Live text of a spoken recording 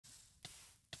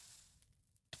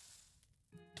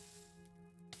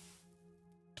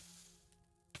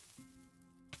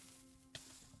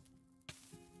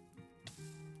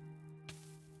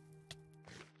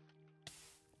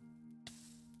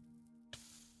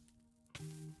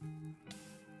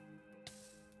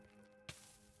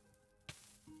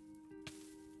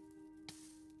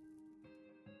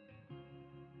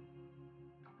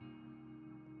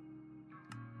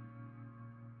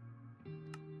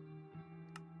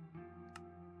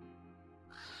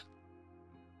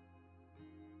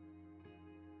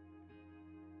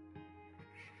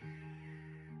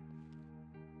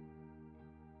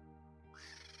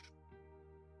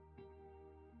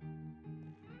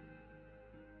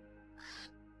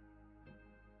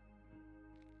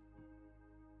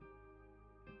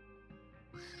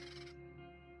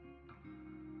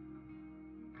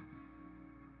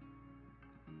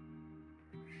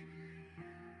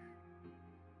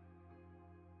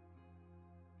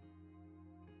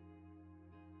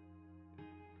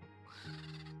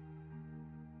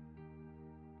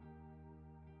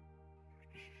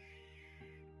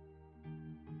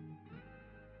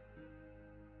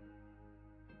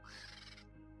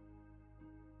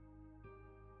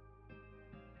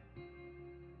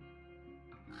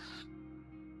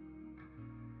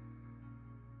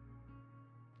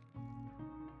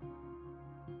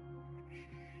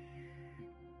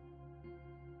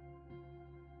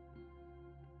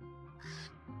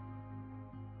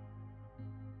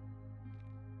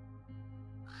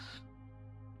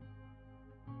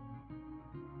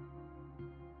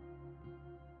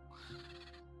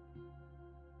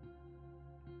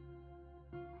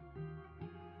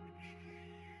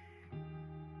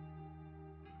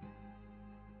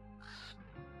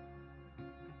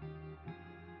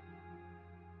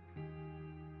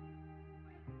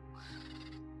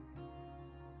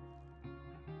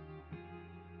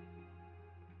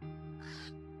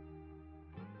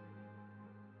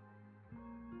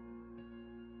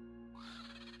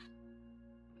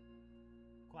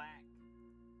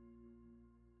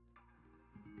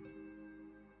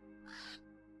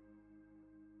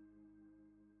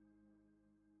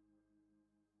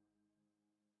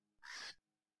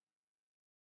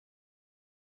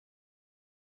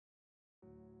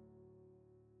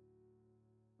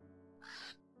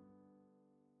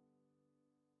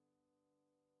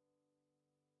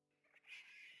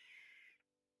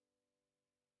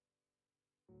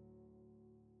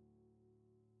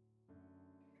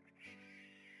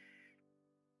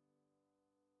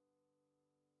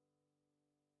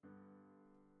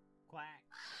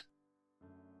Quack.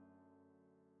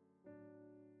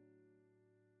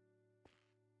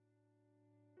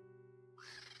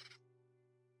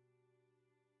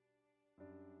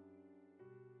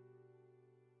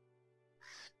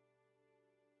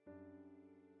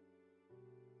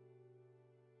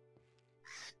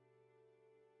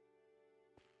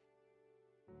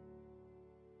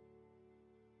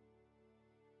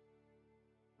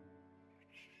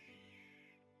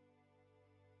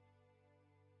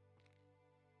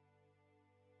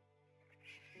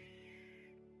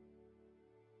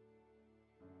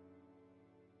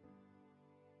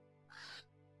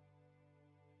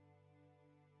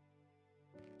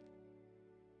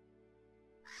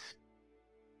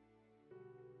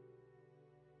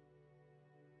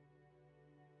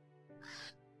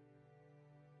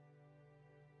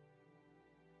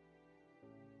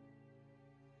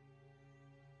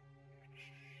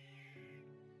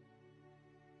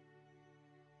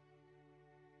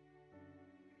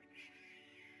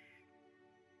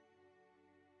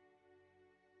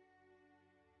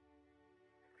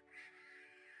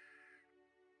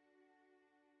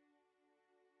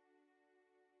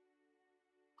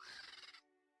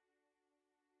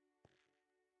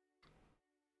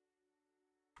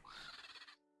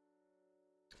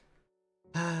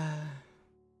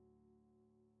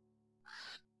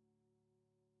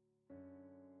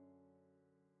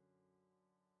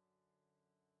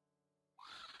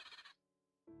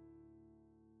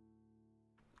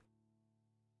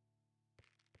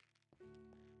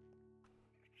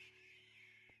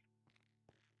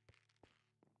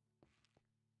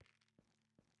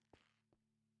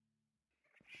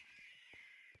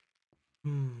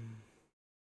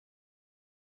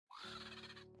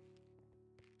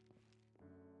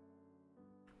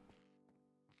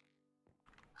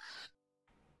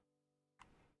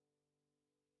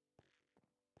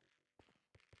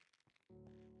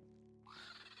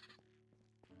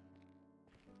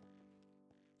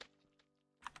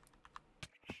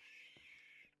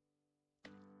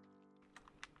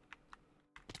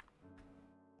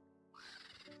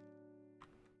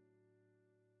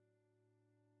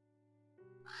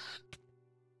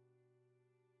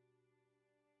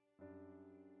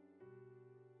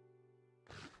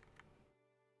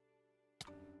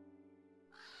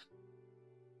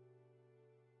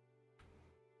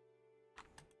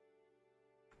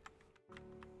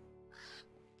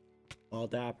 Well,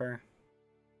 Dapper,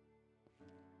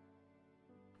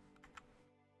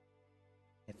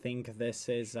 I think this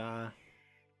is the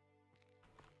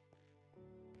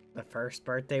first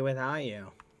birthday without you.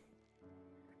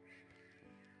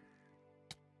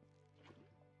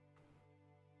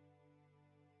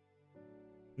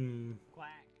 Quack.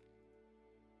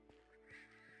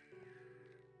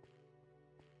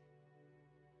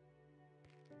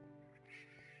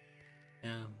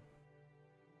 Yeah.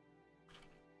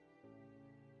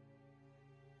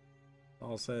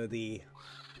 Also the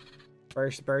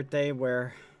first birthday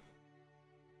where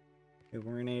we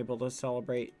weren't able to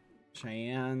celebrate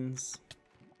Cheyenne's,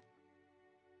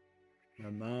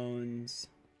 Ramon's.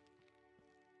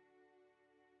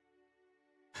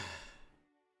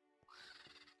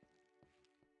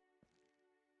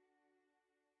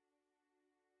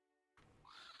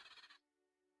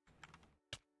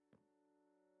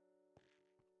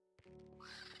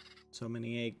 So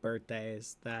many egg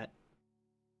birthdays that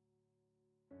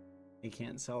we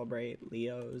can't celebrate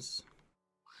Leo's.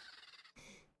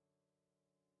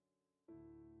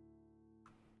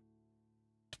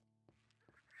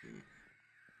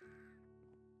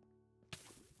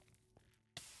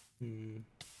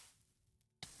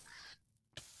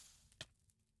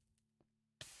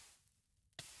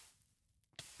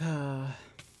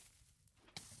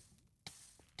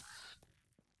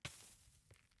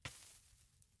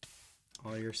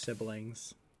 All your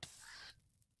siblings.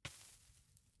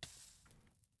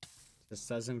 Just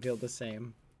doesn't feel the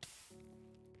same.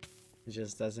 It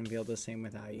just doesn't feel the same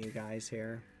without you guys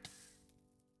here.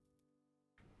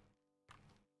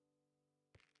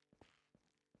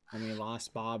 When we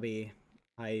lost Bobby,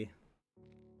 I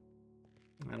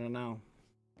don't know.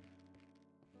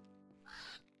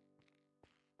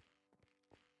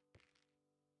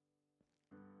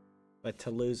 But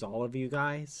to lose all of you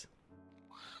guys,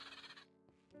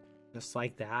 just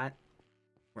like that,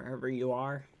 wherever you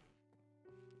are.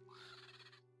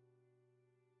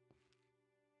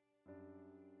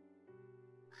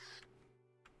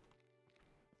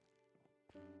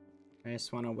 I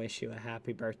just want to wish you a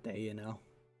happy birthday, you know.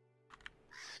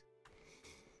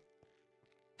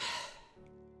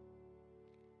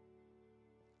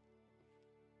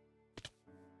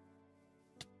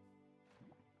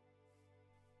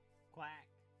 Quack.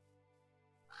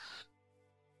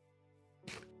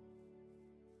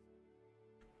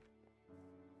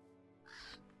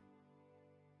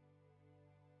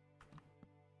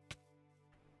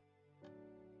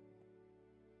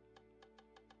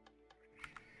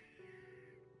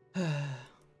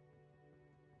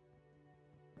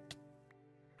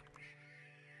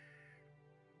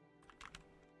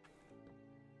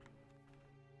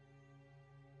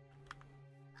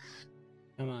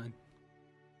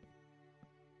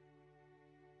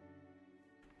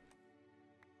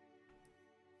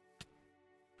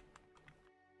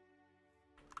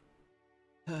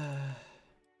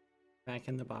 back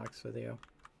in the box with you.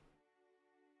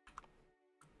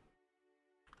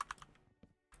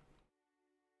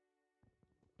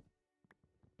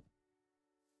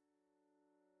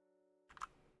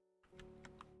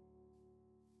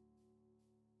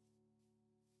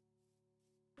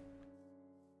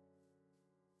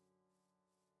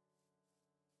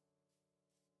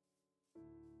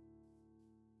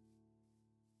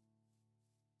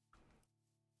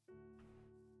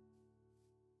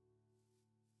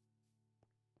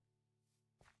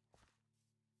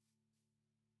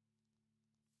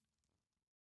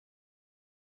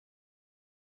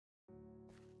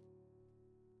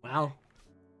 Wow.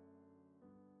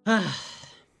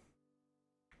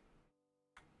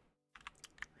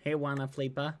 Hey, Juana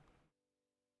Flipa.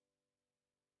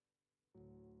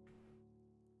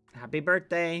 Happy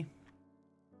birthday.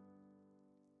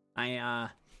 I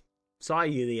saw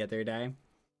you the other day.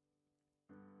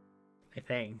 I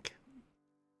think.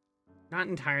 Not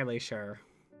entirely sure.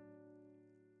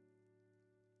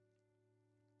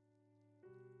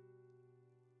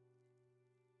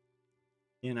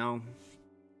 You know,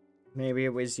 maybe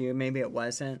it was you, maybe it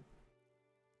wasn't.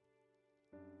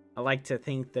 I like to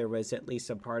think there was at least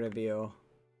a part of you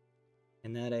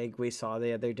in that egg we saw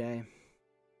the other day.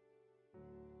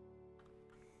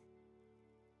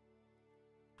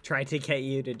 Tried to get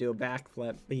you to do a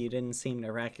backflip, but you didn't seem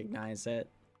to recognize it.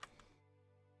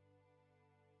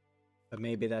 But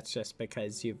maybe that's just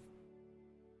because you've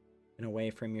been away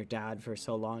from your dad for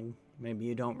so long. Maybe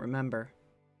you don't remember.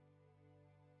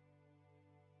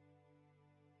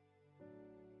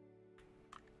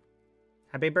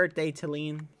 Happy birthday,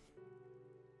 Talene.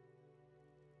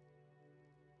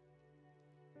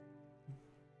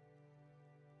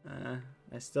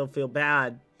 I still feel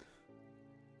bad.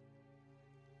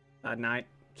 That night,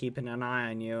 keeping an eye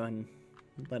on you and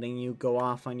letting you go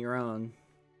off on your own.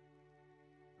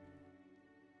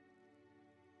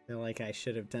 Feel like I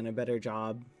should have done a better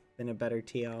job, been a better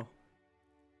TO.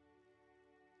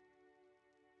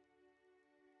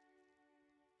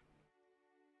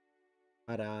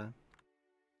 But,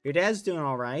 your dad's doing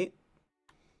alright.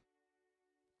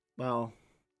 Well,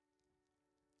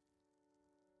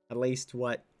 at least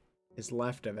what is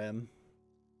left of him.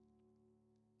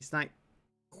 He's not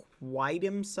quite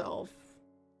himself.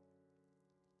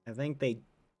 I think they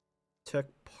took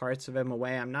parts of him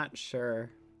away. I'm not sure.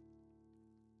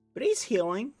 But he's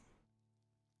healing.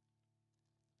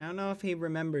 I don't know if he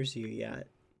remembers you yet.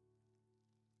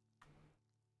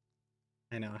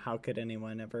 I know, how could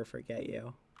anyone ever forget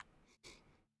you?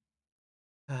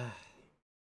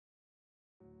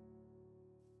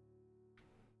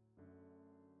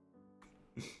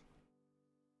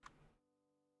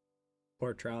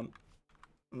 Poor Trump.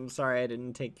 I'm sorry I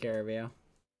didn't take care of you.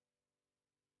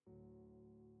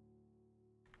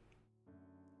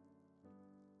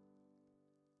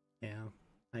 Yeah,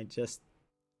 I just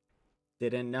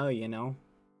didn't know, you know?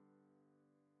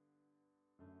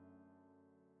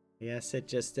 Yes, it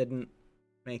just didn't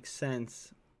make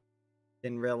sense.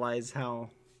 Didn't realize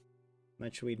how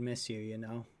much we'd miss you, you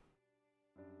know?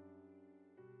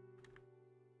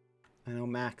 I know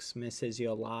Max misses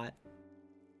you a lot.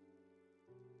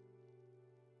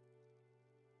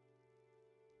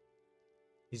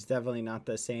 He's definitely not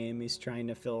the same. He's trying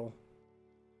to fill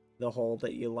the hole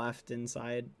that you left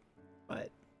inside, but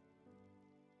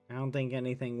I don't think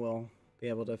anything will be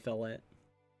able to fill it.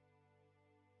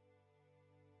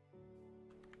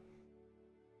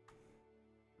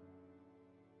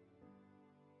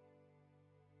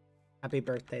 Happy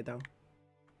birthday, though.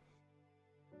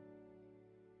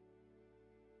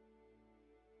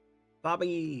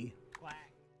 Bobby!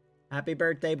 Happy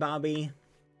birthday, Bobby.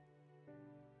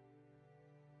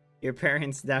 Your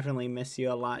parents definitely miss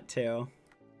you a lot, too.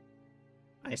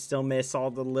 I still miss all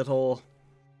the little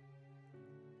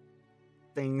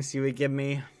things you would give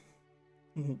me.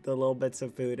 The little bits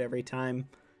of food every time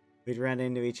we'd run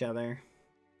into each other.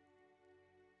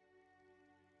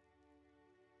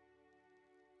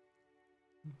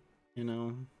 You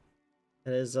know,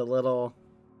 it is a little...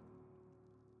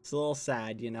 It's a little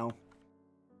sad, you know.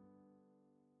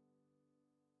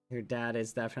 Your dad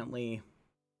is definitely...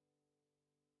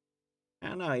 I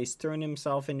don't know, he's thrown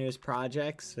himself into his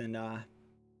projects, and I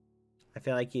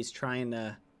feel like he's trying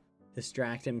to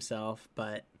distract himself,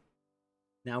 but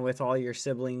now with all your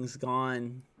siblings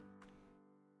gone,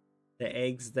 the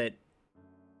eggs that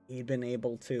he'd been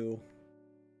able to...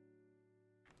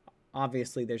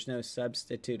 Obviously, there's no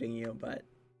substituting you, but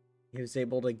he was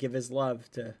able to give his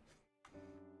love to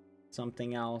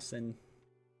something else, and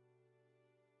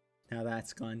now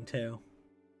that's gone too.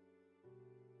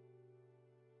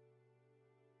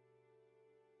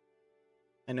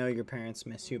 I know your parents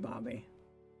miss you, Bobby.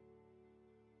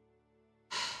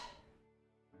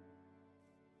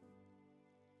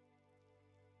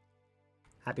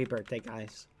 Happy birthday,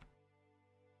 guys.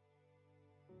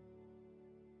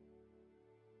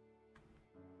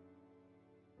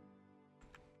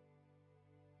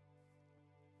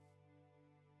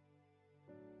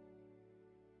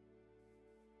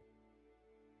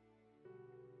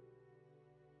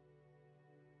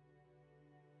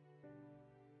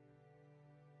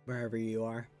 Wherever you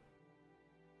are.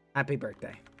 Happy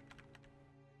birthday.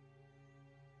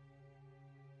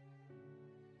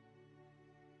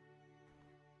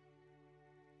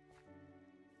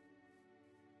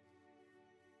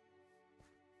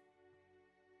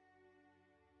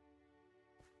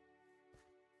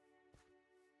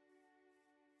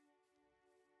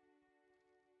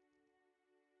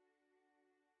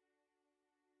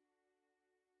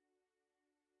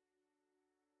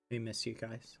 We miss you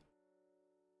guys.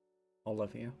 All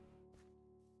of you.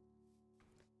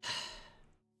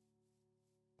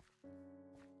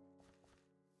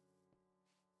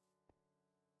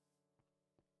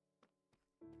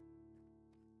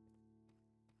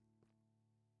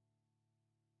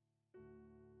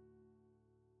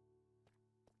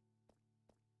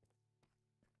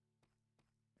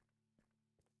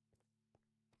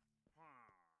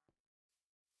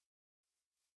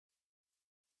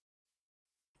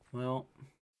 Well,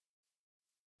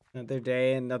 another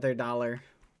day, another dollar.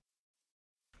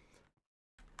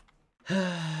 What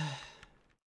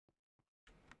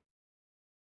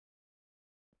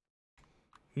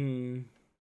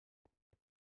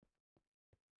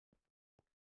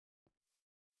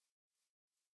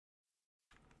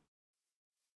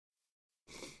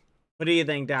do you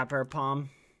think, Dapper Palm?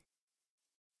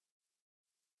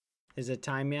 Is it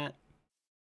time yet?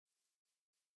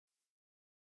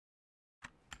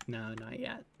 No, not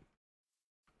yet.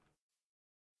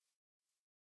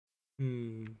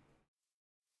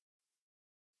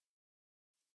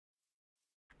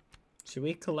 Should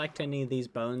we collect any of these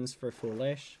bones for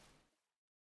Foolish?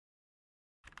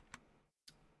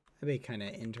 That'd be kind of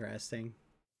interesting.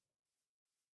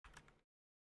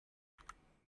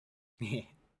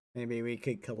 Maybe we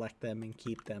could collect them and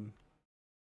keep them.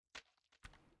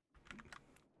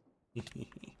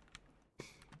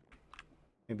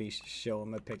 Maybe show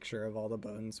him a picture of all the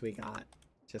bones we got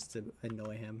just to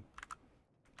annoy him.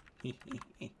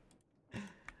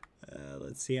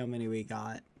 Let's see how many we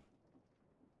got.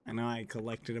 I know I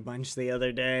collected a bunch the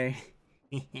other day.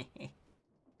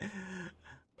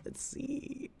 Let's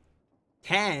see.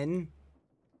 10?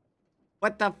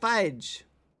 What the fudge?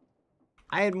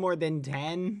 I had more than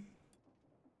 10?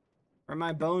 Where are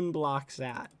my bone blocks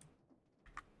at?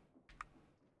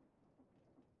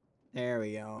 There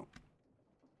we go.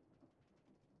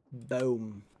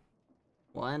 Boom.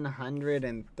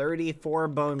 134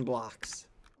 bone blocks.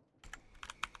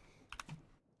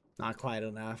 Not quite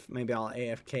enough. Maybe I'll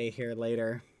AFK here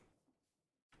later.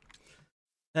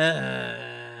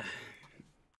 Hey!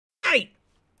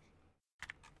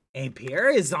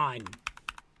 Pierre is on.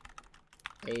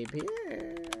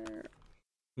 Pierre.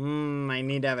 I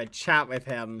need to have a chat with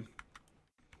him.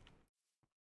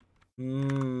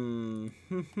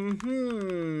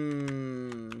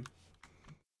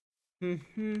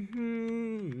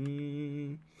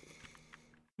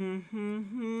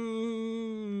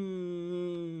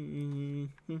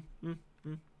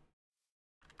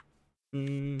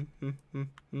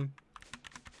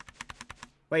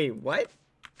 Wait, what?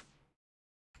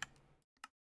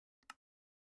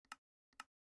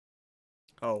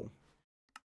 Oh.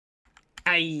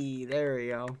 Aye, there we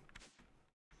go.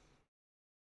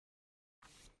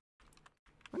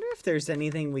 Wonder if there's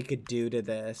anything we could do to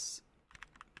this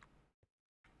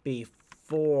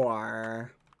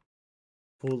before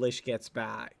Foolish gets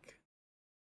back.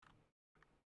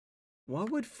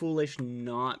 What would Foolish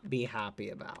not be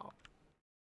happy about,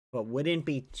 but wouldn't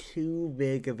be too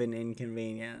big of an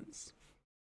inconvenience?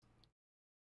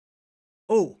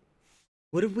 Oh,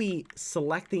 what if we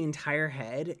select the entire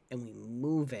head and we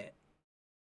move it?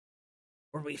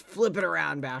 Or we flip it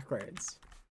around backwards?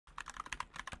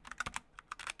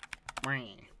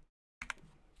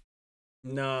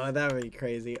 No, that would be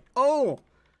crazy. Oh,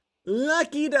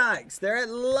 Lucky Ducks. They're at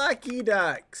Lucky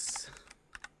Ducks.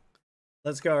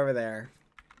 Let's go over there.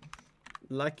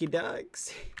 Lucky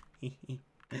Ducks.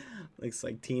 Looks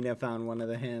like Tina found one of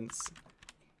the hints.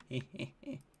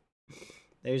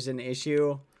 There's an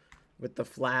issue with the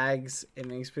flags. It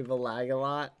makes people lag a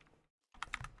lot.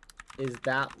 Is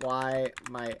that why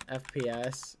my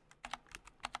FPS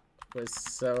was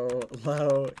so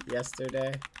low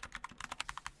yesterday?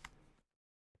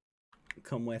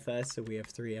 come with us, so we have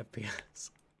 3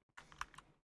 FPS.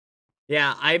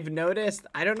 Yeah, I've noticed.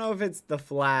 I don't know if it's the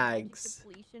flags.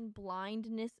 Depletion,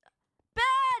 blindness.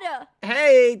 Bad!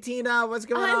 Hey, Tina, what's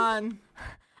going on?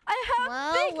 I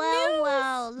have big news!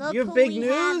 Well, look You have who big we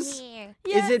news? have here.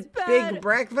 Yes, Is it bad. big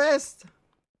breakfast?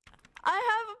 I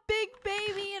have a big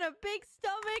baby and a big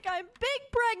stomach. I'm big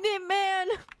pregnant, man.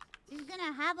 She's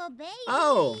gonna have a baby.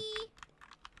 Oh.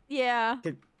 Yeah.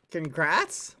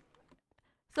 Congrats.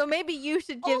 So maybe you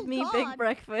should give me God. big I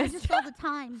breakfast. just saw the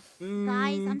time.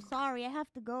 Guys, Mm, I'm sorry. I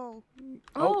have to go.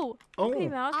 Oh. oh. Okay,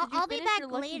 Mouse. Did you I'll be finish back your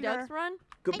Lucky later. Ducks run?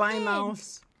 Goodbye, did.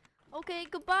 mouse. Okay,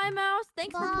 goodbye, Mouse.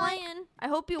 Thanks for Bye. playing. I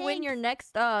hope you win your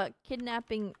next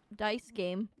kidnapping dice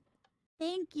game.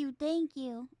 Thank you. Thank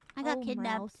you. I got Oh,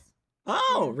 kidnapped. Mouse.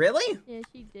 Oh, Yeah. really? Yeah,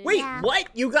 she did. Wait, Yeah. what?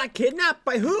 You got kidnapped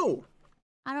by who?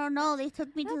 I don't know. They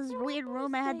took me to That's this what weird I'm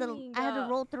room. I had saying, to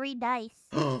roll 3 dice.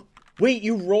 Wait,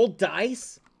 you rolled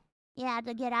dice? Yeah,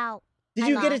 to get out. Did I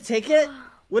you get a lost. ticket?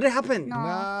 What happened? No.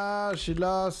 Nah, she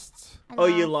lost. I Oh,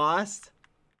 you lost. lost?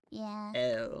 Yeah.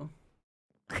 Oh.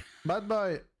 Bad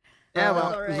boy. Yeah, Oh,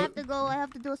 well, alright. I have to go. I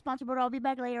have to do a sponsor, but I'll be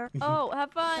back later. Oh,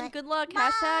 have fun. Bye. Good luck. Bye.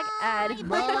 Hashtag ad.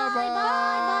 Bye. Bye,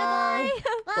 bye.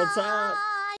 Bye. What's up?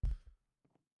 Bye.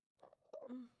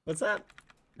 What's up?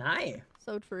 Hi.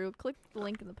 So true. Click the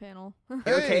link in the panel. You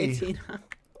okay, Hey. Tina?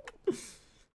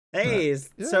 Hey,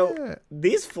 so Yeah.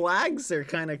 these flags are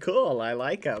kind of cool. I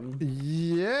like them.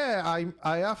 Yeah,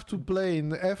 I have to play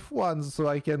in F1 so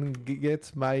I can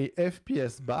get my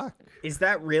FPS back. Is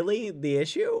that really the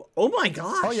issue? Oh my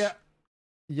gosh. Oh yeah,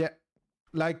 yeah.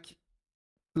 Like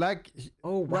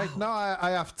Oh wow. right now I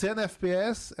have 10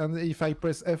 FPS, and if I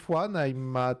press F1,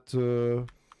 I'm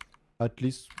at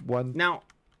least Now,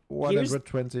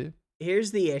 120.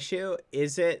 here's the issue.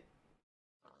 Is it?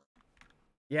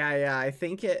 Yeah. I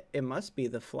think it must be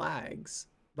the flags,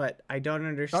 but I don't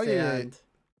understand.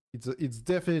 It's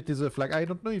definitely the flag. I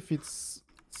don't know if it's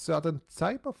certain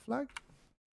type of flag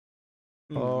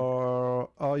Hmm. or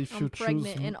if I'm you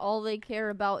pregnant choose and all they care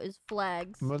about is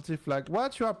flags. multi-flag.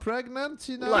 What? You are pregnant,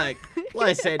 Tina? Look,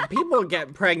 listen. People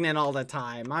get pregnant all the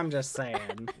time. I'm just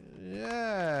saying.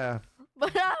 Yeah.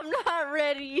 But I'm not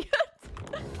ready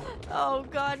yet. Oh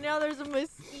god, now there's a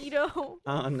mosquito.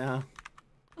 Oh no.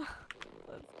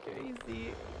 That's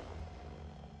crazy.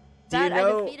 Do you I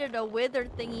know? defeated a wither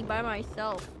thingy by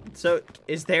myself. So,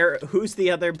 who's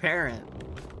the other parent?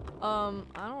 I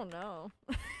don't know.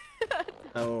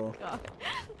 Oh, God.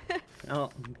 oh,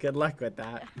 good luck with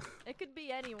that. It could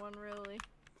be anyone, really.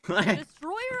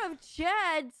 Destroyer of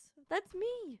Chads. That's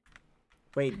me.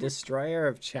 Wait, destroyer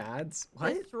of Chads?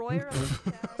 What? Destroyer of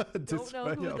Chads. Don't know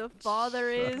who Destroyer the of father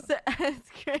is. That's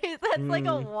crazy. That's like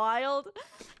a wild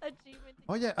achievement.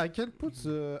 Oh yeah, I can put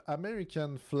the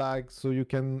American flag so you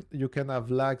can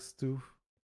have lags too.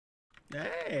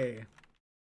 Hey.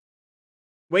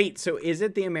 Wait, so is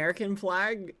it the American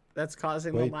flag that's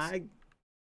causing the Wait. lag?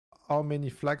 How many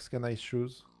flags can I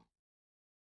choose?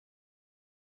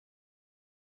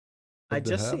 I What the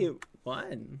just hell? see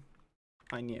one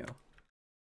on you.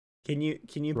 Can you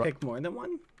Ro- pick more than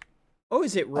one? Oh,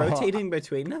 is it rotating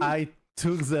between them? I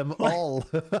took them What? all.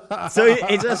 So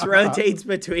it just rotates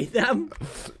between them?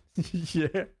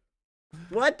 Yeah.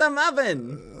 What the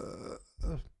muffin?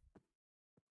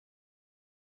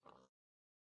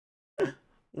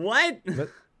 What? But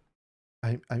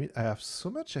I mean I have so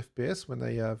much FPS when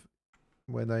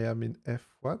I am in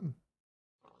F1.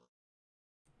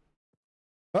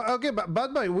 Okay, but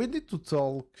bad boy, we need to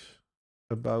talk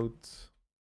about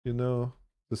the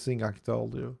thing I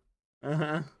told you.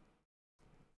 Uh-huh.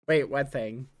 Wait, what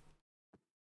thing?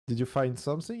 Did you find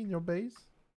something in your base?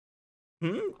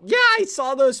 Yeah, I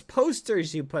saw those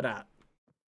posters you put up.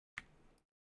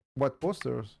 What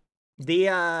posters?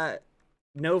 The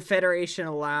no federation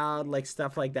allowed, like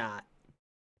stuff like that.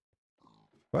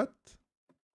 What?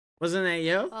 Wasn't that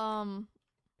you?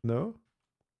 No?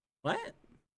 What?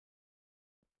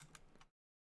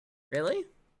 Really?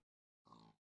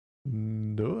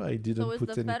 No, I didn't So is put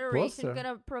the any Federation poster.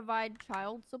 gonna provide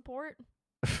child support?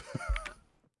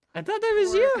 I thought that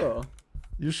was Or- you.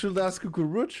 You should ask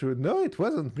Kukuruchu. No, it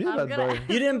wasn't me, I'm bad gonna- boy.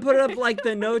 You didn't put up like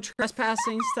the no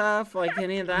trespassing stuff, like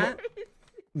any of that?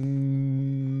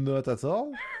 Not at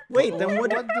all. Wait, then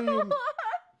what do you...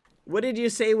 what did you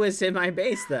say was in my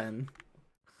base then?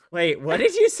 Wait, what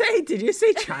did you say? Did you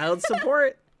say child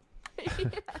support? Yeah.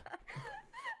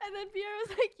 And then Pierre was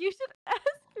like, you should ask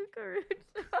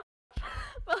Kukurucho.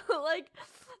 But like,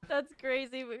 that's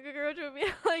crazy. But Kukurucho would be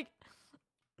like,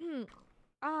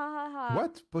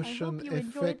 What potion you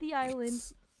enjoyed the island.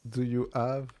 effects do you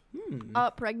have?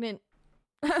 Pregnant.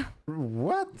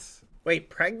 What? Wait,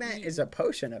 pregnant is a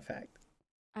potion effect.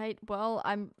 Well,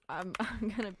 I'm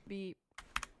gonna be.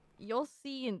 You'll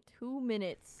see in 2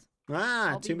 minutes.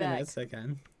 Ah, I'll be 2 back. minutes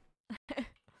again.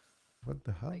 What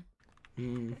the hell?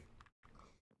 Hmm.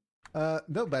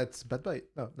 No, but wait,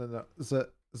 no.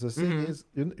 The thing Mhm. is,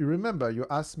 you remember you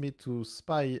asked me to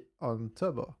spy on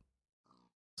Turbo.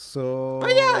 So. Oh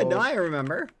yeah, no, I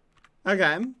remember.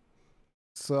 Okay.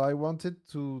 So I wanted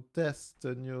to test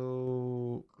a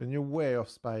new way of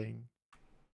spying.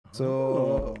 So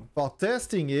Oh. for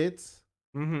testing it,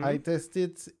 Mm-hmm. I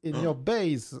tested in your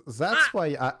base. That's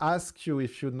why I asked you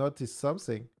if you noticed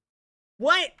something.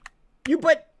 What? You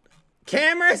put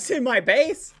cameras in my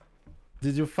base?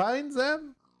 Did you find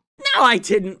them? No, I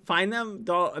didn't find them.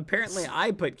 Though apparently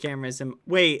I put cameras in.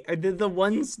 Wait, are the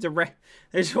ones direct?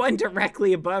 There's one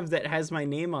directly above that has my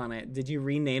name on it. Did you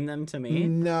rename them to me?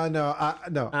 No,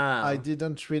 I Oh.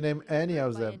 didn't rename any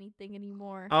of them. Anything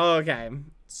anymore? Oh, okay.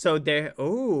 So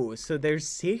there's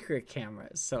secret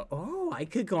cameras. So I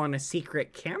could go on a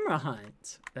secret camera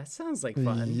hunt. That sounds like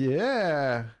fun.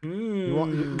 Yeah. You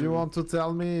want to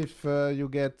tell me if you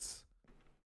get,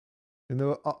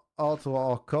 hot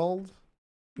or cold?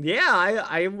 Yeah,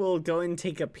 I will go and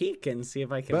take a peek and see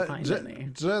if I can find any.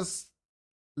 Just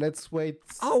let's wait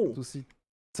Oh. to see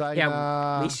China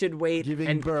Yeah, we should wait giving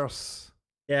and birth.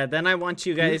 yeah, then I want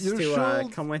you guys You to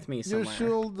should- come with me You somewhere.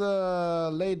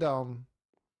 should lay down.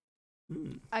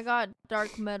 I got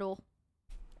dark metal.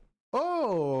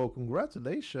 Oh,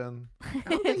 congratulations. I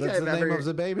don't think That's I've the name ever... of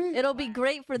the baby? It'll be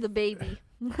great for the baby.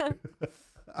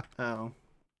 Oh.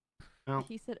 Well,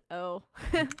 He said, "Oh."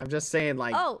 I'm just saying,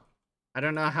 like, Oh. I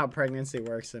don't know how pregnancy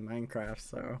works in Minecraft,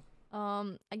 so...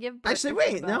 I give birth Actually, in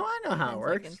wait, no, about I know how 10 it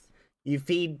works. seconds. You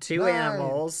feed 2 9,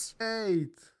 animals,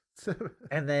 8, 7,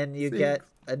 and then you 6, get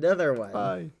another one.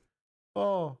 5,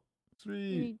 4,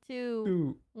 3, 3, 2,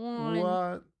 2, 1.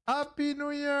 1. Happy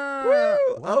New Year!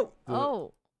 Woo! What the-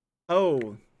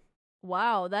 Oh,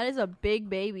 wow, that is a big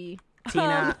baby.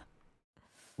 Tina,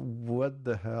 What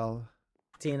the hell?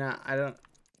 Tina, I don't...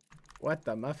 What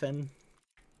the muffin?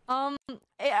 I'm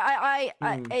half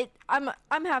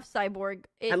cyborg.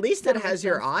 At least it kinda has makes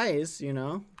your sense. eyes, you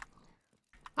know?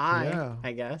 Yeah.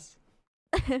 I guess.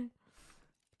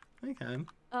 Okay.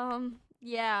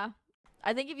 Yeah.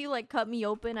 I think if you like cut me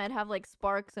open, I'd have like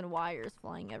sparks and wires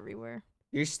flying everywhere.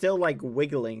 You're still, like,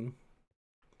 wiggling.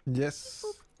 Yes.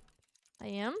 I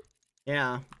am?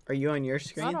 Yeah. Are you on your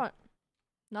screen? Not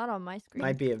on my screen.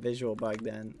 Might be a visual bug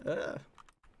then. Ugh.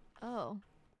 Oh.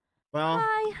 Well,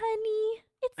 Hi, honey.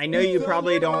 It's I know you me,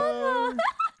 probably your don't... mama.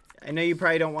 I know you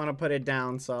probably don't want to put it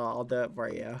down, so I'll do it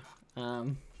for you.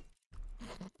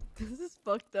 This is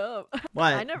fucked up.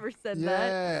 What? I never said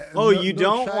that. Yeah. Oh, no- you no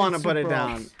don't child want to put it support.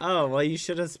 down. Oh, well, you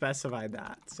should have specified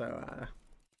that. So,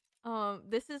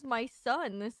 This is my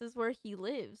son. This is where he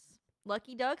lives.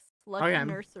 Lucky Ducks, Lucky Okay.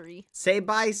 Nursery. say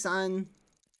bye, son.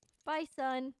 Bye,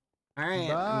 son. All right.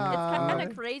 Bye. It's kind Uh,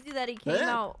 of crazy that he came yeah.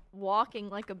 out walking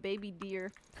like a baby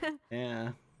deer.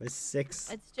 Yeah, with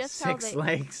six It's just how they-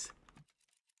 legs.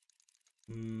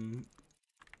 Mm.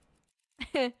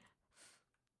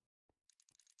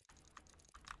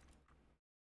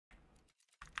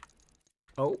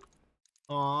 Oh.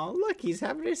 Aw, look, he's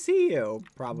happy to see you,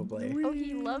 probably. Oh,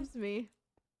 he loves me.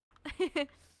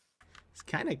 It's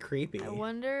kind of creepy. I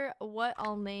wonder what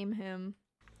I'll name him.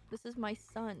 This is my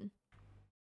son.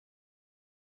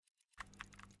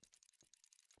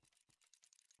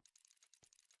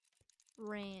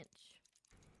 Ranch.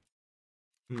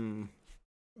 Hmm.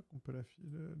 On peut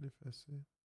l'effacer.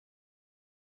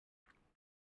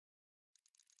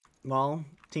 Well,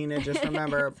 Tina, just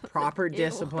remember, proper Ew.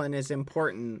 discipline is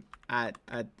important at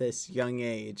this young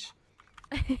age.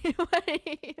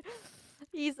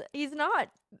 he's not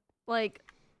like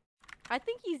I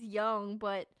think he's young,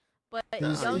 but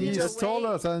He's, young in a he's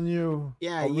taller way. than you.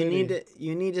 Yeah, already.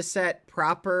 you need to set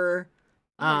proper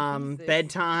Oh, Jesus.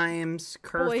 bedtimes,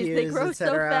 Boys, they curfews, grow so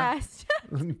etc. fast.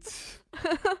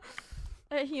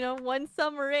 One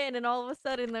summer in, and all of a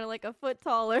sudden they're like a foot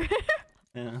taller.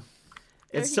 Yeah.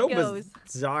 There It's he so goes.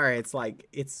 bizarre. It's like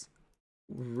it's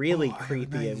really Oh,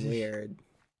 creepy and nice. weird.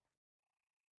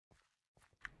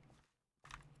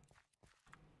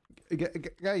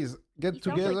 Guys, get He sounds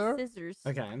like together. scissors.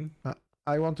 Okay.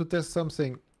 I want to test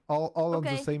something. All on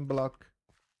the Okay. same block.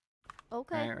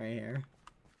 Okay. All right, right here.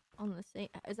 On the same.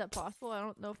 Is that possible? I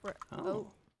don't know if we're. Oh.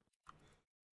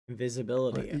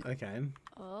 Invisibility. it- Okay.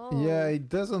 Oh. Yeah, it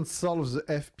doesn't solve the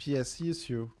FPS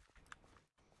issue.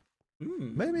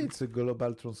 Hmm. Maybe it's a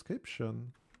global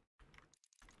transcription.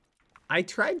 I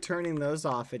tried turning those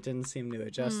off. It didn't seem to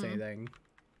adjust Hmm. anything.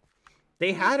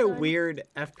 They had a Done. weird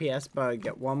FPS bug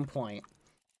at one point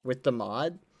with the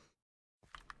mod.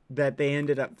 that they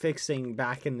ended up fixing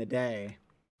back in the day.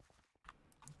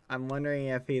 I'm wondering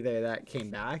if either that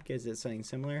came back. Is it something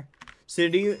similar? So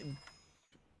do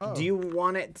you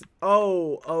want it?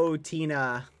 Oh,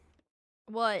 Tina.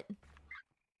 What?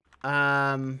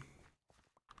 So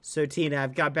Tina,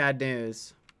 I've got bad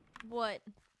news. What?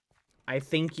 I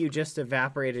think you just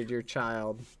evaporated your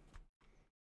child.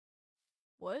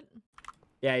 What?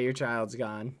 Yeah, your child's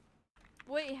gone.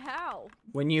 Wait, how?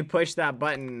 When you push that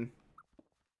button,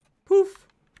 poof.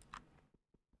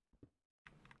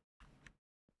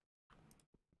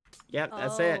 Yep,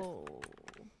 that's it.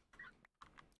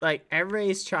 Like,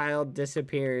 everybody's child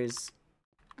disappears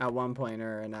at one point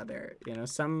or another. You know,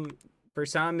 for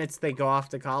some, it's they go off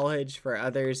to college. For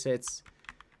others, it's,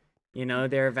 you know,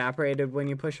 they're evaporated when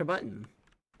you push a button.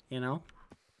 You know?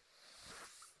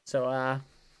 So,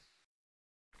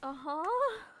 Uh-huh.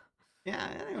 yeah,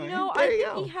 anyway, You know, there I you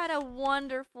think go. he had a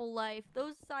wonderful life.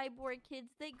 Those cyborg kids,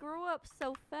 they grow up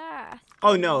so fast.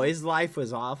 Oh, no, his life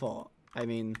was awful. I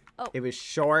mean, it was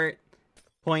short,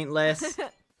 pointless.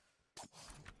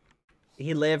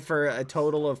 He lived for a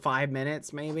total of 5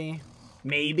 minutes, maybe.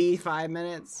 Maybe 5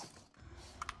 minutes.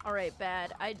 All right,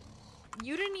 Bad.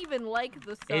 You didn't even like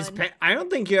the son. I don't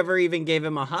think you ever even gave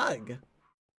him a hug.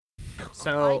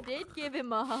 So I did give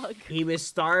him a hug. he was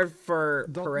starved for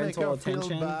Don't parental make her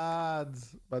attention. feel bad.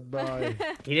 Bad boy.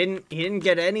 He didn't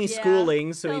get any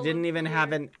schooling, so he felt didn't even have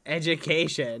weird. an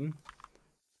education.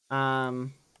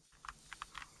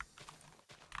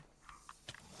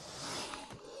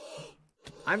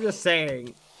 I'm just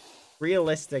saying,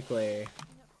 realistically.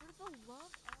 For the love of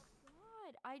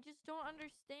God, I just don't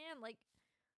understand. Like,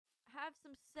 have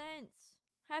some sense.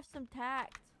 Have some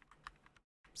tact.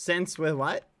 Sense with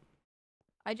what?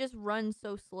 I just run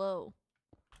so slow.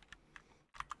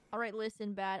 Alright,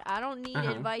 listen, Bad. I don't need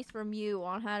advice from you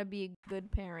on how to be a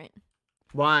good parent.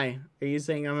 Why? Are you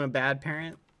saying I'm a bad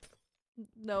parent?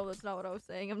 No, that's not what I was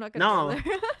saying. I'm not gonna go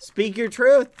there. Speak your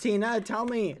truth, Tina. Tell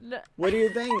me. No. What do you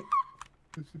think?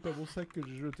 C'est pas pour ça que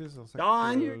j'ai jeté, c'est pour ça Go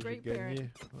on. You're a que great j'ai gagné.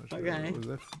 Okay.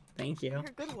 Joseph. Thank you. You're a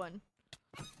good one.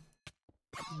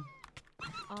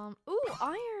 Ooh,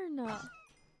 iron.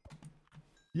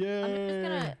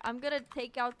 Yeah. I'm gonna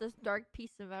take out this dark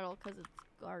piece of metal because it's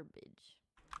garbage.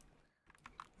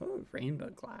 Oh, rainbow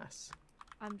glass.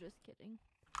 I'm just kidding.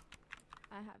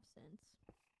 I have sense.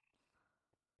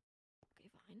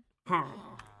 Okay, fine.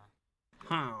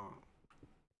 Huh.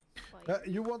 Fight.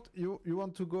 You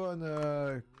want to go on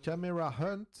a camera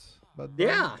hunt? But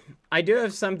Yeah, I do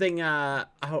have something. Are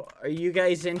you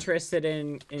guys interested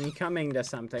in coming to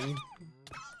something?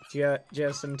 Do you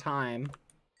have some time?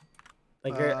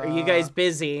 Like, are you guys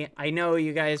busy? I know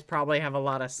you guys probably have a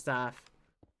lot of stuff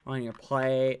on your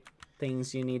plate,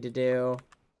 things you need to do.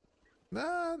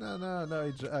 No.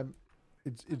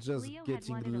 It's just Leo had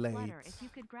getting one in a late. flutter. If you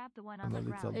could grab the one on I'm the a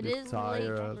little ground, It bit is late.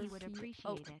 tired. he would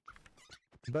appreciate it.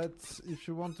 But if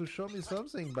you want to show me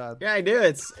something bad. Yeah, I do.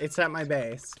 It's at my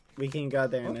base. We can go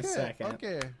there in a second.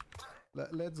 Okay.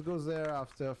 Let's go there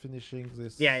after finishing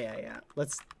this. Yeah.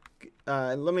 Let's.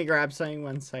 Let me grab something.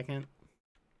 1 second.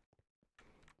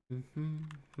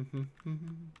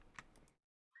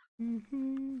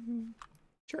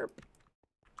 Chirp.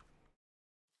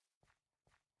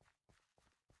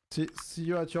 See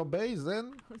you at your base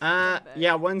then?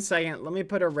 Yeah. 1 second. Let me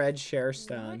put a red share What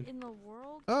stone, in the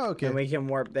world? Oh, okay. and we can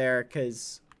warp there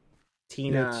because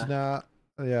Tina.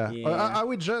 Yeah. Yeah. I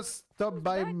will just stop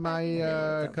by backpack my is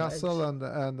there? castle and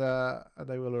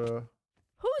I will.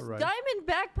 Whose Right. diamond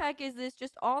backpack is this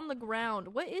just on the ground?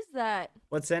 What is that?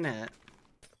 What's in it?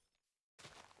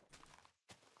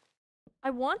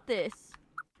 I want this.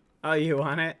 Oh, you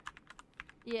want it?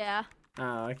 Yeah.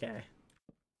 Oh, okay.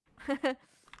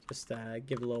 Just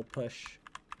give a little push.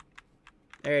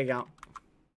 There you go.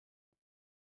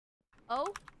 Oh,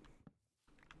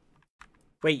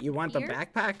 Wait, you want Here? the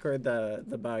backpack or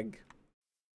the bug?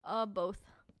 both.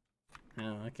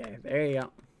 Oh, okay. There you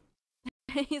go.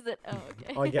 He's at. Oh,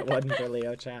 okay. I'll get one for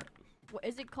Leo chat. What,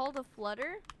 is it called a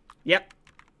flutter? Yep.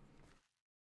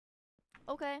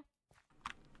 Okay.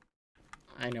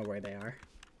 I know where they are.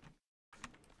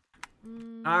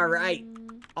 All right.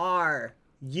 Are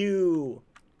you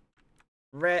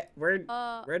where'd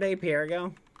APR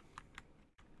go?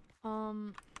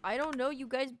 I don't know. You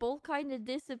guys both kind of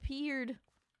disappeared.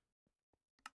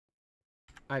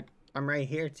 I'm right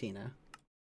here, Tina.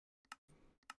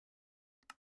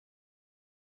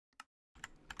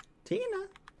 Tina.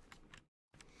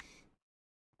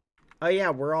 Oh yeah,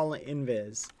 we're all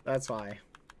invis. That's why.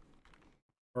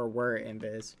 Or we're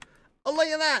invis. Oh, look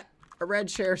at that! A red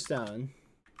share stone.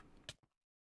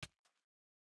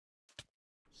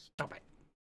 Stop it.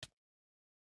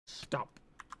 Stop.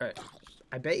 Alright.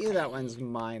 I bet you that one's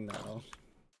mine, though.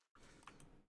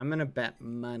 I'm gonna bet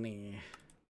money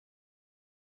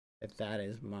if that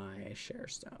is my share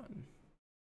stone.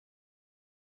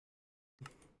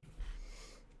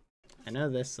 I know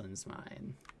this one's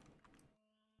mine.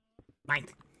 Mine.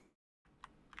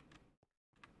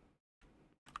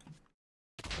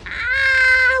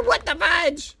 Ah! What the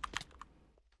fudge?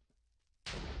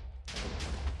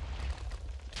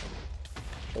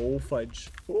 Oh fudge.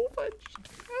 Oh fudge.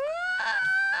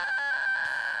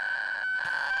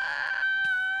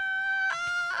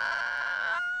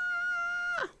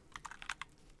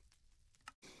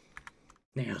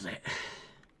 Nailed it.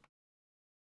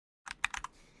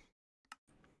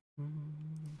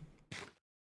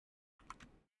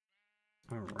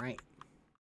 All right.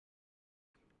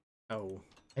 Oh,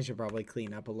 I should probably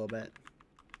clean up a little bit.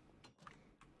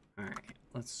 All right,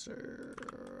 let's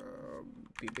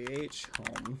BBH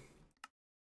home.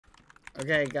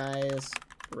 Okay, guys,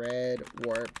 red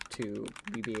warp to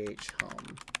BBH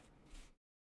home.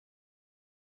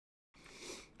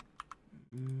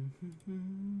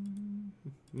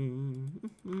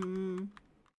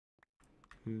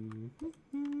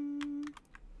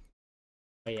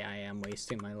 Oh yeah, I am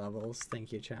wasting my levels.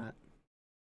 Thank you, chat.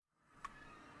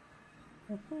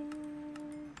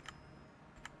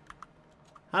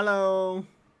 Hello.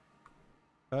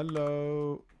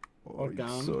 Hello. Oh, it's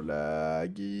Welcome. so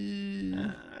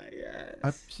laggy. Yes.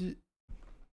 Happy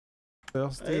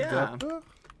birthday, Yeah. Dapper.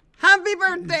 Happy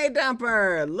birthday,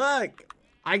 Dapper! Look,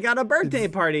 I got a birthday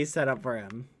party set up for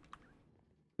him.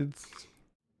 It's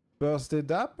birthday,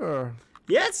 Dapper.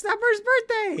 Yeah, it's Dapper's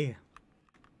birthday.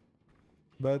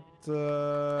 But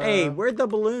Hey, where'd the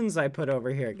balloons I put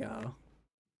over here go?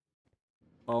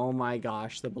 Oh my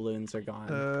gosh, the balloons are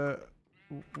gone.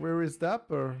 where is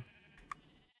Dapper?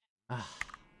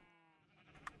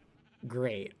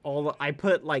 Great. I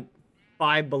put like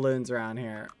 5 balloons around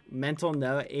here. Mental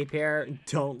note, APR,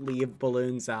 don't leave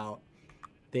balloons out.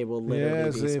 They will literally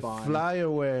Yes, they despawn. fly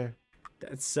away.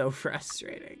 That's so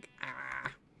frustrating.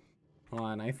 Ah. Hold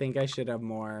on, I think I should have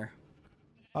more.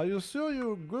 Are you sure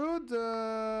you're good,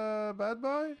 bad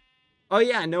boy? Oh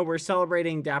yeah, no, we're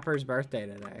celebrating Dapper's birthday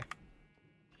today.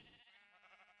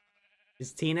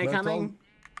 Is Tina But coming?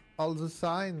 All the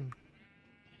sign.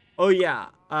 Oh yeah.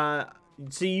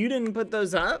 So you didn't put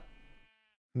those up?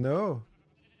 No.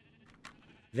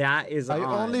 That is I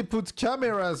odd. only put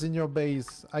cameras in your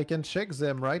base. I can check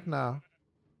them right now.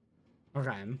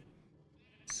 Okay.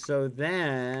 So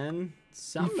then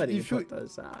somebody if you- put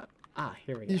those up. Ah,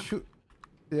 here we go. You should.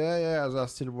 Yeah, they're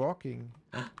still working.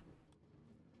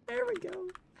 There we go.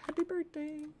 Happy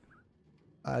birthday.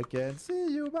 I can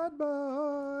see you, bad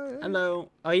boy. Hello.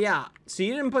 Oh yeah. So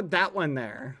you didn't put that one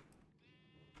there.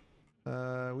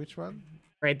 Which one?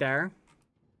 Right there.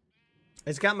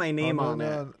 It's got my name Oh, on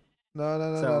it.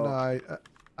 No.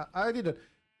 I didn't.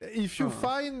 If you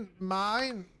find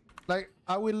mine, like,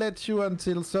 I will let you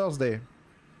until Thursday.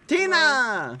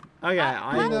 Tina! Okay,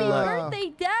 Happy Tina.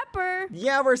 birthday, Dapper!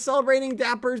 Yeah, we're celebrating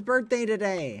Dapper's birthday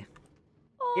today.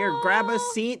 Here, grab a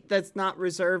seat that's not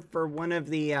reserved for one of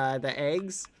the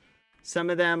eggs. Some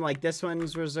of them, like this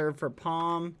one's reserved for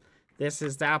Palm. This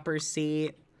is Dapper's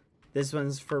seat. This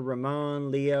one's for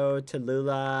Ramon, Leo,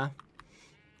 Tallulah.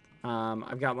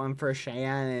 I've got one for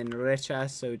Cheyenne and Richa,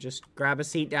 so just grab a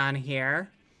seat down here.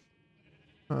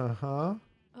 Uh-huh.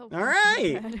 Oh, All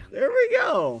right, there we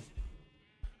go.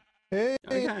 Hey,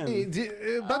 Okay.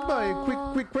 bad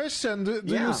boy, quick question. Do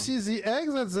Yeah. you see the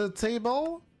eggs at the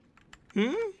table?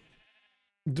 Hmm?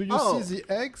 Do you Oh. see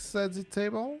the eggs at the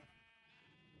table?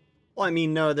 Well, I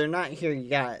mean, no, they're not here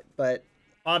yet, but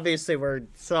obviously we're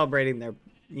celebrating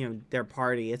their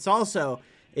party. It's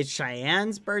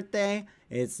Cheyenne's birthday,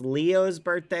 it's Leo's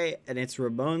birthday, and it's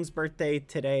Ramon's birthday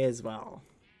today as well.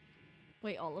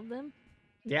 Wait, all of them?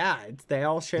 Yeah, they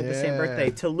all share the same birthday.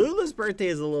 Yeah. Tallulah's birthday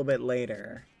is a little bit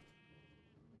later.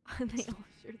 They all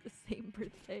share the same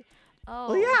birthday. Oh.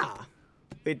 Well, yeah.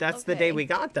 Wait, that's the day Okay. we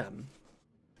got them.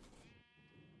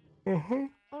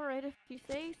 All right, if you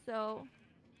say so.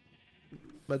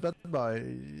 But bad boy,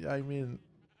 I mean,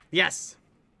 Yes.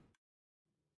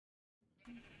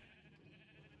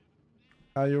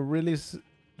 do you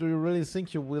really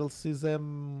think you will see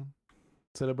them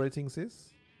celebrating this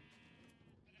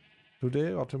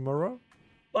today or tomorrow?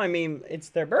 Well, I mean, it's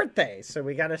their birthday, so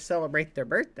we gotta celebrate their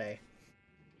birthday.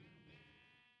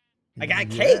 I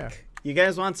got Yeah. cake. You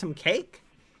guys want some cake?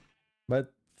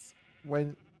 But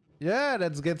let's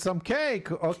get some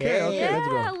cake. Okay, Cake. okay, let's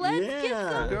Yeah, go. let's get Yeah.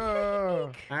 some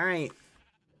Go. cake. All right.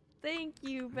 Thank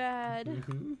you, Bad.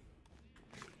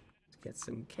 Let's get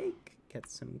some cake. Get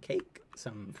some cake.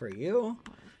 Some for you.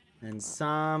 And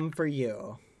some for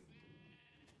you.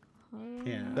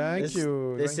 Yeah. Thank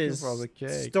you. This Thank is you for the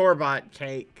cake. store-bought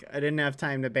cake. I didn't have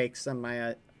time to bake some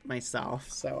myself,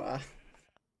 so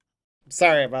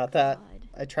sorry about that. God.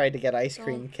 I tried to get ice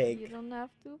cream You cake. don't have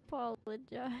to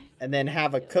apologize. And then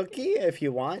have a cookie if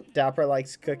you want. Dapper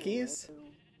likes cookies.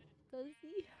 Does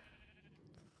he?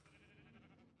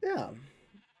 Yeah.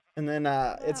 And then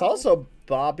it's Wow. also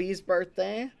Bobby's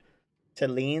birthday,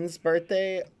 Talene's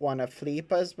birthday, one of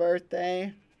Flipa's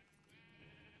birthday.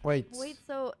 Wait. Wait,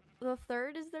 so the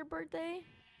 3rd is their birthday?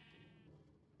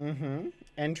 Mm-hmm.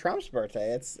 And Trump's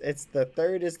birthday. It's the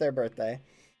 3rd is their birthday.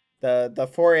 The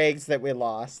 4 eggs that we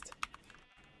lost.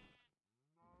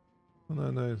 No,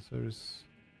 there's.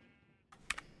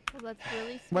 Well, that's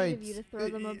really sweet Wait. of you to throw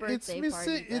them a birthday It's party.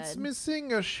 missing. It's then.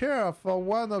 missing a share for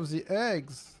one of the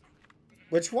eggs.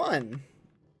 Which one?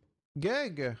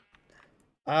 Gag.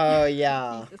 Oh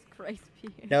yeah. Jesus Christ,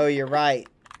 Pierre. No, you're right.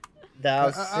 That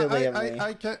was silly of me.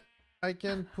 I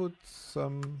can put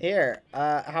some. Here,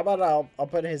 how about I'll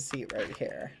put his seat right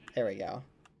here. There we go.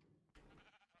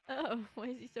 Oh, why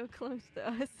is he so close to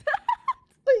us?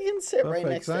 Well, you can sit right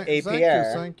next to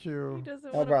APR. Thank He you.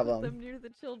 doesn't No want to problem. put them near the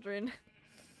children.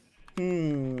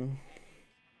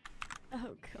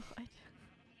 Oh God.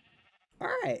 All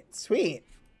right, sweet.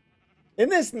 Isn't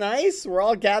this nice? We're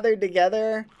all gathered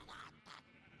together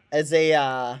as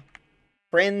a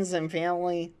friends and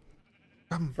family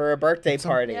for a birthday It's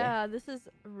some- party. Yeah, this is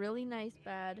really nice,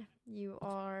 Bad. You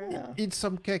are. Yeah. Eat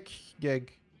some cake,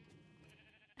 Gag.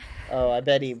 Oh, I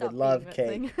bet he Stop would love eating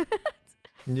cake. that thing.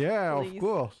 Yeah, Please. of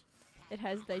course. It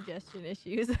has digestion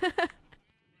issues.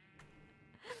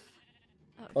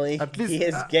 Oh, Well, he At least,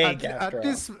 is gay after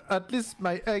all. at least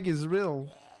my egg is real.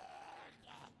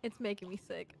 it's making me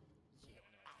sick.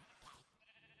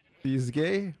 He's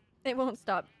gay. It won't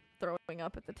stop throwing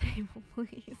up at the table,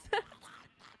 please.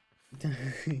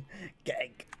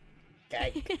 Gag.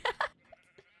 Gag.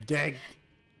 Gag.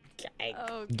 Gag.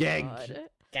 Oh Gag. God.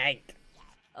 Gag.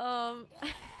 Um.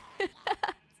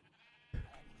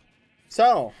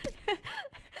 So,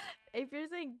 If you're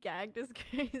saying gagged is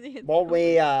crazy, it's while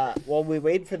we probably-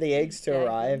 wait for the eggs to Gagging.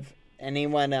 arrive,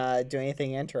 anyone do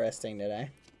anything interesting today?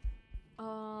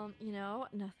 you know,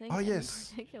 nothing. Oh, in yes.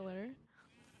 particular.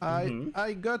 Mhm.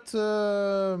 I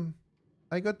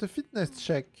got a fitness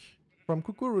check from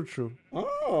Kukuruchu.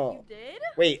 Oh, You did?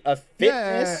 wait, a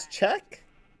fitness check?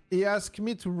 He asked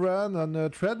me to run on a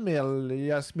treadmill. He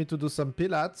asked me to do some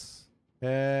pilates,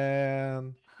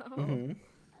 and Oh. Mhm.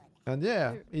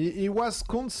 yeah, he was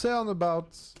concerned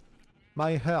about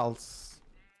my health.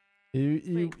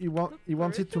 He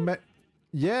wanted to Kukuruchu? make.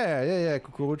 Yeah,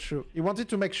 Kukuruchu. He wanted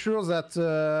to make sure that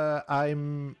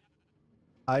I'm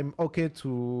okay to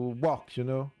walk. You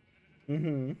know,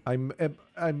 Mhm.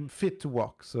 I'm fit to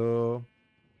walk. So,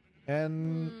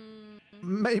 and Mm,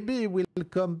 maybe we'll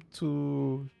come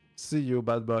to see you,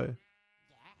 bad boy.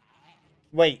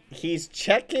 Wait, he's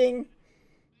checking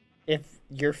if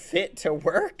you're fit to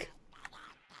work?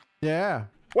 Yeah.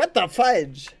 What the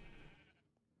fudge?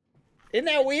 Isn't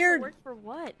that weird? work for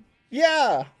what?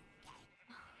 Yeah.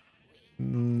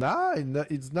 Nah,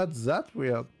 it's not that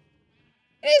weird.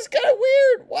 It's kind of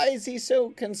weird. Why is he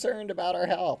so concerned about our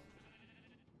health?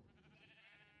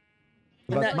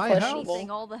 Isn't But that my Like questionable?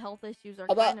 anything, all the health issues are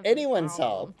About kind of anyone's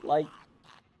problem. health? Like,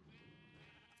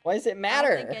 why does it I don't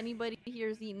matter? think anybody here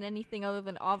has eaten anything other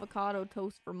than avocado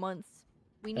toast for months.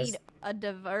 We That's- need a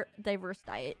diverse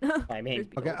diet. I mean, Truth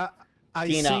be Okay, told. I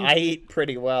Tina, think I eat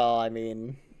pretty well. I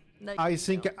mean, No, I you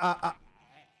think don't. Don't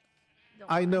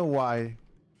I lie. know why,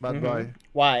 bad Mhm. boy.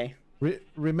 Why?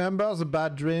 Remember the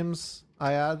bad dreams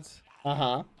I had?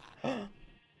 Uh-huh. For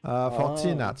Oh.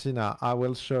 Tina, I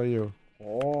will show you.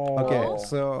 Oh. Okay,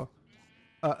 so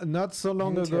not so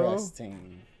long ago,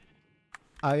 Interesting.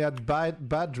 I had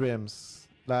bad dreams,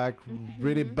 like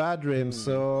really bad dreams. Mm.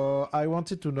 So I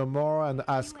wanted to know more and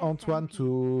ask Antoine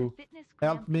to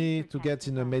help me to get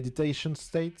in a meditation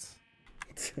state.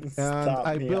 And Stop,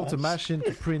 I built a Yash. machine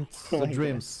to print Oh the my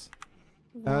dreams.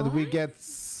 And we What? get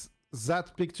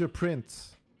that picture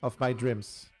print of my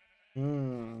dreams.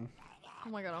 Mm. Oh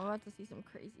my god, I'm about to see some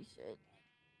crazy shit.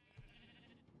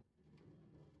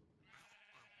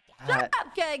 That-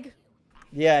 Stop, Keg!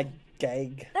 yeah,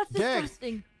 gag. That's Keg.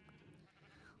 disgusting.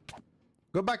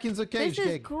 Go back in the cage, This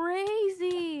is Keg.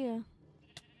 crazy.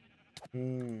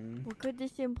 Mm. What could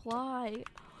this imply?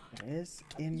 That is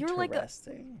You're like a-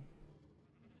 interesting.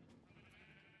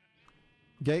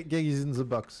 Geg is in the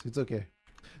box. It's okay.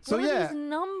 So What are yeah, these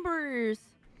numbers?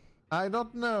 I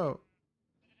don't know,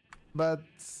 but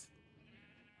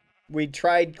We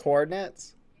tried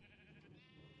coordinates.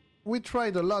 we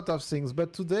tried a lot of things.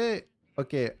 But today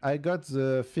okay, I got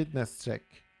the fitness check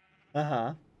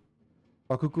Uh-huh.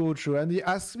 for Kukuruchu, and he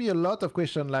asked me a lot of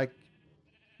questions like,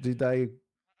 did I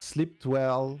sleep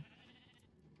well?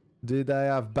 Did I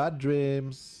have bad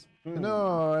dreams? You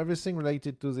know, everything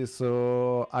related to this.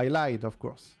 So I lied, of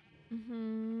course.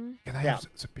 Mm-hmm. Can I Yeah. have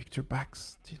the picture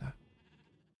backs, Tina?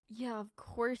 Yeah, of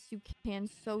course you can.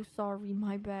 So sorry,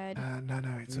 my bad. No,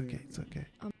 it's okay. It's okay.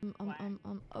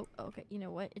 Oh, okay. You know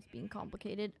what? It's being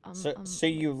complicated. So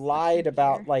you let's lied see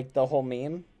about here. like the whole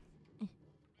meme?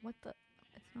 What the?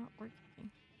 It's not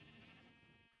working.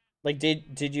 Like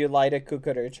did you lie to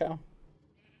Kukurucho?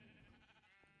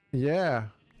 Yeah.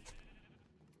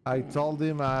 I told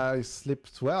him I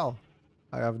slept well.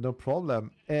 I have no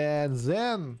problem. And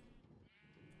then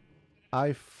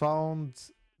I found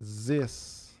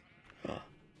this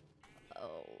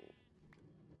Oh.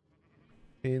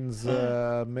 in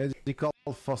the medical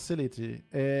facility.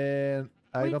 And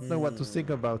I Wait. don't know what to think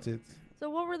about it. So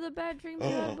what were the bad dreams you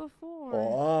had before?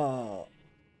 Oh.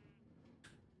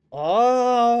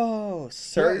 Oh,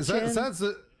 surgeon.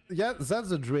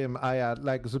 That's a dream I had,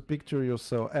 like the picture you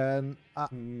saw. And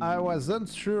I wasn't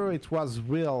sure it was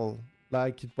real.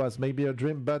 Like it was maybe a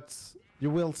dream, but you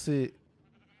will see.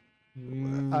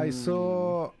 I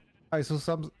saw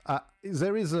some.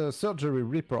 There is a surgery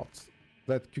report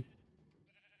that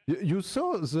you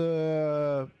saw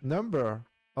the number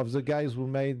of the guys who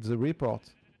made the report.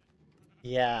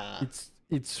 Yeah.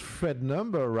 It's Fred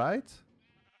number, right?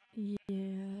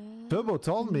 Yeah. Turbo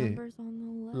told me Numbers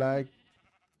on the left.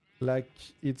 like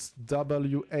it's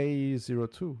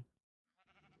WA02.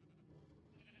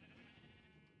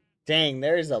 Dang,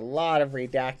 there's a lot of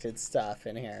redacted stuff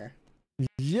in here.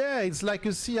 Yeah, it's like a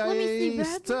Let me see, CIA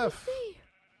Brad. stuff.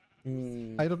 Let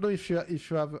me see. I don't know if you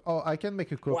have. Oh, I can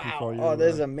make a copy Wow. for you. Oh,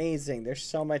 this is amazing. There's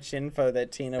so much info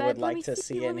that Tina Brad, would let like me to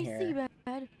see in Let me here. see, Brad.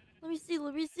 Let me see.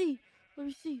 Let me see. Let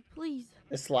me see, please.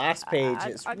 This last page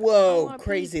is I whoa wanna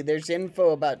crazy. There's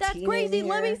info about That's Tina crazy. in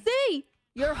Let me here. see.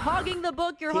 You're hogging the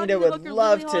book. You're Tina hogging the would book. You're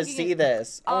love literally to hogging see it.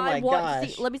 this. Oh I my want to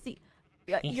gosh. see. Let me see.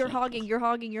 Yeah, you're hogging. You're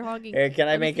hogging. You're hogging. Here, can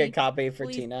I Let me make a see. copy for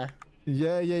Please. Tina?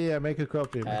 Yeah. Make a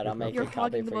copy. Alright, I'll make You're a copy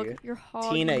hogging the for book. you. You're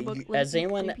hogging Tina, the book. Let me has see.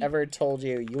 anyone Let me ever told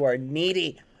you you are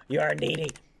needy? You are needy.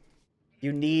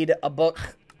 You need a book.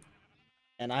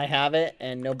 And I have it,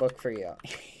 and no book for you.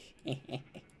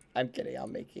 I'm kidding.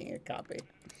 I'm making a copy.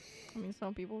 I mean,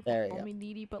 some people There you call go. me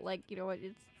needy, but like, you know what?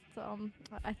 It's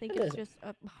I think It it's is. just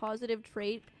a positive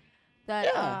trait that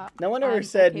Yeah. No one ever I'm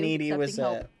said okay with needy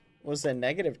accepting was help. a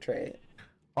negative trait.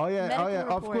 Oh yeah.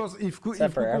 Medical Of report. course, if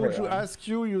Except for Kukuruchu everyone. ask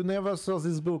you, you never saw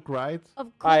this book, right? Of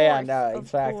Oh, course. yeah, no, of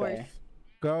exactly. course.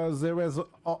 Because there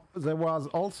was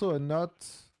also a note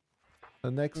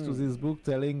next to this book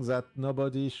telling that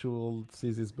nobody should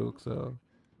see this book. So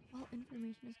Well,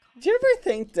 information is Do you ever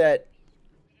think that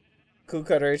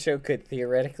Kukurucho could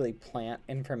theoretically plant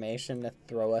information to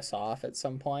throw us off at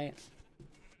some point?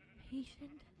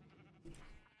 patient.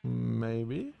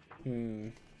 maybe. Hmm.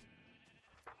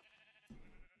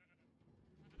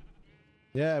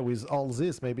 Yeah, with all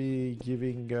this, maybe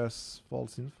giving us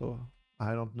false info.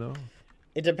 I don't know.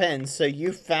 It depends. So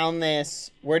you found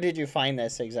this. Where did you find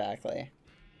this exactly?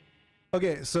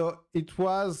 Okay, so it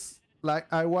was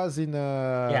like I was in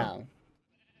a Yeah.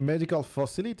 medical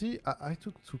facility. I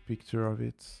took 2 pictures of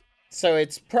it. So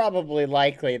it's probably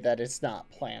likely that it's not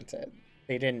planted.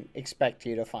 They didn't expect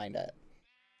you to find it.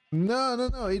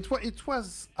 No. It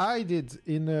was I did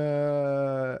in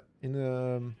a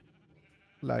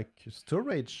like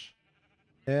storage,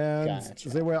 and Gotcha.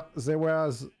 there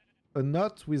was a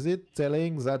note with it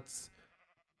telling that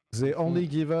they only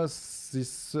give us this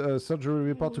surgery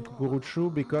report to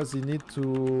Kukuruchu because he need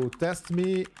to test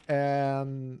me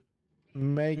and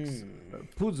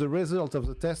put the result of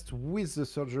the test with the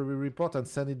surgery report and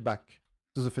send it back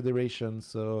to the federation.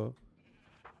 So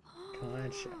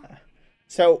Gotcha.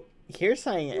 So here's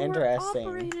something You were interesting.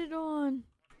 operated on.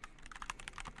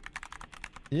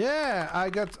 yeah, I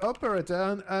got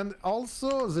operated and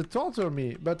also they torture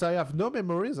me, but I have no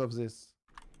memories of this.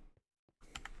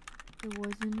 It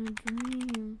wasn't a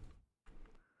dream.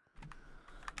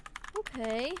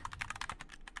 Okay.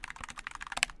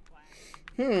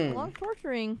 A lot of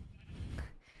torturing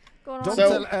going on. Don't So-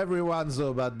 tell everyone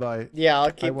though, bad boy. Yeah, I'll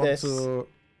I keep want this to.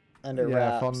 under Yeah,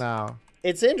 wraps. for now.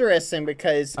 It's interesting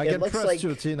because I it can looks trust like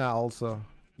you, Tina. Also.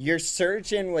 your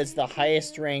surgeon was the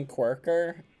highest rank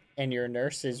worker and your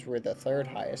nurses were the 3rd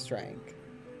highest rank.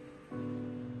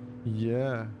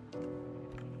 Yeah.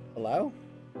 Hello?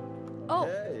 Oh,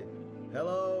 Hey,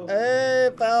 hello. Hey,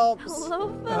 Phelps.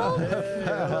 hello,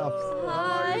 Phil.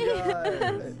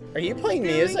 Hi. Are you playing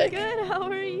Doing music? good. How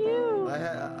are you?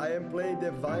 I am playing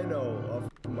the vinyl of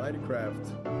Minecraft.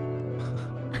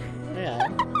 Yeah.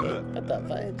 What the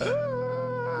fudge?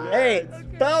 Yeah, Hey,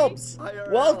 it's Phelps!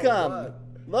 IRL, Welcome! what?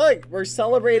 Look, we're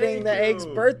celebrating Thank the egg's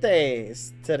you.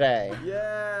 birthdays today.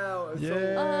 Yeah.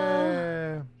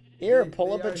 Yeah. Here, they- pull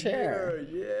they up a are chair.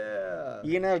 here, Yeah.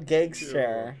 You know Gig's Thank you.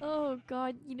 chair. Oh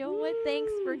God, you know what?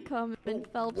 Thanks for coming, Oh,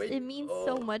 Phelps. wait, It means oh.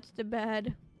 so much to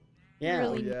Bad. He Yeah.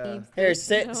 really Oh, yeah. needs Here, this,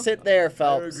 you know? sit there, Are you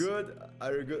Phelps. good?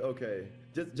 Are you good? Okay.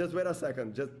 Just wait a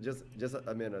second. Just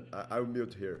a minute. I'll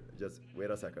mute here. Just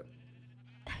wait a second.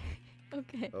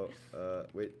 Okay. Oh,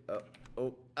 wait.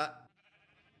 Oh,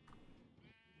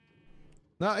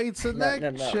 No, it's a No, neck no,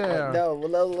 no, chair. no, a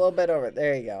little bit over.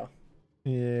 There you go.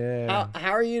 Yeah.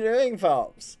 How are you doing,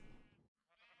 Phelps?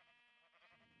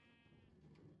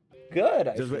 Good.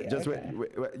 I Just see. wait. Just Okay.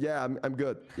 wait. Yeah, I'm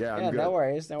good. Yeah, I'm Yeah, good. no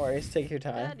worries, no worries. Take your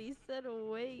time. Daddy said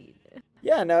wait.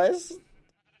 Yeah, no, it's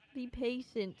Be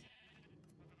patient.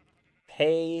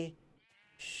 patient.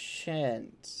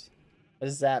 What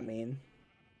does that mean?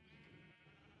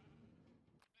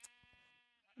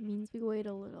 It means we wait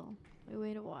a little. We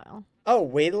wait a while. Oh,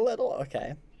 wait a little.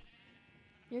 Okay.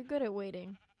 You're good at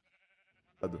waiting.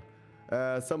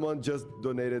 Someone just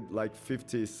donated like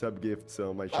 50 sub gifts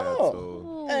on my chat, Oh.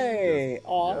 so Hey, Yes,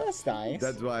 oh, yeah. that's nice.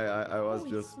 that's why I was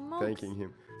Holy just smokes. thanking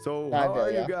him. So I how feel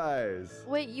are ya. you guys?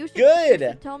 Wait, you should, Good. you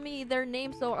should tell me their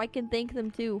name so I can thank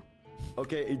them too.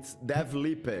 Okay, it's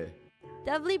Devlipe.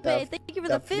 Devlipe, Dev- thank you for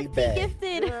the 50 Devlipe.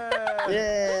 gifted. Yeah.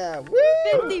 Yeah.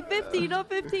 Woo. 50, 50, not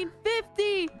 15,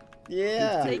 50.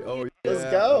 Yeah. 50. Oh, Let's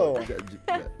yeah. go.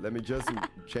 Let me just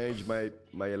change my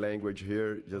language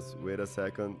here. Just wait a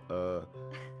second.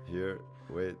 Here,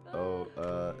 wait. Oh,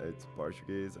 it's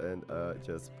Portuguese and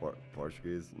just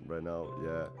Portuguese right now.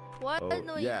 Yeah. Boa Oh,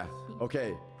 noite. yeah.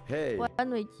 Okay. Hey. Boa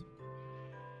noite.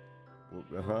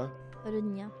 Uh-huh.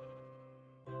 Aranha.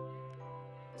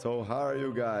 So how are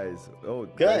you guys? Oh,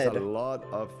 there's a Good. lot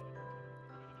of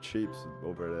chips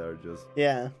over there just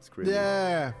Yeah. screaming.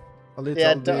 Yeah. A little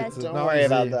Yeah. bit Don't worry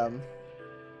about noisy. them.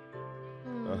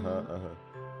 Uh-huh.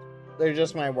 They're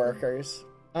just my workers.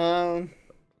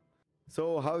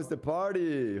 So how's the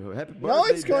party? Happy birthday, No,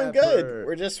 it's going Dapper. good.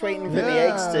 We're just waiting for Yeah, the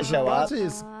eggs to the show up. party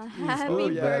is- Happy Oh,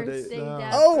 yeah, they- birthday, Yeah.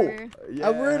 Dapper. Oh! Yeah,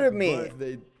 How rude of happy me.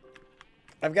 birthday.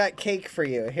 I've got cake for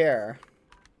you. Here.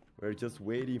 We're just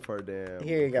waiting for them.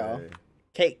 Here you go. Okay.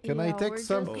 Cake. Can I Yeah, take we're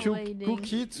some just Oh. waiting.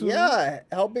 cookie too? Yeah,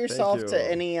 help yourself you.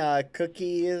 to any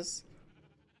cookies.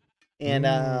 And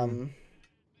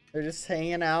they're just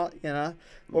hanging out, you know.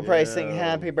 We'll probably sing Yeah.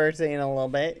 happy birthday in a little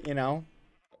bit, you know.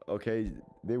 Okay,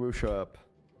 they will show up.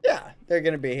 Yeah, they're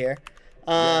gonna be here.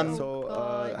 Yeah, so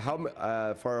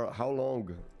God. for how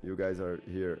long you guys are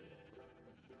here?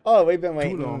 Oh, we've been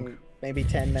waiting long. maybe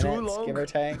 10 minutes, long? give or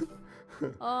take.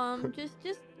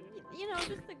 Just you know,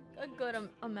 just a good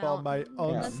amount. For my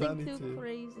own Yeah. Nothing sanity. too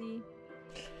crazy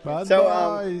Bad So,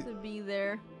 boy. to be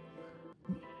there.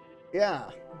 Yeah.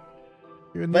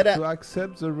 You need but, to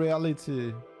accept the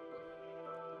reality.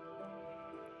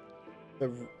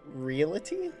 The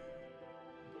realty?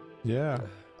 Yeah.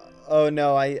 Oh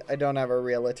no, I don't have a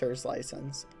realtor's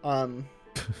license. But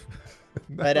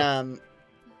The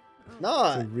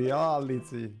no,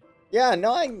 reality. yeah,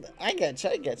 no, I get you,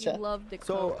 I get You you. love the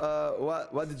So,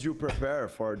 what did you prepare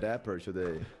for Dapper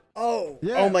today? Oh,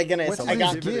 Yeah. oh my goodness, What's I his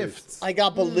got gift? I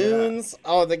got balloons.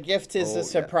 Oh, the gift is Oh, a yeah.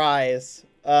 surprise.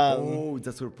 Oh, it's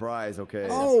a surprise. Okay.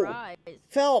 Oh. surprise.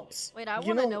 Phelps. Wait, I you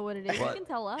want to know- know what it is. What? You can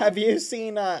tell us. Have you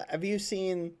seen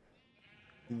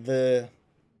the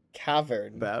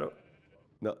cavern? Battle?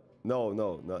 No,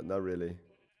 not really.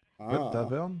 What Oh,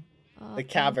 tavern? the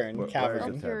cavern, Where is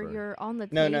cavern. it? You're on the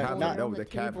No, table. no, you're not- on no, the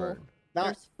table. cavern. Not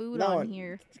There's food no, on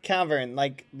here, cavern.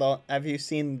 Like, have you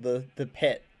seen the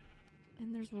pit?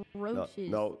 and there's No,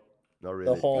 roaches. no, not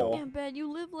really. hole. Damn, bad.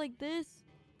 You live like this.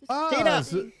 Ah, Tina!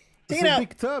 the Tina!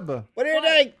 big tub. What are you What?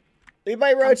 doing? Leave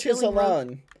my roaches killing roach-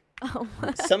 alone. Oh,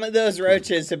 Some of those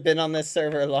roaches have been on this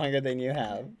server longer than you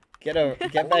have. Get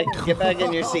back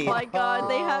in your oh seat. my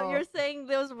God! You're saying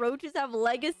those roaches have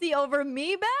legacy over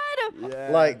me, bad? Yeah,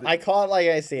 Like, I call it like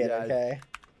I see it, Yeah. okay?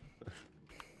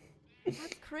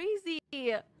 That's crazy.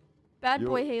 Bad You-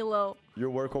 boy Halo.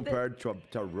 you were compared to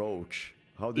a roach.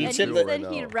 How do you Each And of he feel the- right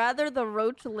said now? he'd rather the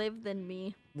roach live than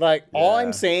me. Like, all Yeah.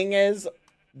 I'm saying is,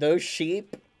 those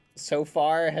sheep so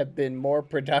far have been more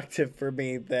productive for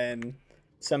me than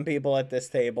some people at this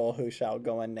table who shall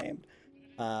go unnamed.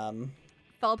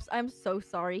 Phelps, I'm so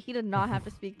sorry. He did not have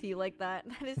to speak to you like that.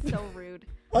 That is so rude.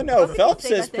 Oh no, How could you Phelps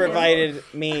say has that to him? provided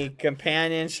me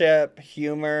companionship,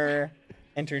 humor,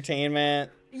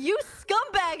 entertainment. You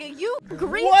scumbag! You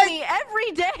greet What? me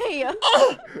every day!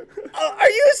 Oh, are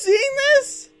you seeing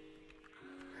this?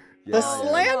 Yeah, The yeah.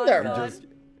 slander. Oh my You God. just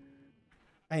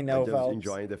I know, I'm just Phelps.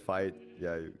 enjoying the fight.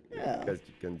 Yeah, you guys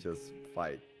can just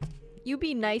fight. You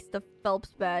be nice to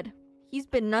Phelps, bad. He's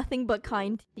been nothing but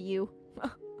kind to you.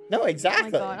 No, Oh my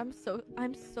exactly. god, I'm so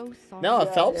sorry. No, Yeah,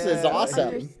 Phelps is yeah. I awesome.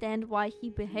 understand why he He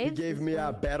behaves. gave this me way.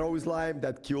 a battle slime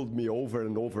that killed me over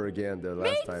and over again the Me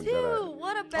last time too. that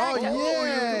What a Oh bad guy.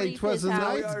 yeah, Leave it was his a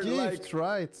house. nice We are gift,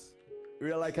 right?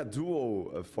 we are like a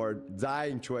duo for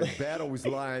dying to a battle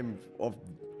slime of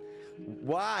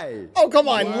why? Oh, come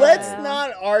on. Yeah. Let's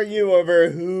not argue over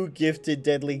who gifted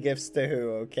deadly gifts to who,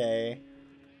 okay?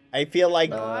 I feel like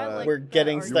No, I like we're that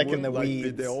getting argument. stuck You in the would like weeds.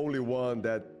 be the only one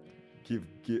that give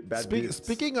bad gifts.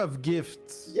 Speaking of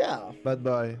gifts, Yeah. bad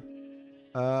boy,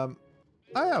 I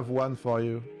have one for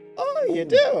you. Oh, you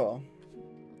do?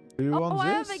 Do you Oh, want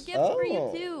I this? have a gift for you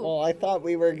too. Well, I thought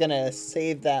we were gonna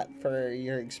save that for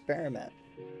your experiment.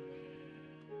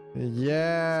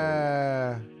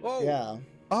 Yeah. Oh, Yeah.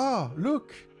 Oh,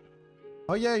 look.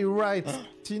 Oh yeah, you're right.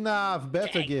 Tina have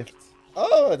better gifts.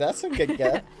 Oh, that's a good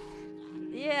gift.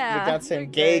 Yeah. We got some they're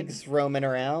good. gigs roaming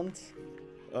around.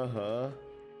 uh-huh.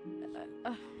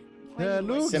 Why Yeah, you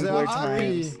look, Simpler they're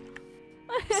happy. times.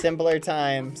 Simpler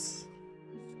times.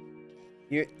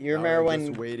 You Now remember I'm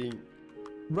just when? waiting.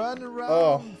 Run around.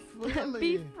 Oh. like- freely.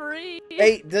 Be free.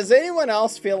 Hey, does anyone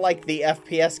else feel like the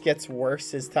FPS gets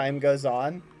worse as time goes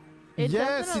on? It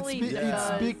Yes, definitely it's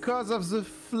does. because of the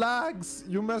flags.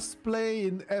 You must play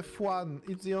in F1.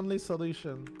 It's the only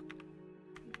solution.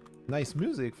 Nice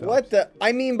music. Phelps. What the?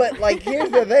 I mean, but like, here's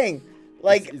the thing.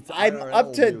 Like, It's I'm IRL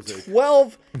up to music.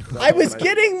 12. I was man.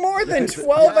 getting more than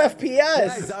 12 Yeah,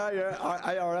 FPS. it's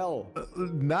IRL.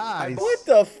 Nice. What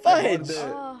the I bought fudge?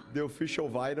 the official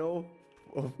vinyl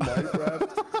of Minecraft.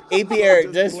 APR,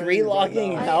 Just just playing right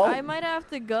relogging now. help? I might have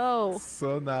to go.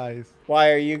 So nice.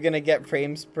 Why are you gonna get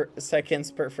frames per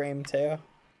seconds per frame too?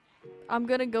 I'm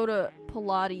gonna go to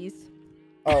Pilates.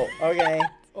 Oh, okay.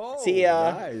 Oh, See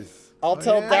ya. nice. I'll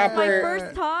tell yeah. That's my Dapper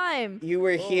first time. you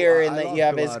were Oh, here I and that love you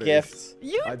have his Pilates. gifts.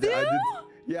 You I do? did,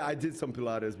 yeah, I did some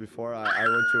Pilates before. I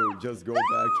want to just go back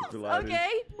to Pilates. Okay,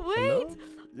 wait. Hello?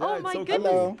 Yeah, Oh it's my so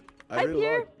goodness. Hello. I Hi, really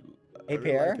Pierre. like it. Hey, I really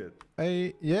Pierre.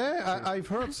 like it. I've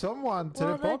heard someone Well, that's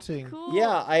teleporting. cool.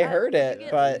 Yeah, I heard it, you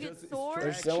get, but you get Just sore.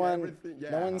 there's stretch no one, everything. no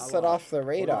Yeah, one a set lot. off the For the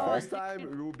radar. first time,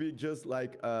 it will be just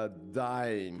like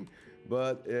dying,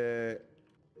 but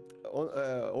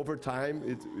over time,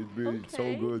 it will be so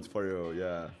Okay. good for you.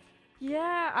 Yeah.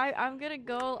 Yeah, I'm gonna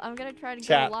go. I'm gonna try to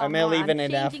Chat, go a lot I'm gonna more. leave it in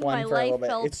changing my F1 for a little life bit.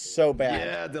 health. It's so bad.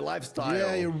 Yeah, the lifestyle.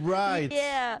 Yeah, you're right.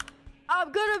 Yeah,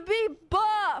 I'm gonna be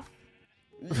buff.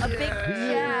 A big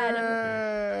Chad.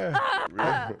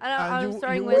 Yeah. And I'm you-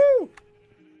 starting you with.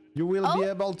 You will be Oh.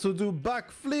 able to do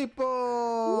backflip.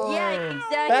 Oh. Yeah,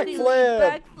 exactly.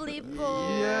 Backflip. Backflip.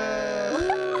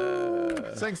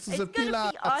 Yeah. Thanks to It's the gonna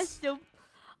pillars. be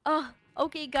awesome.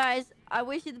 Okay, guys. I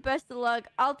wish you the best of luck.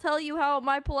 I'll tell you how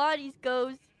my Pilates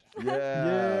goes. Yeah.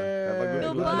 Have a good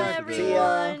Goodbye, life today. See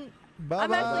ya. everyone. Bye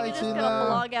I'm actually bye, just gonna Tina.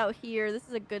 vlog out here. This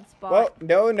is a good spot.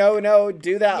 Well, no,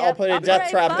 do that. I'll Yep, put a that's death right.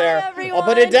 trap Bye, there. I'll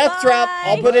put a everyone. death trap.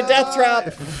 I'll Bye. put a death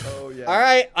trap. Oh yeah. All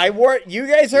right, I warned you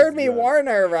guys. Heard me good. warn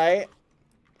her, right?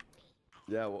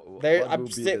 Yeah. There- What I'm will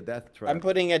be sti- the death trap? I'm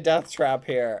putting a death trap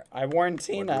here. I warned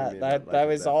do you Tina. mean, That like that a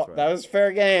was death all. trap? That was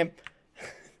fair game.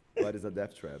 What is a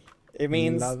death trap? It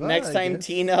means Lava, next I time guess.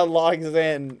 Tina logs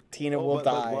in, Tina Oh, will but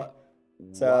die. what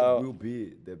So- will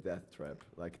be the death trap?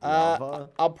 Like Uh, lava?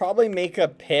 I'll probably make a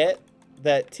pit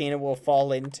that Tina will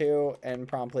fall into and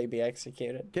promptly be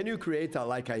executed. Can you create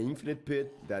like an infinite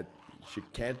pit that she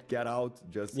can't get out?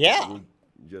 Just Yeah. will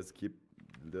just keep.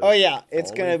 Oh yeah, it's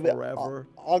gonna falling be. forever.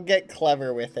 I'll get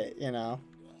clever with it, you know.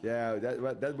 Yeah,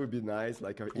 that would be nice,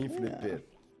 like an infinite Yeah. pit.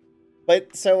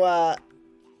 But so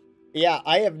yeah,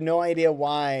 I have no idea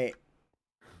why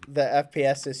the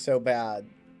FPS is so bad.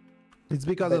 It's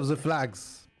because of the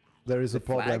flags. There is a The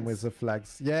problem flags? with the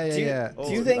flags. Yeah, Do you- yeah.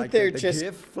 Do you think like they're the just-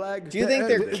 GIF flag? Do you think Uh,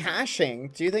 they're uh, caching?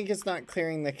 Do you think it's not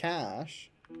clearing the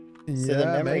cache? Yeah, So the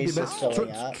memory is maybe, just but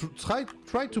filling up.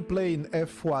 try to play in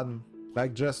F1,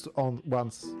 like just on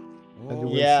once. And you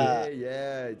will Yeah. yeah,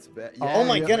 yeah, it's bad. Oh Yeah, Oh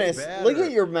my it's way goodness! Look better.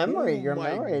 at your memory. Oh Your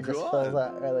my memory just God. fills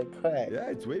up really quick.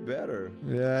 Yeah, it's way better.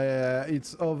 see. Yeah,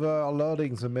 it's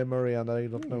overloading the memory, and I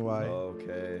don't know why.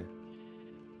 Okay.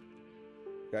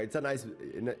 Yeah, it's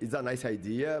a nice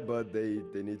idea, but they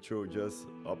need to just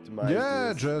optimize.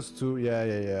 Yeah, this. just to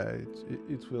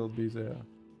it will be there.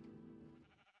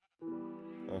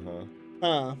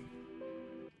 Huh.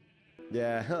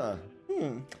 Yeah, huh.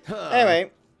 Huh.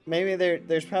 Anyway, maybe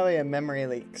there's probably a memory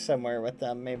leak somewhere with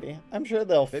them. Maybe I'm sure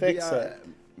they'll Maybe, fix it.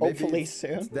 maybe Hopefully it's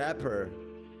soon. Dapper.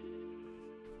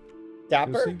 You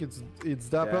Dapper, think it's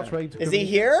Dapper Yeah. trying to? is he communicate?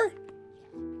 here?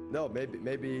 No,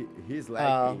 maybe he's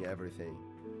lacking everything.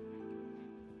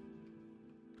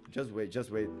 Just wait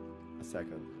a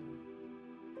second.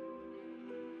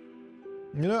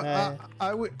 You know,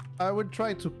 I would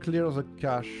try to clear the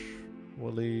cache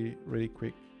really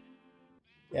quick.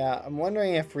 Yeah, I'm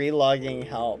wondering if relogging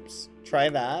helps. Try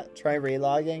that. Try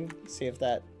relogging. See if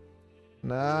that.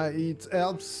 Nah, it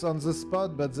helps on the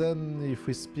spot, but then if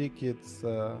we speak, it's.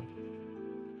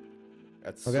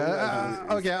 As Okay, soon as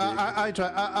we okay. speak- I try.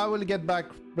 I will get back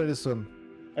pretty soon.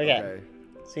 Okay.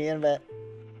 See you in a bit.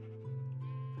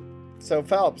 So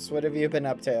Phelps, what have you been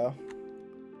up to?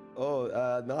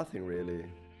 Oh, nothing really.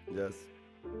 Just.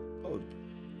 Oh,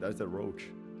 there's a roach.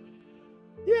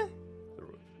 Yeah. The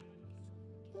roach.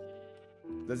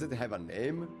 Does it have a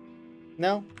name?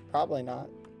 No, probably not.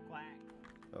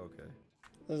 Okay.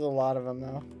 There's a lot of them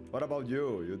though. What about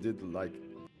you? You did like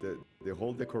the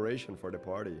whole decoration for the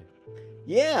party.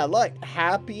 Yeah, look.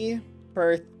 Happy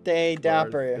birthday,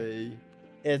 Dapper. Birthday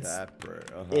It's Dapper.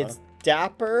 it's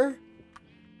Dapper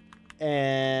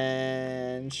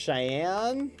and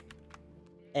Cheyenne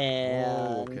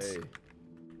and okay.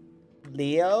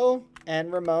 Leo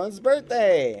and Ramon's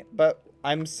birthday. But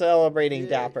I'm celebrating Yay.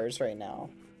 Dapper's right now.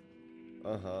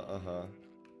 Uh-huh.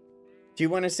 Do you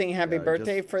want to sing happy Yeah,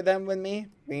 birthday for them with me?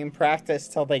 We can practice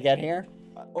till they get here.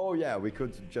 Oh yeah, we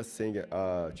could just sing it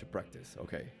to practice.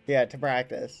 Okay. Yeah, to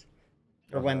practice.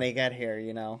 For when Uh-huh. they get here,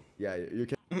 you know. Yeah, you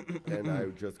can and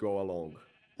I'll just go along.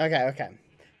 Okay.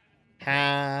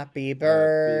 Happy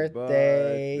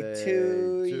birthday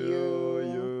to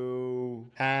you.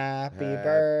 Happy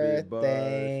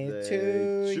birthday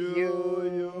to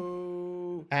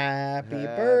you. Happy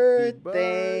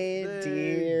birthday,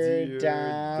 dear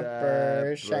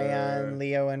Dapper, Cheyenne,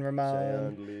 Leo, and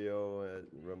Ramon. Cheyenne, Leo, and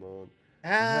Ramon.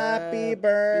 Happy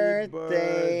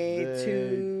birthday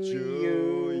to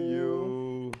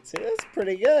you. See, that's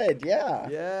pretty good, yeah.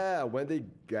 Yeah, when they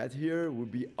get here, it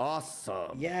would be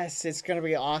awesome. Yes, it's gonna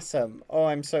be awesome. Oh,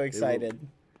 I'm so excited.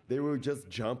 They will just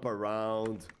jump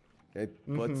around and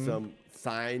put some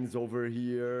signs over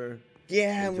here.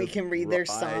 Yeah, and we just can read their write,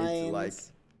 signs. like,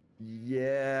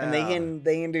 yeah. And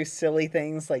they can do silly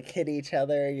things like hit each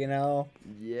other, you know,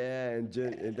 Yeah, and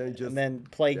and then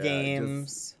play just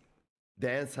games.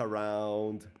 dance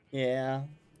around. Yeah,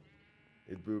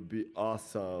 It would be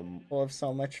awesome. we'll have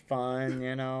so much fun,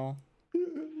 you know.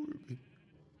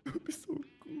 It would be so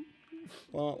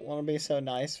cool. Want to be so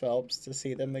nice, Phelps, to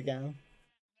see them again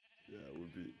Yeah, it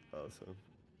would be awesome.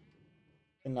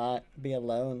 and not be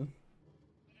alone.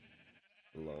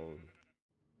 Alone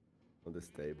on this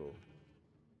table.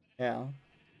 Yeah.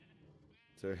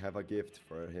 So you have a gift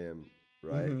for him,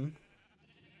 right? Mhm.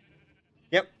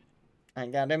 Yep. I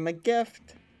got him a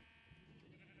gift.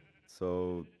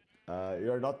 So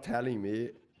you're not telling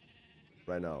me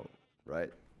right now,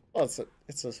 right? Well,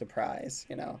 it's a surprise,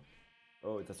 you know.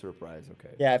 Oh, it's a surprise.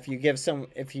 Okay. Yeah, if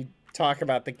you talk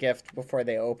about the gift before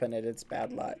they open it, it's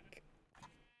bad luck.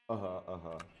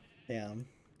 Yeah.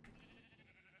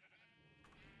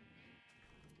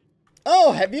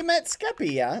 Oh, have you met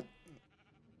Skeppy yet?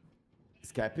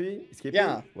 Skeppy?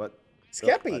 Yeah. What?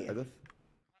 Skeppy. No,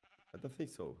 I don't think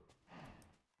so.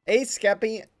 Hey,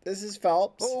 Skeppy, this is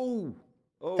Phelps. Oh,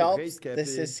 hey, Phelps, Skeppy.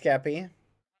 this is Skeppy.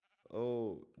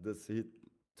 Oh, does he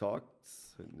talks?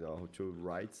 How to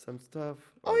write some stuff?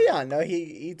 Oh Or- yeah, no,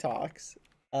 he talks.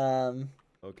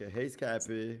 Okay. Hey,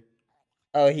 Skeppy.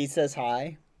 Oh, he says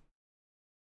hi.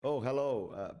 Oh,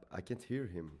 hello. I can't hear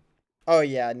him. Oh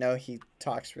yeah, no, he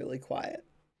talks really quiet.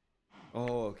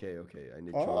 Oh, okay. I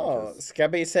need Oh, to just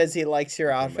Skeppy says he likes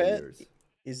your open my outfit. ears.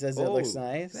 He says it looks Oh,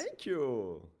 nice. Thank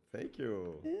you.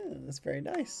 Yeah, that's very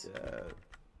nice. Yeah.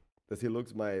 Does he look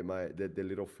the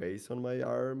little face on my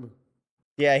arm?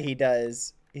 Yeah, he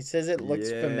does. He says it looks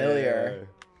familiar.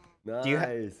 Nice, Do you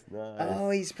nice. Oh,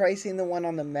 he's pricing the one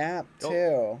on the map Oh.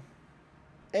 too.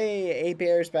 Hey,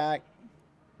 ABR's back.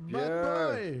 Bad Yeah.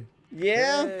 boy.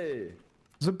 Yeah. Hey.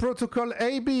 The protocol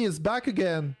AB is back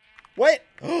again. What?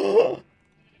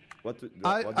 What do you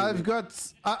I've mean?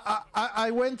 got. I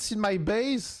went in my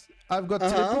base. I've got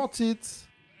Uh-huh. teleported.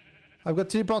 I've got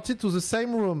teleported to the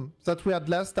same room that we had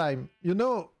last time. You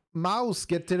know, mouse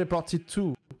get teleported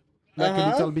too, like a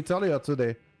Uh-huh. little bit earlier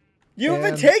today. You have a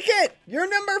And- ticket. You're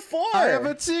number 4. I have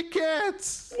a ticket.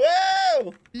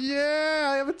 Whoa. Yeah,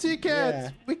 I have a ticket. Yeah.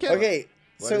 We can. Okay.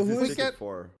 What So is this who's ticket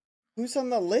for? who's on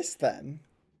the list then?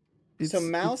 So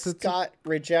Mouse it's a got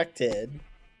rejected.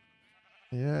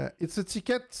 Yeah, it's a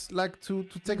ticket like to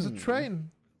take the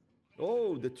train.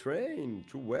 Oh, the train.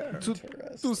 To where?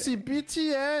 To see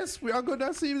BTS. We are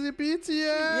gonna see the BTS.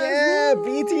 Yeah,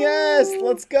 Woo! BTS.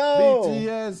 Let's go.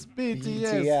 BTS.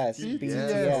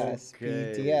 BTS.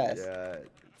 Okay. BTS. Yeah.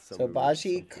 So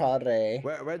Baji, Kare,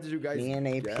 Where did you guys me and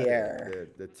A. get Pierre.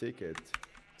 the ticket?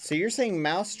 So you're saying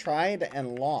Mouse tried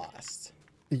and lost?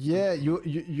 Yeah,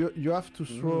 you have to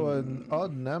throw an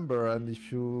odd number, and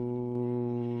if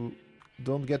you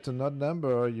don't get an odd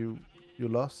number, you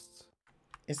lost.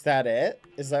 Is that it?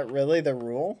 Is that really the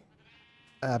rule?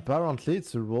 Apparently,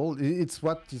 it's a rule. It's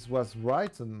what was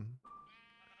written.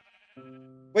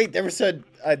 Wait, there was a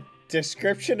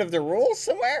description of the rules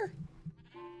somewhere?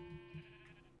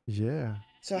 Yeah.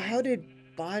 So how did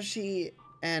Baji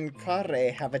and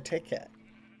Kare have a ticket?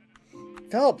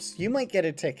 Phelps, you might get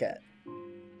a ticket.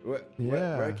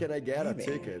 Where can I get Maybe. a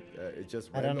ticket? It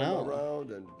just I don't random know.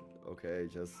 around and okay,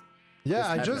 just Yeah,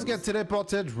 I happens. just get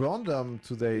teleported random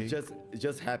today. it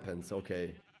just happens.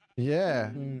 Okay,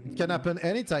 Yeah, it can happen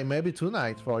anytime, maybe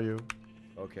tonight for you.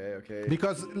 okay.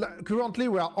 Because currently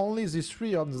we are only these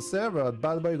three on the server.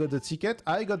 Bad Boy got the ticket,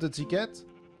 I got the ticket.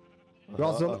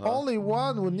 You're the only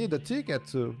one who need a ticket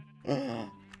too.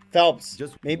 Phelps,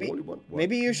 Just maybe only one- what?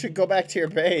 maybe you should go back to your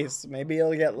base. Maybe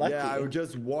you'll get lucky. Yeah, I would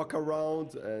just walk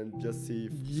around and just see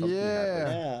if something happens.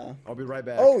 Yeah. I'll be right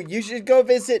back. Oh, you should go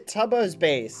visit Tubbo's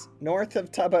base, north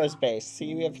of Tubbo's base.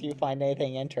 See if you find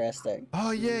anything interesting.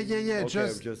 Oh yeah. Okay,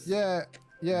 Just yeah.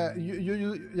 Yeah.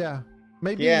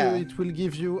 Maybe Yeah. it will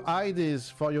give you ideas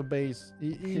for your base.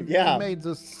 He Yeah. made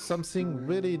something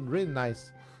really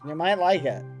nice. You might like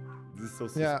it. This is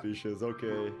so Yeah. suspicious.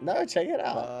 Okay. No, check it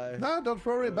out. Bye. No, don't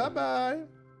worry. Bye bye.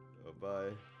 Bye.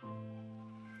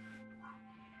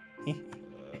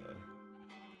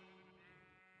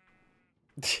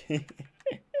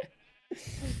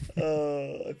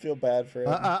 I feel bad for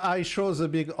him. I show the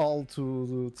big all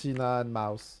to Tina and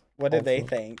Mouse. What did they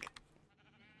also. think?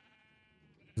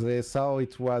 They saw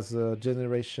it was a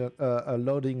a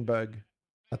loading bug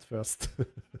at first.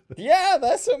 Yeah,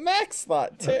 that's what Max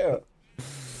thought too.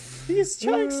 These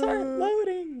chunks aren't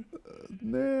loading.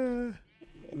 Nah.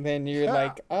 And then you're Yeah.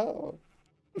 like, oh.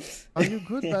 Are you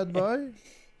good, bad boy?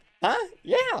 Huh?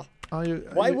 Yeah. Are you?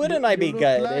 Why you- wouldn't you- I you be look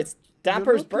good? like- It's you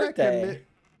Dapper's look like a birthday.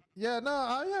 yeah, no,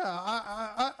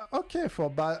 I okay for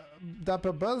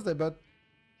Dapper birthday, but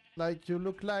like you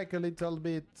look like a little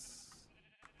bit.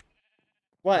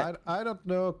 What? I don't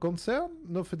know. Concern?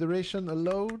 No federation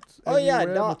allowed. Oh yeah,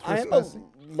 everywhere, no, no I'm a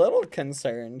trespassing? little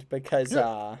concerned because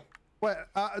Yeah. Well,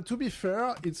 to be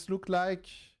fair, it's look like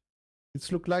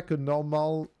a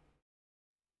normal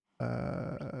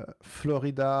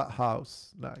Florida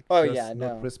house. Like Oh, just yeah,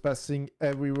 no no. trespassing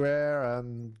everywhere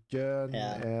and gun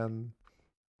Yeah. and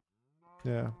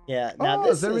yeah. yeah, now Oh,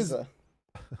 this there is is- a,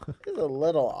 this is a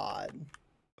little odd.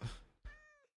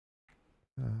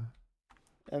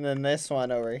 And then this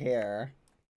one over here.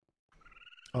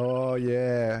 Oh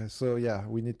yeah. So yeah,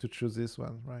 we need to choose this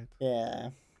one, right? Yeah.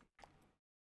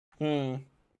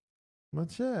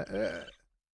 But yeah.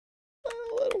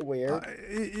 A little weird.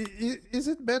 Is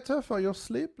it better for your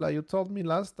sleep? Like you told me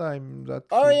last time that.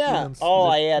 Oh you yeah. didn't Oh,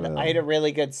 I sleep had well. I had a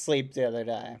really good sleep the other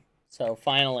day. So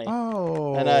finally.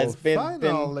 Oh, And, it's been-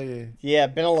 finally. Yeah,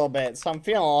 been a little bit. So I'm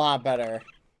feeling a lot better.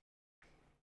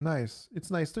 Nice. It's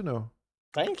nice to know.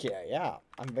 Thank you. Yeah.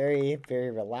 I'm very,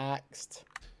 very relaxed.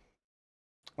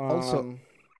 Also,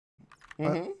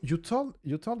 mhm. you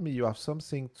told me you have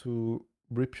something to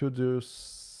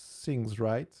reproduce things,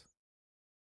 right?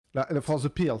 Like for the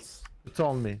pills. You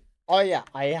told me. Oh yeah,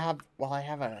 I have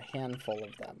a handful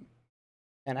of them.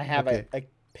 And I have Okay. a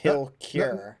pill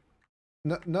cure.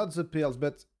 Not the pills,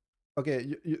 but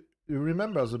okay. You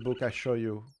remember the book I show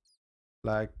you,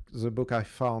 like the book I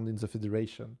found in the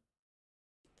Federation.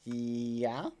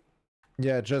 Yeah.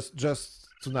 Yeah, just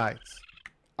tonight.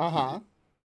 Uh-huh.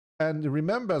 And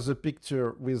remember the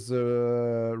picture with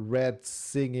the red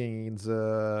singing in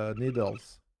the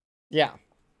needles? Yeah.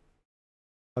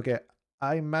 Okay,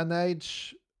 I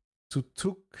managed to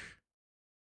took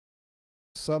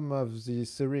some of the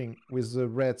syringe with the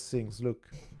red things. Look,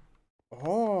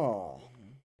 Oh.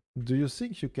 do you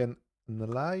think you can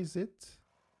analyze it?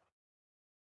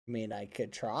 I mean, I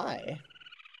could try.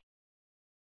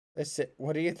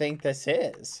 What do you think this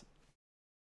is?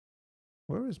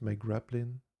 Where is my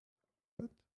grappling? What?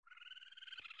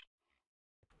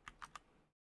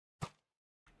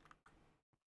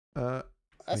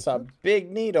 That's I a can't-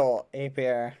 big needle,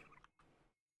 Apier.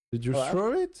 Did you Hello?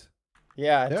 throw it?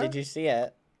 Yeah, Yeah? did you see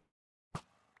it?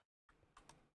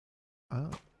 Ah,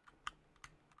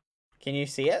 Can you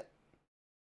see it?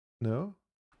 no.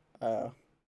 Oh.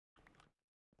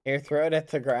 Here, throw it at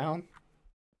the ground.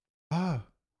 Ah,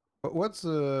 What's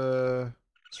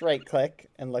Just right click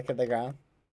and look at the ground.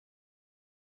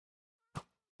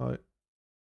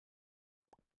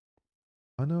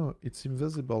 I know it's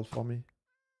invisible for me.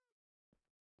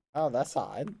 Oh, that's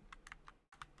odd.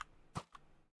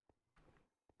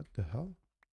 What the hell?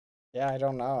 Yeah, I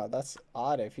don't know. That's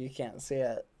odd if you can't see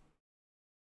it.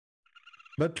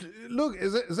 But look,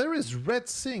 there is red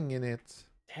thing in it.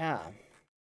 Yeah.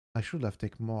 I should have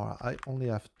taken more. I only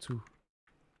have 2.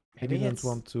 I Maybe didn't it's...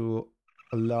 want to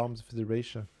alarm the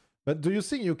Federation. But do you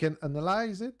think you can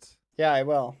analyze it? Yeah, I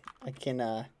will. I can,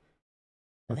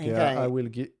 Okay,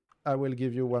 I will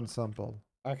give you 1 sample.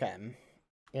 Okay.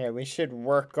 Yeah, we should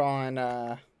work on,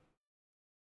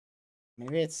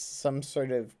 maybe it's some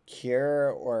sort of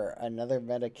cure or another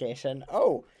medication.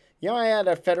 Oh, you know, I had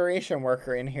a Federation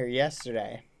worker in here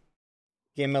yesterday.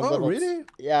 Gave him a Oh, little... really?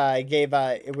 Yeah, I gave,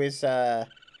 it was, the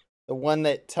one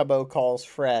that Tubbo calls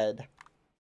Fred.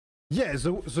 Yeah,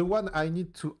 the one I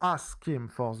need to ask him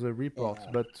for the report,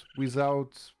 Yeah. but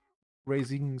without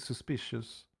raising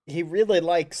suspicious. He really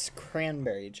likes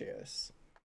cranberry juice.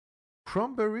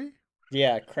 Cranberry?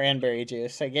 Yeah, cranberry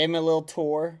juice. I gave him a little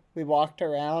tour. We walked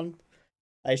around.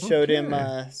 I showed him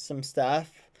Okay. some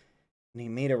stuff, and he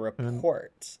made a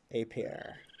report,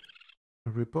 APR, A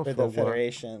report for for the what?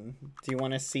 Federation. Do you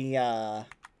want to see? Do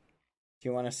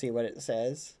you want to see what it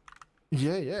says?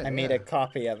 Yeah. I made a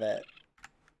copy of it.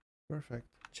 Perfect.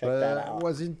 Check that out.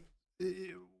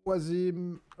 Was he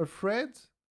afraid?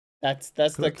 That's the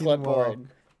Cooking clipboard. walk.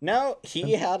 No,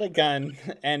 he had a gun,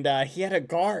 and he had a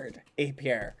guard,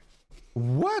 APR.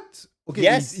 What? Okay,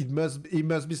 Yes. it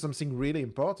must be something really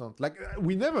important. Like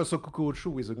we never saw Kukuochu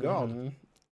with a guard. Mhm.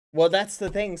 Well, that's the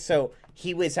thing. So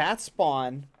he was at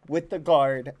spawn with the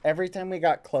guard. Every time we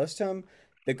got close to him,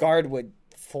 the guard would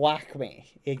thwack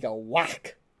me. He'd go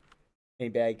whack.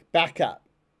 He'd be like, back up.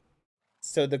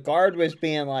 So the guard was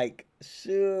being like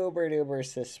super duper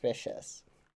suspicious,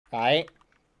 right?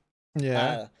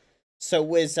 Yeah. So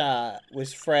was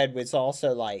Fred was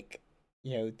also like,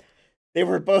 you know, they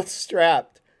were both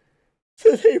strapped.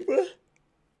 So they both,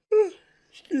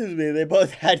 excuse me, they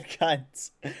both had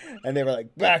guns. And they were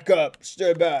like, back up,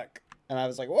 stay back. And I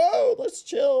was like, whoa, let's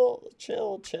chill.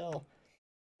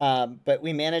 But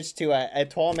we managed to,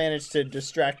 Atoll managed to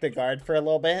distract the guard for a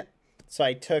little bit. So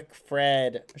I took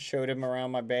Fred, showed him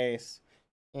around my base.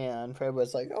 And Fred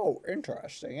was like, oh,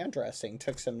 interesting.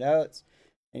 Took some notes.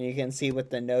 And you can see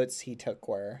what the notes he took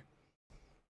were.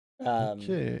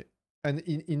 Okay. And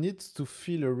he needs to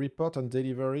fill a report and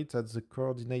deliver it at the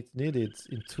coordinate needed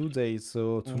in 2 days.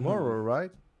 So tomorrow,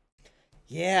 right?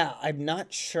 Yeah, I'm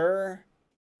not sure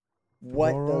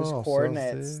what those Tomorrow or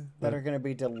coordinates Thursday, that but- are going to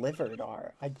be delivered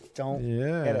are. I don't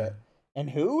Yeah. get it. And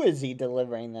who is he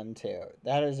delivering them to?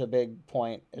 That is a big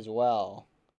point as well.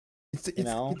 It's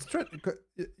know? it's strange.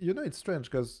 You know, it's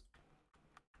strange because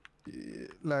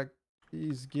like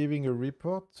he's giving a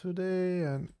report today,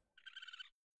 and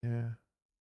yeah,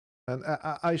 and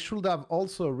I should have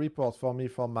also a report for me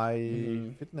for my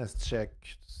fitness check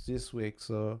this week.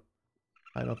 So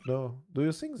I don't know. Do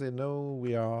you think they know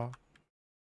we are?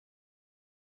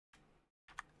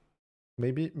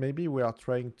 Maybe we are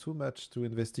trying too much to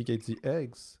investigate the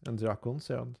eggs, and they are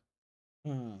concerned.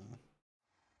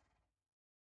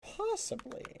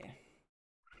 Possibly.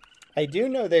 I do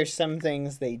know there's some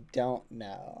things they don't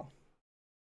know.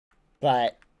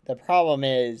 But the problem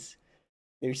is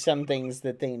there's some things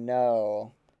that they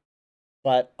know,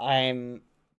 but I'm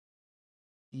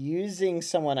using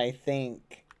someone I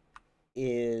think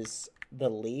is the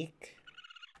leak.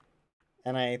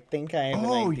 And I think I have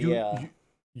an idea.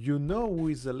 You know who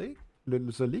is the leak? The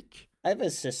leak? I have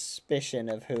a suspicion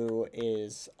of who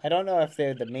is. I don't know if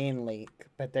they're the main leak,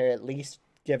 but they're at least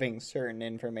giving certain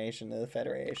information to the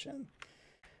Federation.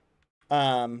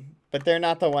 But they're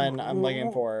not the one I'm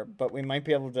looking for. But we might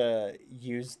be able to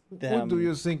use them. What do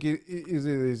you think? Is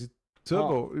it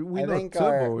Turbo? We I know think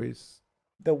Turbo is.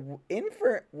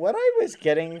 What I was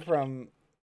getting from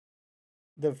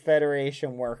the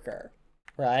Federation worker,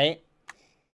 right?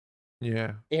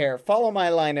 Yeah. Here, follow my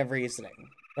line of reasoning,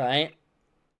 right?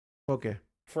 Okay.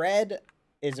 Fred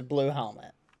is a blue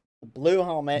helmet. A blue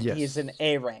helmet, Yes. he's an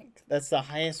A rank. That's the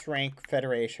highest rank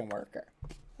Federation worker.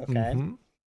 Okay? Mhm.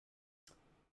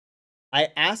 I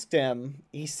asked him,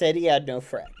 he said he had no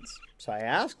friends. So I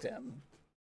asked him,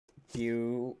 do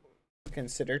you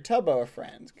consider Tubbo a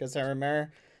friend? Because I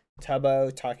remember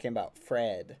Tubbo talking about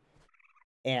Fred.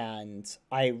 And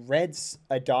I read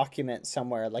a document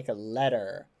somewhere, like a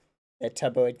letter that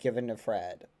Tubbo had given to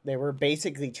Fred. They were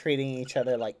basically treating each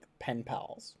other like pen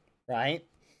pals, right?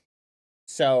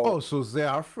 So Oh, so they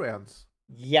are friends.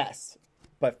 yes,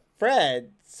 but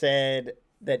Fred said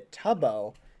that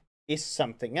Tubbo is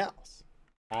something else,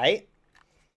 right?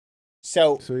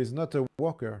 So he's not a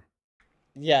worker.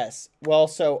 yes, well,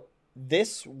 so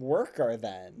this worker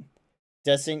then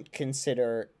doesn't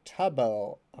consider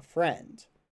Tubbo a friend.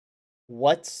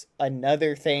 What's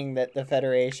another thing that the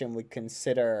Federation would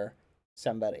consider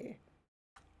somebody?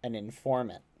 An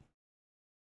informant.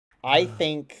 I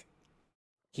think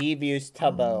he views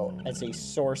Tubbo as a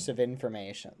source of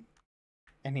information.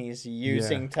 And he's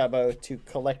using Tubbo to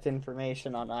collect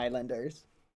information on islanders.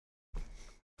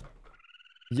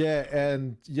 Yeah,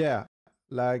 and yeah,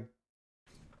 like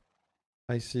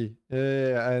I see.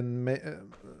 And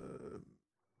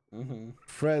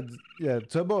Fred,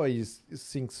 Tubbo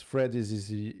thinks Fred is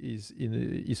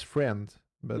his friend,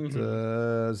 but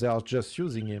they are just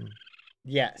using him.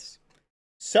 Yes.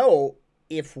 So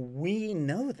if we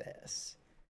know this,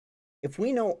 if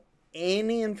we know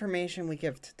any information we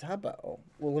give to Tubbo,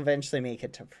 we'll eventually make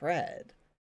it to Fred.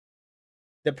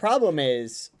 The problem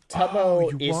is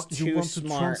Tubbo is too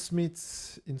smart. To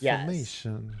transmit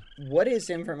information. Yes. What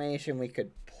is information we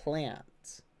could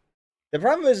plant? The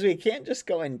problem is we can't just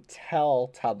go and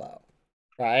tell Tubbo,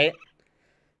 right?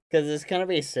 Because it's going to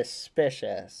be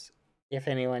suspicious if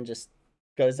anyone just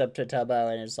goes up to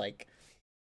Tubbo and is like,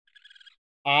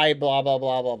 I blah, blah,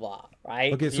 blah, blah, blah,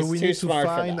 right? Okay, so He's we too need to smart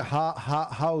for find that.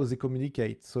 how they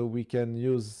communicate so we can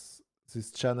use this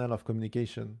channel of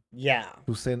communication Yeah.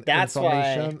 to send That's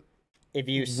information. why if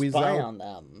you spy without- on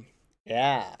them,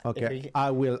 yeah. Okay,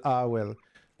 I will.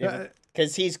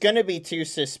 Because he's going to be too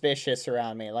suspicious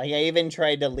around me. Like, I even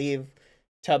tried to leave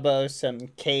Tubbo some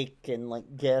cake and,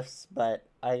 like, gifts, but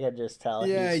I could just tell.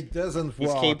 Yeah, it doesn't he's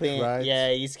work, keeping, right?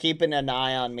 Yeah, he's keeping an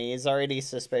eye on me. He's already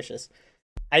suspicious.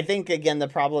 I think, again, the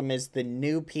problem is the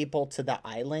new people to the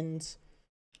island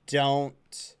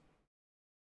don't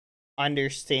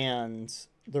understand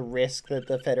the risk that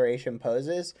the Federation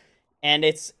poses. And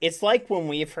it's like when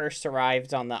we first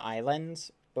arrived on the island,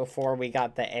 before we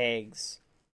got the eggs,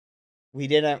 we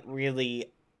didn't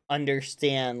really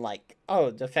understand, like,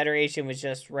 oh, the Federation was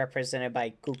just represented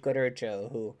by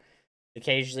Cucurucho, who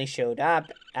occasionally showed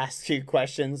up, asked you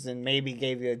questions, and maybe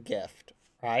gave you a gift,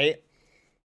 right?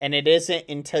 And it isn't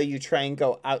until you try and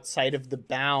go outside of the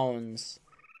bounds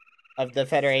of the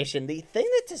Federation. The thing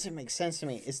that doesn't make sense to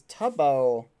me is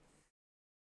Tubbo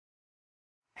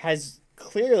has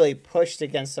clearly pushed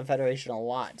against the Federation a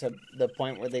lot, to the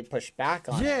point where they push back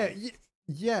on it.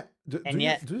 Yeah. Do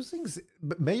you think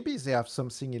maybe they have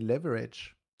something in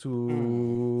leverage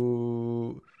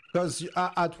to? Because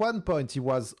at one point he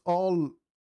was all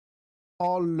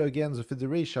against the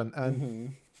Federation,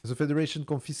 and the Federation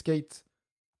confiscate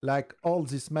like all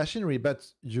this machinery. But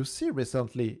you see,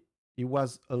 recently he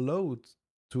was allowed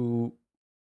to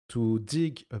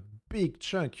dig a big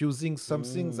chunk using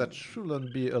something that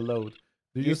shouldn't be allowed.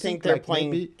 Do you think they're like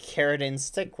playing carrot and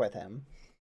stick with him?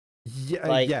 Yeah,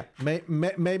 like,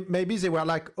 maybe they were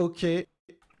like, okay,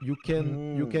 you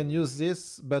can use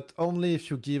this, but only if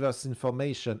you give us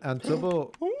information. And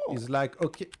Tubbo is like,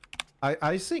 okay,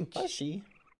 I think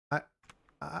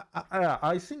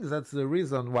I think that's the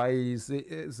reason why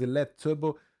they let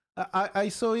Tubbo. I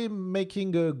saw him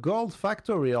making a gold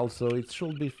factory. Also,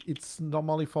 it's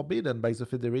normally forbidden by the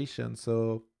Federation,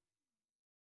 so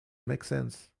makes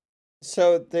sense.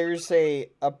 So there's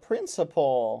a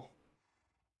principle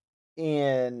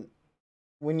in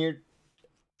when you're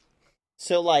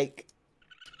like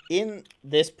in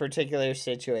this particular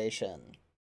situation,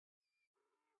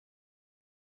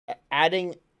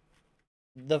 adding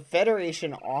the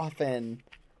Federation often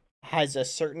has a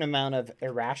certain amount of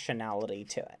irrationality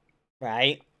to it,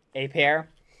 right? APR?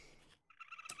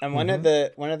 And one of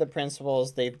the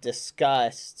principles they've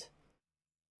discussed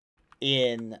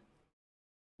in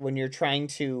when you're trying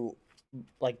to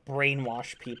like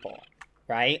brainwash people,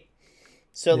 right?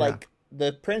 So like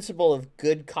the principle of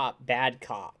good cop, bad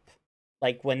cop,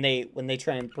 like when they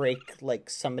try and break like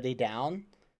somebody down,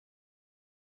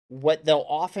 what they'll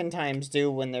oftentimes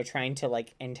do when they're trying to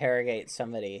like interrogate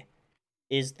somebody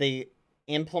is they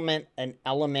implement an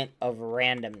element of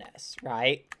randomness,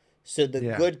 right? So the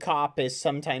good cop is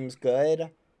sometimes good,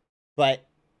 but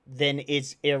then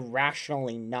it's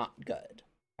irrationally not good,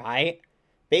 right?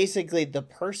 Basically, the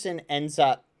person ends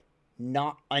up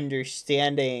not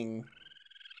understanding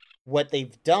what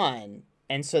they've done,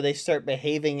 and so they start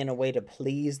behaving in a way to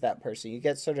please that person. You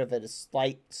get sort of a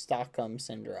slight Stockholm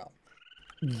syndrome.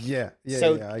 Yeah.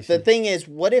 So the thing is,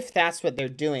 what if that's what they're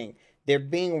doing? They're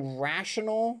being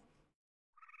rational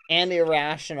and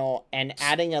irrational and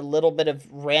adding a little bit of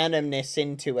randomness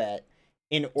into it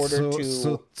in order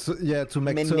to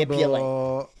make manipulate.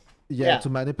 Tubbo, yeah, to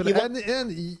manipulate. He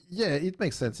And yeah, it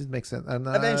makes sense. It makes sense. And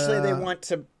eventually they want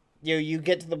to, you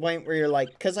get to the point where you're like,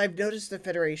 because I've noticed the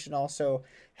Federation also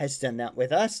has done that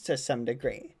with us to some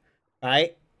degree,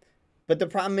 right? But the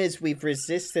problem is we've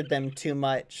resisted them too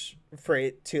much for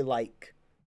it to like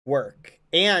work,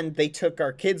 and they took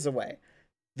our kids away.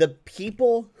 The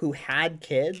people who had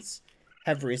kids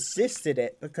have resisted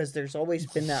it because there's always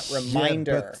been that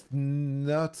reminder. Yeah, but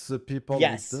not the people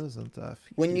Yes. who doesn't have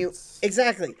When you kids.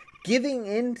 exactly giving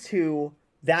into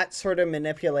that sort of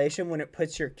manipulation when it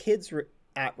puts your kids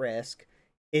at risk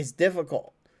is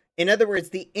difficult. In other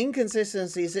words, the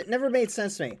inconsistencies, it never made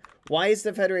sense to me. Why is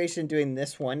the Federation doing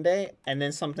this one day and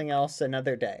then something else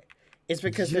another day? It's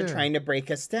because they're Yeah. trying to break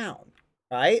us down,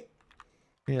 right?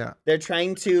 Yeah. They're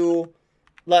trying to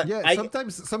look. Yeah,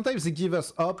 sometimes they give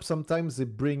us up, sometimes they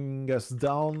bring us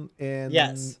down, and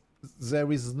Yes.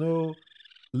 there is no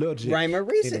logic. Rhyme or in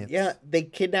reason. it. Yeah, they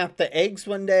kidnap the eggs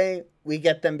one day, we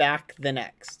get them back the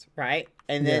next, right?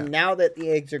 And then Yeah. now that the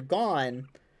eggs are gone,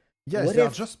 Yes, what they are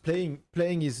if- just playing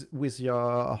is with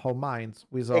our minds,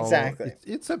 with our Exactly.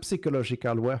 It's a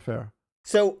psychological warfare.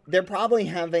 so they're probably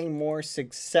having more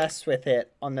success with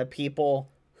it on the people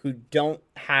who don't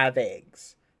have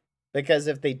eggs. Because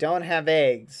if they don't have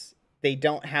eggs, they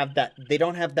don't have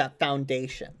that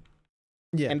foundation.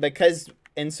 Yeah.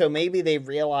 And so maybe they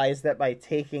realized that by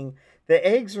taking the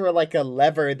eggs were like a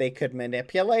lever they could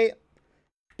manipulate,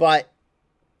 but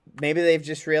maybe they've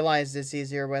just realized it's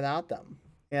easier without them,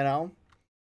 you know?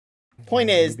 Point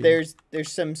is maybe.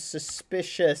 there's some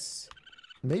suspicious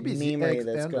Maybe the memory eggs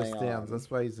that's going understand. on. That's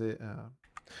why they.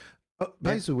 Oh,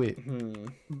 by the way,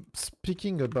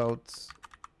 speaking about,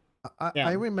 Yeah.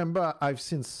 I remember I've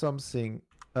seen something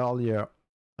earlier.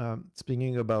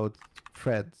 Speaking about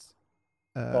threads.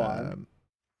 on.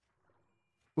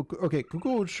 Okay,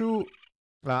 Kukuruchu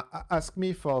asked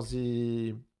me for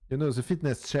the the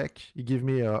fitness check. He gave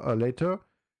me a letter.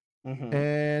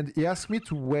 And he asked me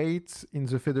to wait in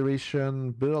the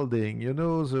Federation building. You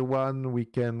know, the one we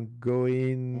can go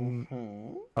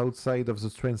in outside of the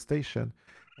train station.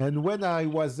 And when I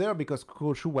was there, because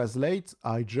Kukuruchu was late,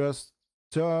 I just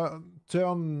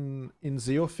turn in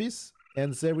the office,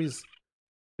 and there is,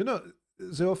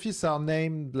 the office are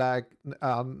named like,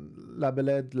 are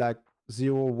labeled like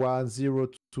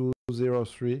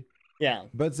 010203. Yeah.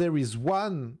 But there is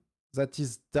one that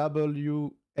is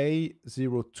WA02,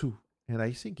 and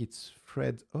I think it's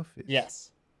Fred's office.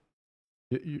 Yes.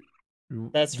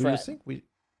 That's Fred.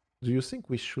 Do you think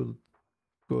we should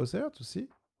go there to see?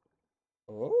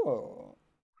 Oh.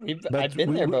 But I've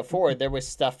been there before. There was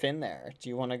stuff in there. Do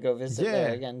you want to go visit there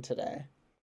Yeah. again today?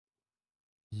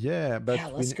 Yeah, but Yeah,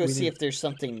 let's go see if there's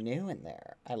something new in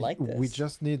there. I like this. We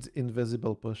just need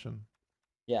invisible potion.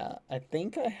 Yeah, I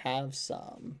think I have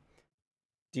some.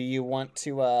 Do you want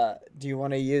to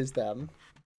use them?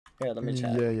 Here, let me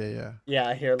check. Yeah.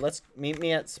 Yeah, here, let's meet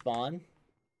me at spawn.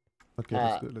 Okay,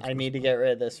 let's go. I need to get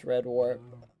rid of this red warp.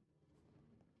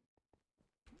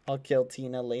 I'll kill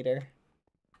Tina later.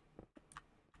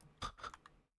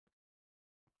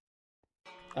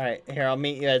 Alright, here, I'll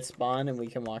meet you at spawn and we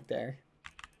can walk there.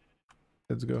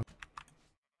 Let's go.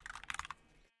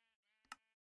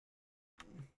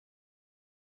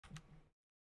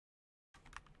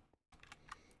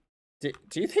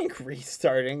 Do you think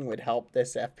restarting would help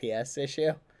this FPS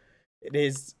issue? It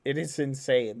is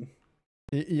insane.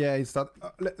 Yeah, it's not.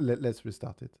 Let's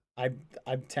restart it.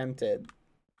 I'm tempted.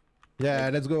 Yeah,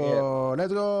 let's go. Yeah.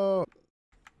 Let's go.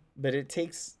 But it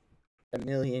takes a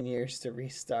million years to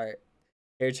restart.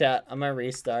 Here, chat, I'm gonna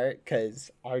restart because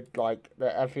the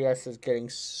FPS is getting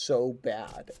so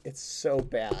bad. It's so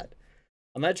bad.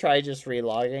 I'm gonna try just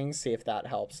relogging, see if that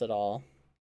helps at all.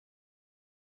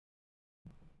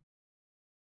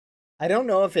 I don't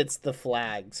know if it's the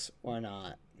flags or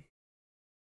not.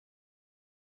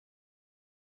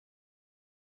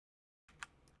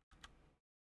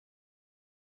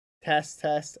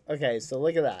 Test. Okay, so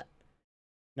look at that.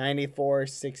 94,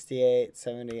 68,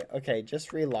 70. Okay,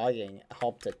 just relogging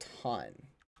helped a ton.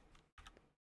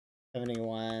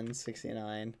 71,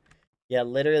 69. Yeah,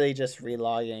 literally just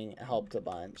relogging helped a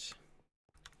bunch.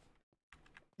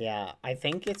 Yeah, I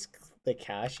think it's the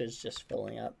cache is just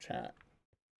filling up, chat.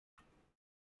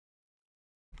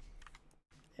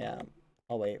 Yeah,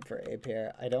 I'll wait for Ape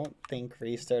here. I don't think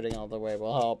restarting all the way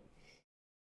will help.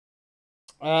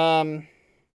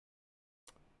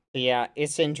 Yeah,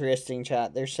 it's interesting,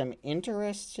 chat. There's some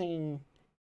interesting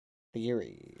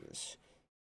theories.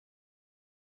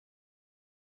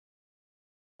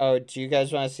 Oh, do you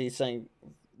guys want to see something?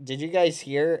 Did you guys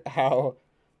hear how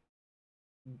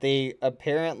they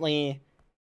apparently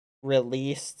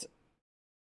released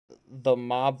the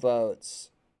mob votes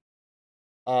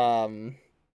in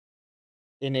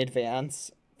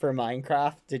advance for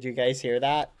Minecraft. Did you guys hear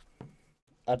that?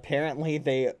 Apparently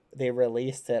they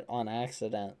released it on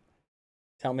accident.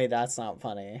 Tell me that's not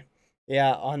funny.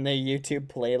 Yeah, on the YouTube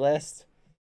playlist.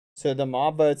 So the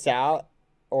mob vote's out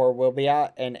or will be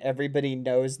out, and everybody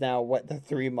knows now what the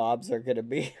 3 mobs are gonna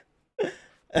be.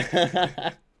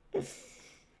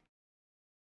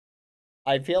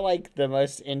 I feel like the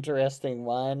most interesting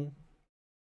one.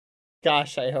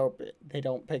 Gosh, I hope they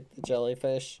don't pick the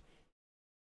jellyfish.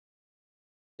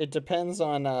 It depends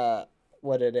on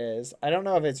what it is. I don't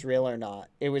know if it's real or not.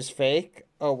 It was fake?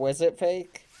 Oh, was it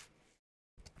fake?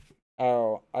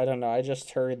 Oh, I don't know. I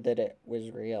just heard that it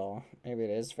was real. Maybe it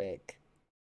is fake.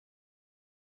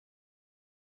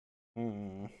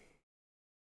 Hmm.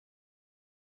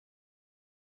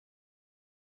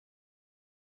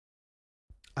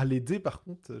 Ah, les dés, par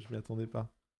contre, je m'y attendais pas.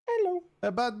 Hello.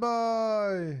 Hey, bad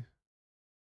boy!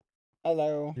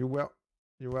 Hello.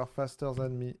 You were faster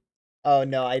than me. Oh,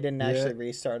 no, I didn't Yeah. actually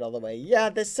restart all the way. Yeah,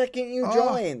 the second you Oh.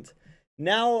 joined.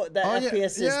 Now the Oh,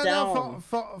 FPS is yeah, down.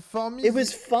 no, for me, It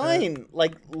was fine.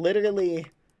 Like, literally.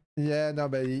 yeah, no,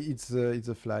 but it's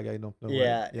a flag. I don't know. why.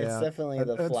 Yeah, it's definitely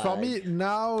the And for me flag.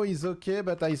 now is okay,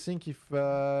 but I think if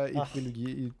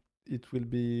it will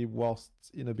be worse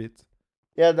in a bit.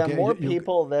 Yeah, the Okay, more you-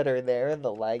 people that are there,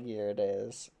 the laggier it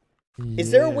is.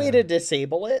 Is there a way Yeah. to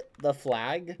disable it, the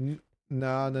flag?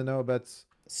 No, but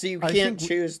So you I can't think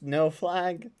choose no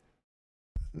flag?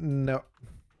 no.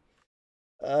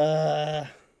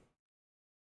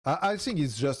 I think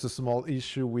it's just a small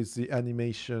issue with the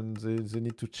animation. They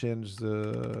need to change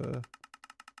the.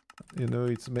 You know,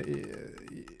 it's.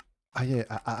 Yeah,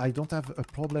 I don't have a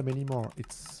problem anymore.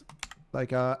 It's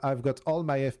like I've got all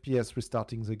my FPS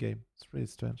restarting the game. It's really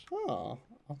strange. Oh,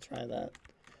 I'll try that.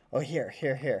 Oh, here.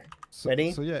 So,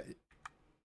 Ready? So yeah.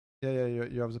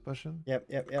 You have the potion? Yep.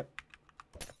 Okay.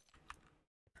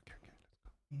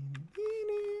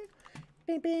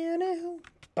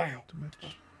 Bow, Too much.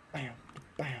 bow,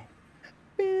 bow.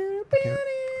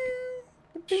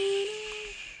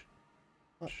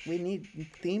 Oh, we need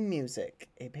theme music,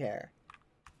 a pair.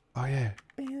 Oh yeah.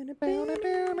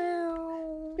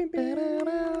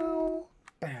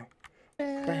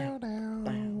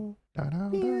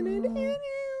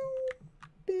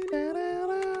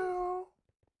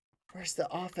 Where's the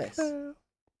office?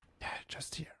 Yeah,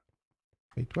 just here.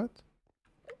 Wait, what?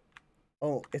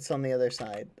 Oh, it's on the other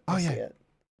side. Oh, I see yeah. it.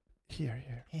 Here.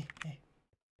 Hey.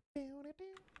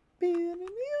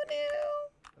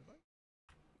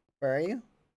 Where are you?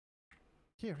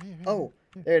 Here. Oh,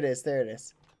 here. there it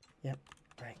is. Yep,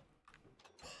 right.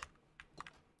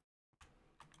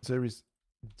 There is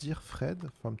Dear Fred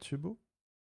from Tubo.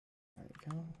 There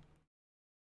we go.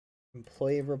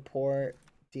 Employee report,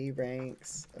 D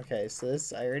ranks. Okay, so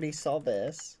this, I already saw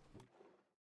this.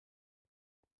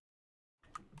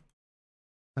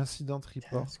 Incident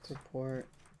report. Task report.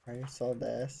 I already saw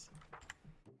this.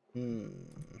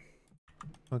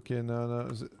 Okay, no.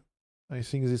 I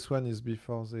think this one is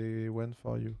before they went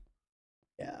for you.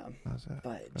 Yeah, There is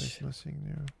fudge.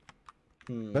 nothing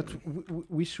new. But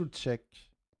we should check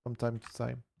from time to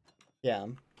time. Yeah,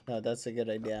 no, that's a good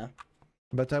idea.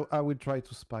 But I will try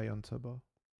to spy on Turbo.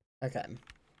 Okay.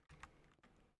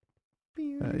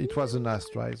 It was a nice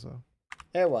try, though.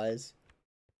 It was.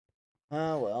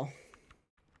 Oh, well.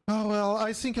 Oh, well,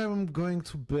 I think I'm going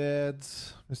to bed,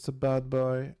 Mr. Bad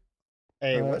Boy.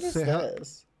 Hey, what is say hi-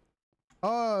 this?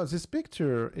 Oh, this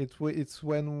picture. It's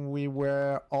when we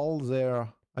were all there.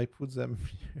 I put them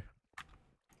here.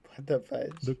 What the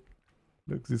fudge?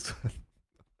 Look this one.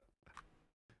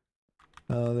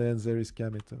 Oh, then there is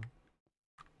Kameto.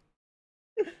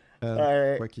 And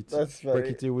Alright, Quackity. that's funny.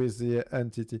 Quackity with the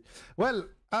entity. Well,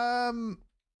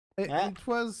 it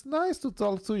was nice to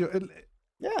talk to you.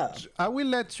 Yeah, I will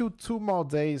let you 2 more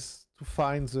days to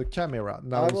find the camera.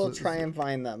 Now, I will try and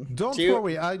find them. Don't Do you-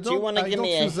 worry. I don't. Do you want to I give don't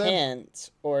me a use them.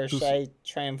 hint, or to should s- I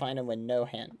try and find them with no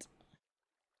hint?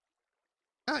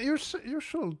 You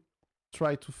should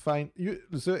try to find.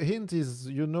 The hint is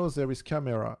there is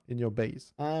camera in your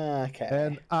base, Okay.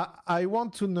 and I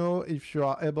want to know if you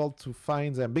are able to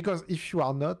find them, because if you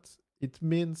are not, it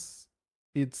means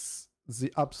it's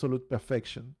the absolute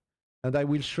perfection, and I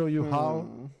will show you how,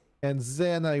 and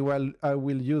then I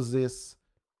will use this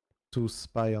to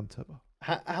spy on Turbo.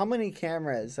 How many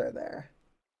cameras are there?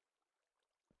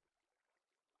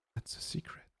 That's a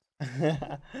secret.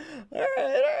 Alright.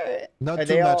 Not Are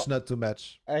too they much. all- Not too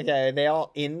much. Okay, are they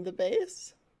all in the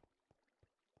base?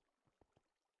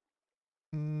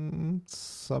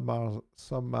 Some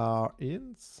are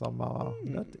in, some are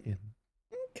not in.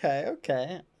 Okay,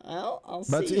 okay. I'll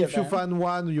But see if you then. find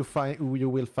one, you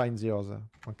will find the other.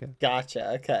 Okay.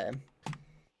 Gotcha. Okay.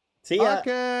 See ya.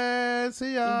 Okay.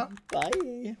 See ya.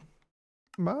 Bye.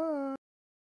 Bye.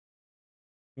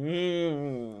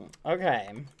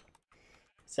 Okay.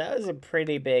 So that was a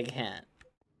pretty big hint.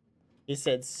 He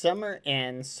said some are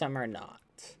in, some are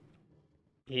not.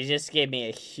 He just gave me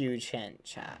a huge hint,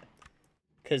 chat.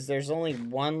 Because there's only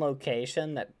one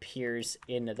location that peers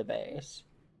into the base.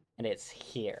 And it's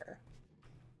here.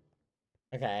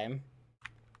 Okay.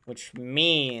 Which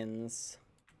means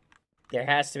there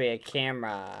has to be a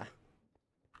camera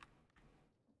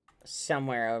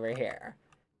somewhere over here.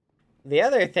 The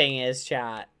other thing is,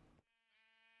 chat,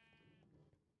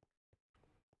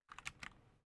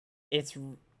 it's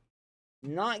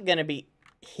not going to be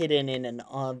hidden in an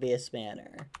obvious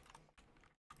manner.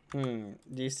 Do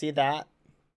you see that?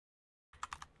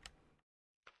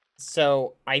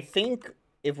 So, I think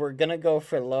if we're going to go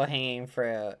for low-hanging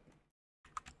fruit,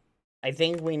 I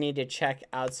think we need to check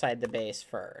outside the base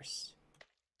first.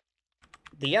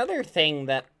 The other thing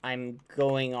that I'm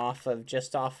going off of,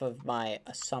 just off of my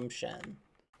assumption,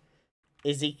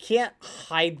 is he can't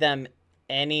hide them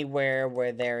anywhere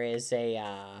where there is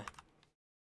a,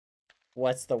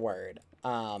 what's the word?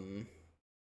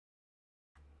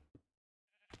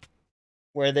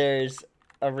 Where there's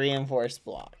a reinforced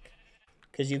block.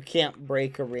 Because you can't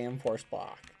break a reinforced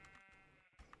block.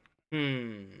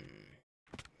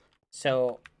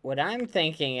 So, what I'm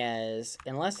thinking is,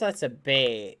 unless that's a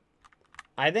bait,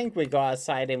 I think we go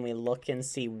outside and we look and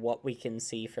see what we can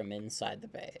see from inside the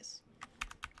base.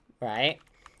 Right?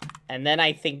 And then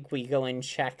I think we go and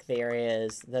check the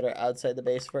areas that are outside the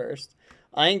base first.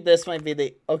 I think this might be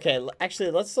the... Okay,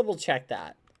 actually, let's double check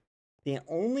that. The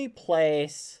only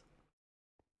place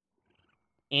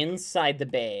inside the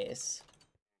base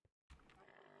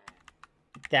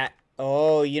that...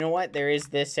 Oh, you know what? There is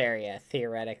this area,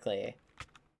 theoretically.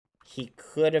 He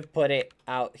could have put it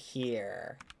out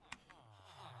here.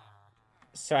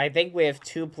 So I think we have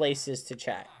two places to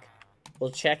check.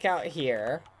 We'll check out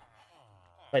here.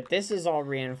 But this is all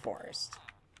reinforced.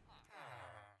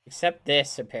 Except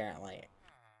this, apparently.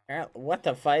 What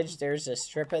the fudge? There's a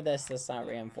strip of this that's not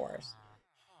reinforced.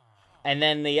 And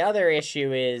then the other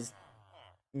issue is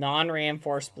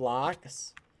non-reinforced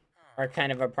blocks are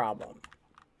kind of a problem.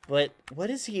 But what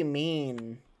does he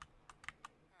mean?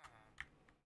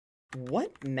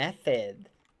 What method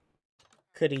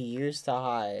could he use to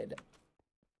hide?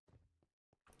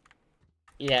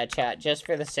 Yeah, chat, just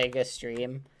for the sake of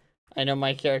stream, I know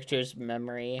my character's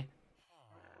memory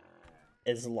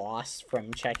is lost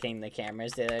from checking the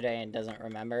cameras the other day and doesn't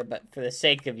remember, but for the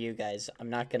sake of you guys, I'm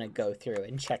not going to go through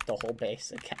and check the whole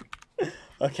base again.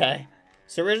 Okay?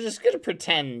 So we're just going to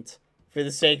pretend, for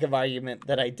the sake of argument,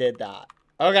 that I did that.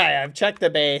 Okay, I've checked the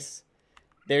base.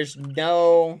 There's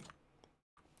no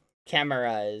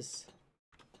cameras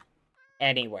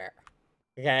anywhere.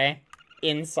 Okay?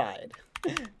 Inside.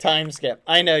 Time skip.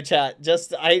 I know, chat.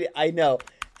 Just, I know.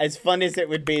 As fun as it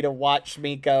would be to watch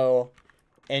me go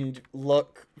and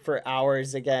look for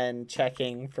hours again,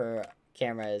 checking for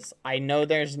cameras. I know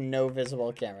there's no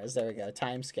visible cameras. There we go.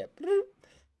 Time skip.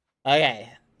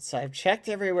 Okay. So I've checked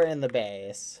everywhere in the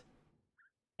base.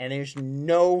 And there's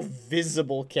no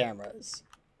visible cameras.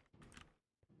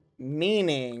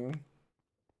 Meaning,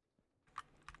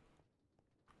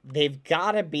 they've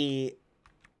got to be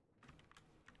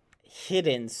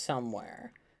hidden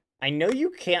somewhere. I know you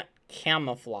can't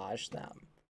camouflage them.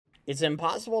 It's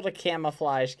impossible to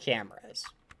camouflage cameras.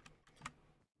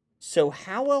 So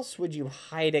how else would you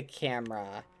hide a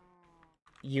camera?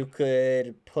 You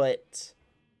could put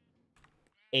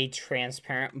a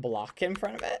transparent block in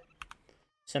front of it.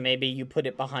 So maybe you put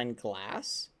it behind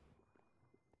glass.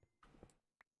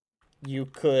 You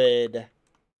could...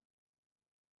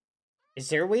 Is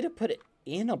there a way to put it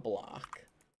in a block?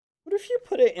 What if you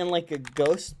put it in like a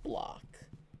ghost block?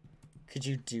 Could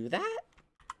you do that?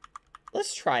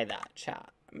 Let's try that, chat.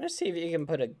 I'm gonna see if you can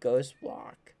put a ghost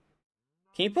block.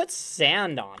 Can you put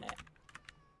sand on it?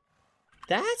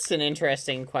 That's an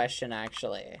interesting question,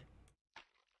 actually.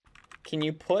 Can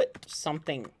you put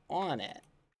something on it?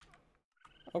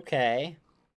 Okay.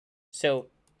 So...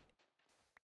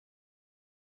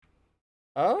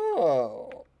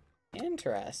 Oh.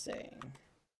 Interesting.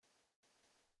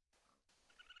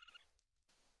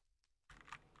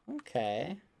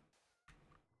 Okay.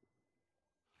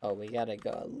 Oh, we gotta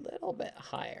go a little bit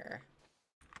higher.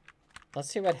 Let's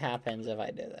see what happens if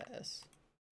I do this.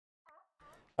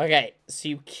 Okay, so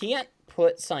you can't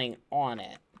put something on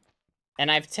it. And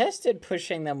I've tested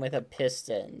pushing them with a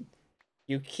piston.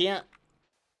 You can't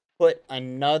put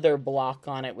another block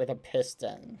on it with a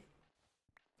piston.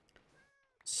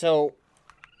 So,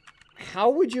 how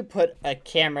would you put a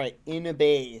camera in a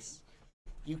base?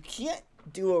 You can't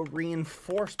do a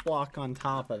reinforced block on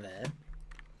top of it.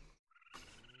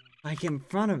 Like in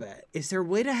front of it. Is there a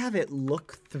way to have it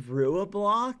look through a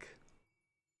block?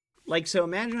 Like, so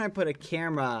imagine I put a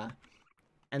camera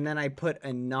and then I put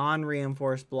a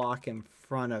non-reinforced block in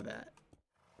front of it.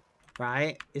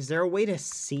 Right? Is there a way to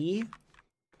see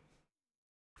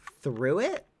through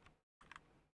it?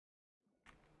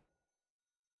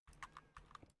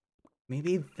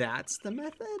 Maybe that's the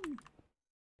method?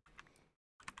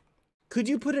 Could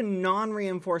you put a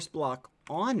non-reinforced block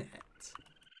on it?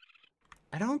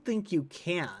 I don't think you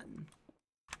can.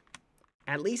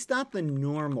 At least not the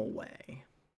normal way.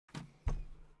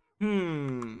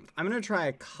 I'm gonna try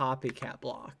a copycat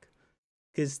block.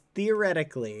 Because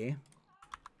theoretically,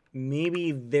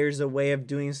 maybe there's a way of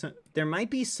doing some... There might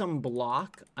be some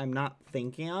block I'm not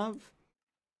thinking of.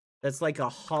 That's like a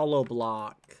hollow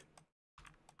block.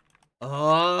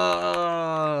 Oh.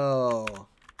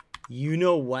 You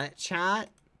know what, chat?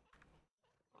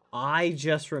 I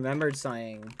just remembered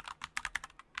something.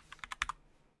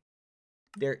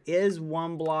 There is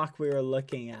one block we were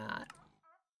looking at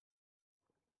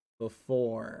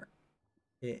before.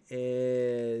 It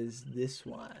is this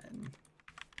one.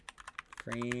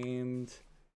 Framed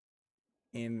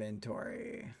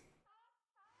inventory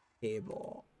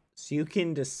table. So you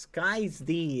can disguise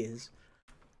these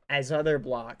as other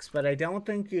blocks, but I don't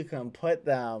think you can put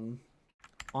them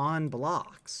on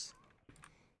blocks.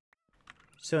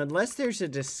 So unless there's a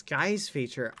disguise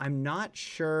feature, I'm not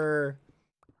sure.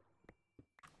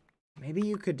 Maybe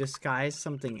you could disguise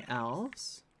something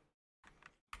else?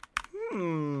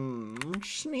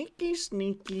 Sneaky,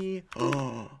 sneaky.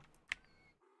 Oh.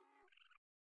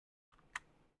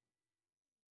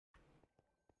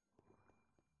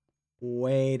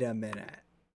 Wait a minute.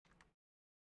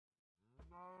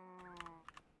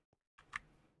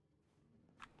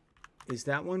 Is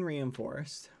that one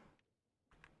reinforced?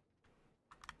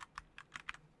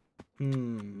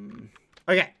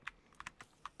 Okay.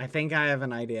 I think I have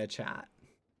an idea, chat.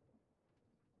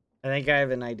 I think I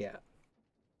have an idea.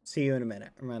 See you in a minute.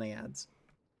 I'm running ads.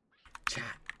 Chat.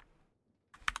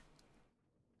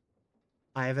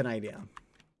 I have an idea.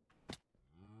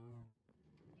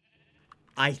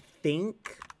 I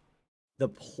think the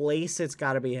place it's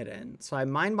got to be hidden. So I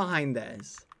mine behind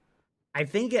this. I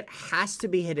think it has to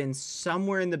be hidden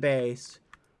somewhere in the base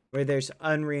where there's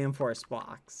unreinforced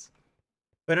blocks.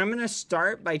 But I'm going to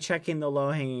start by checking the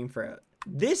low-hanging fruit.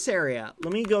 This area,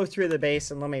 let me go through the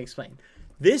base and let me explain.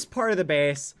 This part of the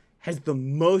base has the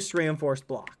most reinforced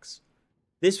blocks.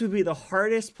 This would be the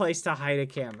hardest place to hide a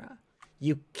camera.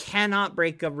 You cannot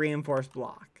break a reinforced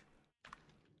block.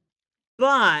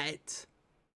 But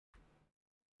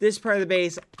this part of the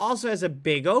base also has a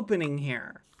big opening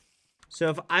here. So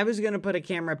if I was going to put a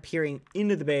camera peering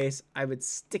into the base, I would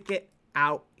stick it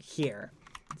out here.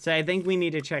 So I think we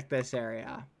need to check this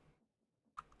area.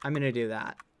 I'm going to do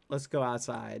that. Let's go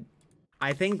outside.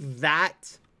 I think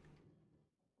that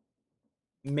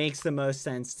makes the most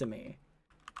sense to me.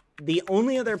 The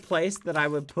only other place that I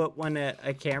would put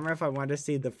a camera if I wanted to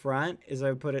see the front is I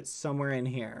would put it somewhere in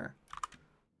here.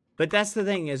 But that's the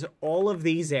thing, is all of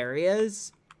these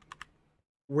areas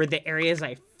were the areas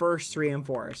I first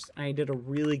reinforced. And I did a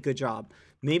really good job.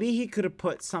 Maybe he could have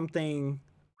put something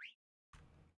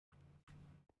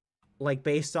like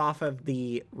based off of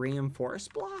the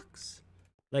reinforced blocks.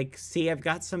 Like, see, I've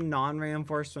got some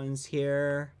non-reinforced ones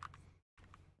here.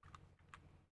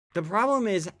 The problem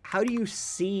is, how do you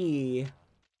see,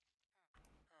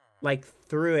 like,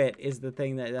 through it is the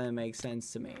thing that doesn't make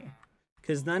sense to me.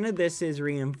 Because none of this is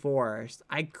reinforced.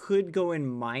 I could go and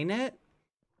mine it.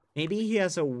 Maybe he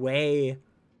has a way.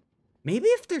 Maybe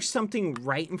if there's something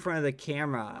right in front of the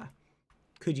camera,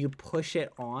 could you push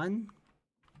it on?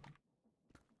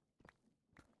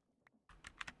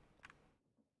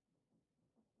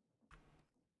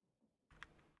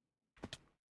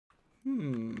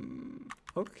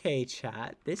 Okay,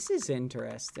 chat. This is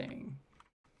interesting.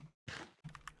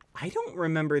 I don't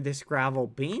remember this gravel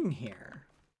being here.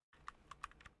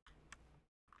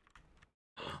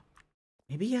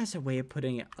 Maybe he has a way of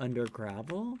putting it under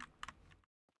gravel?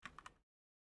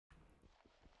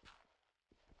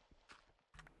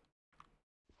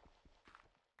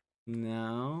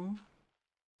 No.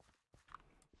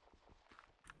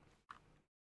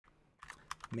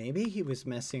 Maybe he was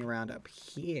messing around up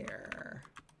here.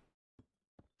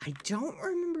 I don't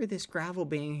remember this gravel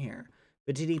being here.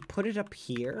 But did he put it up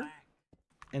here?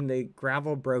 And the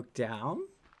gravel broke down?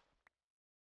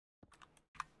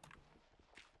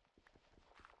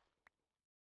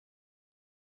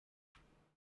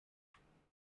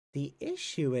 The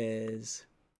issue is,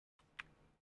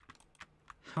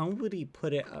 how would he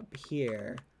put it up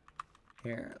here?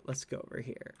 Here, let's go over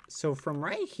here. So from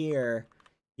right here,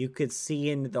 you could see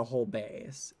into the whole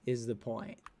base, is the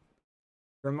point.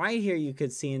 From right here, you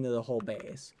could see into the whole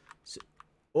base. So,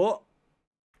 oh!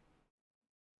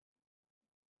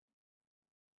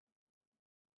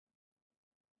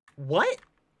 What?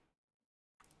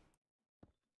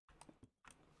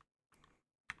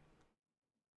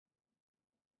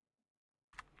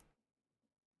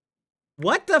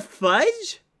 What the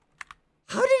fudge?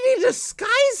 How did he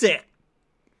disguise it?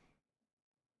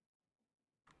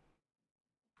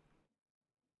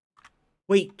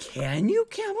 Wait, can you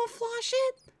camouflage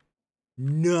it?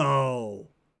 No.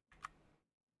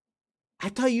 I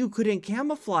thought you couldn't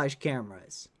camouflage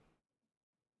cameras.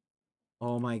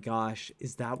 Oh my gosh,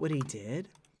 is that what he did?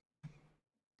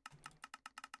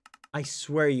 I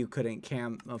swear you couldn't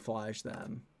camouflage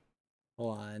them.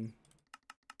 Hold on.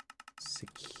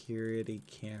 Security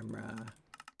camera.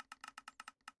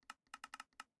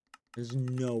 There's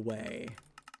no way.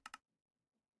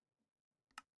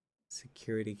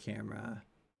 Security camera.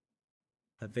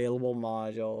 Available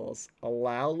modules.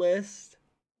 Allow list.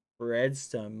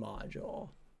 Redstone module.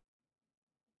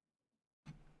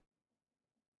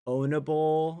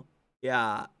 Ownable.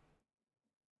 Yeah.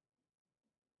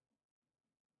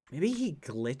 Maybe he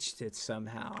glitched it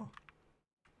somehow.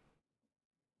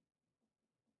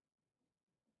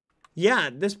 Yeah,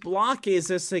 this block is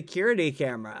a security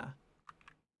camera.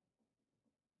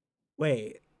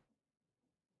 Wait.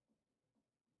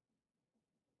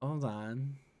 Hold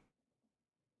on.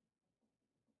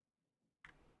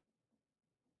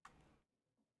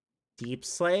 Deep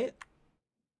slate.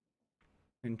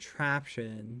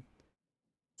 Contraption.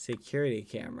 Security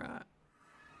camera.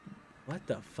 What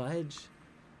the fudge?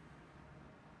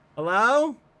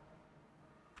 Hello?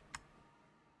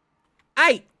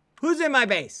 Hey! Who's in my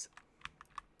base?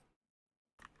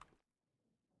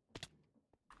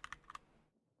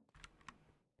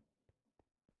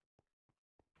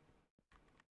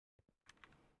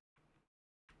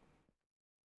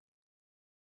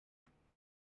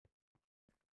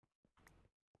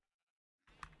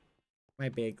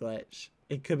 Might be a glitch.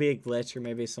 It could be a glitch, or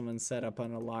maybe someone set up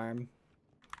an alarm.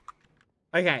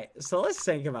 Okay, so let's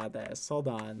think about this. Hold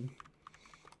on.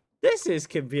 This is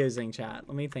confusing, chat.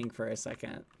 Let me think for a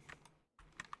second.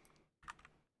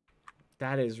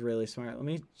 That is really smart.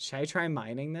 Should I try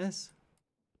mining this?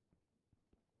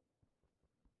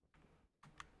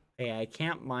 Hey, I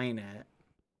can't mine it.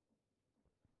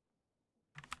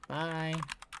 Bye.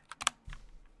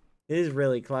 This is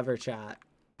really clever, chat.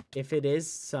 If it is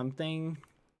something...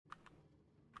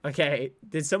 Okay,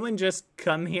 did someone just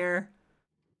come here?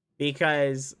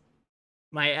 Because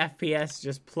my FPS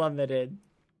just plummeted.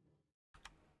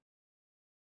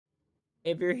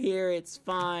 If you're here, it's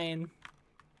fine.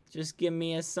 Just give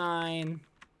me a sign.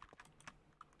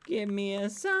 Give me a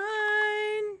sign.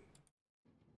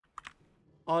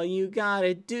 All you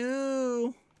gotta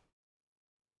do.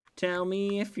 Tell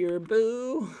me if you're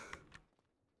boo.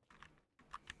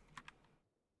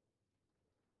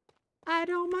 I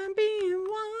don't mind being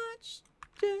watched.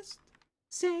 Just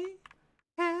say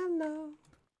hello.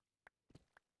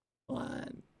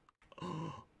 One.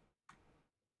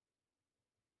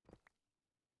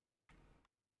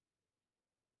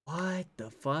 What the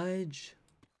fudge?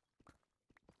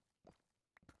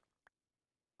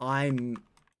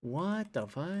 What the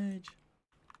fudge?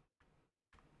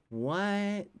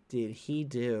 What did he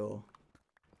do?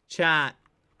 Chat.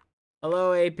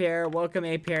 Hello, A-Pair. Welcome,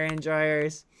 A-Pair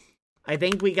enjoyers. I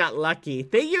think we got lucky.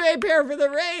 Thank you, A-Pair, for the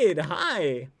raid.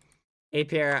 Hi.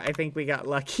 A-Pair, I think we got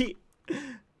lucky.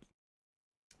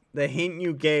 The hint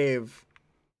you gave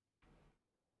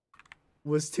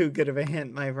was too good of a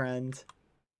hint, my friend.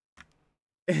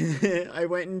 I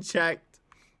went and checked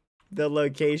the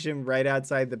location right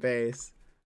outside the base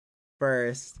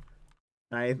first.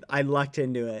 I lucked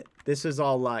into it. This was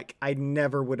all luck. I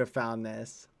never would have found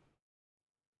this.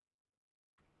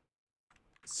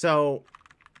 So,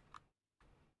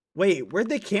 wait, where'd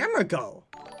the camera go?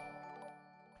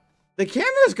 The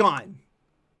camera's gone.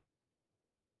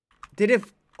 Did it?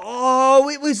 Oh,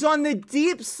 it was on the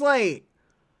deep slate.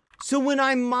 So when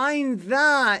I mined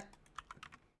that.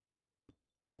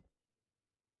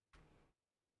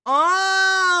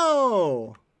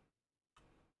 Oh.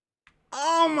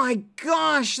 Oh my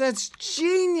gosh, that's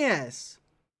genius.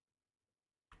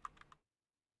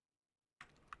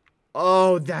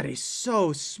 Oh, that is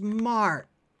so smart.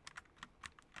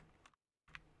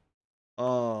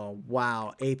 Oh,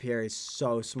 wow. APR is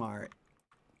so smart.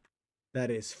 That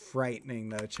is frightening,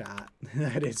 though, chat.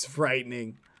 That is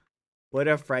frightening. What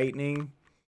a frightening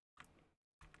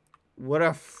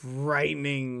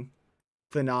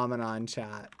phenomenon,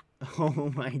 chat.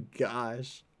 Oh my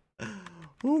gosh.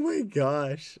 Oh my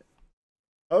gosh.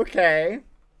 Okay.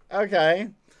 Okay.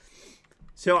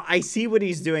 So I see what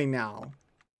he's doing now.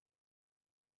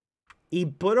 He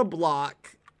put a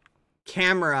block,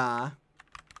 camera,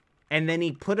 and then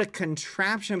he put a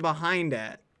contraption behind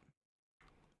it.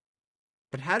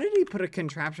 But how did he put a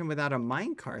contraption without a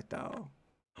minecart, though?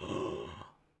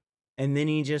 And then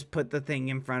he just put the thing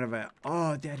in front of it.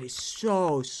 Oh, that is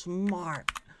so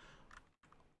smart.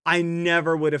 I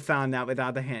never would have found that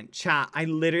without the hint. Chat, I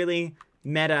literally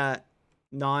non-meta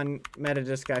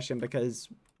discussion because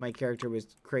my character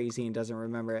was crazy and doesn't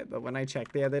remember it. But when I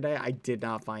checked the other day, I did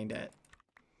not find it.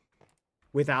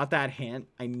 Without that hint,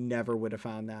 I never would have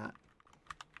found that.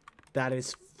 That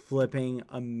is flipping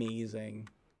amazing.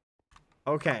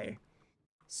 Okay,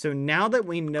 so now that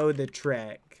we know the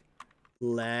trick,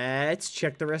 let's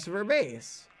check the rest of our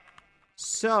base.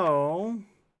 So,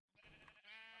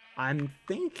 I'm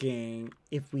thinking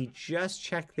if we just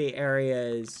check the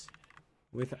areas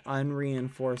with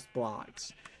unreinforced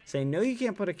blocks. So I know you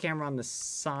can't put a camera on the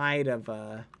side of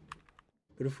a...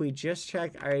 But if we just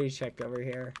check... I already checked over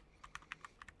here.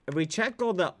 If we check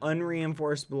all the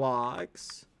unreinforced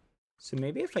blocks... So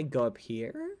maybe if I go up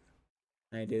here...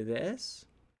 I do this.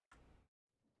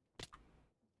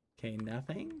 Okay,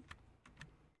 nothing.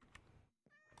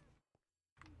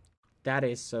 That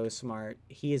is so smart.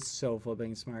 He is so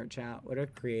flipping smart, chat. What a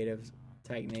creative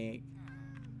technique.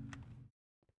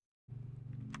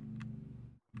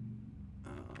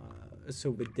 So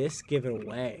would this give it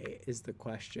away is the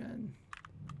question.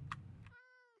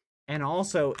 And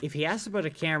also, if he has to put a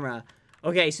camera...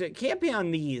 Okay, so it can't be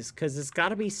on these, because it's got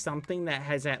to be something that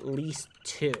has at least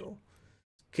 2.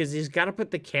 Because he's got to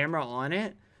put the camera on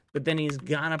it, but then he's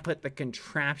got to put the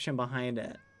contraption behind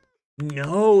it.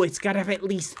 No, it's got to have at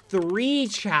least 3,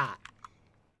 chat.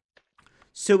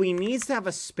 So he needs to have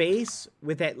a space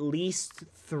with at least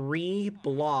 3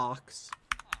 blocks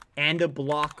and a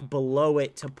block below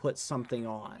it to put something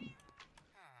on.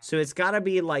 So it's got to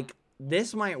be like,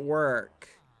 this might work,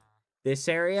 this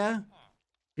area,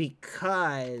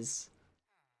 because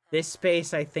this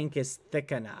space I think is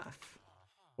thick enough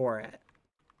for it.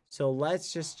 So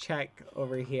let's just check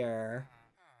over here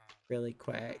really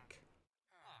quick.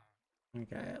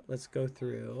 Okay, let's go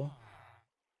through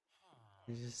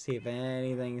and just see if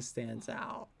anything stands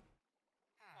out.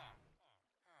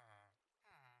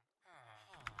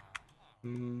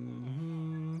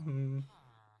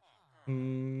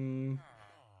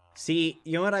 See,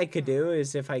 you know what I could do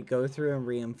is if I go through and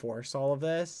reinforce all of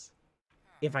this,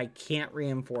 if I can't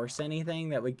reinforce anything,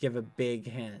 that would give a big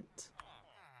hint.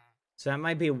 So that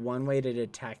might be one way to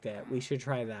detect it. We should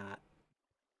try that.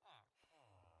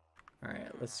 Alright,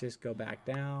 let's just go back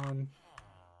down.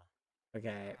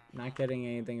 Okay, not getting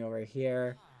anything over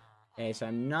here. Okay, so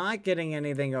I'm not getting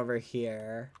anything over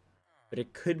here. But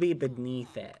it could be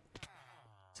beneath it.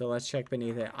 So let's check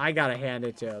beneath it. I gotta hand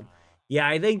it to him. Yeah,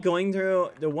 I think going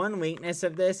through... The one weakness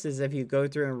of this is if you go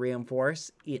through and reinforce,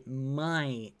 it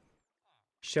might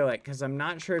show it. Because I'm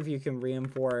not sure if you can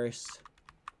reinforce...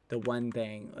 the one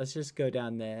thing. Let's just go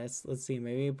down this. Let's see.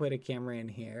 Maybe put a camera in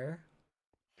here.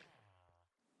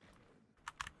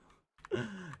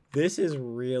 This is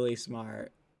really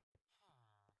smart.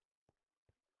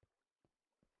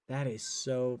 That is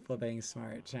so flipping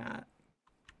smart, chat.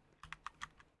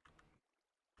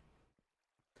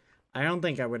 I don't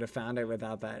think I would have found it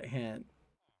without that hint.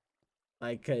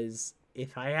 Like, because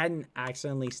if I hadn't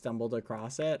accidentally stumbled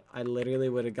across it, I literally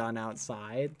would have gone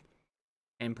outside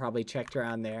and probably checked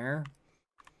around there.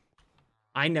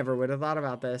 I never would have thought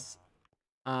about this.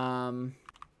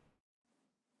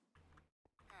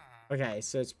 Okay,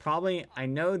 so it's probably... I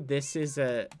know this is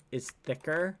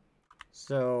thicker.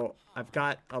 So I've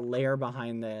got a layer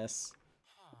behind this.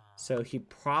 So he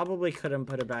probably couldn't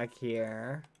put it back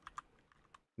here.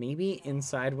 Maybe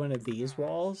inside one of these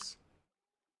walls?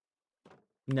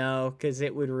 No, because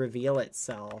it would reveal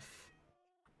itself.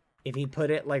 If he put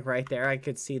it like right there, I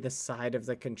could see the side of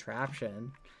the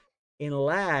contraption.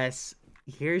 Unless,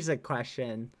 here's a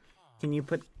question. Can you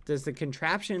put, does the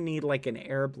contraption need like an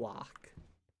air block?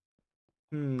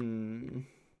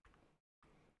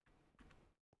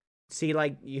 See,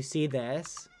 like, you see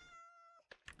this?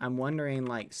 I'm wondering,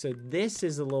 like, so this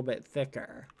is a little bit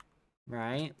thicker,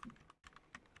 right?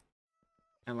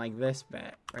 And like this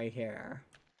bit right here.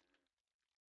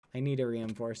 I need to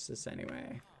reinforce this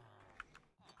anyway.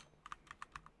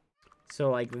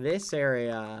 So like this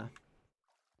area,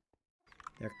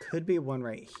 there could be one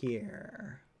right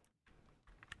here.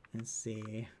 Let's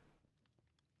see.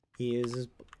 He uses,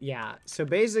 yeah. So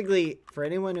basically, for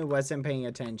anyone who wasn't paying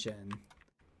attention,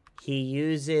 he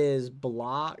uses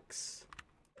blocks.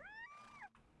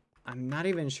 I'm not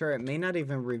even sure. It may not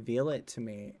even reveal it to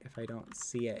me if I don't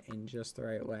see it in just the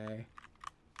right way.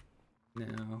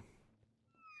 No.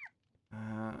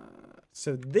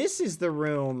 So this is the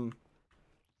room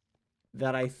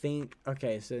that I think...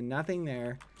 Okay, so nothing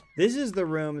there. This is the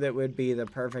room that would be the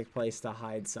perfect place to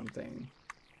hide something.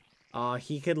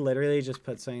 He could literally just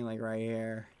put something like right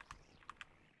here.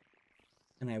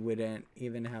 And I wouldn't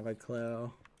even have a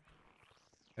clue.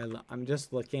 I'm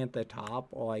just looking at the top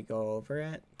while I go over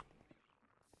it.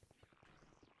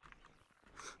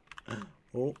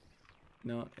 Oh,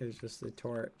 no, it's just the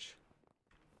torch.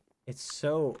 It's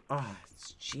so,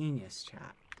 it's genius,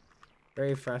 chat.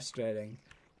 Very frustrating.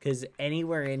 Because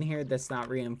anywhere in here that's not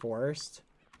reinforced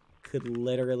could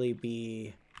literally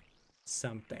be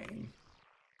something.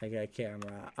 Like a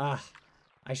camera.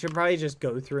 I should probably just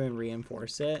go through and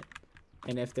reinforce it.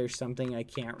 And if there's something I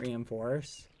can't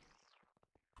reinforce,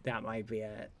 that might be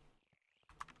it.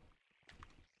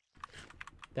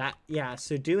 Yeah,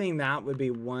 so doing that would be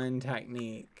one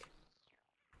technique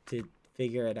to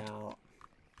figure it out.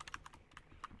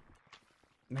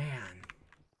 Man.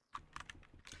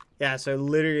 Yeah, so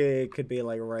literally it could be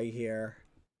like right here.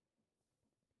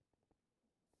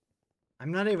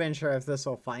 I'm not even sure if this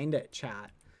will find it, chat.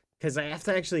 Because I have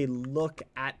to actually look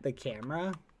at the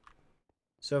camera.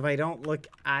 So if I don't look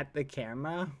at the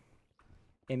camera,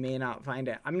 it may not find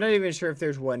it. I'm not even sure if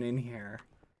there's one in here.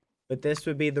 But this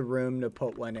would be the room to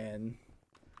put one in.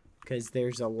 Because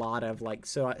there's a lot of like...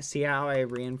 So see how I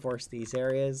reinforce these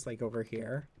areas? Like over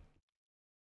here.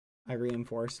 I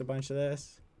reinforced a bunch of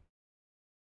this.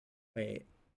 Wait.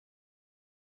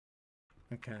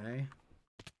 Okay.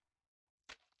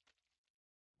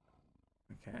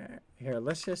 Okay. Here,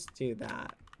 let's just do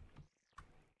that.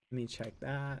 Let me check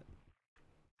that.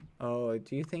 Oh,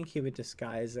 do you think he would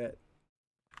disguise it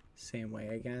same way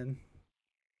again?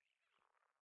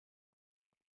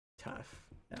 Tough.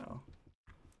 No.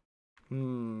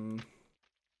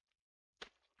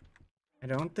 I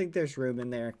don't think there's room in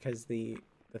there because the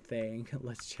thing.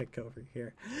 Let's check over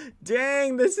here.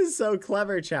 Dang, this is so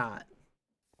clever, chat.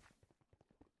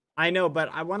 I know, but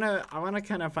I wanna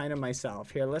kind of find it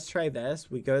myself. Here, let's try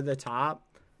this. We go to the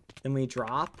top, then we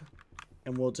drop,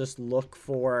 and we'll just look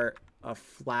for a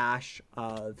flash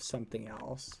of something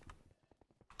else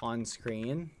on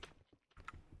screen.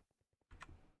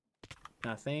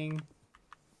 Nothing.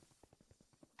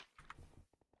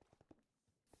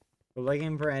 We're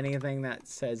looking for anything that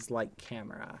says like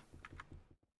camera.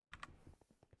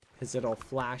 Because it'll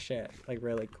flash it like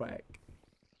really quick.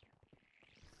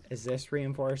 Is this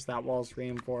reinforced? That wall's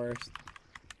reinforced.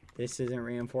 This isn't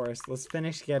reinforced. Let's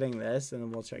finish getting this and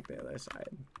then we'll check the other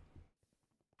side.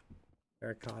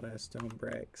 Terracotta, stone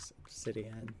bricks,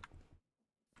 obsidian.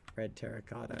 Red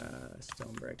terracotta,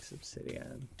 stone bricks,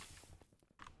 obsidian.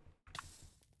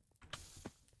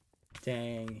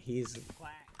 Dang,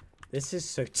 this is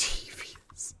so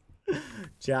devious.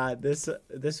 Chad, this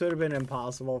would have been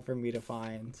impossible for me to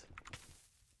find.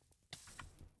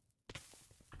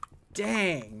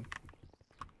 Dang.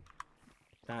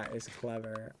 That is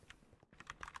clever.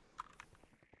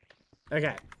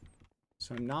 Okay.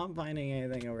 So I'm not finding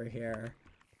anything over here.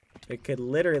 It could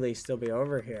literally still be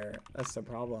over here. That's the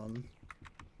problem.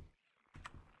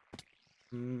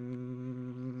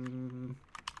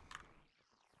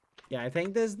 Yeah, I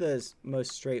think this is the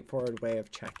most straightforward way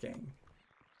of checking.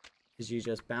 Is you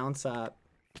just bounce up,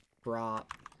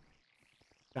 drop,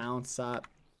 bounce up,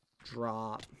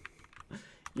 drop.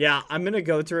 Yeah, I'm going to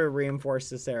go through and reinforce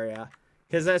this area.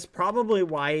 Because that's probably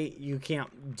why you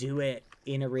can't do it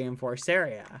in a reinforced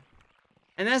area.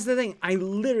 And that's the thing. I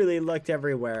literally looked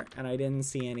everywhere and I didn't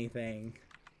see anything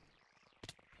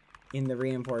in the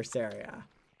reinforced area.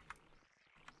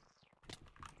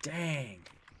 Dang.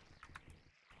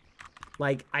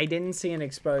 Like, I didn't see an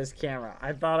exposed camera.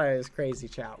 I thought I was crazy,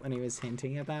 chat. When he was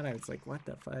hinting at that, I was like, what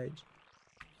the fudge?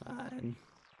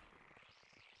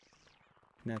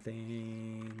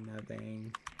 Nothing,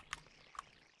 nothing.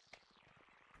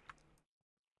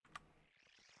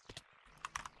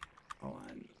 Hold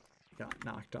on. Got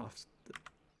knocked off.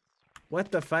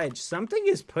 What the fudge? Something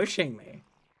is pushing me.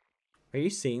 Are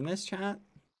you seeing this, chat?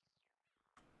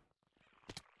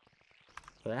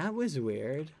 That was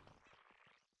weird.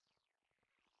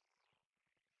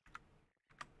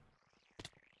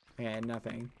 Okay,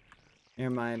 nothing.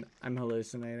 Never mind. I'm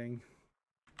hallucinating.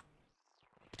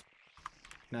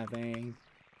 Nothing.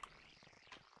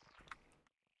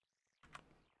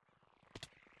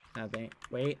 Nothing.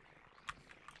 Wait.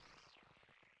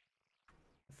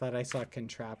 thought I saw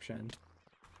contraption.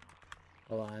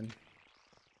 Hold on.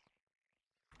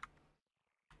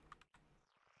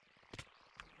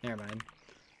 Never mind.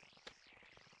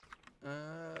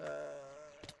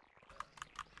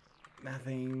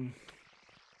 Nothing.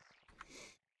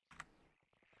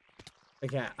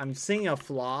 Okay, I'm seeing a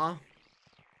flaw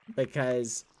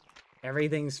because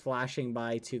everything's flashing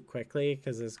by too quickly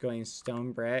because it's going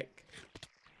stone brick,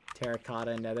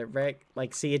 terracotta, nether brick.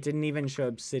 Like, see, it didn't even show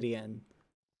obsidian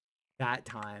that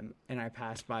time, and I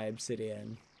passed by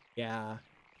obsidian. Yeah.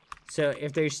 So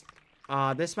if there's...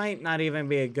 this might not even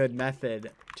be a good method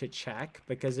to check,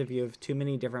 because if you have too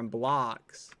many different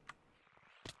blocks...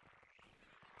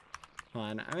 Hold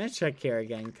on, I'm gonna check here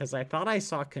again, because I thought I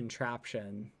saw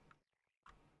contraption.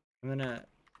 I'm gonna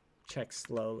check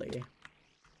slowly.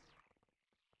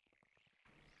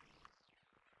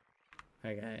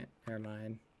 Okay, never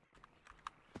mind.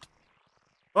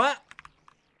 What?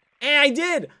 Hey, I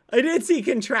did see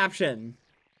contraption.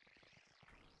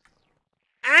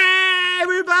 Hey,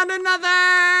 we found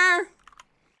another!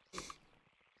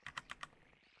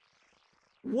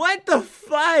 What the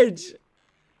fudge?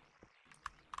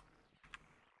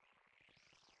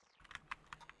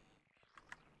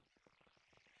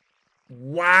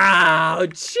 Wow,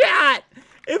 chat!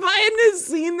 If I hadn't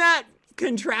seen that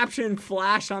contraption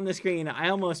flash on the screen, I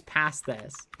almost passed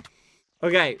this.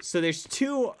 Okay, so there's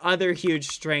two other huge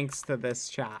strengths to this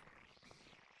chat.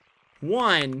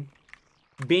 One,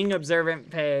 being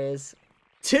observant pays.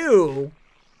 Two,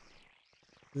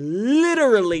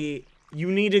 literally, you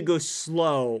need to go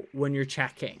slow when you're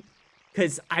checking.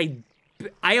 Because I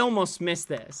almost missed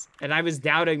this, and I was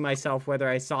doubting myself whether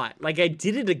I saw it. Like, I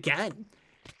did it again,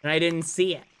 and I didn't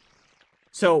see it.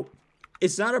 So,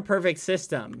 it's not a perfect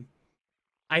system.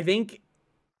 I think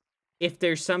if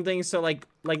there's something, so like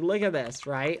look at this,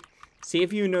 right? See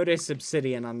if you notice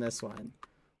obsidian on this one.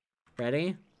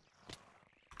 Ready?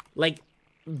 Like,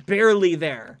 barely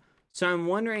there. So I'm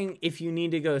wondering if you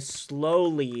need to go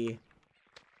slowly,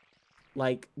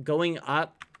 like going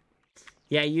up.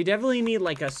 Yeah, you definitely need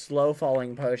like a slow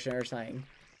falling potion or something.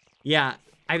 Yeah,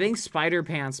 I think spider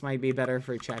pants might be better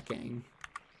for checking.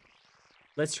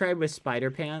 Let's try with spider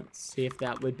pants, see if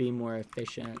that would be more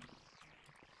efficient.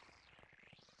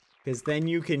 Because then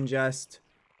you can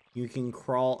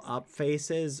crawl up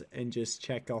faces and just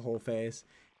check a whole face.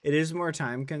 It is more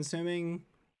time consuming,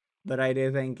 but I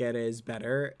do think it is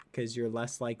better because you're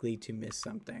less likely to miss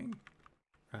something,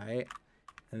 right?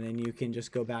 And then you can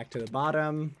just go back to the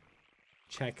bottom,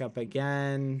 check up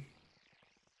again,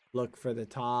 look for the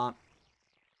top,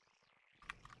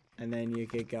 and then you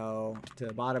could go to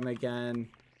the bottom again,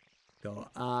 go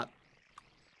up,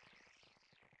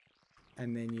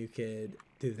 and then you could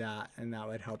do that, and that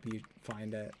would help you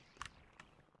find it.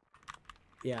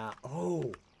 Yeah.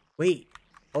 Oh, wait.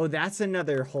 Oh, that's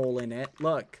another hole in it.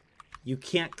 Look, you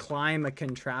can't climb a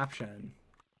contraption.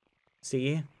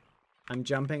 See? I'm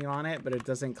jumping on it, but it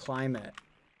doesn't climb it.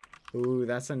 Ooh,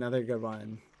 that's another good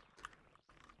one.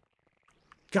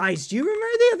 Guys, do you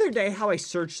remember the other day how I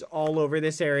searched all over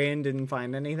this area and didn't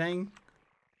find anything?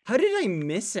 How did I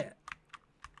miss it?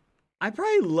 I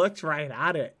probably looked right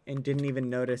at it and didn't even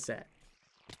notice it.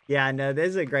 Yeah, no, this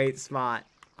is a great spot.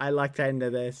 I lucked into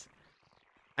this.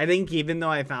 I think even though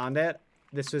I found it,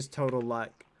 this was total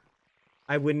luck.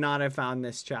 I would not have found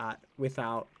this chat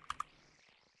without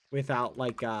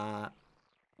like, the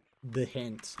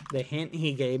hint. The hint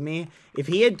he gave me. If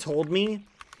he had told me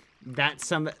that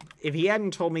if he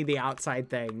hadn't told me the outside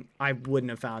thing, I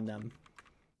wouldn't have found them.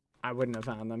 I wouldn't have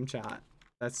found them, chat.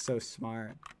 That's so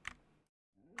smart.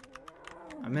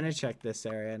 I'm gonna check this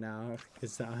area now,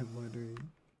 because I'm wondering.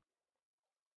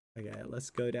 Okay, let's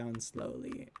go down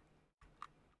slowly.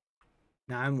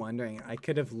 Now I'm wondering, I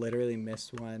could have literally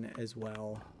missed one as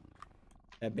well.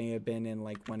 That may have been in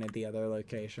like one of the other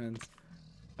locations.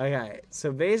 Okay,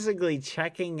 so basically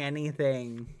checking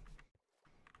anything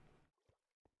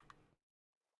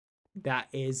that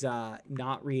is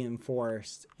not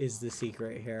reinforced is the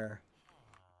secret here.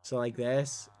 So like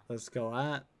this, let's go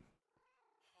up.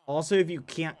 Also, if you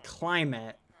can't climb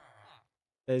it,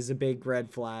 there's a big red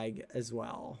flag as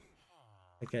well.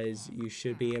 Because you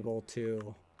should be able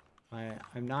to...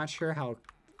 I'm not sure how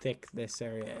thick this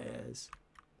area is.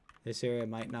 This area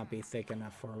might not be thick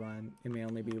enough for one. It may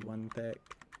only be one thick.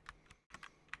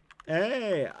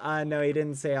 Hey! No, he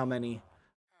didn't say how many.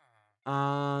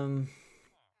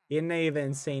 He didn't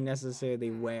even say necessarily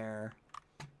where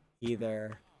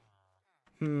either.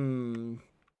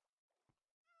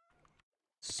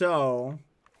 So,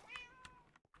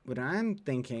 what I'm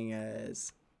thinking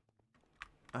is,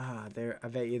 I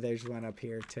bet you there's one up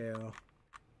here too.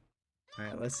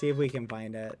 Alright, let's see if we can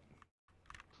find it.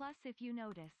 Plus, if you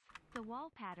notice, the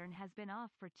wall pattern has been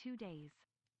off for 2 days.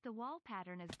 The wall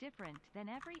pattern is different than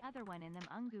every other one in the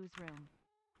Mungu's room.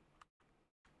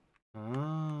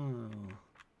 Oh.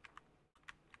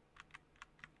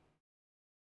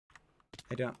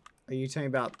 I don't... Are you talking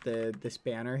about this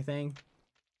banner thing?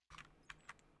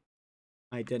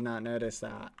 I did not notice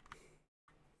that.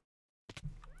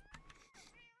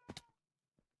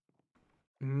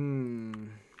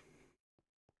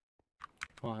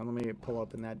 Hold on, let me pull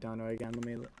up in that dono again. Let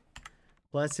me...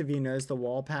 Plus, if you notice, the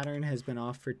wall pattern has been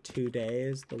off for 2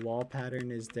 days. The wall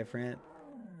pattern is different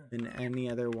than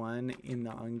any other one in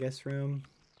the Ungus room.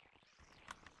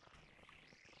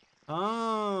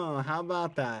 Oh, how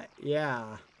about that?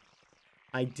 Yeah.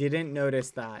 I didn't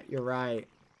notice that. You're right.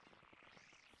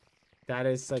 That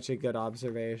is such a good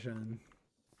observation.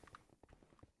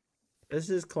 This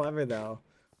is clever, though.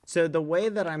 So the way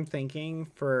that I'm thinking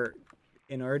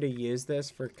in order to use this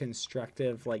for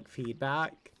constructive, like,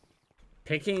 feedback,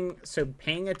 paying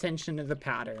attention to the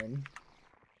pattern,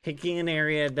 picking an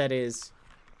area that is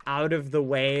out of the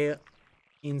way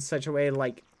in such a way,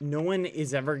 like, no one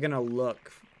is ever gonna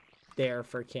look there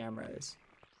for cameras.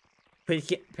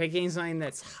 Picking something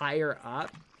that's higher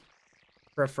up,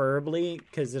 preferably,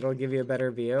 because it'll give you a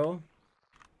better view.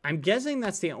 I'm guessing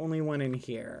that's the only one in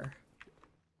here.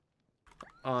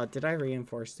 Did I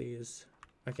reinforce these?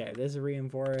 Okay, this is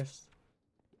reinforced.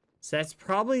 So that's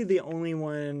probably the only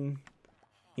one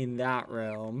in that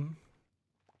room.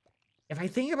 If I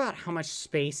think about how much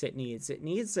space it needs at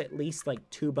least like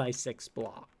 2x6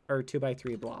 block or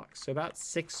 2x3 blocks. So about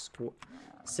six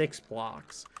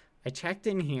blocks. I checked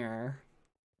in here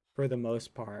for the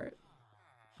most part,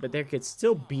 but there could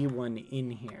still be one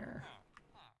in here.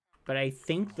 But I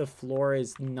think the floor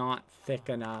is not thick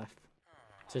enough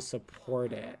to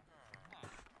support it.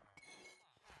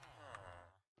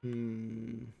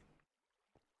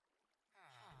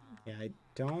 Yeah, I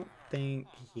don't think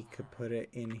he could put it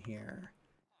in here.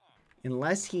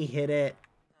 Unless he hit it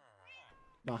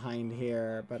behind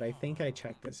here, but I think I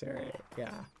checked this area.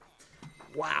 Yeah.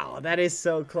 Wow, that is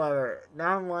so clever.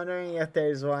 Now I'm wondering if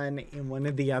there's one in one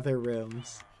of the other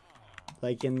rooms.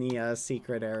 Like in the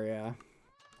secret area.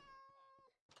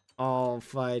 Oh,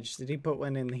 fudge. Did he put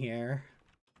one in here?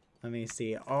 Let me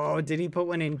see. Oh, did he put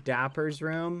one in Dapper's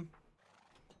room?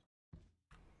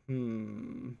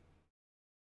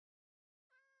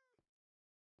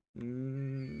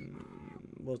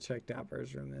 We'll check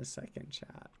Dapper's room in a second,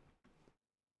 chat.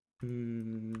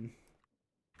 And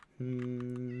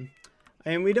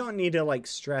we don't need to, like,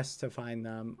 stress to find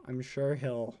them. I'm sure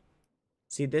he'll...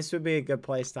 See, this would be a good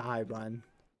place to hide one.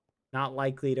 Not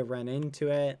likely to run into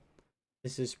it.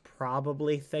 This is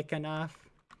probably thick enough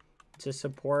to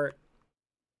support...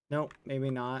 Nope, maybe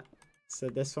not. So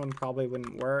this one probably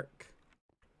wouldn't work.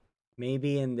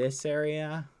 Maybe in this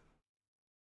area.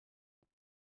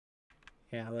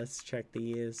 Yeah, let's check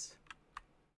these.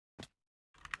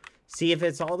 See, if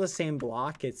it's all the same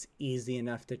block, it's easy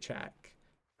enough to check.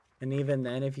 And even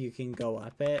then, if you can go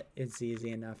up it, it's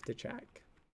easy enough to check.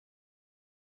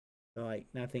 So, like,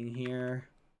 nothing here.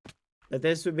 But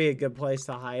this would be a good place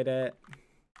to hide it.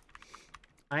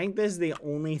 I think this is the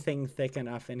only thing thick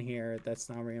enough in here that's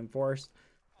not reinforced.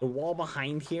 The wall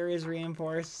behind here is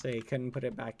reinforced, so you couldn't put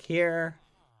it back here.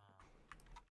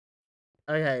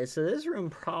 Okay, so this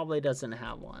room probably doesn't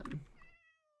have one.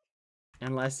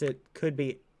 Unless it could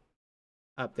be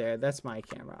up there. That's my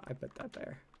camera. I put that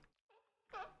there.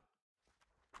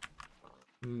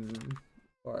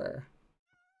 Or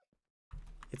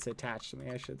it's attached to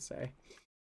me, I should say.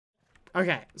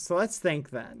 Okay, so let's think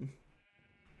then.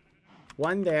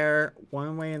 One there,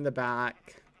 one way in the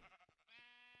back.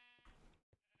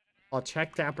 I'll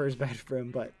check Dapper's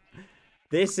bedroom, but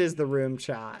this is the room,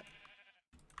 chat.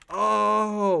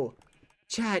 Oh!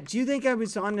 Chat, do you think I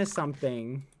was onto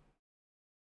something?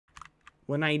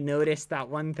 When I noticed that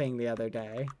one thing the other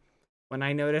day. When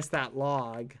I noticed that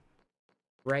log.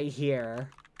 Right here.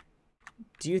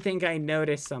 Do you think I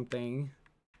noticed something?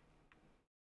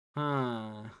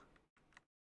 Huh.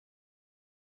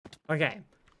 Okay.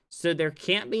 So there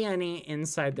can't be any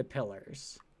inside the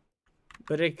pillars.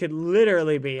 But it could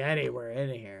literally be anywhere in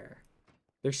here.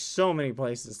 There's so many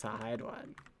places to hide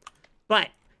one. But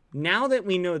now that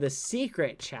we know the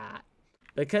secret, chat,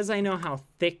 because I know how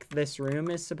thick this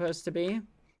room is supposed to be,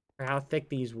 or how thick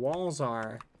these walls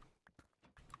are,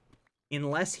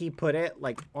 unless he put it,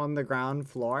 like, on the ground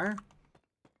floor,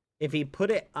 if he put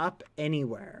it up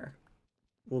anywhere,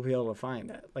 we'll be able to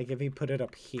find it. Like, if he put it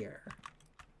up here.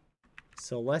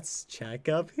 So let's check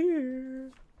up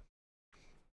here.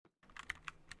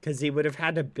 Because he would have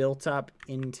had to built up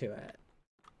into it.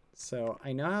 So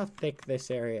I know how thick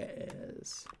this area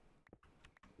is.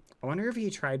 I wonder if he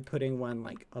tried putting one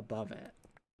like above it.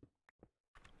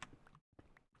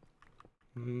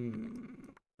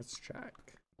 Let's check.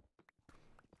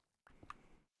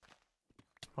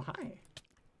 Oh, hi.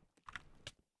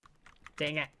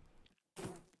 Dang it.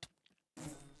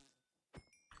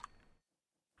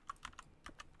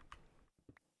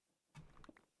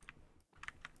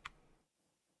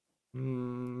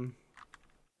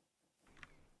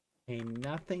 Okay,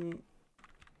 nothing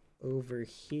over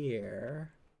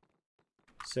here.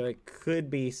 So it could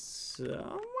be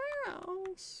somewhere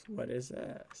else. What is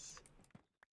this?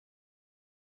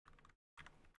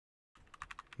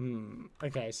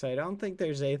 Okay, so I don't think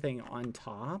there's anything on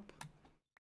top.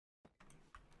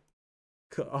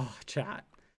 Oh, chat.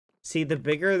 See, the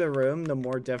bigger the room, the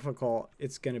more difficult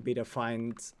it's going to be to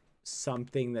find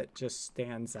something that just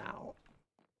stands out.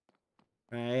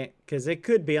 Right? Because it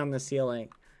could be on the ceiling.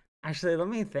 Actually, let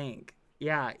me think.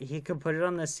 Yeah, he could put it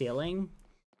on the ceiling.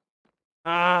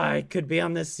 Ah, it could be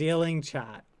on the ceiling,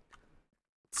 chat.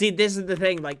 See, this is the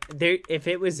thing. Like, if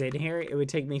it was in here, it would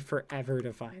take me forever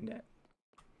to find it.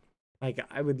 Like,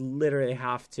 I would literally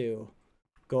have to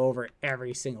go over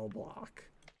every single block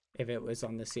if it was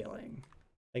on the ceiling.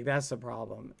 Like, that's the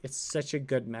problem. It's such a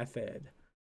good method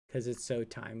because it's so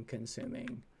time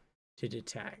consuming to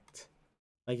detect.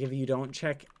 Like, if you don't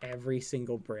check every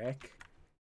single brick,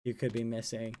 you could be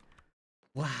missing.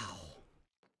 Wow.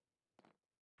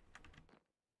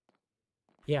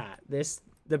 Yeah,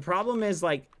 the problem is,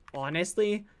 like,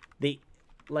 honestly,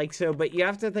 but you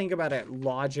have to think about it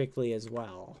logically as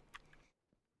well.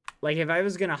 Like, if I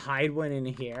was going to hide one in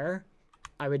here,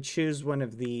 I would choose one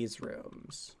of these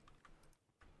rooms.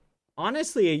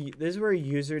 Honestly, this is where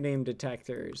username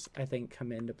detectors, I think,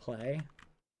 come into play.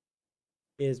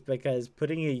 Is because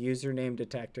putting a username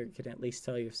detector can at least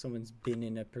tell you if someone's been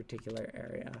in a particular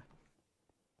area.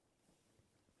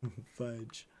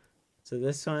 Fudge. So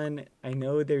this one, I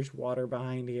know there's water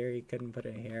behind here. He couldn't put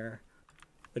it here.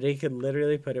 But he could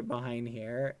literally put it behind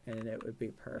here, and it would be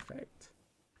perfect.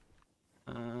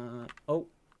 Oh,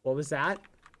 what was that?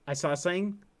 I saw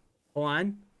something. Hold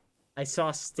on. I saw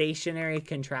stationary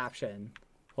contraption.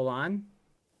 Hold on.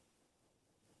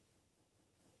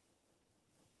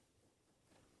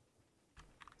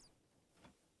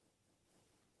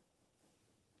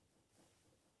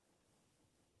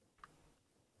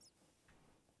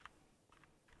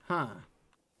 Huh.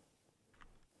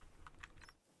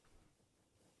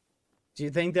 Do you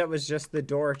think that was just the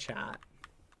door, chat?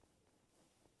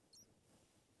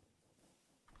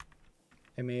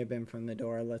 It may have been from the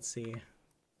door. Let's see.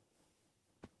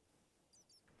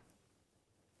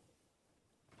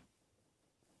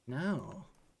 No.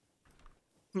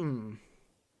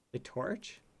 The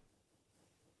torch?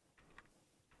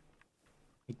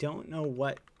 I don't know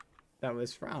what that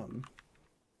was from.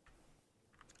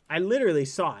 I literally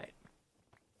saw it.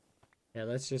 Yeah,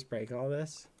 let's just break all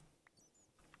this.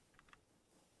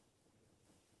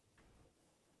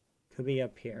 Could be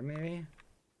up here, maybe?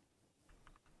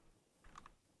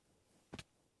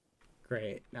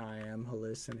 Great, now I am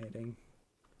hallucinating.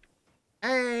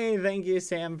 Hey, thank you,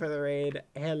 Sam, for the raid.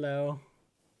 Hello.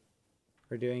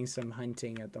 We're doing some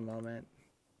hunting at the moment.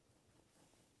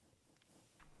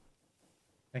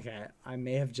 Okay, I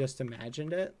may have just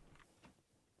imagined it.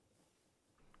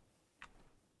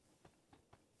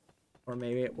 Or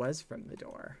maybe it was from the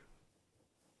door.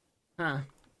 Huh.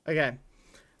 Okay.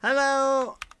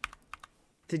 Hello!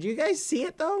 Did you guys see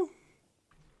it, though?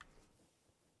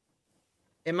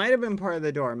 It might have been part of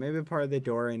the door. Maybe part of the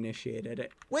door initiated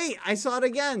it. Wait, I saw it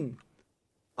again!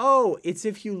 Oh, it's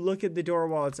if you look at the door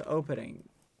while it's opening.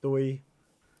 Okay.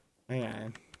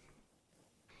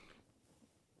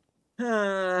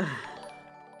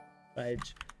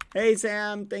 Fudge. Hey,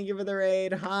 Sam. Thank you for the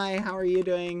raid. Hi, how are you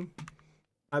doing?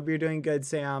 Hope you're doing good,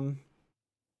 Sam.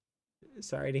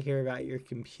 Sorry to hear about your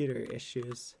computer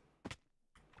issues.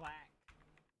 Quack.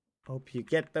 Hope you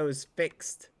get those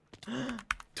fixed.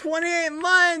 28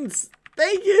 months!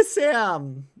 Thank you,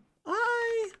 Sam!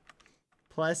 Hi!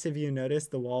 Plus, if you notice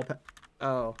the wall...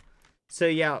 Oh. So,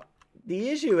 yeah. The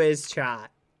issue is,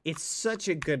 chat, it's such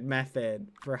a good method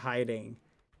for hiding.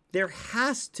 There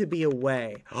has to be a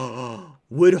way.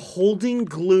 Would holding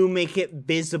glue make it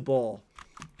visible?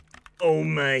 Oh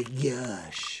my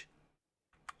gosh.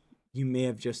 You may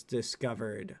have just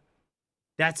discovered.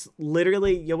 That's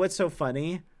literally, you know what's so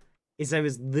funny? Is I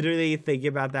was literally thinking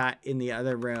about that in the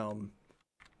other room.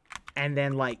 And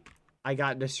then, like, I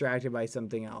got distracted by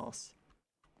something else.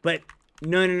 But,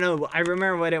 no. I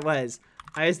remember what it was.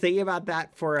 I was thinking about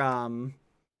that for,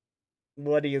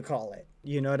 what do you call it?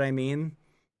 You know what I mean?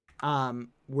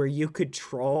 where you could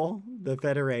troll the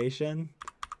Federation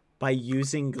by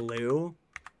using glue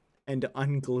and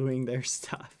ungluing their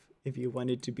stuff if you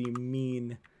wanted to be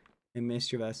mean and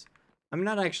mischievous. I'm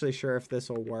not actually sure if this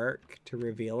will work to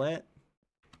reveal it.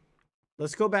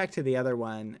 Let's go back to the other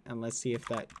one and let's see if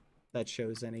that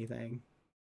shows anything.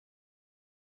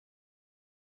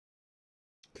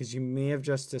 Because you may have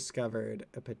just discovered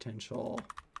a potential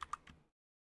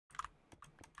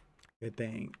good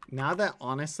thing. Now that,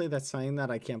 honestly, that's something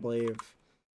that I can't believe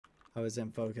I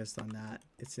wasn't focused on that.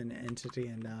 It's an entity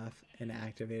enough and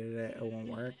activated it. It won't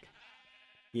work.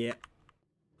 Yep.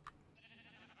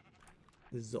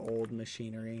 This is old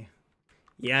machinery.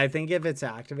 Yeah, I think if it's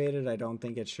activated, I don't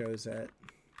think it shows it.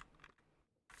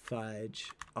 Fudge.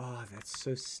 Oh, that's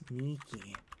so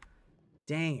sneaky.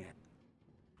 Dang it.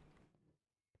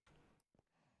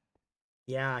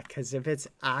 Yeah, because if it's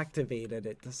activated,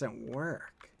 it doesn't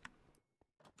work.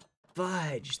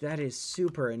 Fudge, that is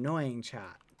super annoying,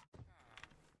 chat.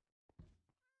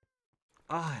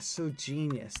 Ah, so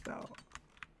genius, though.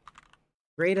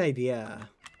 Great idea.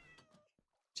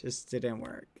 Just didn't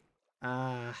work.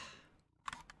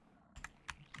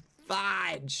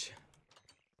 Fudge!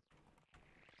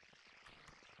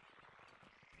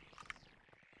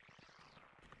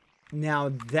 Now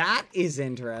that is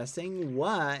interesting.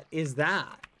 What is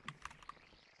that?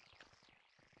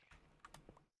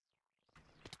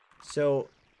 So,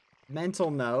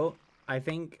 mental note, I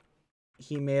think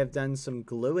he may have done some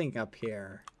gluing up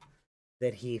here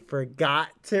that he forgot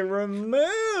to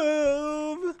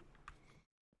remove.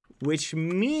 Which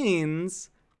means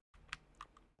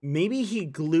maybe he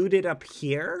glued it up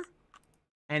here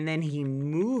and then he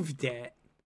moved it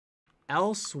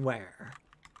elsewhere.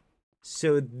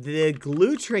 So the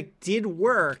glue trick did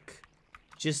work,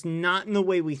 just not in the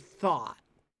way we thought.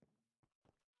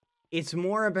 It's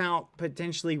more about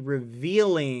potentially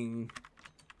revealing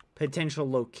potential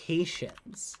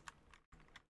locations.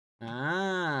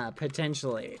 Ah,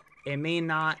 potentially. It may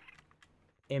not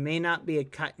be a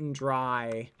cut and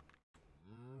dry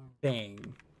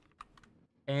thing.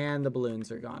 And the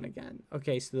balloons are gone again.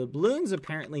 Okay, so the balloons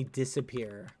apparently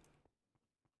disappear.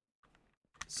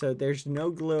 So there's no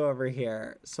glue over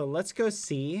here. So let's go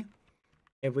see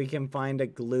if we can find a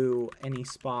glue, any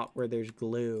spot where there's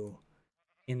glue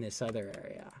in this other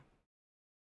area.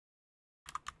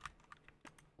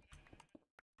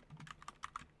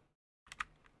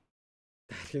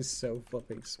 That is so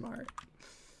flipping smart.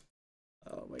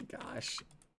 Oh my gosh.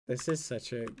 This is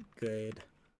such a good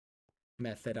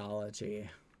methodology.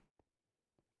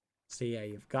 So yeah,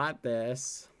 you've got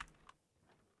this.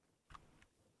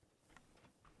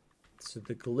 So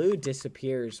the glue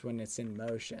disappears when it's in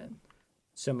motion.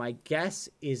 So my guess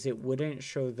is it wouldn't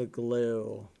show the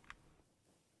glue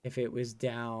if it was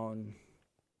down,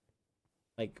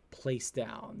 like placed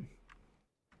down.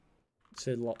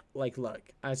 So like, look,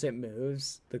 as it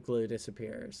moves, the glue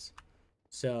disappears.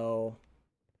 So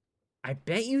I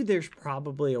bet you there's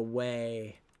probably a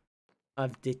way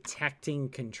of detecting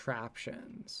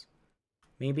contraptions.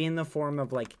 Maybe in the form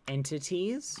of like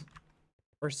entities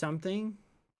or something.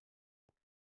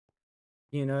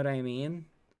 You know what I mean?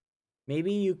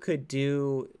 Maybe you could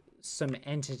do some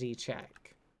entity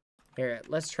check. Here,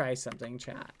 let's try something,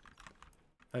 chat.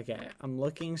 Okay, I'm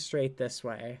looking straight this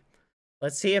way.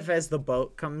 Let's see if as the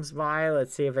boat comes by,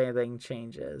 let's see if anything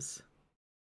changes.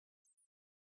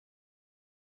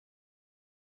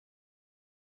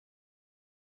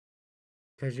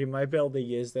 Because you might be able to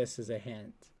use this as a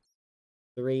hint.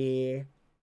 3.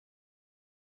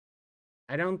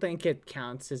 I don't think it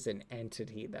counts as an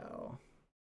entity, though.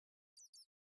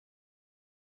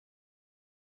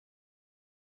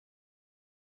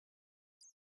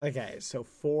 Okay, so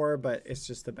 4, but it's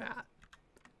just the bat.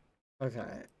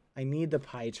 Okay, I need the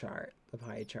pie chart. The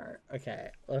pie chart.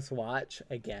 Okay, let's watch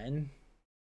again.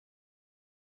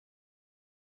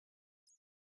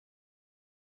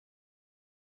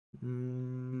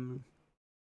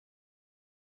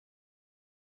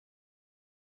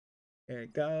 Here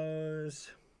it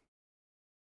goes.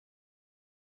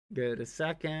 Good a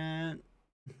second.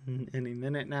 Any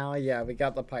minute now. Yeah, we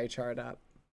got the pie chart up.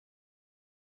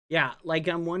 Yeah, like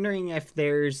I'm wondering if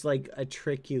there's like a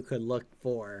trick you could look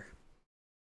for.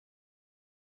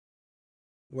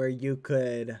 Where you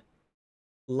could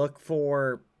look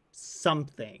for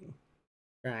something,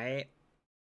 right?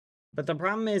 But the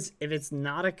problem is, if it's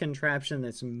not a contraption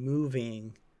that's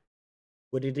moving,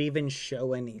 would it even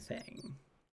show anything?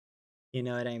 You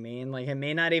know what I mean? Like, it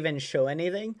may not even show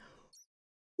anything.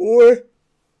 Or...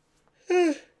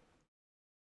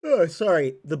 oh,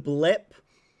 sorry. The blip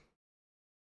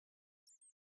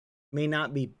may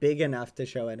not be big enough to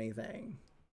show anything.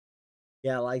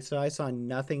 Yeah, like, so I saw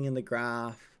nothing in the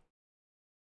graph.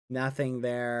 Nothing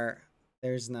there.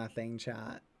 There's nothing,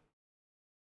 chat.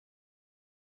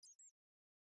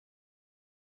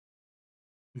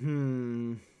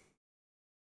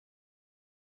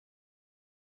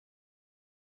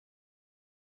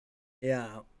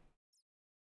 Yeah.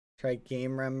 Try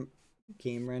game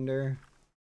render.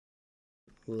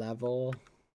 Level.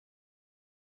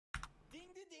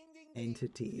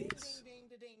 Entities.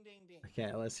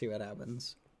 Okay, let's see what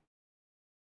happens.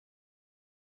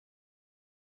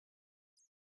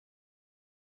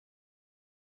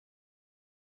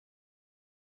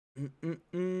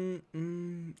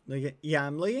 Look at, yeah,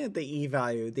 I'm looking at the E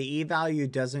value. The E value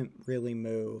doesn't really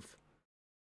move.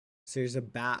 So there's a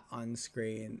bat on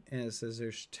screen and it says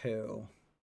there's 2.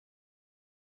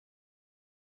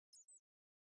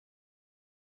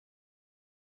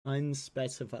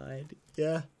 Unspecified.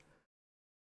 Yeah.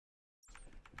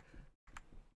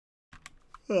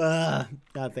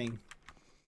 Nothing.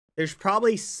 There's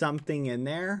probably something in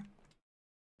there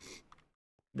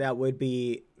that would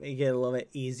be make it a little bit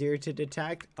easier to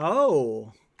detect.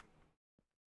 Oh.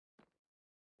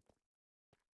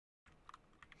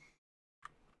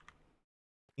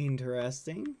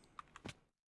 Interesting.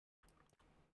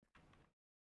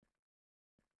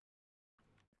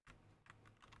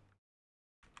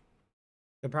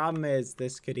 The problem is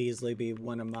this could easily be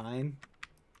one of mine.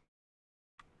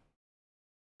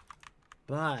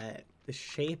 But the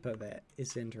shape of it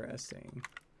is interesting.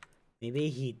 Maybe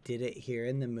he did it here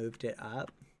and then moved it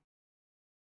up.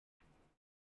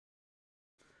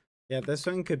 Yeah, this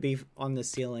one could be on the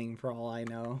ceiling for all I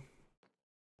know.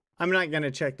 I'm not going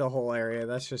to check the whole area.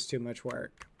 That's just too much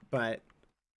work. But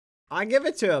I'll give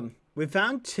it to him. We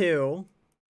found 2.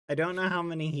 I don't know how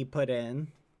many he put in.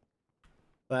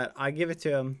 But I'll give it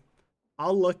to him.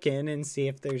 I'll look in and see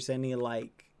if there's any,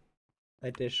 like,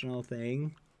 additional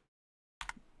thing.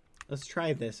 Let's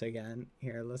try this again.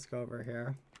 Here, let's go over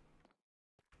here.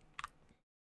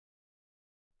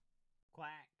 Quack.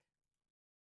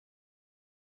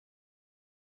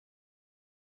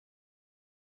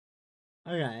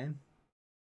 Okay.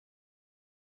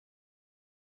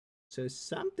 So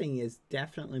something is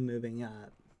definitely moving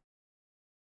up.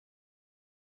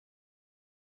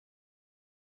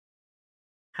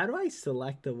 How do I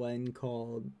select the one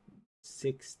called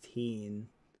 16?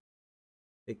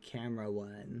 The camera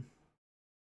one.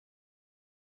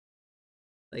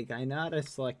 Like, I know how to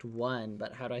select 1,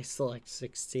 but how do I select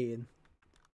 16?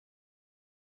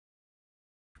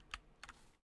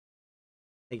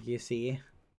 Like, you see?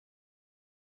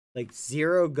 Like,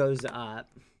 0 goes up.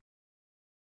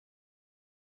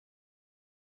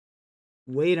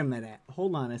 Wait a minute.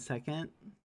 Hold on a second.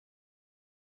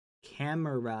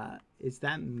 Camera. Is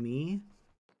that me?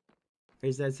 Or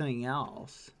is that something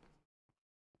else?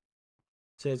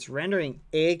 So it's rendering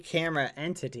a camera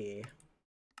entity.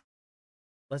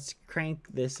 Let's crank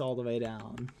this all the way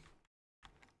down.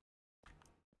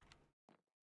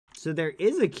 So there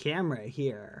is a camera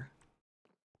here.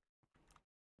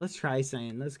 Let's try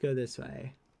something. Let's go this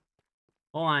way.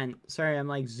 Hold on. Sorry, I'm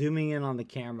like zooming in on the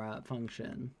camera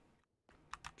function.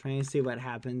 Trying to see what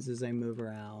happens as I move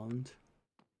around.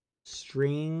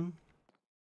 String.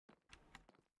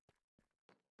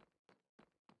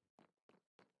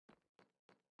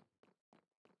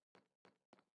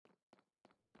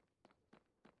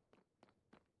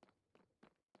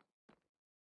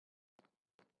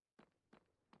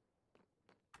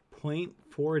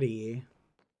 .40.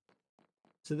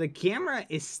 So the camera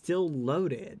is still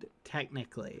loaded,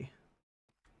 technically.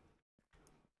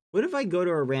 What if I go to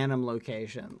a random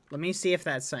location? Let me see if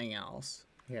that's something else.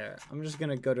 Here, I'm just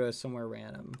gonna go to somewhere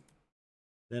random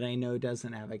that I know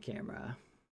doesn't have a camera.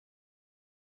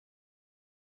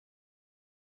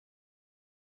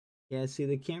 Yeah, see,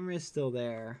 the camera is still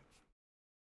there.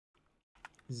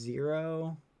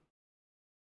 0.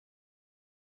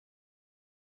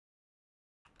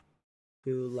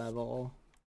 2 level.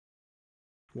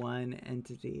 1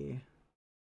 entity.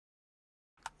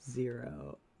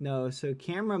 0. No, so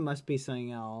camera must be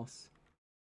something else.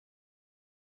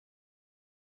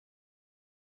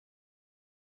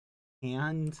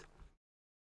 Hand.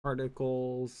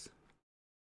 Particles.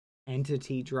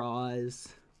 Entity draws.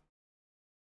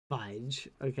 Fudge.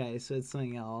 Okay, so it's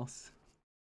something else.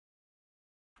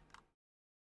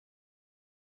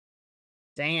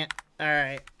 Dang it.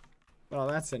 Alright. Well,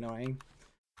 that's annoying.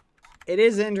 It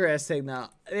is interesting, though.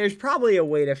 There's probably a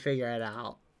way to figure it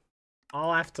out.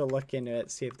 I'll have to look into it,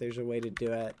 see if there's a way to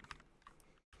do it.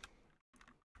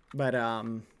 But,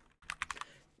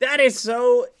 that is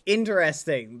so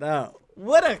interesting, though.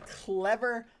 What a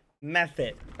clever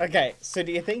Method. Okay, so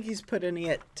do you think he's put any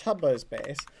at Tubbo's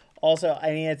base? Also,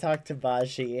 I need to talk to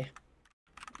Baji.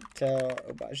 To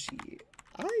Baji.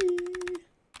 Hi.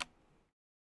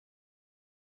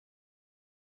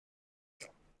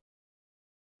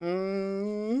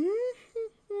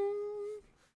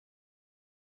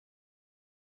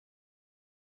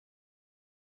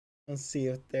 Let's see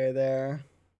if they're there.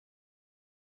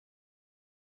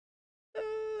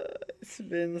 It's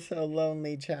been so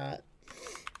lonely, chat.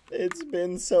 It's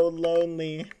been so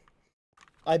lonely.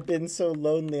 I've been so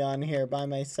lonely on here by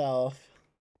myself.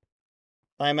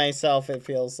 By myself, it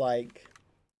feels like.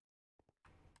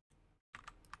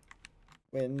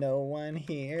 With no one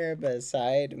here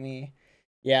beside me.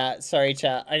 Yeah, sorry,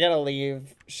 chat. I gotta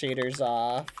leave shaders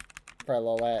off for a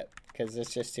little bit because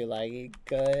it's just too laggy.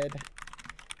 Good.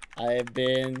 I've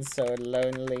been so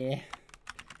lonely.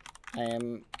 I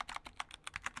am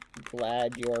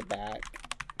glad you're back.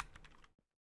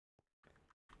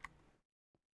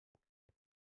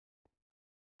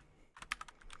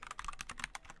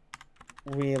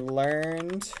 We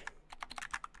learn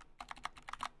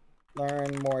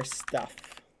more stuff.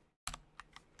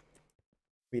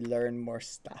 We learn more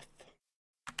stuff.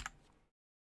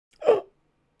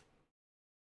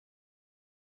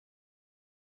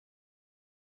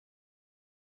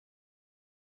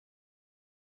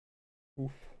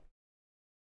 Oof.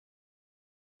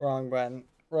 Wrong button.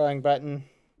 Wrong button.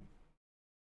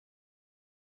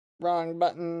 Wrong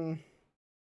button.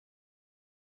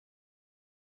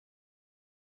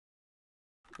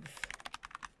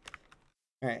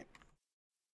 All right.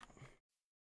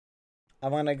 I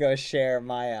want to go share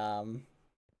my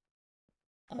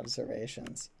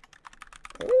observations.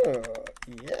 Oh,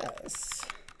 yes.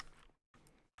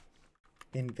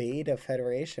 Invade a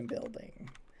Federation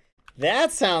building.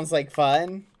 That sounds like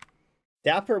fun.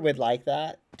 Dapper would like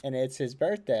that, and it's his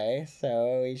birthday,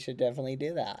 so we should definitely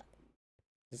do that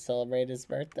to celebrate his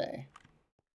birthday.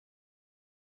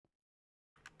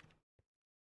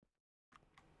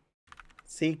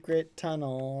 Secret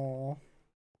tunnel.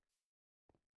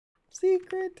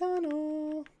 Secret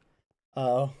tunnel.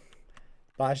 Oh,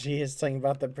 Baji is talking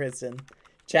about the prison.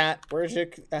 Chat, we're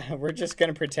just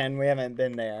gonna pretend we haven't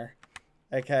been there.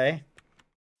 Okay?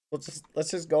 Let's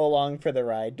just go along for the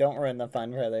ride. Don't ruin the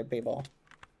fun for other people.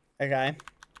 Okay?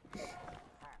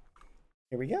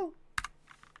 Here we go.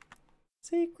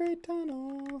 Secret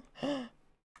tunnel.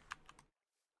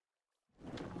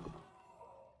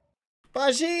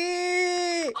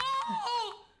 Baji!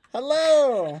 Oh!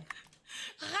 Hello!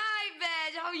 Hi,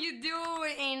 Badge. How you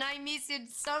doing? I miss you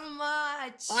so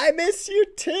much. I miss you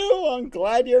too. I'm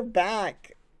glad you're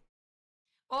back.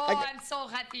 Oh, I'm so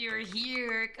happy you're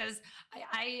here because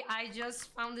I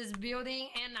just found this building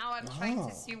and now I'm trying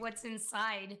to see what's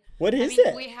inside. What is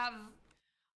it? We have.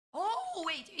 Oh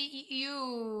wait,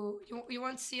 you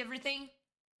want to see everything?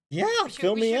 Yeah,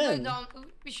 fill me in.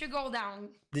 We should go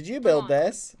down. Did you build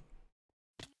this?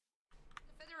 The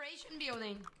Federation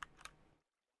building.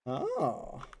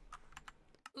 Oh.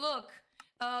 Look,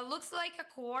 looks like a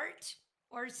court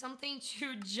or something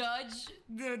to judge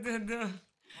the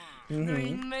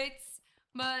inmates.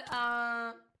 But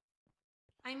I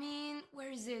mean,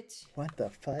 where is it? What the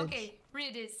fudge? Okay,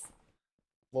 read this.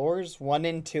 Floors 1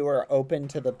 and 2 are open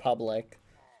to the public.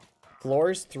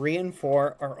 Floors 3 and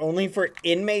 4 are only for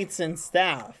inmates and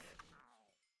staff.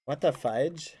 What the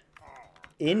fudge?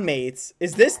 Inmates?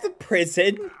 Is this the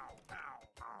prison?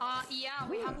 Yeah,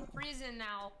 we have a prison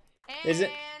now. And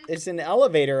There's an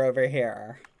elevator over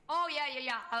here. oh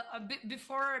yeah.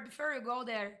 Before you go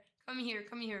there, come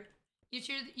here. You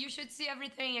should see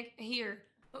everything here.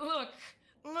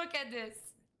 Look at this.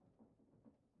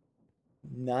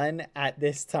 None at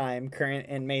this time. Current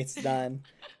inmates none.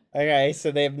 Okay,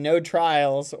 so they have no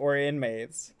trials or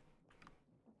inmates.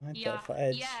 What the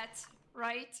fudge? Yet,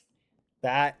 right?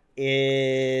 That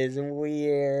is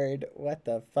weird. What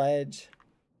the fudge?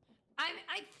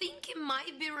 I think it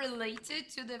might be related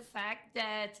to the fact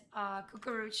that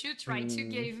Cucuruchu tried to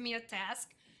give me a task,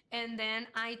 and then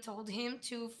I told him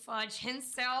to fudge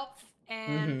himself,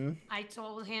 and I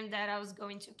told him that I was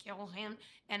going to kill him,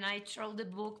 and I threw the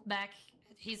book back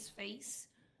at his face,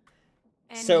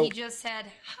 and he just said,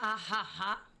 ha ha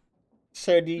ha.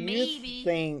 So do you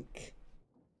think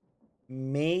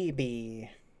maybe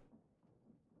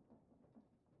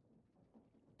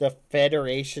the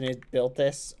Federation has built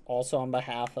this also on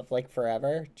behalf of, like,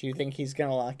 forever? Do you think he's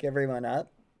gonna lock everyone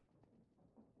up?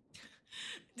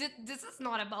 This is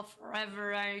not about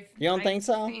forever. You don't think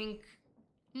so? No.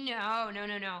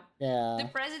 Yeah. The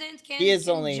president can't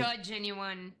judge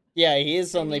anyone. Yeah, he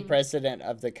is only president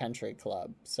of the country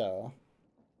club, so.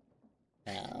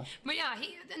 Yeah. But yeah,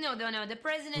 no. The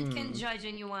president can judge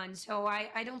anyone, so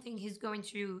I don't think he's going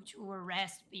to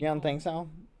arrest people. You don't think so?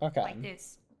 Okay. Like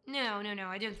this? No,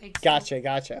 I don't think so.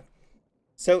 Gotcha.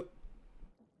 So,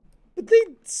 but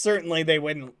they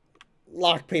wouldn't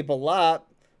lock people up.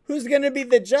 Who's gonna be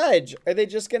the judge? Are they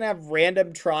just gonna have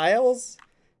random trials,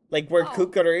 like where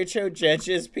Cucurucho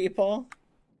judges people?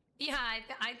 Yeah,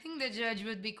 I think the judge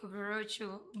would be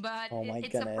Cucurucho, but it's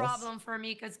goodness. a problem for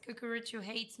me because Cucurucho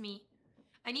hates me.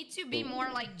 I need to be more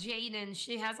like Jaden.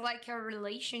 She has like a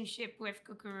relationship with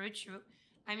Cucurucho.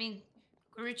 I mean,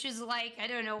 Cucurucho's like, I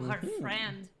don't know, her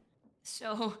friend.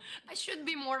 So I should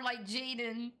be more like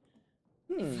Jaden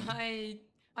if I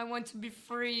want to be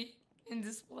free in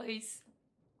this place.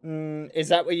 Is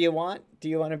that what you want? Do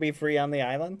you want to be free on the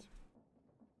island?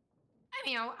 I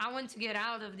mean, I want to get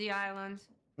out of the island.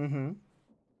 Mm-hmm.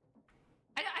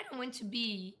 I don't want to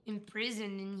be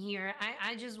imprisoned in here.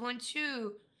 I just want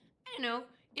to, I don't know,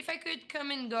 if I could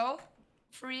come and go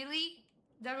freely,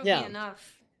 that would be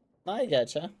enough. I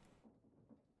getcha.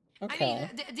 Okay. I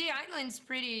mean, the island's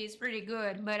pretty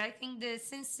good, but I think the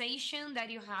sensation that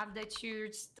you have that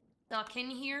you're stuck in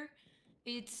here,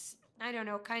 it's, I don't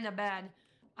know, kind of bad.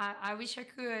 I wish I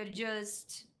could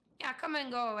just, come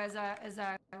and go as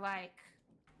I like.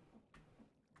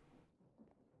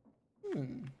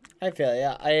 I feel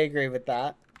ya. I agree with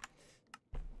that.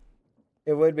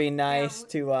 It would be nice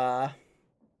to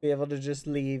be able to just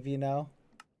leave, you know?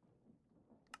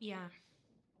 Yeah.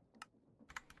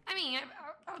 I mean,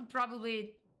 I would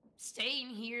probably stay in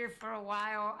here for a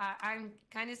while. I'm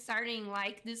kind of starting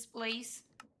like this place.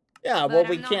 Yeah, well,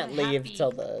 we can't leave happy.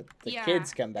 till the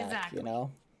kids come back, you know?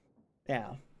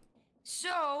 Yeah.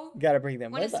 So, gotta bring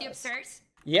them with us. Wanna see upstairs?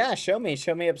 Yeah, show me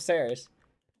upstairs.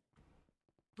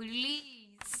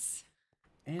 Please.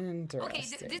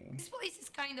 Interesting. Okay, this place is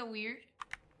kind of weird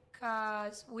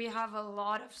because we have a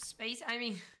lot of space. I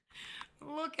mean,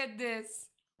 look at this.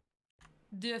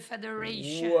 The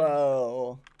Federation.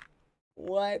 Whoa.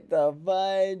 What the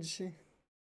fudge?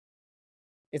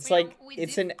 It's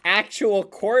it's an actual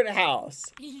courthouse.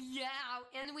 Yeah,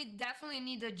 and we definitely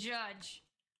need a judge.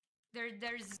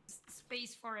 There's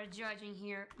space for a judge in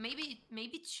here. Maybe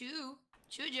two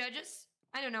judges.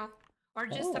 I don't know, or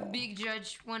just a big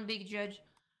judge, one big judge.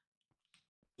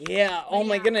 Yeah. Oh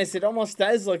my goodness! It almost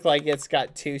does look like it's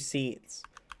got 2 seats.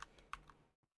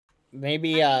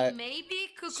 Maybe maybe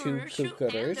Cucurucho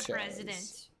and the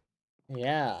president.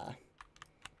 Yeah.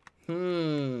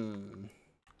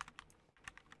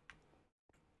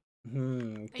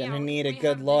 Gonna need a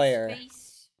good lawyer.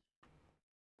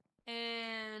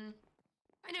 And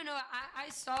I don't know. I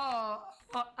saw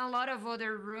a lot of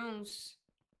other rooms.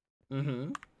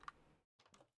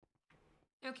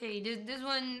 Okay, this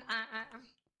one,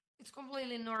 it's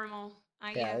completely normal.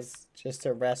 I guess. It's just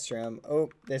a restroom. Oh,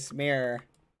 this mirror.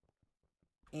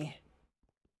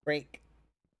 Break.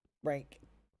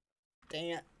 Dang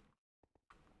it.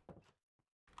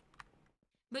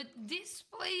 But this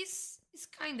place is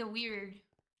kind of weird.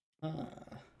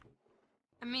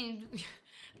 I mean,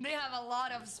 they have a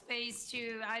lot of space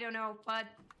to, I don't know, put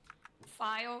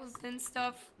files and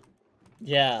stuff.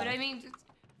 Yeah. But I mean,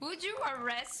 would you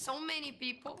arrest so many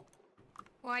people?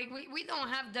 Like, we don't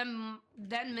have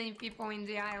that many people in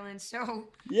the island, so...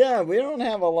 Yeah, we don't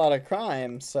have a lot of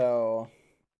crime, so...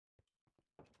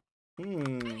 I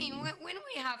mean, when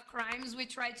we have crimes, we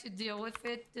try to deal with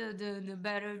it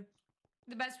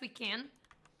the best we can.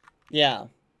 Yeah.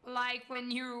 Like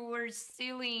when you were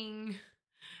stealing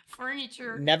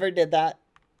furniture. Never did that.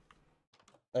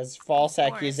 That's false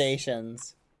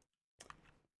accusations.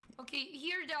 Okay,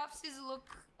 here the offices look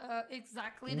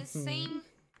exactly the same.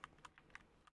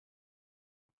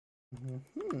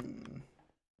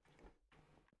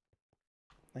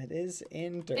 That is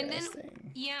interesting. And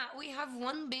then, yeah, we have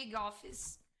one big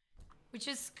office, which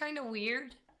is kind of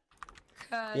weird.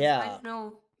 Cause, I don't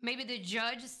know, maybe the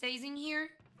judge stays in here?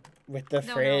 With the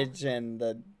fridge and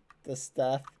the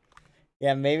stuff.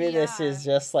 Yeah, maybe this is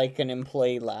just like an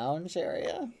employee lounge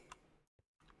area.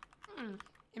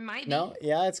 It might be. No,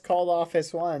 yeah, it's called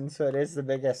Office 1, so it is the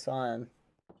biggest one.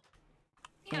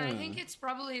 Yeah, I think it's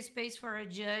probably a space for a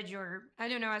judge or, I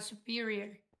don't know, a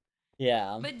superior.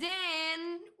 Yeah. But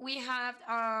then we have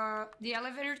the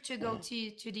elevator to go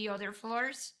to the other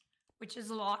floors, which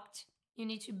is locked. You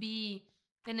need to be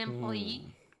an employee.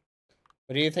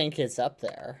 What do you think is up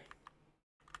there?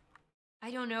 I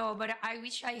don't know, but I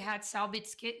wish I had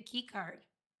Salbit's key card.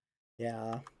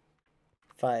 Yeah.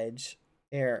 Fudge.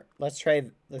 Here, let's try.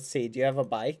 Let's see. Do you have a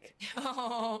bike?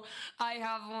 Oh, I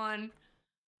have one.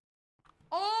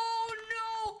 Oh,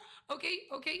 no. Okay.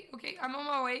 I'm on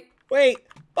my way. Wait,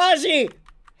 Baji!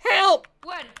 Help!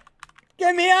 What?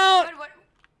 Get me out!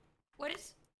 What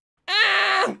is?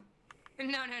 Ah!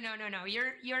 No.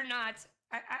 You're not.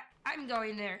 I'm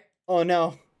going there. Oh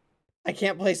no. I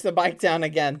can't place the bike down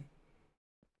again.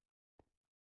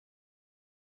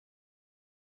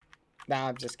 Nah,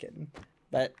 I'm just kidding.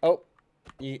 But, oh,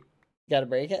 you gotta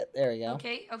break it? There we go.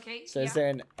 Okay. So yeah. is there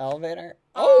an elevator?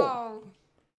 Oh.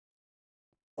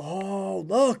 Oh,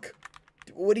 look!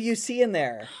 What do you see in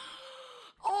there?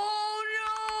 Oh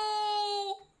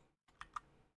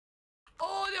no!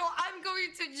 Oh no! I'm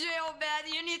going to jail, man.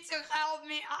 You need to help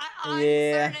me. I'm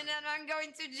certain that I'm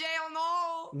going to jail.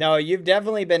 No. No, you've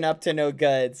definitely been up to no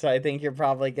good, so I think you're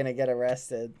probably gonna get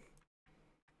arrested.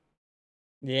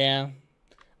 Yeah.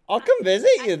 I'll come visit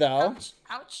you, though.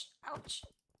 Ouch.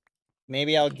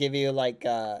 Maybe I'll give you, like,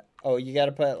 oh, you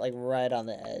gotta put it, like, right on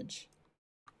the edge.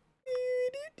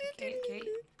 Okay.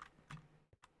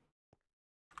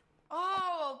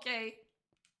 Oh, okay.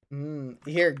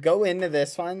 Here, go into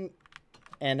this one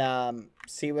and,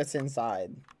 see what's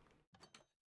inside.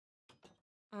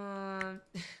 I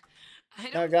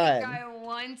don't No, think go ahead. I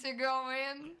want to go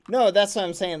in. No, that's what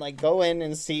I'm saying. Like, go in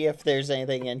and see if there's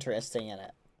anything interesting in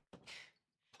it.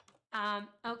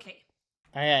 Okay.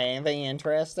 Okay, anything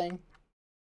interesting?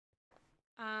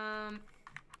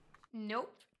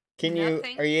 Nope. Are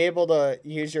Nothing. you able to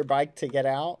use your bike to get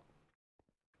out?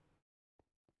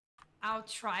 I'll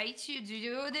try to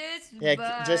do this, Yeah,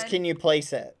 but... just can you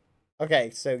place it?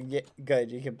 Okay, so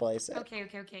good, you can place it. Okay.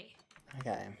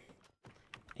 Okay.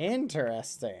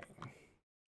 Interesting.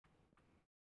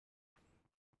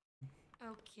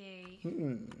 Okay.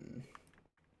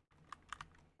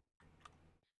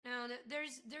 No,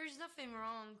 there's nothing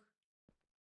wrong.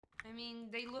 I mean,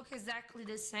 they look exactly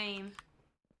the same.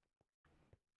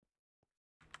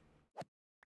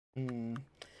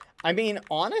 I mean,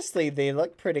 honestly, they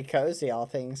look pretty cozy, all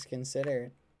things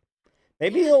considered.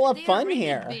 Maybe you'll have fun really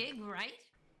here. Big, right?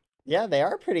 Yeah, they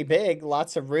are pretty big.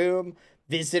 Lots of room.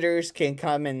 Visitors can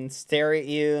come and stare at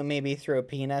you, maybe throw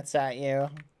peanuts at you,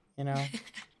 you know.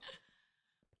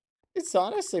 It's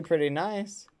honestly pretty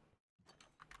nice.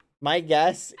 My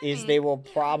guess is they'll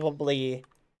probably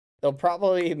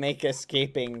make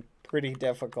escaping pretty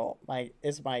difficult.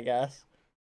 Is my guess.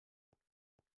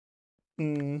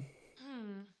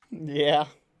 Yeah.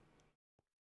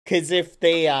 Cause if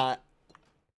they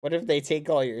what if they take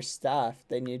all your stuff?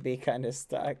 Then you'd be kind of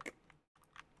stuck.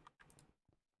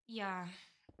 Yeah.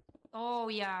 Oh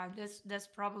yeah, that's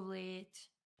probably it.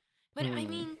 But I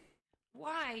mean,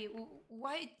 why?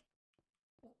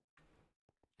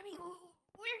 I mean,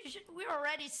 we're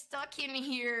already stuck in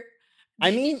here.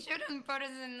 I mean, you shouldn't put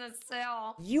us in the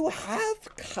cell. You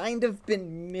have kind of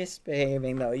been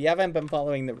misbehaving though. You haven't been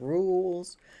following the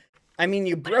rules. I mean,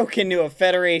 you broke into a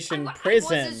Federation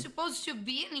prison. I wasn't supposed to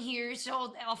be in here,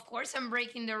 so of course I'm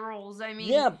breaking the rules. I mean,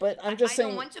 yeah, but I'm just saying.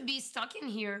 I don't want to be stuck in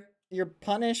here. Your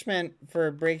punishment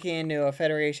for breaking into a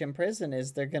Federation prison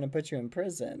is they're gonna put you in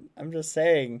prison. I'm just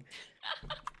saying.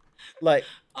 Like.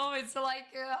 Oh, it's like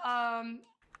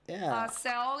yeah. A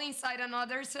cell inside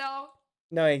another cell.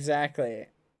 No, exactly.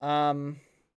 Oh,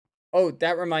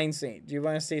 that reminds me. Do you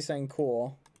want to see something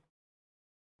cool?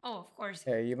 Oh, of course.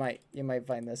 Here, you might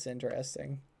find this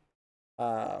interesting.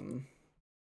 Hold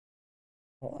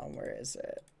on, where is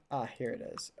it? Ah, here it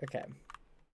is. Okay.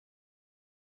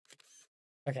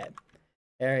 Okay.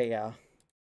 There you go.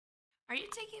 Are you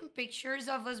taking pictures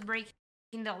of us breaking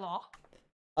the law?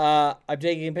 I'm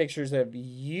taking pictures of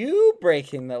you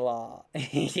breaking the law.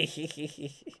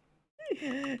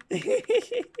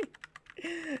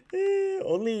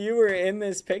 Only you were in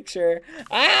this picture.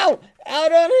 Ow! Ow,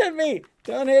 don't hit me!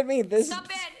 Don't hit me! Stop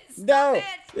it! No! It.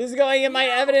 This is going in my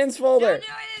evidence folder. Don't do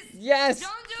this. Yes!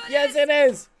 Don't do yes, this. it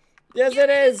is! Yes, Give it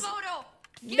me is! this photo.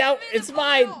 No, it's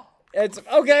mine! It's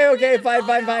okay,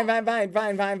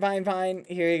 fine.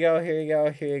 Here you go.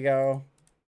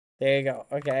 There you go.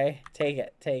 Okay, take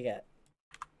it.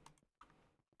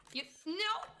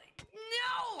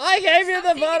 No! I gave you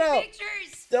the photo!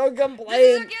 Pictures. Don't complain!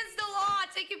 This is against the law,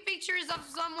 taking pictures of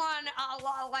someone,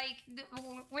 like,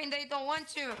 when they don't want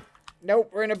to.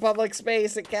 Nope, we're in a public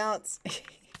space, it counts.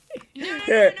 No,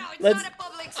 Here, it's not a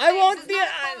public space. I won't it's be not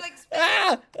a public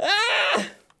space.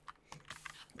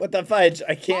 What the fudge?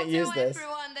 I can't use tell this.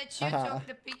 everyone that you took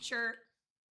the picture.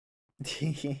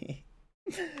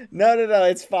 No,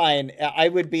 it's fine. I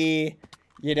would be,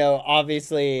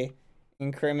 obviously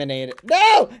incriminated.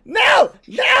 No!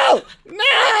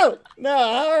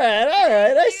 All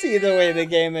right. I see the way the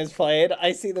game is played.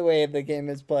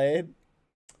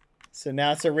 So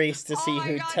now it's a race to see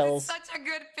who tells. This is such a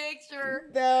good picture. you're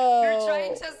No.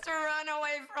 trying just to run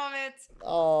away from it.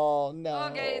 Oh no.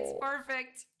 Okay, it's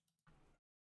perfect.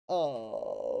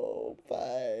 Oh,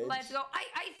 fudge. Let's go.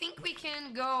 I think we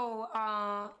can go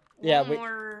Yeah, one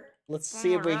more. let's one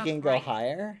see if more we up, can go right?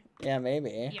 higher. Yeah,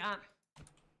 maybe. Yeah.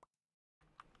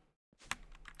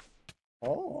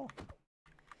 Oh.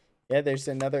 Yeah, there's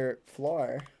another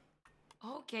floor.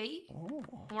 Okay. Oh.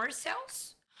 More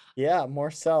cells? Yeah,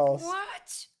 more cells.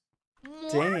 What?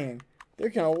 More? Dang. They're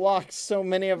gonna lock so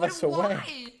many of But us away.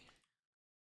 why?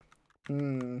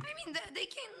 Hmm. I mean, they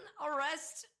can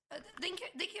arrest.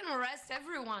 They can arrest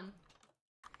everyone.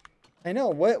 I know.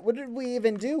 What did we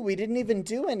even do? We didn't even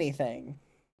do anything.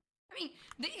 I mean,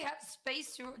 they have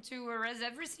space to arrest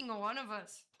every single one of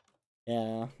us.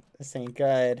 Yeah, this ain't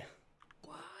good.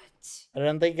 What? I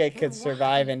don't think I could Why?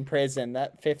 survive in prison.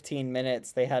 That 15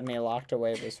 minutes they had me locked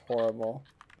away was horrible.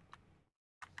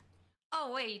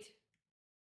 Oh wait.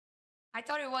 I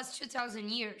thought it was 2,000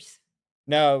 years.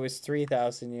 No, it was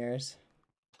 3,000 years.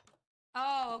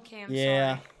 Oh, okay. I'm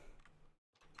Yeah. sorry.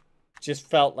 Just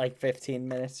felt like 15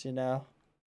 minutes, you know?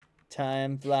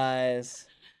 Time flies.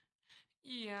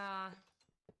 Yeah.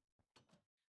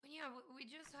 But yeah, we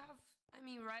just have, I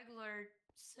mean, regular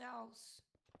cells.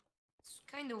 It's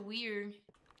kind of weird.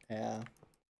 Yeah.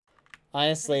 But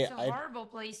Honestly, it's a horrible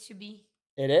place to be.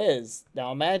 it is.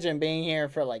 Now imagine being here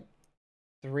for like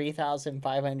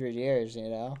 3,500 years, you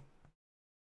know?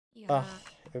 Yeah. Ugh,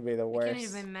 it would be the I worst. can't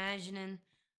even imagine. And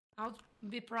I'll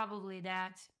be probably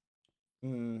that.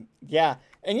 Yeah.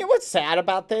 And you know what's sad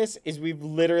about this is we've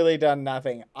literally done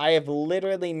nothing. I have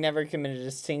literally never committed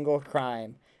a single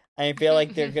crime. I feel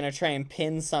like they're going to try and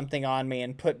pin something on me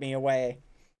and put me away.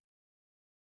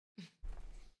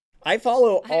 I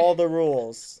follow all the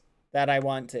rules that I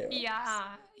want to. Yeah.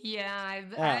 Yeah.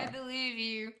 I Ah. believe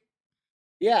you.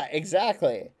 Yeah,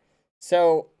 exactly.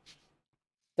 So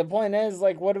the point is,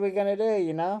 like, what are we going to do,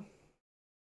 you know?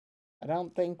 I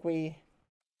don't think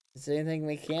there's anything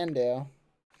we can do.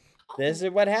 Oh, This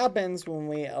is what happens when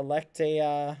we elect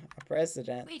a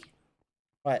president. wait.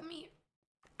 What? I mean,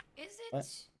 is it What?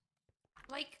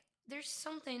 like there's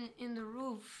something in the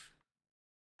roof?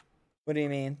 What do you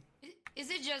mean? Is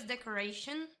it just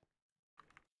decoration?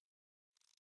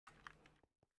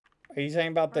 Are you talking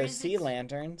about Or those is sea it-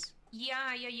 lanterns?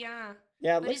 Yeah. Yeah,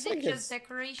 it But looks is like it it's. just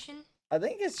decoration? I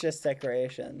think it's just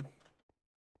decoration.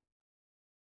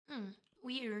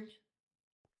 Weird.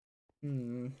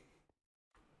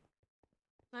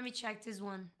 Let me check this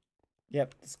one.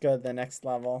 Yep, let's go to the next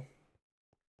level.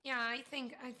 Yeah, I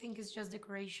think it's just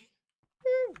decoration.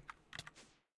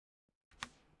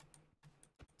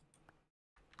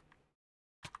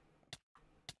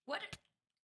 What?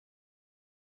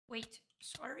 Wait,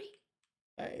 sorry.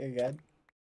 Alright, you're good.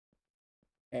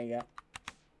 There you go.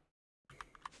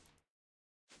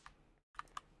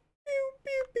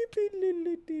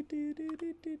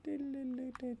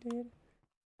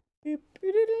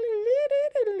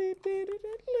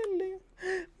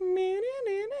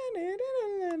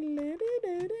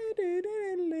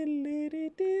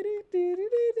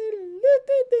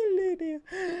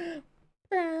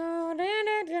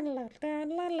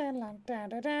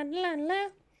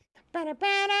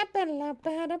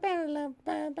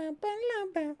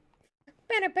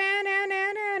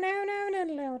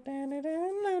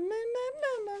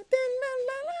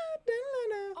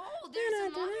 Oh,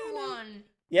 there's another one.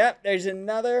 Yep, there's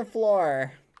another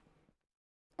floor.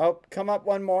 Oh, come up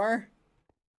one more.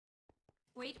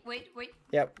 Wait.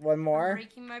 Yep, one I'm more.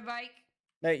 breaking my bike.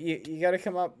 No, you gotta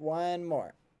come up one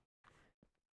more.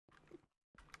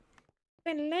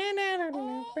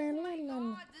 Oh my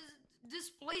god, this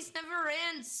place never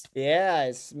ends. Yeah,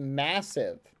 it's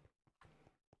massive.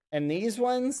 And these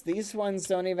ones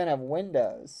don't even have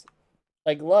windows.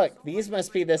 Like, look, these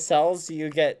must be the cells you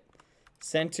get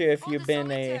sent to if you've the been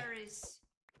solitaries.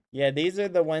 Yeah, these are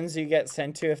the ones you get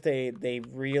sent to if they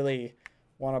really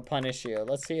want to punish you.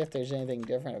 Let's see if there's anything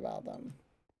different about them.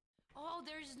 Oh,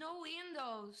 there's no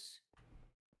windows.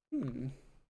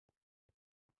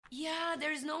 Yeah,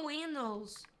 there's no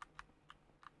windows.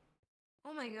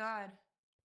 Oh my god.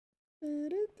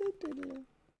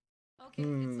 Okay,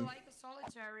 it's like a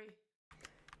solitary.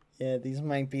 Yeah, these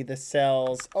might be the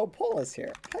cells. Oh, Paul is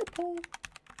here. Hi, Paul.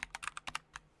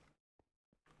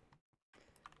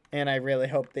 And I really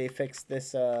hope they fix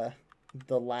this, the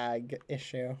lag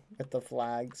issue with the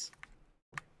flags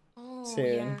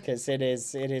soon, Yeah. because it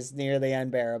is nearly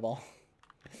unbearable.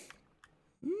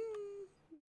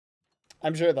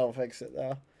 I'm sure they'll fix it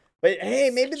though. But hey,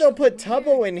 maybe Such they'll a put weird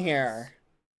Tubbo in place. here.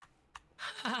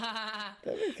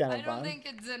 That'd be kind I of don't fun. think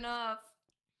it's enough.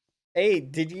 Hey,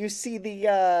 did you see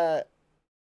the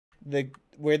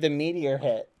where the meteor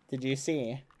hit. Did you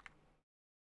see?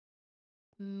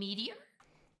 Meteor?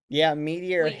 Yeah,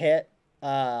 meteor Wait. hit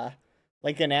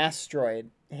like an asteroid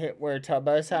hit where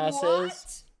Tubbo's house is.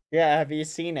 What? Yeah, have you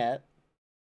seen it?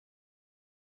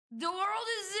 The world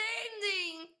is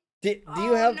ending. Do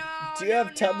you Oh, have no, do you have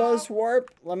no, Tubbo's no.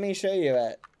 warp? Let me show you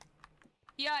it.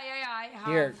 Yeah, I have.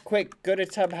 Here, quick, go to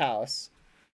Tub House.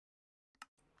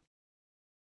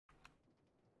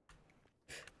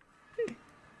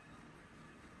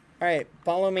 Alright,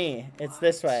 follow me. It's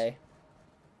this What? way.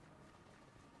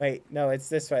 Wait, no, it's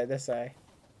this way.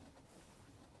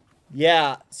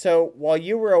 Yeah, so while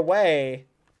you were away,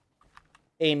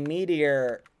 a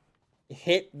meteor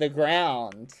hit the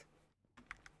ground.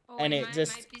 Oh, And wait, it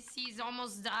just... my PC is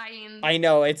almost dying. I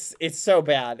know, it's so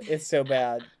bad. It's so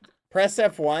bad. Press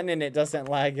F1 and it doesn't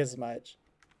lag as much.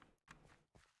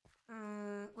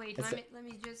 Wait, let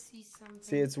me just see something.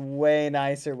 See, it's way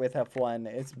nicer with F1.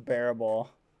 It's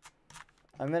bearable.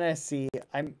 I'm gonna see.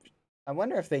 I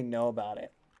wonder if they know about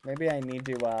it. Maybe I need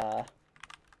to.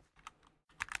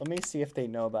 Let me see if they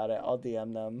know about it. I'll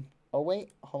DM them. Oh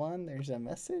wait, hold on. There's a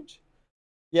message.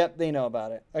 Yep, they know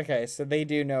about it. Okay, so they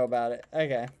do know about it.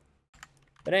 Okay.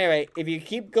 But anyway, if you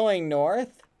keep going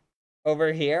north,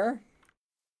 over here,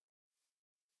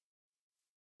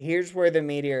 here's where the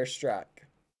meteor struck.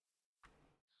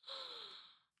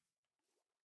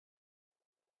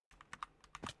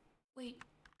 Wait,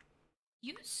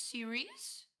 you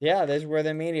serious? Yeah, this is where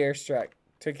the meteor struck.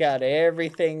 Took out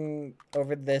everything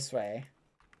over this way.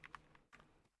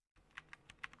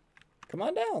 Come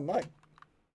on down, look.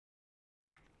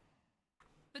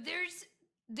 But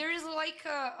there's like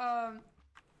a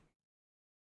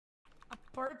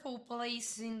purple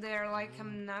place in there, like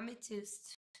an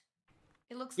amethyst.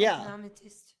 It looks like Yeah. an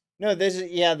amethyst. No, this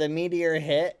is, yeah, the meteor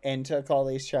hit and took all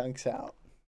these chunks out.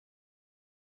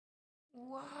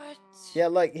 What? Yeah,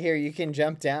 look, here, you can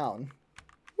jump down.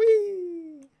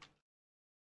 Whee!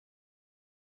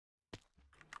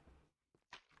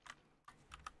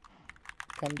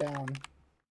 Come down.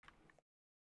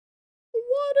 The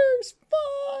water's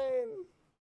fine!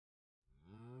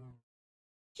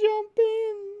 Jump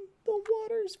in! The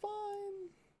water's fine!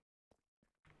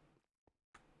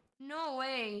 No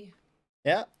way.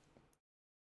 Yep.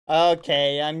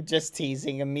 Okay, I'm just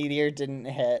teasing. A meteor didn't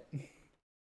hit.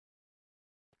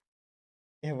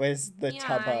 It was the Yeah,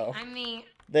 Tubbo. I mean,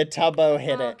 The Tubbo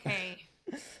hit okay.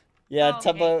 it. Yeah,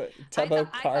 Okay. Tubbo I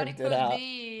thought carved it out.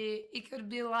 it could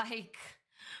be like,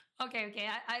 okay.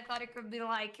 I thought it could be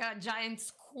like a giant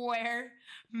square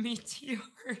meteor,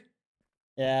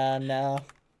 Yeah, no.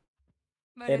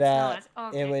 but It it's not.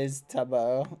 Okay. it was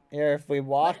Tubbo. Here, if we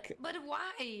walk, But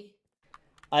why?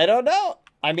 I don't know.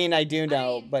 I mean, I do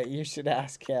know, mean- but you should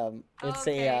ask him. It's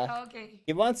Okay.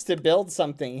 he wants to build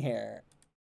something here.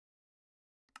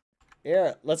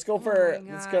 Here, let's go Oh for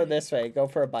my let's go God. this way. Go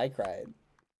for a bike ride.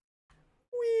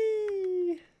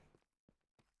 Whee!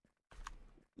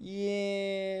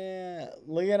 Yeah,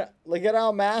 look at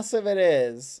how massive it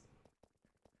is.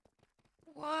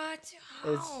 What?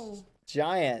 It's How?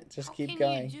 giant. Just How keep can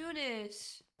going. you do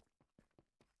this?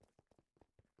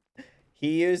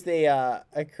 He used a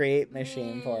create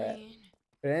machine for it. Man,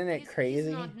 But isn't it crazy?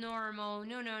 He's not normal.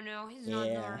 No. He's not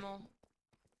Yeah. normal.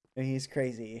 He's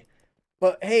crazy.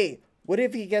 But hey, what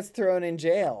if he gets thrown in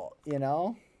jail, you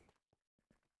know?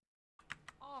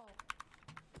 Oh.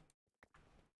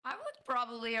 I would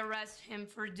probably arrest him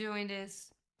for doing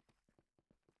this.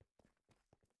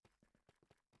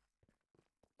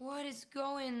 What is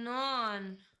going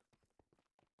on?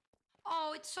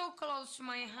 Oh, it's so close to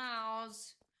my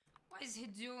house. Why is he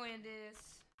doing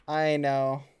this? I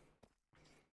know.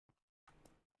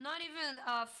 Not even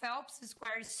Phelps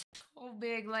Square is so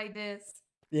big like this.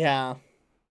 Yeah.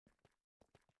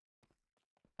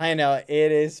 I know.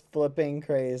 It is flipping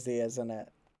crazy, isn't it?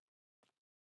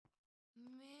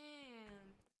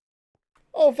 Man.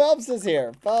 Oh, Phelps is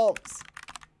here. Phelps.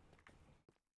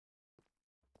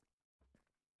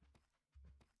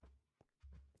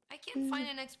 I can't find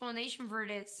an explanation for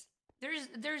this.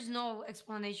 There's no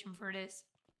explanation for this.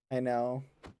 I know.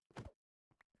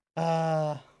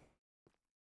 But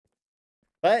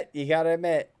you gotta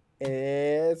admit,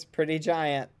 it's pretty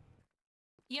giant.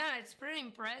 Yeah, it's pretty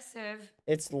impressive.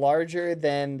 It's larger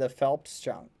than the Phelps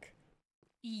chunk.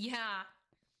 Yeah.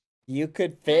 You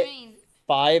could fit I mean,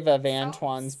 5 of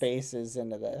Antoine's Phelps- bases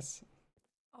into this.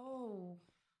 oh.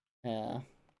 Yeah.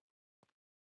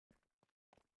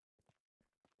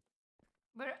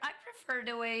 But I prefer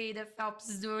the way the Phelps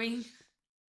is doing.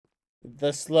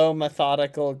 The slow,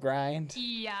 methodical grind.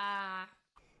 Yeah.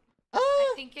 I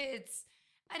Ah! think it's,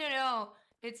 I don't know.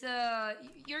 It's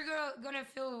you're gonna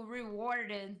feel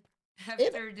rewarded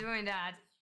after doing that.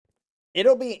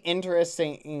 It'll be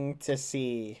interesting to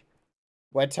see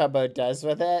what Tubbo does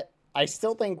with it. I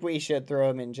still think we should throw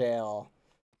him in jail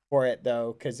for it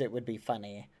though, because it would be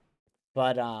funny.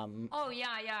 But Oh yeah,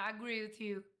 I agree with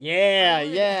you. yeah, I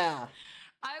would- yeah.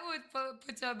 I would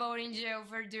put Tubbo in jail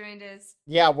for doing this.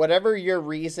 Yeah, whatever your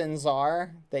reasons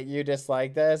are that you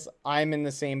dislike this, I'm in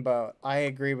the same boat. I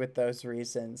agree with those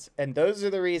reasons. And those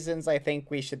are the reasons I think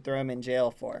we should throw him in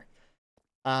jail for.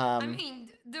 I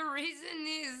mean, the reason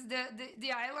is that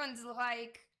the island's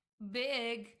like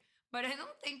big, but I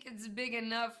don't think it's big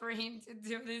enough for him to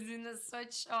do this in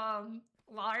such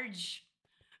large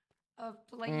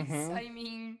place. Mhm. I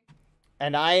mean,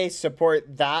 and I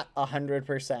support that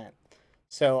 100%.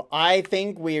 So I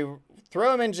think we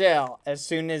throw him in jail as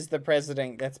soon as the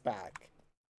president gets back.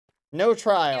 No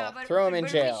trial. yeah, but, throw him in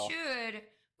but jail.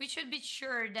 we should be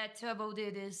sure that Tubbo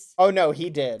did this. Oh no, he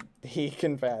did. He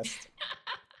confessed.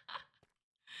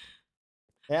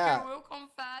 Yeah. He will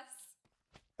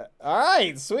confess. All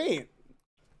right, sweet.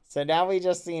 So now we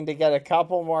just need to get a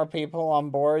couple more people on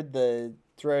board the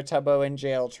throw Tubbo in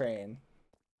jail train.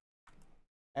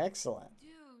 Excellent.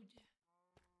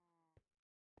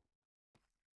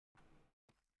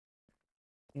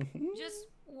 Dude, just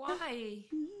why?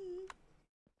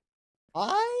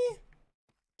 I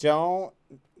don't.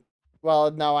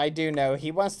 Well, no, I do know.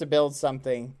 He wants to build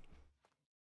something.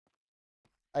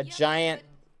 A Yeah, giant but,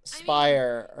 I mean,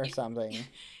 spire or you- something.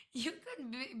 You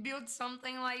could build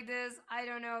something like this. I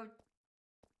don't know.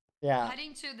 Yeah.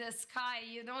 Heading to the sky,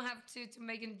 you don't have to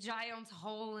make a giant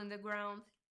hole in the ground.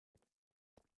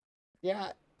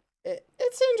 Yeah.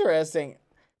 It's interesting.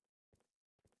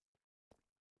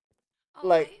 Oh,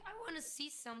 Like- I want to see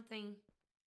something.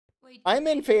 Wait. I'm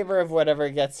in favor of whatever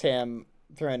gets him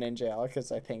thrown in jail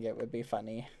because I think it would be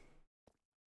funny.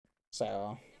 So,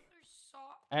 Never saw.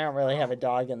 I don't really have a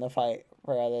dog in the fight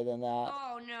for other than that.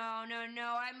 Oh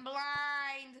no! I'm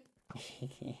blind.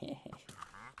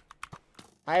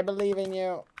 I believe in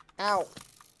you. Ow.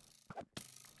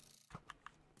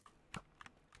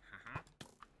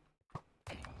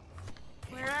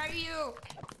 Where are you?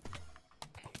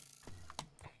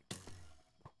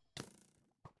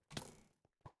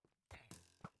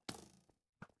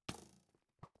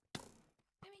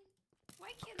 I mean,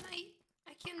 why can't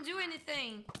I can't do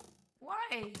anything.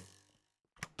 Why?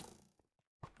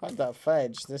 What the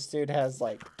fudge? This dude has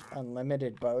like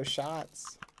unlimited bow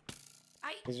shots.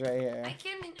 He's right here. I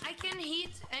can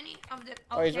hit any of the.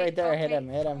 Oh, he's right there. Hit him,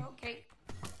 hit him. Okay.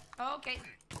 Okay.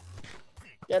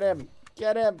 Get him.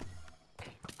 Get him.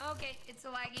 Okay. It's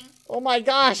lagging. Oh my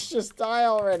gosh, just die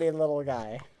already, little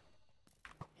guy.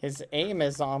 His aim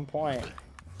is on point.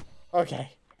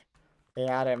 Okay. They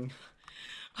had him.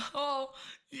 Oh,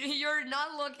 you're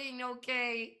not looking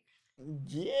okay.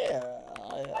 Yeah.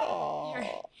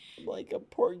 Oh, like a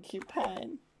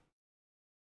porcupine.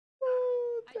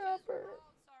 Oh, Dapper.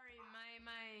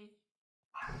 Sorry,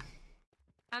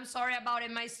 I'm sorry about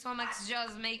it. My stomach's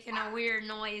just making a weird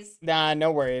noise. Nah,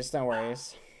 no worries, no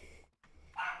worries.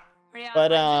 Yeah,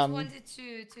 But, I just wanted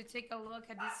to take a look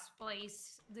at this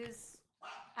place. This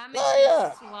yeah.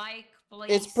 amethyst-like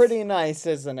place. It's pretty nice,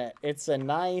 isn't it? It's a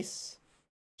nice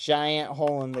giant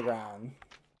hole in the ground.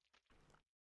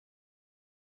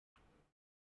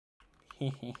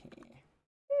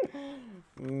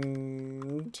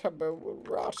 Tubbo will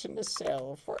rot in the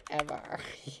cell forever.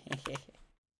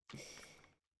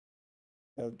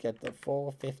 He'll get the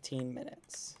full 15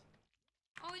 minutes.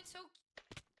 Oh, it's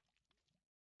okay.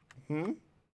 Hmm?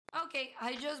 Okay,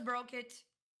 I just broke it.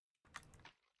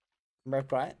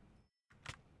 Broke what?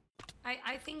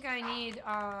 I think I need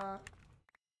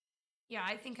yeah,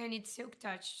 I think I need silk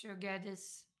touch to get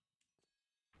this.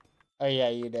 Oh yeah,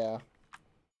 you do.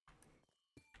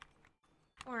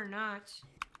 Or not.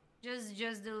 Just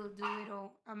the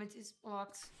little amethyst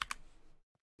blocks.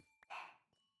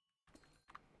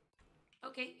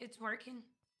 Okay, it's working.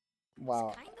 Wow.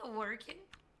 It's kind of working.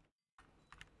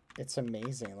 It's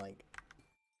amazing, like,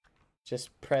 just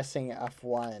pressing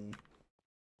F1,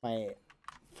 my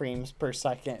frames per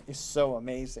second is so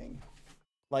amazing.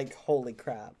 Like, holy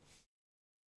crap.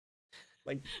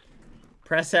 Like,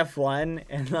 press F1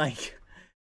 and, like,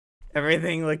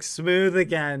 everything looks smooth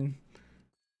again.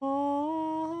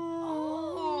 Oh,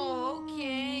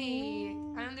 okay.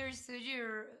 I understood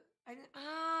your...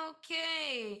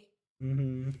 okay.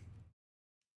 Mm-hmm.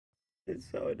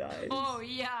 It's so nice. Oh,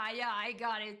 yeah, I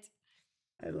got it.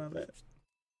 I love it.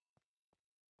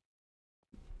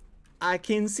 I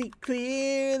can see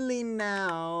clearly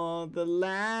now. The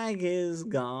lag is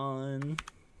gone.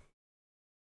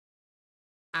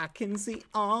 I can see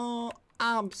all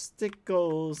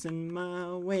obstacles in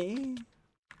my way.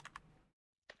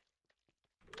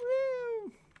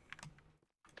 Woo.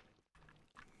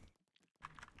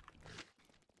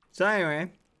 So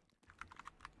anyway.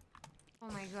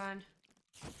 Oh my god.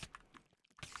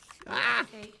 Ah!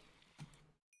 Okay.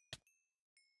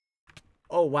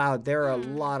 Oh wow, there are a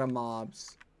lot of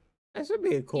mobs. This would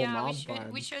be a cool Yeah, mob we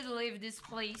farm. should leave this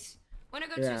place. Wanna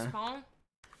go Yeah. to spawn?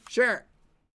 Sure.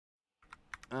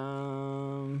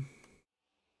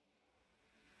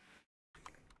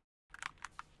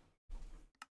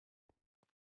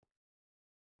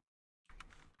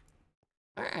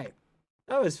 Alright.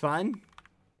 That was fun.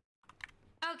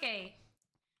 Okay.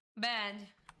 Bad.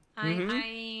 Mhm.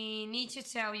 I need to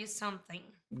tell you something.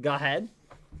 Go ahead.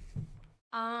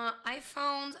 I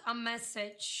found a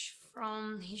message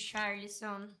from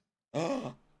Richarlison.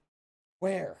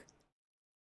 Where?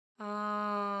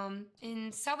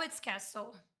 In Salvet's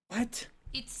castle. What?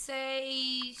 It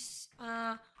says,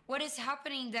 what is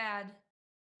happening, Dad?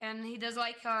 And he does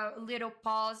like a little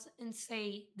pause and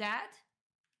say, Dad?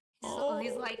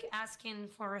 He's like asking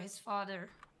for his father.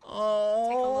 Oh.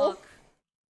 Take a look.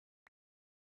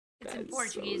 It's in That's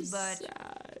Portuguese, so but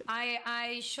sad.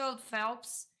 I showed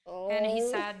Phelps, and he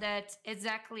said that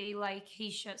exactly like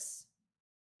Hishas.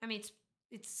 I mean,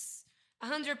 it's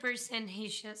 100%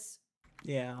 Hishas.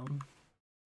 Yeah.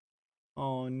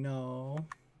 Oh no.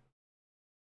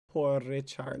 Poor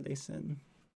Richarlison.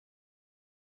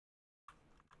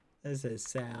 This is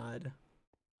sad.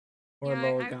 Poor Yeah,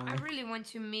 little I guy. really want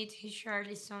to meet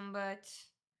Richarlison, but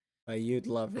You'd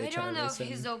love Richarlison. I don't know if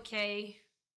he's okay.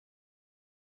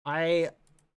 I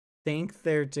think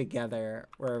they're together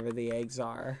wherever the eggs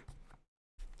are.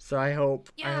 So I hope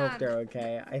they're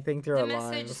okay. I think they're The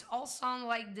alive. messages all sound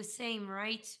like the same,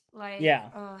 right? Like,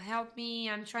 Yeah. Help me,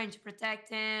 I'm trying to protect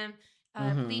him.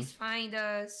 Mhm. Please find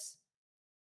us.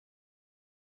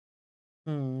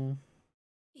 Hmm.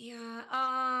 Yeah.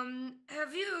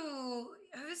 Have you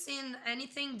seen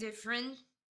anything different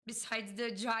besides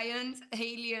the giant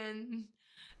alien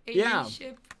Yeah.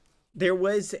 ship? There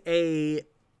was a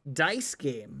dice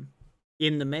game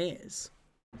in the maze.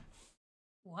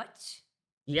 What?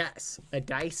 Yes, a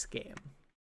dice game.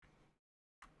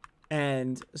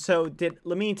 And so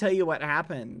let me tell you what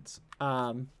happened.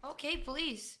 Okay,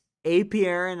 please.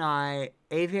 APR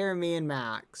and me and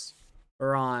Max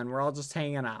we're all just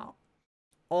hanging out.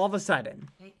 All of a sudden,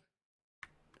 Okay.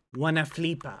 one of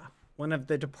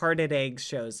the departed eggs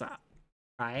shows up,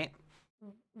 right?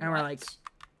 And we're like,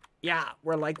 yeah,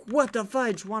 we're like, what the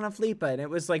fudge, Wanaflipa? And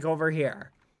it was like over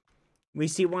here. We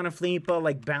see Wanaflipa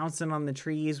like bouncing on the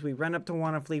trees. We run up to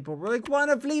Wanaflipa. We're like,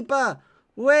 Wanaflipa,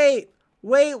 wait,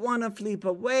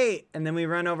 Wanaflipa, wait. And then we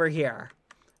run over here.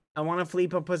 And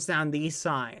Wanaflipa puts down these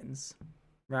signs,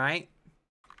 right?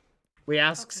 We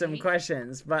ask some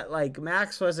questions, but like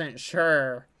Max wasn't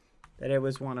sure that it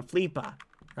was Wanaflipa,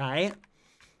 right?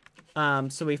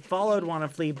 So we followed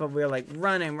Wanaflipa. We were like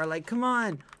running. We're like, come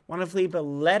on. Wanaflipa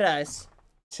led us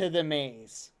to the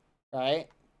maze, right?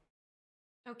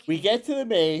 Okay. We get to the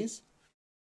maze.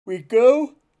 We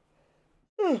go.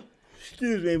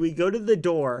 Excuse me. We go to the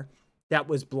door that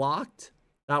was blocked.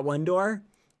 That one door,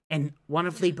 and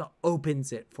Wanaflipa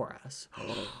opens it for us.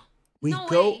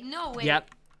 No way.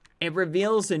 Yep. It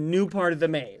reveals a new part of the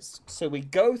maze. So we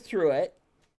go through it.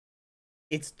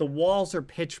 The walls are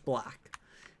pitch black.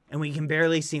 And we can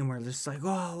barely see them. We're just like,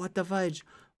 oh, what the fudge?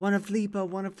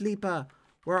 Wanaflipa,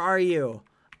 where are you?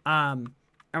 And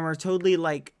we're totally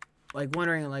like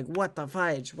wondering, like, what the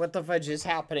fudge? What the fudge is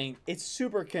happening? It's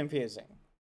super confusing,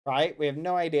 right? We have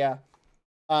no idea.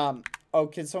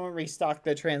 Can someone restock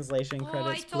the translation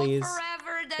credits, I told please?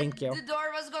 forever that Thank you. the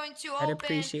door was going to open. I'd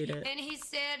appreciate it. And he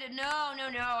said, no,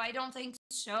 I don't think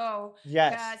so.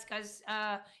 Yes. Because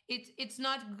it's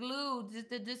not glued.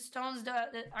 The stones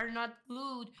that are not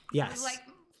glued. Yes. I was like,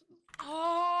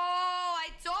 oh, I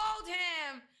told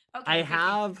him. Okay, I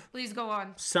have Please go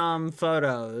on. some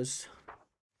photos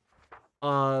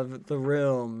of the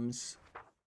rooms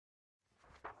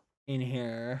in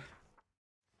here.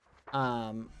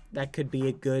 That could be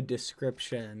a good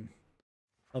description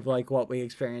of like what we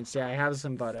experienced. Yeah, I have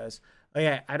some photos.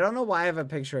 Okay, I don't know why I have a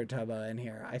picture of Tubbo in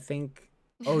here. I think,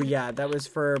 oh yeah, that was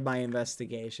for my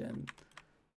investigation.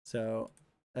 So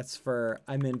that's for,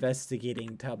 I'm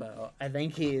investigating Tubbo. I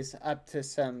think he's up to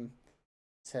some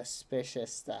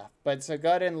suspicious stuff. But so go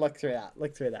ahead and look through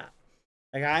that.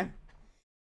 Okay?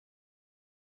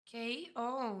 Okay,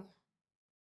 oh.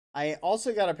 I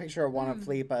also got a picture of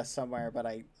Wanaflipa somewhere, but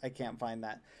I can't find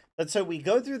that. But so we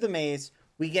go through the maze.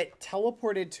 We get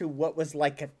teleported to what was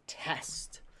like a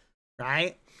test,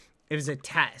 right? It was a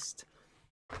test.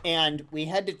 and we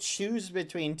had to choose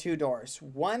between two doors.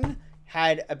 One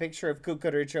had a picture of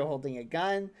Cucurucho holding a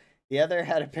gun. The other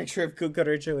had a picture of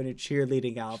Cucurucho in a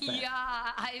cheerleading outfit. Yeah,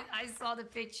 I saw the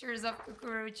pictures of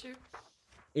Cucurucho.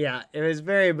 Yeah, it was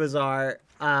very bizarre.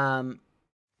 But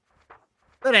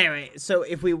anyway, so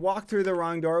if we walk through the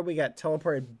wrong door, we got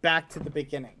teleported back to the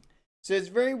beginning. So it's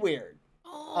very weird.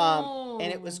 And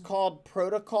it was called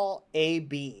Protocol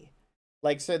AB.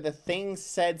 Like, so the thing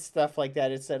said stuff like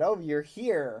that. It said, oh, you're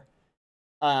here.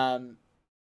 Person,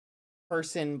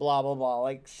 blah, blah, blah.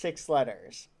 Like 6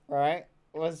 letters, right?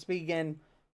 Let's begin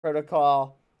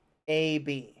Protocol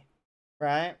AB,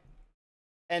 right?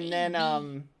 And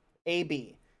then,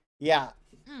 AB. Yeah.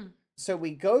 So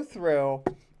we go through,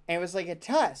 and it was like a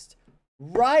test.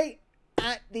 Right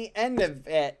at the end of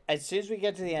it, as soon as we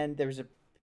get to the end, there's a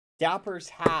Dapper's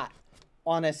hat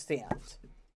on a stand.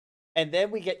 And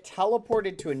then we get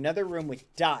teleported to another room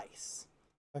with dice.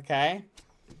 Okay?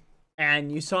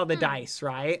 And you saw the dice,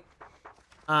 right?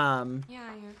 Yeah.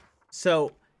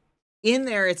 So in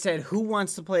there it said, who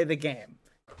wants to play the game?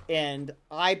 And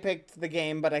I picked the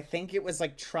game, but I think it was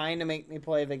like trying to make me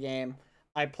play the game.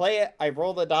 I play it, I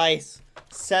roll the dice,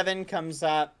 7 comes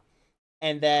up,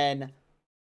 and then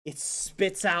it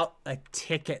spits out a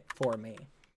ticket for me.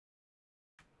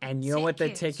 And you know what the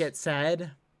ticket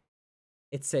said?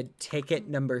 It said ticket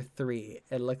number 3.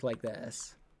 It looked like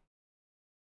this.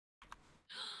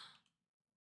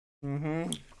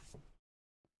 Mm-hmm.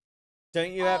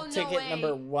 Don't you have ticket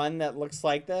number 1 that looks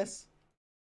like this?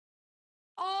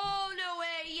 Oh, no way.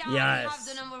 Yeah, Yes. I have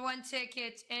the number 1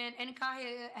 ticket, and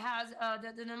Kai has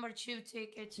the number 2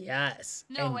 ticket. Yes.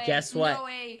 No and way. Guess what? No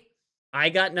way. I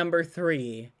got number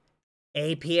 3.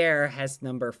 A. Pierre has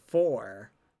number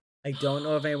 4. I don't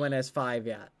know if anyone has 5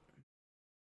 yet.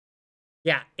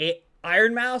 Yeah,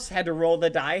 Iron Mouse had to roll the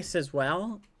dice as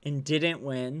well and didn't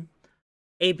win.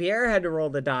 A. Pierre had to roll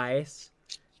the dice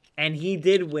and he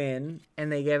did win,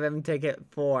 and they gave him ticket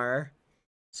 4.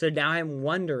 So now I'm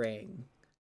wondering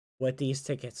what these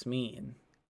tickets mean.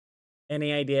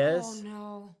 Any ideas? Oh,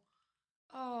 no.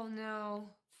 Oh, no.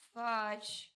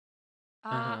 Fudge.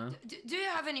 Do you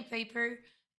have any paper?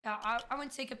 I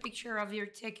want to take a picture of your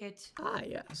ticket. Ah,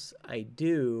 yes, I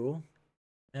do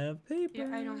have paper.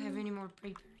 Yeah, I don't have any more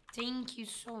paper. Thank you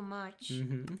so much.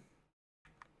 Mm-hmm.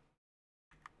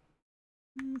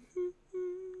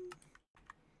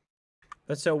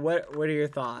 But so what are your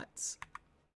thoughts?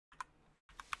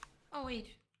 Oh, wait.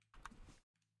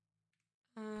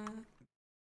 I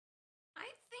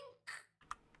think...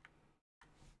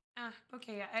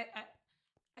 okay, I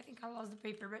think I lost the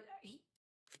paper, but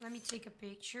let me take a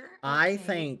picture. I Okay.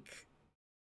 think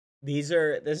this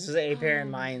is A. Pair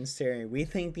and Mayans theory. We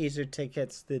think these are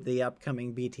tickets to the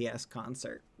upcoming BTS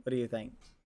concert. What do you think?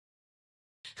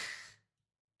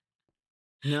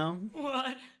 No?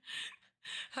 What?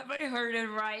 Have I heard it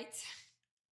right?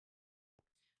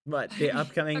 What, the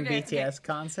upcoming Okay, BTS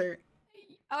concert?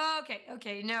 Oh,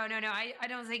 okay. No. I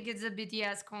don't think it's a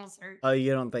BTS concert. Oh,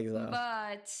 you don't think so?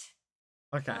 But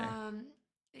Okay.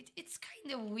 it's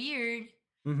kind of weird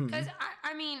Mhm. because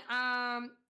I mean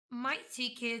my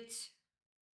ticket.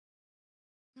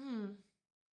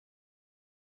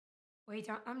 Wait,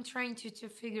 I'm trying to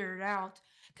figure it out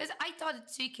because I thought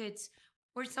the tickets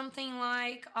were something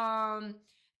like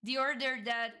the order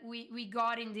that we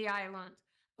got in the island.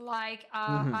 Like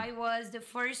I was the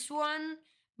first one,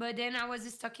 but then I was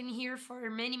stuck in here for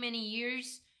many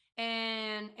years,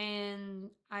 and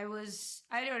I was,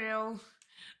 I don't know,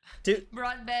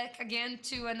 brought back again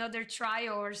to another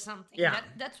trial or something. Yeah.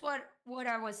 That's what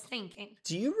I was thinking.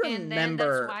 Do you remember? And then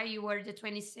that's why you were the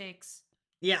 26.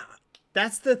 Yeah,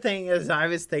 that's the thing, is I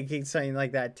was thinking something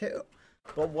like that too.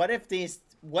 But what if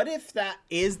that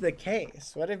is the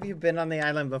case? What if you've been on the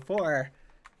island before,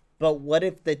 but what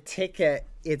if the ticket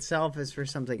itself is for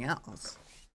something else?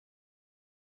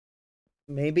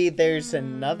 Maybe there's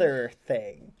another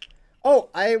thing. Oh,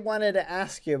 I wanted to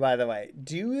ask you, by the way,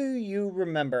 do you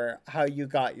remember how you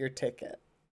got your ticket?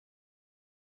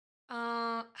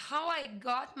 How I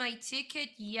got my ticket?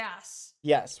 Yes.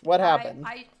 Yes, what happened?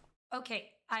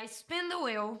 I spin the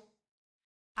wheel.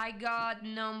 I got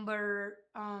number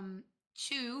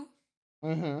 2.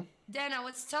 Then I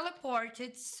was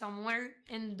teleported somewhere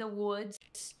in the woods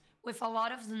with a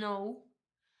lot of snow.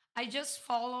 I just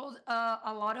followed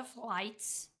a lot of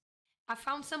lights. I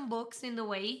found some books in the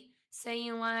way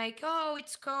saying like, oh,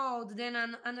 it's cold. Then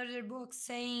another book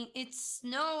saying it's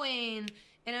snowing.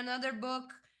 And another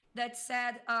book that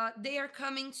said they are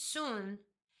coming soon.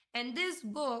 And this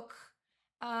book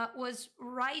was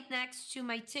right next to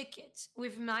my ticket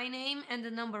with my name and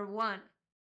the number 1.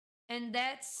 And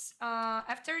that's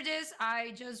after this,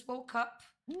 I just woke up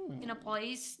in a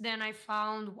place. Then I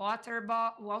found Walter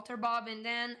Bob, and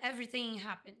then everything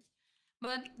happened.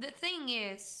 But the thing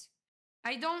is,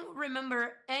 I don't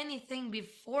remember anything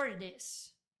before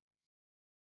this.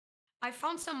 I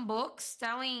found some books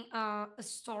telling a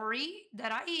story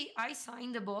that I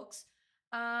signed the books,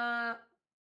 and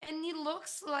it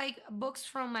looks like books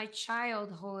from my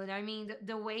childhood. I mean,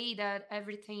 the way that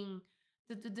everything,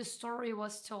 the story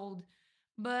was told,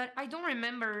 but I don't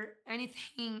remember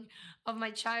anything of my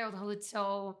childhood,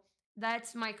 so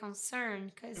that's my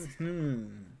concern because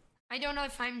I don't know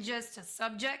if I'm just a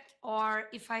subject or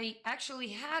if I actually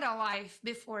had a life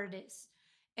before this.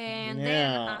 And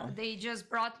then Yeah. they just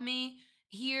brought me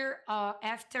here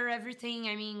after everything.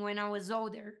 I mean, when I was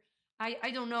older.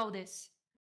 I don't know this.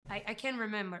 I can't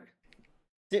remember.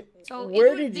 So it Where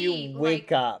would did you be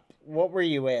wake like up? What were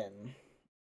you in?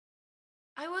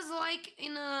 I was like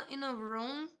in a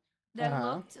room that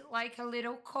Uh-huh. looked like a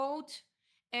little cold,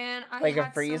 and I Like a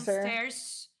had some freezer?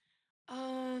 stairs.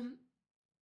 Um,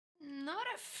 Not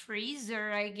a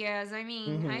freezer, I guess. I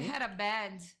mean, I had a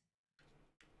bed.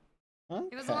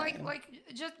 It was Okay. like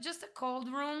just a cold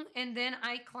room, and then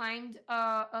I climbed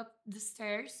up the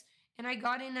stairs, and I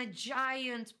got in a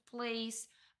giant place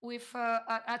with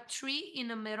a tree in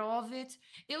the middle of it.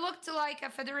 It looked like a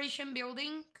Federation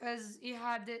building because it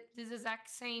had this exact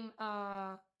same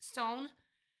stone,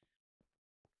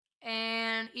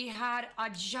 and it had a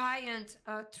giant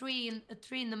tree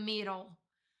in the middle.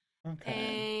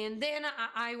 Okay. And then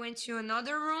I went to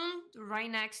another room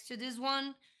right next to this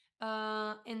one,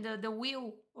 and the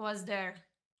wheel was there.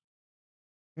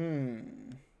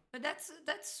 But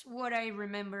that's what I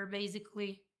remember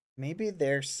basically. Maybe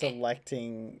they're Eh,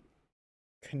 selecting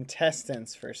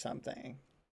contestants for something.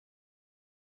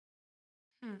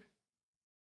 hmm.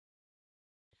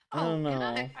 I don't Oh,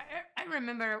 and know. I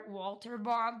remember Walter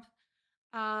Bob.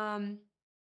 Um,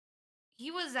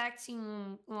 he was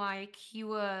acting like he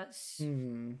was,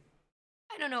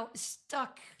 I don't know,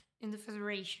 stuck in the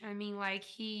Federation. I mean, like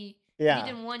he Yeah.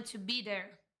 didn't want to be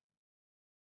there.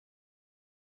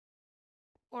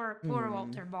 Poor Hmm.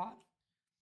 Walter Bob.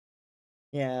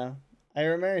 Yeah. I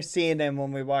remember seeing him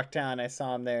when we walked down. I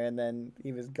saw him there, and then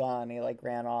he was gone. He like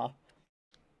ran off.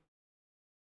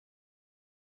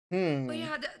 But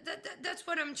yeah, that's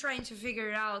what I'm trying to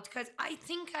figure out because I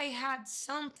think I had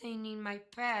something in my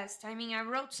past. I mean, I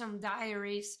wrote some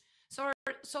diaries, so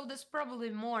there's probably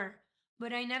more,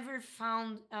 but I never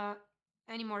found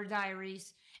any more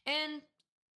diaries. And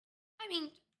I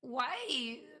mean,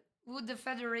 why would the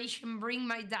Federation bring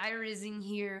my diaries in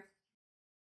here?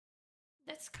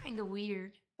 That's kind of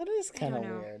weird. That is I kind don't of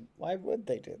know. weird. Why would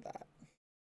they do that?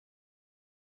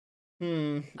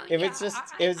 Oh, It yeah, was just,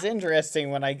 it was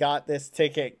interesting when I got this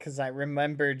ticket because I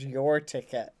remembered your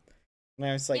ticket. And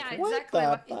I was like, yeah, what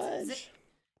exactly. the fudge?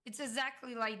 It's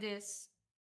exactly like this.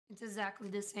 It's exactly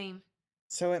the same.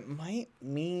 So it might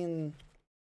mean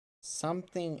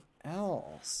something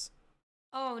else.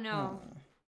 Oh no.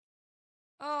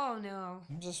 Oh no.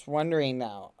 I'm just wondering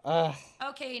now. Ugh.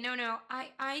 Okay, no.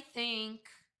 I think.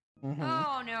 Mm-hmm.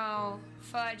 Oh no.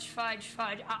 Fudge.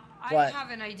 I What?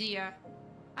 have an idea.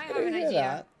 I I have didn't an hear idea.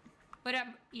 that. But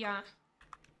yeah.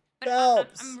 But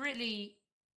Phelps. I'm really.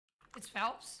 It's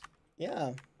Phelps.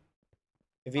 Yeah.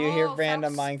 If you hear Oh,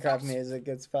 random Phelps- Minecraft Phelps- music,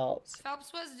 it's Phelps.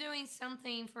 Phelps was doing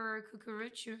something for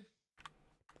Cucuruchu.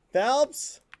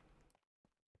 Phelps?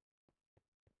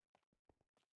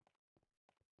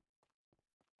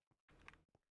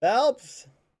 Phelps?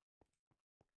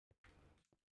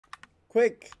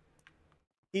 Quick.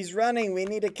 He's running. We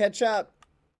need to catch up.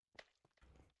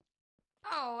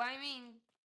 Oh, I mean.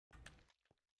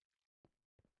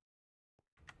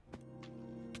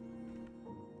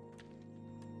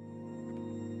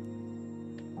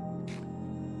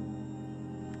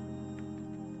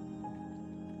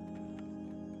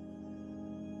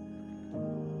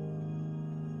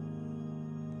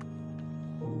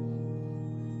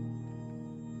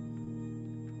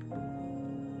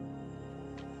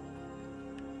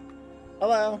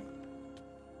 Hello.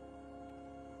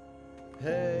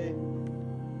 Hey.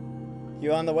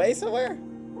 You on the way somewhere?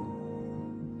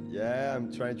 Yeah,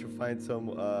 I'm trying to find some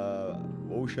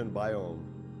ocean biome.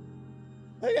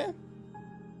 Okay.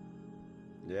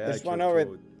 Yeah, There's to- one to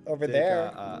over take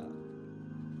there.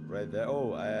 right there.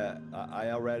 Oh,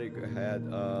 I already had.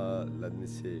 Let me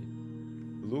see.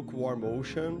 Lukewarm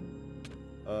ocean.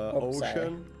 Oh, sorry.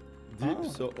 Ocean. Deep. Oh.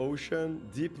 So ocean.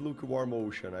 Deep lukewarm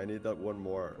ocean. I need that one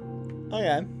more.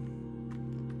 Okay.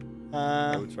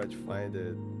 I will try to find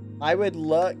it. I would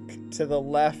look to the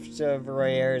left of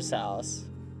Royer's house.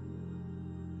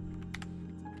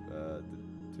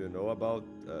 Do you know about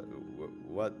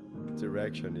what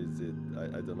direction is it?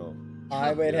 I don't know.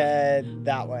 I would head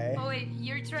that way. Oh wait,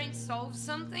 you're trying to solve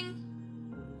something?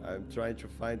 I'm trying to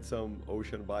find some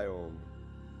ocean biome.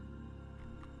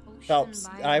 Ocean Phelps,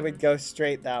 I would biome. go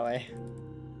straight that way.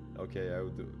 Okay,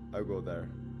 I'll go there.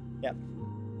 Yep.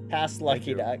 Past Lucky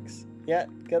you. Ducks. Yeah,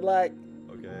 good luck.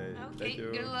 Okay. Okay, Thank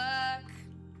you. good luck.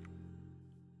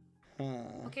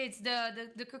 Huh. Okay, it's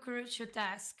the cucurutio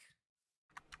task.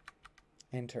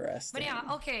 Interesting. But yeah,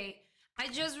 okay. I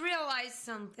just realized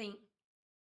something.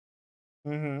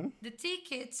 Mm-hmm. The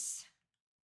tickets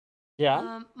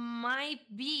Yeah.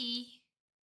 might be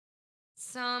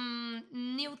some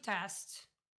new test.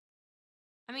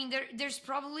 I mean, there's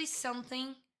probably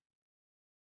something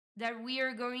that we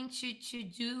are going to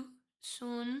do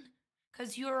soon,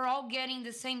 because you're all getting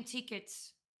the same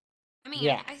tickets. I mean,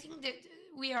 Yeah. I think that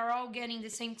we are all getting the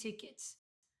same tickets.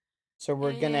 So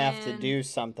we're gonna have to And- do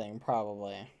something,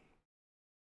 probably.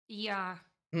 Yeah,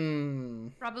 Hmm.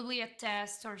 probably a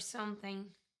test or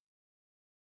something.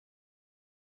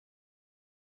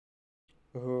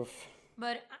 Oof.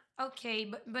 But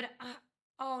okay, but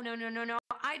oh no!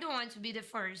 I don't want to be the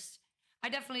first. I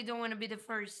definitely don't want to be the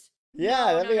first. Yeah, No,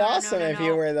 that'd no, be no, no, awesome no, if no.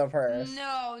 you were the first.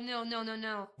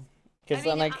 No. Because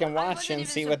then I can watch wasn't and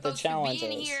even see what the supposed to challenge be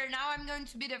in is. here. Now I'm going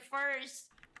to be the first.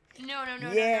 No.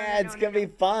 Yeah, it's gonna be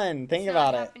fun. Think It's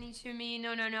about not it. happening to me.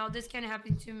 No. This can't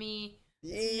happen to me.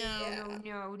 Yeah.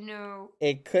 No.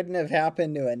 It couldn't have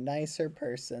happened to a nicer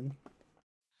person.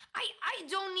 I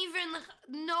don't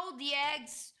even know the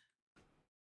eggs.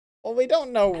 Well, we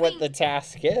don't know what mean- the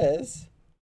task is.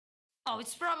 Oh,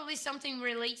 it's probably something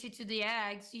related to the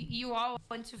eggs. You all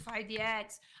want to fight the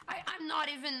eggs. I'm not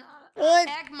even What?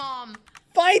 egg mom.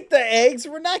 Fight the eggs?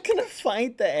 We're not gonna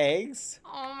fight the eggs.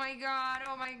 Oh my god.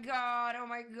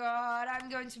 I'm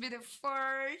going to be the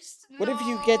first. What if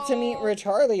you get to meet No.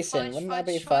 Richarlison? Wouldn't that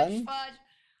be fun? Fudge.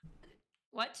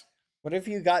 What? What if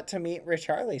you got to meet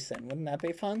Richarlison? Wouldn't that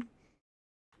be fun?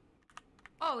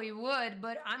 Oh, it would,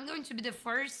 but I'm going to be the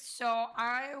first, so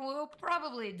I will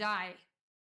probably die.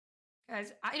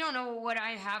 Because I don't know what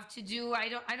I have to do. I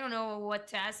don't know what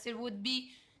test it would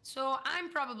be. So I'm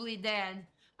probably dead.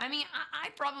 I mean, I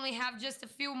probably have just a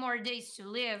few more days to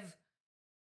live.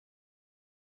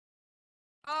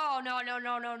 Oh, no.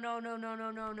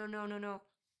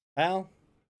 Well,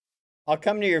 I'll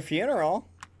come to your funeral.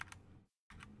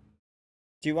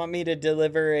 Do you want me to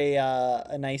deliver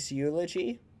a nice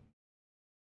eulogy?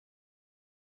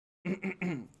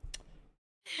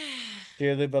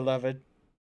 Dearly beloved,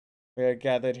 we are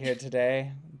gathered here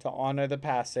today to honor the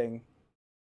passing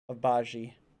of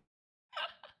Baji.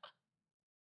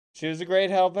 She was a great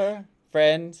helper,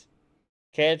 friend,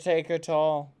 caretaker to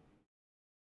all.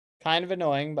 Kind of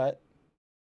annoying, but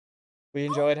we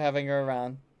enjoyed having her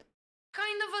around.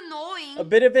 Kind of annoying. A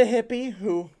bit of a hippie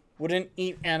who wouldn't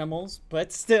eat animals,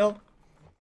 but still,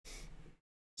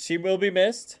 she will be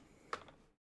missed.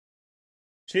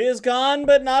 She is gone,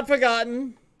 but not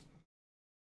forgotten.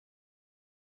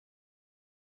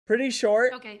 Pretty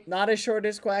short. Okay. Not as short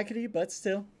as Quackity, but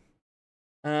still.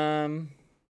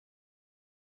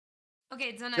 Okay,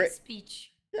 it's a nice Great.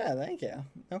 speech. Yeah, thank you.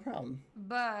 No problem.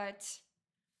 But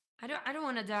I don't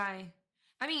want to die.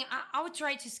 I mean, I would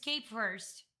try to escape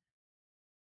first.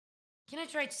 Can I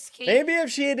try to escape? Maybe if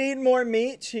she had eaten more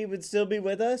meat, she would still be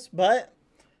with us, but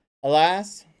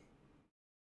alas,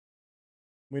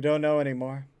 we don't know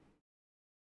anymore.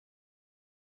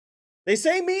 They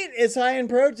say meat is high in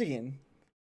protein,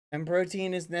 and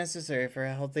protein is necessary for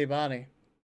a healthy body.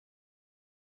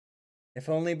 If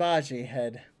only Baji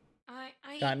had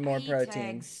gotten more I eat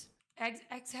protein.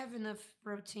 Eggs have enough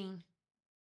protein.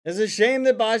 It's a shame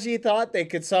that Baji thought they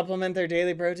could supplement their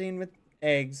daily protein with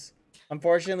eggs.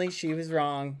 Unfortunately, she was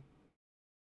wrong.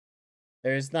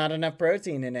 There's not enough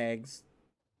protein in eggs.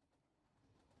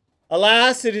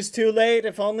 Alas, it is too late.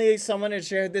 If only someone had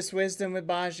shared this wisdom with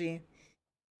Baji.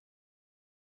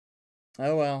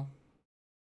 Oh well.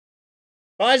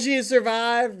 Baji is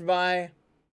survived by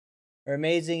her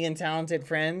amazing and talented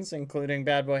friends, including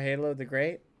Bad Boy Halo the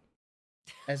Great,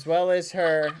 as well as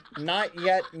her not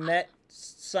yet met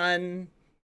son,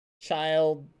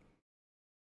 child,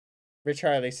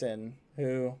 Richarlison,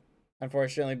 who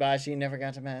unfortunately Baji never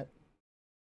got to meet.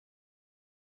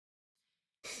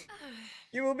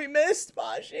 You will be missed,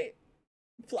 Baji.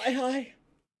 Fly high.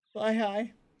 Fly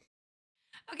high.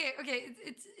 Okay,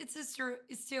 it's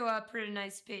still a pretty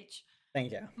nice speech.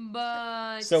 Thank you.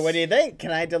 But So what do you think?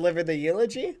 Can I deliver the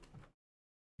eulogy?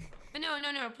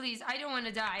 No, please. I don't want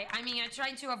to die. I mean, I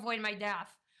tried to avoid my death.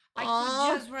 I Aw.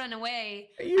 could just run away.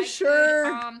 Are you I sure?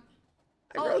 Could, I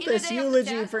oh, wrote in the this day of the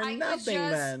eulogy test, for I could nothing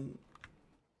just- then.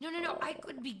 No. I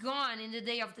could be gone in the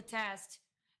day of the test,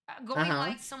 going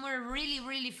like somewhere really,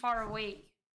 really far away,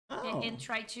 and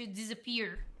try to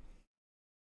disappear.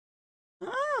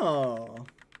 Oh.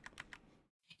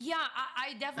 Yeah,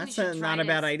 I definitely That's should try not a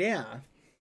bad this. idea.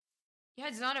 Yeah,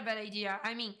 it's not a bad idea.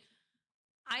 I mean,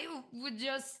 I would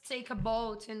just take a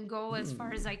boat and go as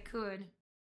far as I could.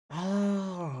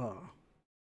 Oh.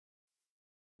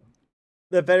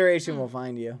 The Federation will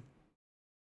find you.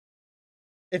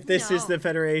 If this is No. the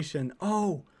Federation.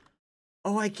 Oh,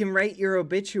 I can write your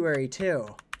obituary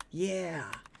too.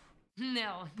 Yeah.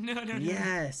 No.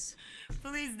 Yes.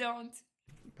 Please don't.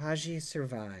 Baji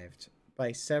survived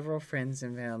by several friends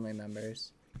and family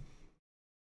members.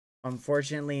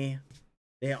 Unfortunately,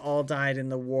 they all died in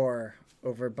the war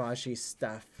over Baji's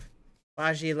stuff.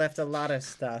 Baji left a lot of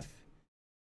stuff,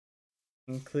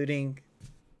 including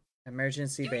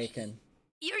emergency bacon.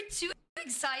 You're too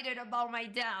excited about my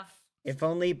death. If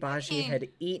only Baji had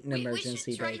eaten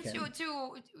emergency bacon.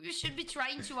 We should be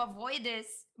trying to avoid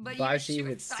this, but Baji you're too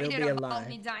would still excited be about alive.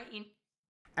 me dying.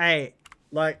 Hey,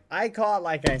 look, I call it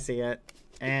like I see it.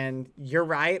 And you're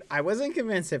right. I wasn't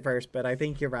convinced at first, but I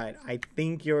think you're right. I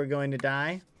think you're going to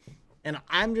die. And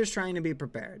I'm just trying to be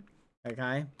prepared.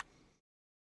 Okay?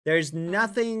 There's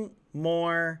nothing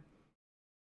more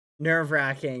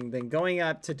nerve-wracking than going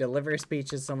up to deliver a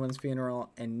speech at someone's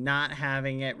funeral and not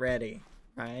having it ready.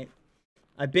 Right?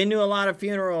 I've been to a lot of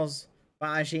funerals,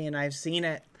 Baji, and I've seen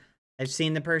it. I've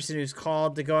seen the person who's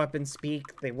called to go up and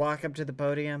speak. They walk up to the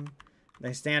podium.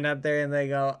 They stand up there and they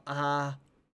go,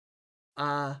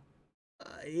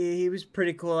 he was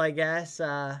pretty cool, I guess.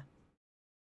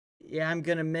 Yeah, I'm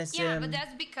gonna miss him. Yeah, but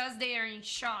that's because they are in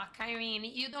shock. I mean,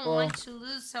 you don't want to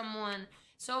lose someone,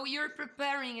 so you're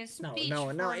preparing a speech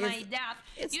for my death.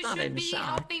 You should be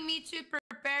helping me to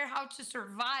prepare how to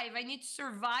survive. I need to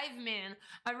survive, man.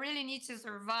 I really need to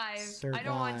survive. I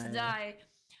don't want to die.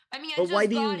 I mean, I just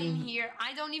got in here.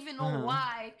 I don't even know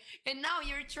why. And now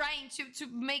you're trying to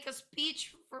make a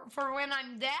speech for when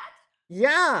I'm dead?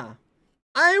 Yeah.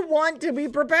 I want to be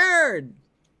prepared.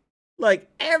 Like,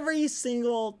 every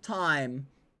single time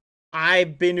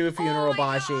I've been to a funeral,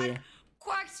 Baji.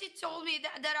 Quaxi told me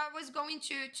that I was going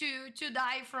to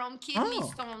die from kidney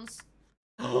stones.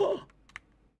 Oh,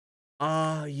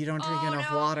 you don't drink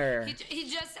enough water. He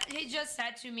just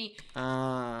said to me,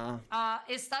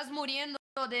 estás muriendo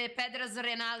de pedras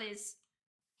renales.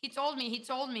 He told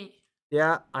me.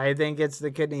 Yeah, I think it's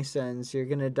the kidney stones. You're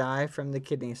gonna die from the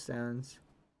kidney stones.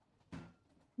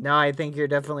 No, I think you're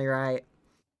definitely right.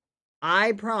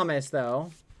 I promise,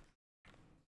 though.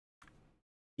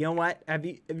 You know what? Have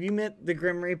you met the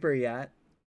Grim Reaper yet?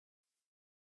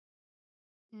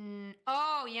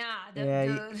 Oh yeah.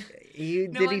 Did he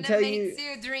tell you? Makes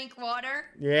you drink water?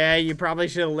 Yeah, you probably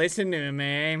should have listened to him,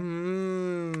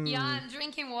 man. Yeah, I'm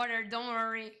drinking water. Don't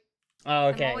worry. Oh,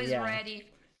 okay. I'm always ready.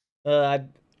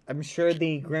 I'm sure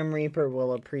the Grim Reaper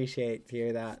will appreciate to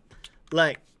hear that.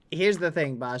 Look, here's the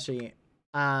thing, Bashi.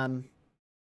 I'm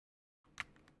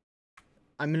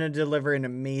gonna deliver an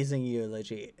amazing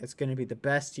eulogy. It's gonna be the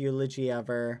best eulogy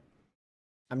ever.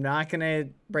 I'm not gonna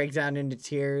break down into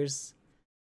tears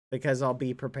because I'll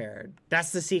be prepared.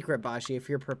 That's the secret, Bashi. If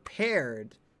you're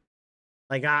prepared,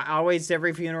 like I always,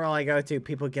 every funeral I go to,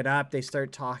 people get up, they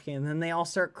start talking, and then they all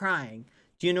start crying.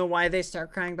 Do you know why they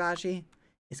start crying, Bashi?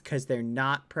 It's because they're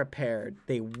not prepared.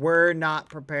 They were not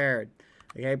prepared.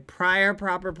 Okay, prior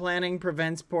proper planning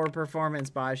prevents poor performance,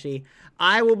 Bashi.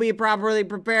 I will be properly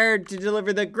prepared to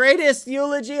deliver the greatest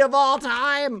eulogy of all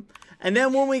time. And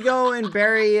then when we go and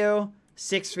bury you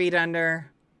 6 feet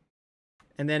under,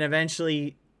 and then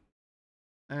eventually,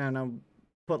 I don't know,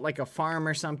 put like a farm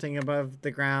or something above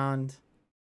the ground,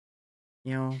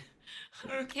 you know.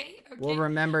 Okay. We'll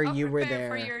remember I'll you were prepare there.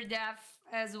 for your death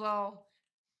as well.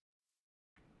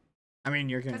 I mean,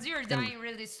 you're gonna. Because you're dying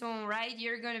really soon, right?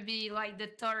 You're gonna be like the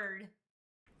 3rd.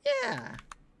 Yeah.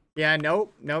 Yeah.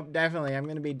 Nope. Definitely. I'm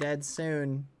gonna be dead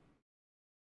soon.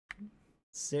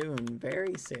 Soon.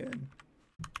 Very soon.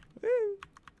 Woo.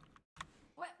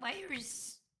 Why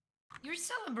you're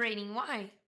celebrating? Why?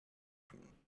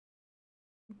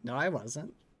 No, I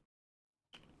wasn't.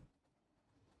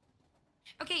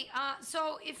 Okay.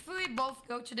 So if we both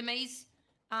go to the maze,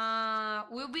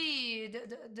 we'll be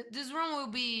this room will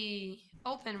be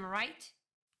open, right?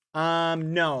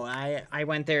 No, I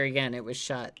went there again. It was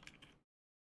shut.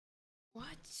 What?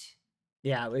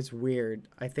 Yeah, it was weird.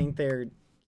 I think I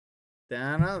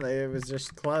don't know, it was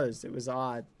just closed. It was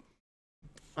odd.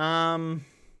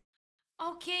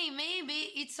 Okay,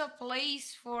 maybe it's a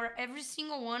place for every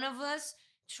single one of us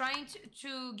trying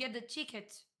to get the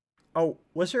ticket. Oh,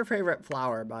 what's your favorite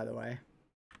flower, by the way?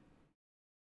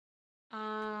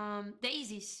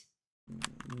 Daisies.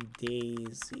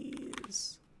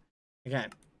 Daisies. Okay.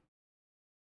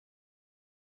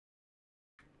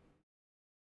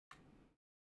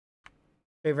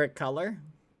 Favorite color?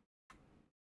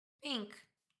 Pink.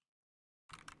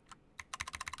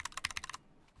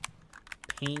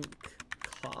 Pink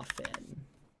coffin.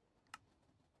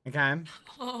 Okay.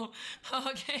 Oh,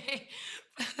 okay.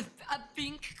 A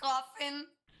pink coffin.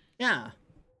 Yeah.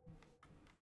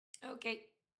 Okay.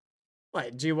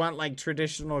 What? Do you want like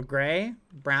traditional gray?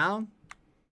 Brown?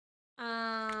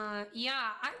 Yeah,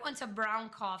 I want a brown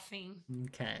coffin.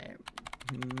 Okay.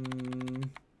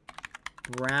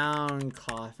 Brown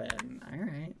coffin. All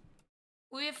right.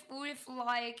 With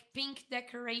like pink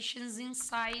decorations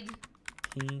inside.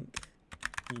 Pink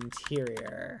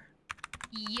interior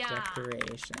Yeah.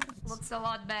 decorations. Looks a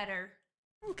lot better.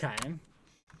 Okay.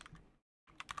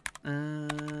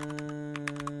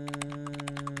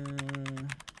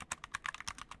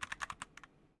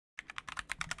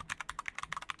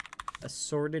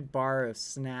 Assorted bar of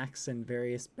snacks and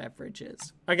various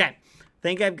beverages. Okay.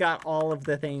 Think I've got all of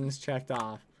the things checked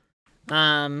off.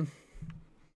 All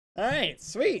right,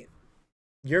 sweet.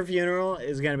 Your funeral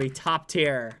is gonna be top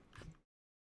tier.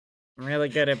 I'm really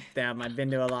good at them. I've been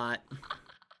to a lot.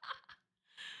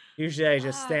 Usually I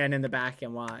just stand in the back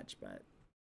and watch, but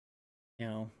you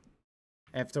know,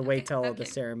 I have to wait till the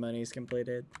ceremony is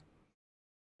completed.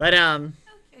 But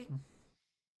Okay.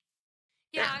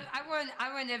 Yeah,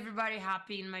 I want everybody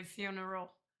happy in my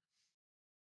funeral.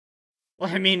 well,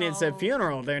 I mean, it's a So-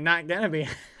 funeral. They're not gonna be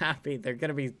happy. They're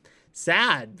gonna be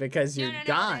sad because you're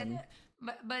gone.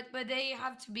 But they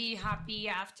have to be happy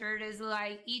after. There's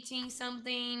like eating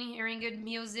something, hearing good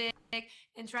music,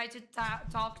 and try to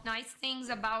talk nice things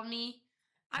about me.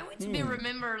 I want to be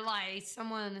remembered like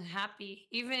someone happy,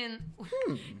 even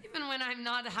even when I'm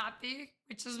not happy,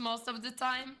 which is most of the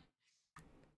time.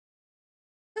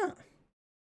 Huh.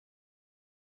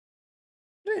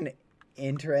 What an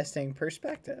interesting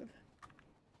perspective.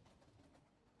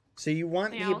 So you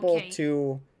want Yeah, people okay.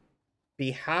 to be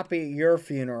happy at your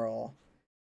funeral,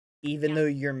 even Yeah. though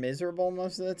you're miserable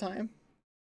most of the time?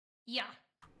 Yeah,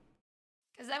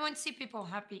 because I want to see people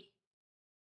happy.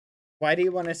 Why do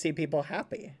you want to see people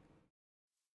happy?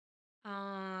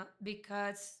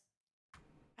 Because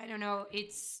I don't know,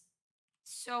 it's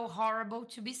so horrible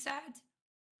to be sad.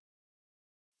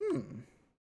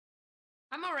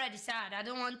 I'm already sad. I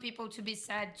don't want people to be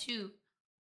sad too.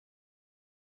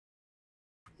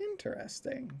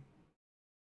 Interesting.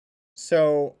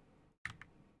 So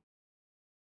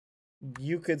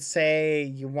you could say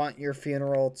you want your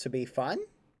funeral to be fun?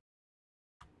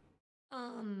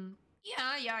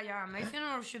 Yeah. My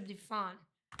funeral should be fun.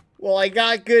 Well, I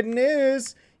got good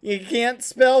news. You can't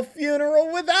spell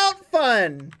funeral without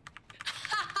fun.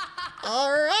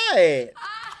 All right.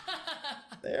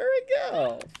 There we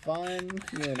go. Fun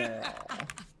funeral.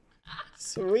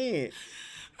 Sweet.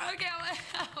 Okay,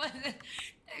 I wasn't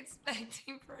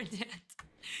expecting for that.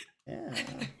 Yeah.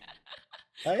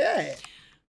 Okay.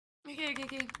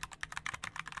 Okay.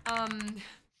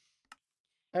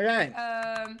 Okay.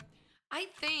 I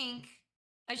think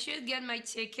I should get my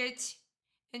ticket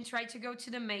and try to go to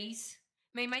the maze.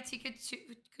 Maybe my ticket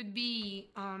could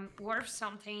be worth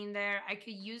something there. I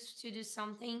could use to do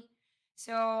something.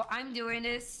 So I'm doing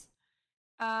this.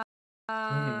 But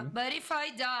if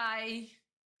I die,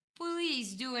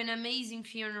 please do an amazing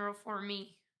funeral for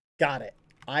me. Got it.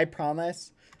 I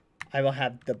promise I will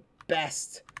have the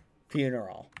best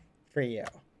funeral for you.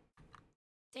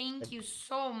 Thank you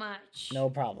so much. No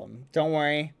problem. Don't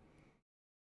worry.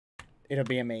 It'll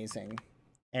be amazing.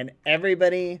 And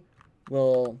everybody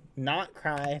will not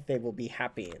cry. They will be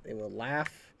happy. They will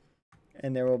laugh.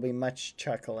 And there will be much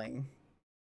chuckling.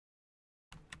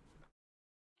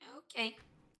 Okay.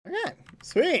 Okay.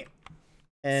 Sweet.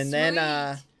 And Sweet.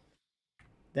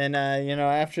 then you know,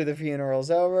 after the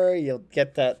funeral's over, you'll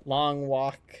get that long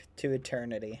walk to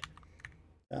eternity.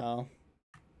 So,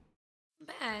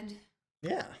 Bad.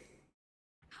 yeah.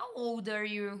 How old are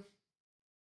you?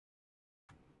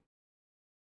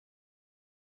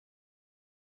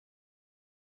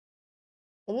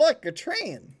 Well, look, a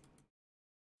train.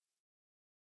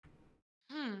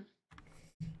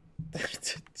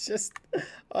 Just,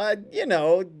 you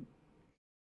know,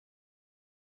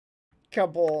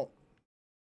 couple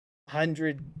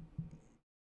 100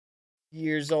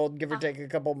 years old, give or take a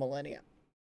couple millennia.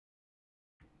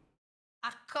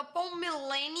 A couple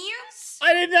millennials?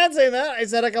 I did not say that. I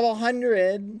said a couple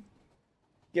 100,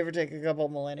 give or take a couple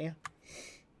millennia.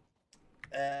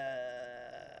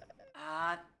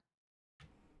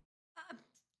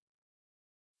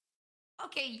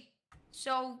 Okay,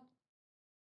 so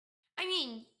I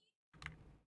mean,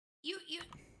 you.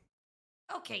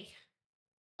 Okay.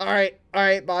 All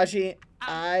right, Bashi.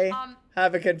 I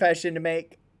have a confession to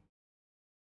make.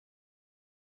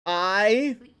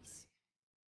 I Please.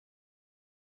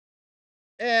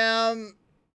 am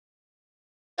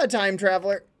a time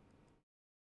traveler.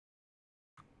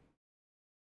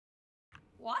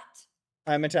 What?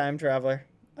 I'm a time traveler.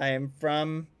 I am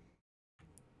from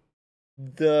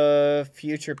the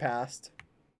future past.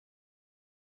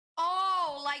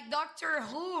 Oh, like Doctor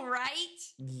Who, right?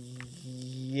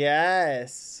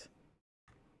 Yes.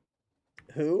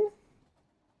 Who?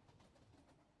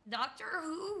 Doctor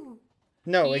Who.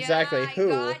 No, exactly.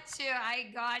 Who? I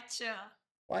gotcha.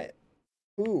 What?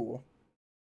 Who?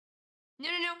 No,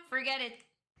 forget it.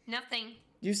 Nothing.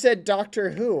 You said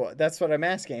Doctor Who. That's what I'm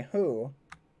asking. Who?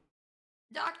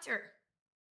 Doctor.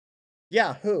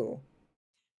 Yeah, who?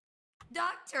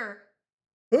 Doctor.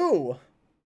 Who?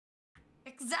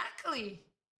 Exactly.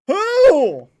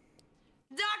 Who?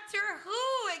 Doctor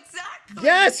Who, exactly.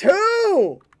 Yes,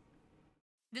 who?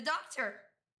 The Doctor.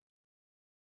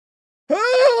 Who?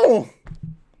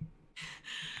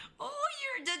 Oh,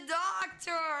 you're the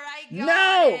Doctor. I got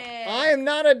No, it. I am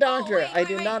not a doctor. Wait, I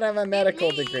do wait. not have a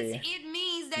medical degree. It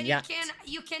means that Yet.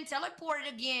 you can teleport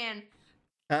again.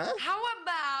 Huh? How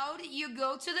about you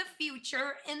go to the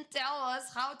future and tell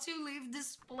us how to leave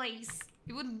this place?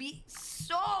 It would be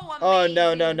so amazing. Oh,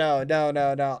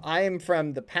 no. I am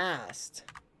from the past.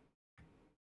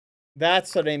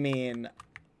 That's what I mean.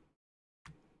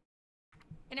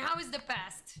 And how is the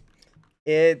past?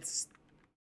 It's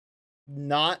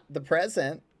not the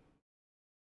present.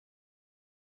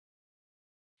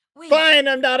 Wait. Fine,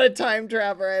 I'm not a time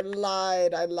traveler. I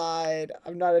lied.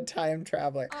 I'm not a time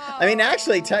traveler. I mean,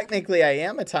 actually, Oh. technically, I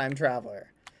am a time traveler.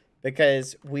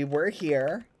 Because we were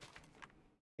here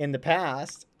in the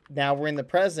past. Now we're in the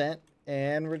present.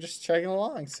 And we're just chugging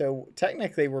along. So,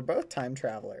 technically, we're both time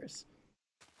travelers.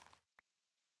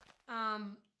 I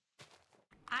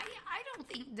don't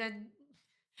think that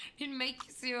it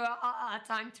makes you a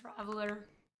time traveler.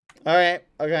 Alright,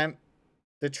 okay.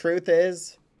 The truth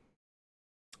is,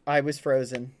 I was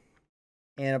frozen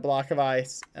in a block of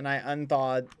ice, and I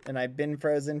unthawed, and I've been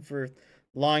frozen for a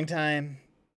long time.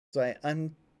 So I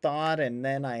unthawed, and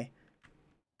then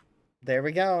there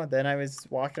we go. Then I was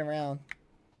walking around.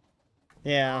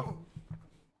 Yeah.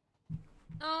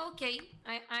 Oh, okay.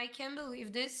 I can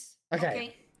believe this.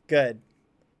 Okay. Good.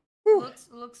 Whew.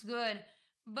 Looks good.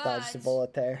 But Dodged a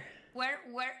bullet there. where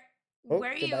Oh,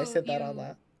 you did I say that out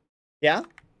loud? Yeah?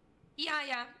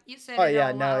 Yeah, you said Oh it yeah,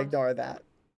 out no, loud. ignore that.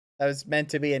 That was meant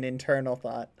to be an internal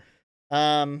thought.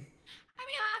 I mean,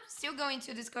 I'm still going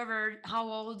to discover how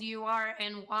old you are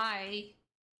and why.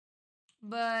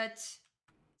 But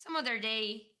some other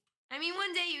day. I mean,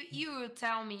 one day you will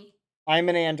tell me. I'm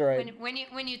an android.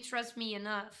 When you trust me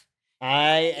enough.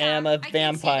 I am a I can see that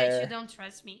vampire. you don't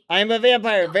trust me. I'm a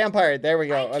vampire. No, Vampire. There we I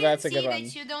go. can Oh, that's a see good that one.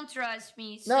 you don't trust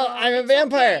me. No, So I'm a it's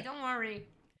vampire. Okay, don't worry.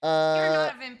 You're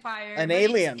not a vampire. an but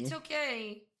alien. It's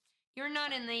okay. You're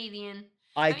not an alien.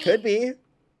 I mean, could be.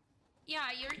 Yeah,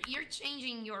 you're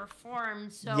changing your form.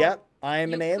 So Yep, I am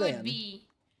you an alien. Could be,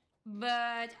 but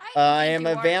I I think am you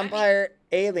a are. vampire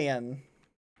I mean, alien.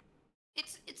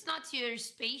 it's not your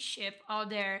spaceship out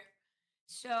there.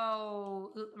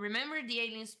 So remember, the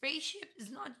alien spaceship is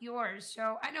not yours.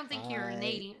 So I don't think you're an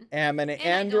alien. I am an And I don't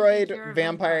think android you're a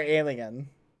vampire vampire. alien.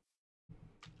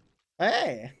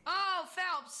 Hey. Oh,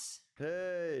 Phelps.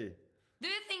 Hey. Do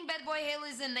you think Bad Boy Halo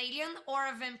is an alien or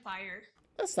a vampire?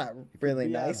 That's not really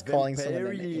We are nice calling someone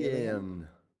an alien.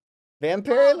 Vampirian.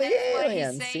 Vampire Oh, that's what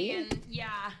alien, he's see? saying.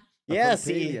 Yeah. Yeah,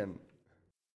 see? Vampirian.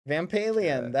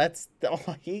 Vampalian. Yeah. That's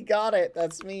oh, he got it.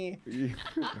 That's me.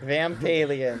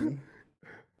 Vampalian.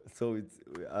 So it's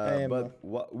am-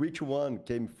 but which one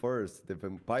came first, the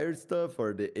vampire stuff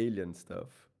or the alien stuff?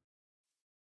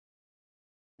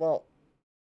 Well,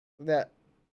 that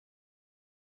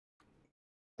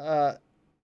well,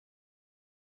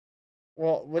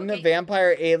 wouldn't a Okay.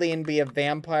 vampire alien be a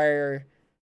vampire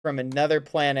from another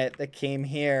planet that came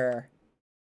here?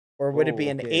 Or would it be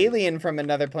Oh, an okay. alien from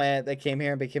another planet that came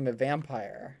here and became a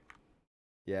vampire?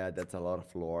 Yeah, that's a lot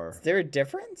of lore. Is there a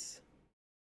difference?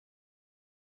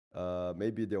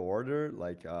 Maybe the order,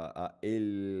 like a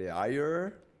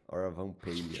Alier or a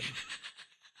Vampalian.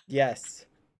 Yes.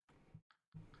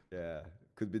 Yeah,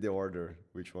 could be the order.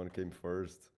 Which one came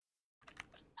first?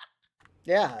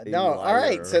 Yeah, no,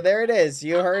 alright, so liar. there it is.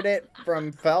 You heard it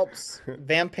from Phelps.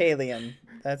 Vampalian.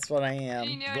 That's what I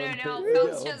am. No. Vampire-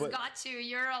 Phelps yeah, just but- got you.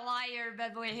 You're a liar,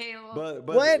 Bad Boy Halo. But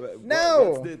What?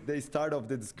 No. What's the start of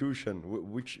the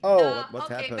discussion? Which? Oh. What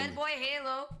okay, happened? Bad Boy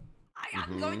Halo. I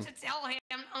I'm going to tell him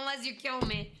unless you kill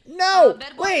me. No,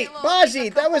 Bad Boy wait, Halo is a Baji,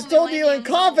 that was couple told to you in millenniums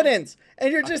old. confidence,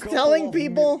 and you're A just couple telling of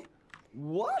people.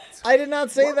 What? I did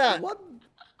not say What- that.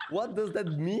 What does that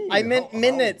mean? I meant How-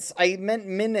 minutes. I meant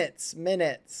minutes.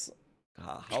 Minutes.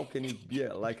 How can it be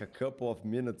like a couple of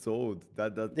minutes old?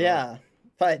 That's Yeah,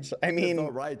 fudge. I That's mean,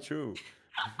 not right, true.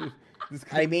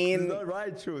 I mean- it's not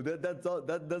right, true. That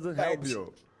doesn't help Fudge.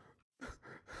 you.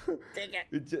 Take it.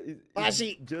 It's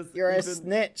Baji, just you're a even,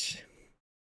 snitch.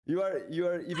 You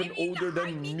are even older I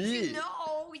than need me. to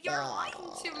know. You're lying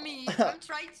to me. I'm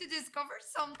trying to discover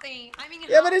something. I mean,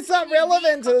 Yeah, how but it's can not you be a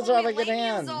relevant to the couple topic at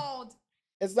millenniums hand. old?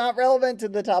 It's not relevant to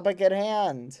the topic at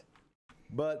hand.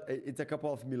 But it's a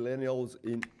couple of millennials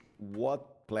in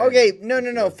what planet? Okay, no,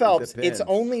 Because it Phelps. It's depends.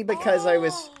 only because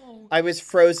Oh. I was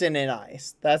frozen in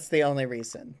ice. That's the only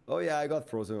reason. Oh yeah, I got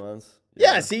frozen once.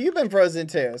 Yeah, see, you've been frozen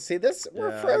too. See, we're Yeah, I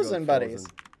got frozen buddies. frozen.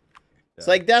 It's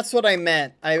Yeah. like, that's what I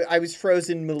meant. I was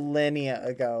frozen millennia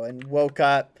ago and woke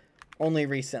up only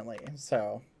recently.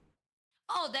 So,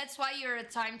 Oh, that's why you're a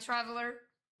time traveler.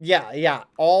 yeah.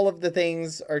 All of the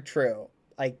things are true.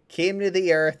 I came to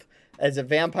the earth as a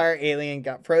vampire alien,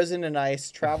 got frozen in ice,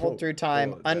 traveled through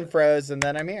time, that- unfroze, and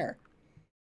then I'm here.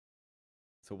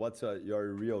 So what's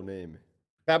your real name?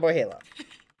 Bad Boy Halo.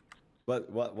 But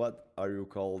what are you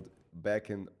called back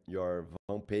in your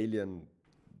Vampalian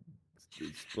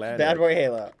planet? Bad Boy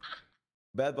Halo.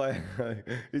 Bad Boy.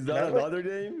 Is that Bad Boy- another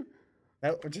name?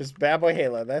 Nope, just Bad Boy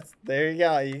Halo. There you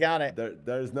go. You got it.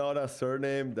 There's not a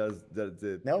surname. That's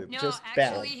it. Nope. No, Just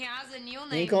actually, bad. he has a new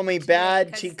name. You can call me too, Bad,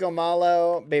 because Chico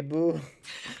Malo, Bebu,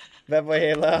 Bad Boy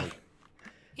Halo.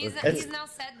 He's That's- now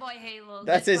Sad Boy Halo.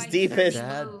 That's as why he's deep so as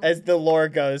blue. as the lore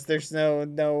goes. There's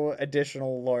no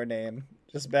additional lore name.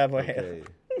 Just Bad Boy Halo. Okay.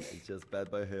 It's just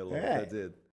Bad Boy Halo. Alright. That's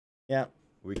it. Yeah.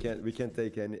 We can't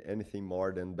take anything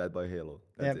more than Bad Boy Halo.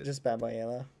 That's Yep, it. just Bad Boy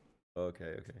Halo.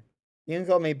 Okay. You can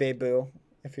call me Bebu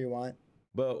if you want.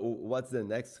 But what's the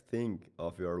next thing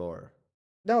of your lore?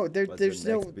 No, What's the there's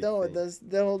no next big no thing? there's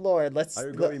no lore. Are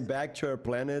you going back to your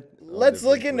planet? on Let's the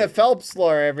look big into planet? Phelps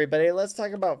lore, everybody. Let's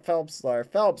talk about Phelps lore.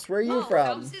 Phelps, where are you Oh,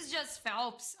 from? Phelps is just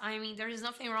Phelps. I mean, there is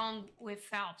nothing wrong with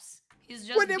Phelps. He's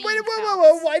just Wait, being whoa.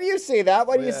 Phelps. Why do you say that?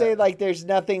 Why do you Yeah. say like there's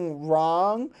nothing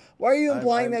wrong? Why are you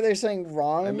implying I'm- that there's something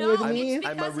wrong No, with I'm- me? it's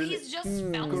I'm a because really- he's just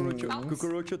Hmm. Phelps. Phelps.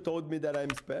 Cucurucho told me that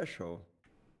I'm special.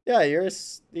 Yeah,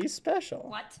 he's special.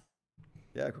 What?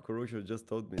 Yeah, Cucurucho just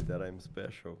told me that I'm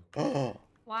special.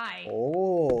 Why?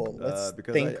 Oh, let's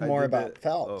because think I more did about the-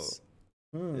 Phelps.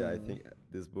 Yeah, I Hmm. think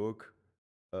this book.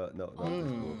 No, not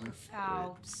this Oh, book.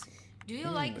 Phelps. Do you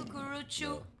like Hmm. Cucurucho?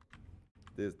 No.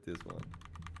 This one.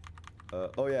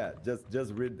 Oh yeah,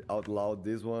 just read out loud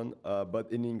this one,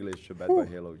 but in English to Bad Boy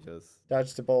Halo, just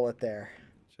Dodged a bullet there.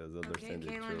 understand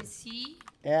Okay, it let too. me see.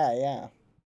 Yeah.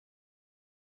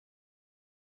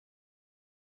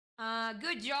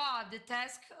 Good job. The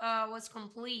task was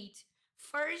complete.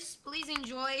 First, please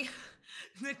enjoy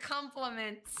the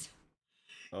compliments.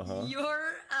 Uh-huh.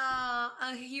 You're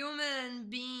a human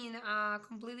being,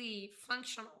 completely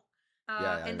functional, Yeah,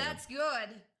 I and am. that's good.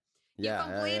 Yeah, You I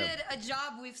am. completed a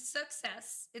job with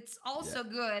success. It's also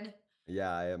good.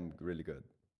 Yeah, I am really good.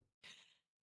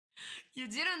 You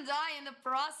didn't die in the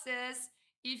process.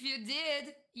 If you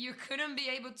did, you couldn't be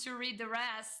able to read the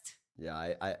rest. Yeah,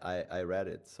 I read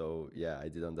it, so yeah, I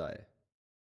didn't die.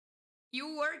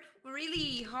 You worked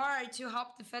really hard to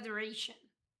help the Federation.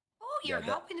 Oh, you're that-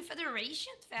 helping the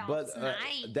Federation, Phelps. But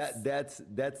Nice.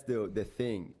 that's the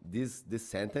thing. This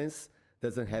sentence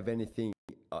doesn't have anything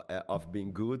of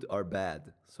being good or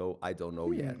bad, so I don't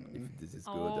know yet if this is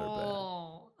good or bad.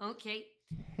 Oh, okay.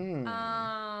 Hmm.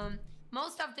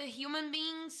 Most of the human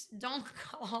beings don't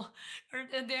call, or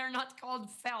they're not called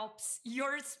Phelps.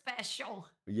 You're special.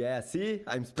 Yeah, see,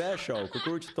 I'm special.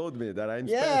 Cucurucho told me that I'm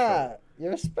Yeah, special.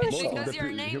 you're Most of special. Because the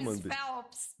your name human is being-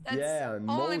 Phelps. That's Yeah, and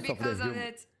only most of the because of human-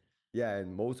 it. Yeah,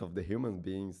 and most of the human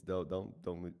beings don't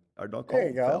are not There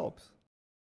you called go. Phelps.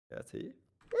 Yeah, see.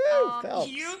 Woo, Phelps.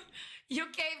 You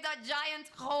caved a giant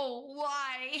hole.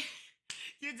 Why?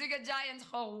 You dig a giant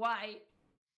hole. Why?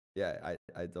 Yeah,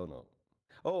 I don't know.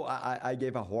 Oh, I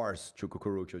gave a horse to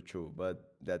Cucurucho too,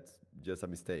 but that's just a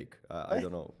mistake. I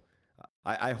don't know.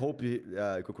 I hope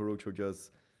Cucurucho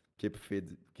just keeps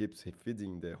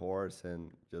feeding the horse and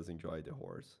just enjoy the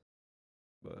horse.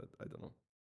 But I don't know.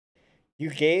 You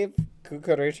gave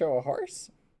Cucurucho a horse?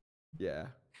 Yeah.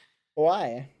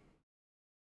 Why?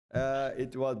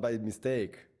 It was by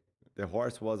mistake. The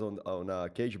horse was on a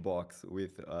cage box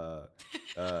with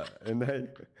and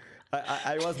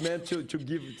I was meant to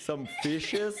give some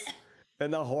fishes,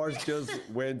 and a horse just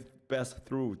passed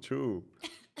through too.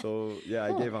 So yeah,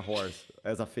 I gave a horse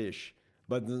as a fish,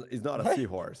 but it's not a What?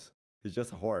 seahorse. It's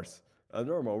just a horse, a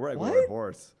normal regular What?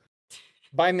 horse.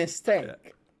 By mistake.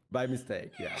 Yeah. By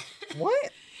mistake, yeah.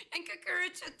 What? And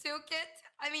Cucurucho took it.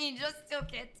 I mean, he just took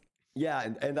it. Yeah,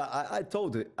 and I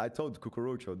told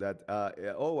Cucurucho that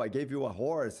oh, I gave you a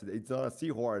horse. It's not a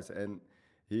seahorse, and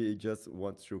he just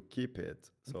wants to keep it.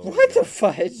 So What the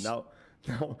fudge?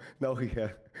 now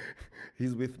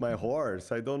he's with my horse.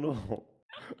 I don't know.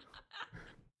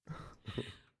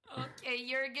 Okay,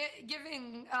 you're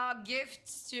giving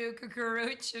gifts to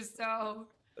Cucurucho, so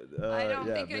I don't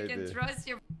yeah, think I can maybe. trust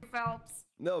you, Phelps.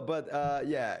 No, but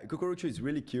yeah, Cucurucho is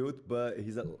really cute, but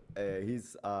he's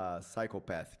a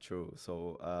psychopath too. So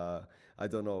I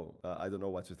don't know. I don't know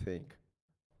what to think.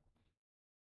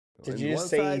 Did On you one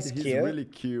say side, he's he's cute? really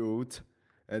cute,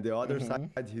 and the other side,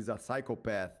 he's a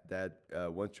psychopath that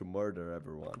wants to murder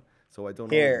everyone. So I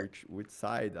don't know Here. which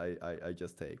side I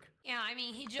just take. Yeah, I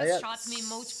mean, he I just got shot me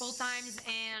multiple times,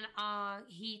 and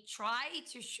he tried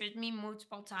to shoot me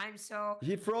multiple times. So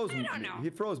He froze I me. don't know. He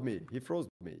froze me. He froze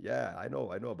me. Yeah, I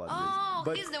know about Oh, this.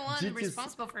 But he's the one did you s-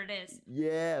 responsible for this.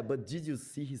 Yeah, but did you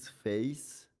see his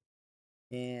face?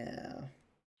 Yeah.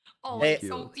 Oh, Hey- wait,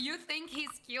 so Cute. you think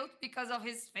he's cute because of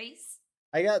his face?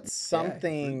 I got Yeah,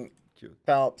 something, really cute.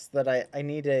 Phelps, that I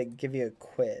need to give you a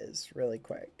quiz really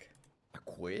quick. A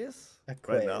quiz? A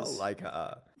Right now, quiz. like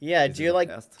Yeah, is do it you a like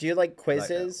test?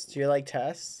 quizzes? Do you like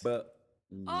tests? But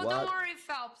Oh, what? don't worry,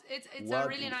 Phelps. It's a what-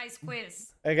 really nice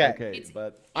quiz. Okay. Okay, It's-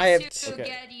 but I have It's to Okay.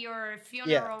 get your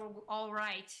funeral all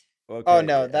right. okay, Oh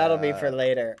no, that'll be for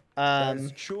later.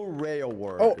 There's two rail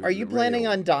words. Oh, are you planning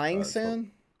on dying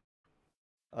soon?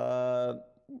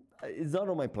 It's not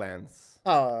on my plans.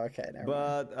 Oh, okay. Never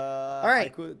mind. But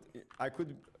right. I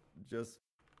could just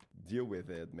deal with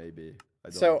it maybe. I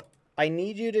don't So know. I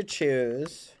need you to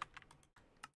choose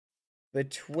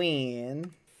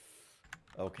between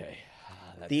Okay.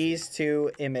 let's these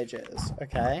two images.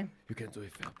 Okay. see. You can do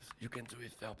it, Phelps. You can do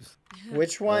it, Phelps.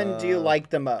 Which one do you like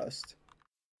the most?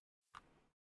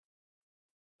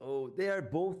 Oh, they are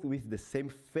both with the same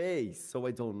face, so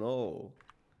I don't know.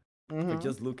 If I Mhm.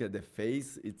 just look at the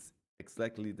face, it's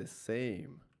exactly the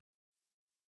same.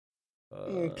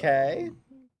 Okay.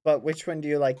 But which one do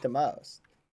you like the most?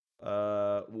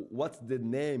 What's the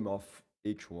name of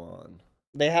each one?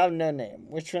 They have no name.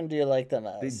 Which one do you like the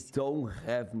They most? don't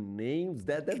have names.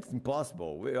 That's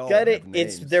impossible. We all Got it. have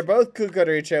It's names. they're both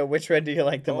cucaracho. Which one do you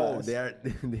like the Oh, most? they are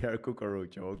they are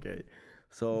cucaracho. Okay.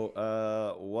 So,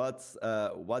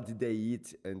 what did they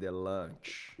eat in their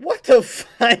lunch? What the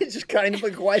fudge kind of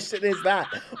a question is that?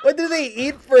 What do they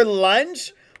eat for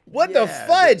lunch? What the Yeah,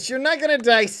 fudge? You're not gonna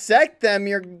dissect them.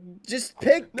 You're just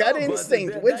pick No, gut but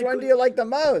instinct. that- Which that one do could- you like the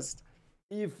most?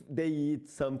 If they eat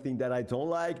something that I don't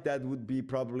like, that would be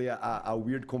probably a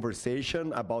weird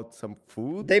conversation about some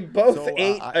food. They both So,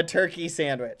 ate a turkey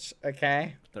sandwich,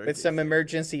 okay? Turkey With some sandwich.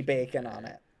 emergency bacon on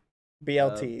it.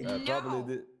 BLT.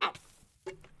 Probably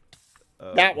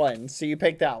that one. So you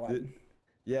picked that one.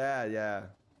 yeah.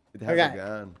 It has Okay. a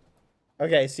gun.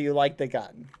 Okay, so you like the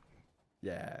gun.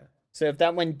 Yeah. So if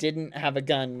that one didn't have a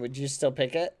gun, would you still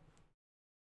pick it?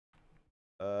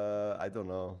 I don't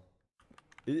know.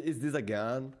 Is this a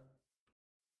gun?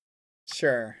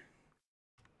 Sure.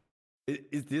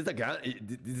 Is this a gun?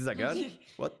 This is a gun?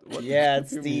 What? Yeah, what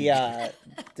it's do you mean?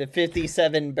 the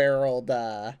 57 barreled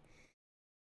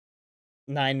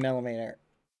 9mm.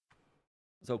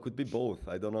 So it could be both.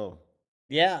 I don't know.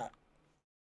 Yeah.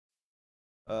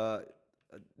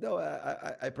 No,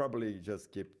 I probably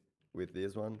just keep with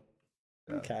this one.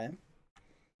 Yeah. Okay.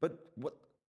 But what?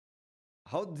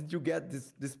 How did you get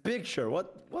this picture?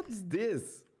 What is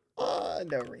this?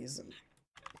 No reason.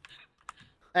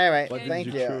 All right, What thank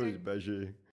did you. you choose,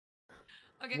 Baji?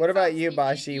 Okay, What about Phelps, you,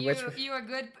 Bashi? You, Which- you're a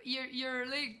good, you're a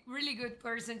really good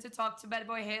person to talk to Bad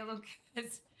Boy Halo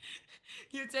because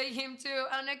you take him to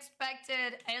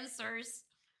unexpected answers.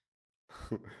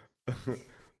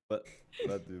 What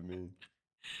do you mean?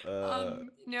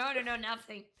 No,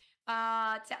 nothing.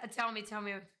 Tell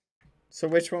me. So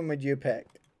which one would you pick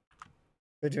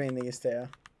between these two?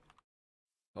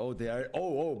 Oh, they are.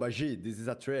 Oh, Baji, this is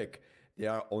a trick. They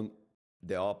are on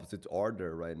the opposite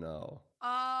order right now.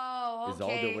 Oh, okay. It's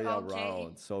all the way okay.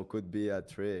 around, so could be a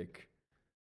trick.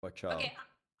 Watch out. Okay,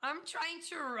 I'm trying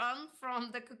to run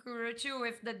from the Cucurucho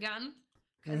with the gun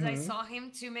because I saw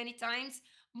him too many times.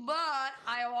 But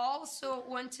I also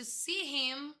want to see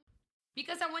him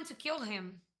because I want to kill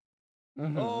him.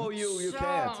 Oh, you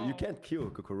can't. You So- can't kill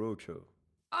Cucurucho.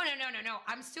 Oh no!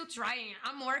 I'm still trying.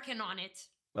 I'm working on it.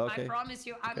 Okay. I promise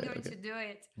you, I'm Okay, going okay. to do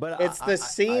it. But It's the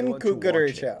same want to watch it.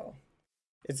 cucaracho.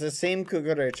 It's the same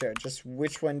cucaracho. Just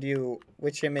which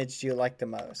image do you like the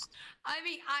most? I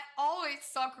mean, I always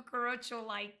saw cucaracho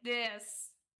like this.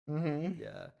 Mm-hmm.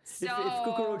 Yeah. So If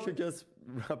Cucaracho just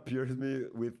appears me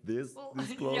with this well,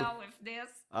 clothes, yeah, with this.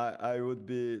 I would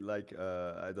be like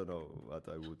I don't know what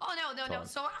I would. Oh no. thought.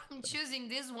 So I'm choosing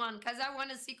this one because I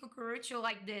want to see cucaracho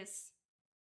like this.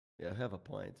 Yeah, you have a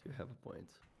point. You have a point.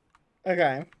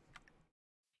 Okay.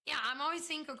 Yeah, I'm always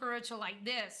seeing cucaracho like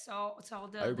this. So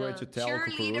the Are you going to tell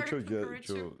cheerleader Cucaracho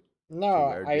to No,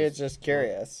 wear I was this just clothes?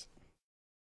 curious.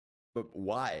 But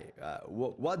why?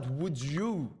 What would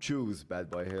you choose, Bad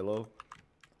Boy Halo?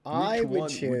 I Which would one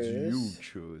choose. would you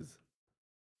choose?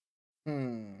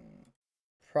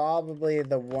 Probably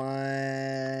the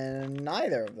one.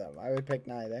 Neither of them. I would pick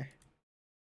neither.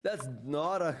 That's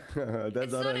not a. That's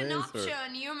It's not not an an answer.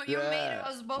 option. You made Yeah.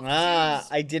 us both Ah,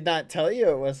 choose. I did not tell you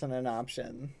it wasn't an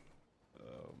option.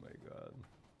 Oh my god.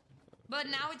 But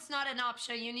now it's not an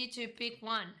option. You need to pick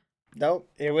one. Nope,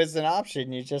 it was an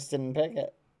option. You just didn't pick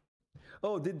it.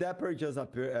 Oh, did Dapper just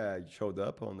appear? Showed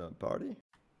up on the party?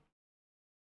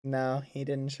 No, he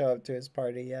didn't show up to his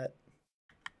party yet.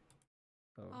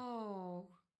 Oh, Oh.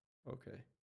 okay.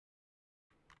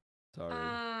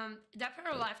 Sorry.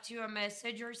 Dapper left you a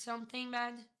message or something,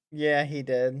 bad? Yeah, he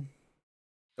did.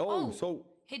 Oh, so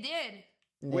He did.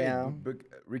 wait, Yeah. but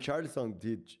Richardson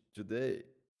did today.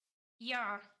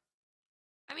 Yeah.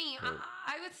 I mean, Oh.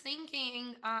 I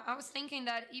was thinking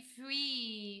that if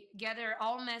we gather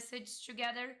all messages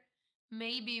together,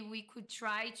 maybe we could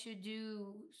try to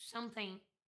do something.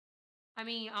 I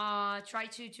mean, try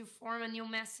to form a new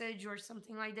message or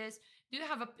something like this. Do you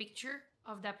have a picture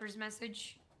of Dapper's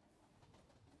message?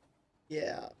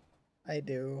 Yeah, I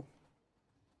do.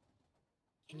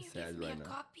 Can you Sad give me right a now.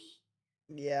 copy?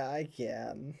 Yeah, I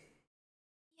can.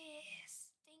 Yes,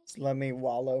 thank Just you. let me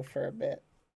wallow for a bit.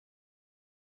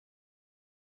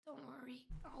 Don't worry,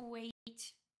 I'll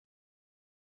wait.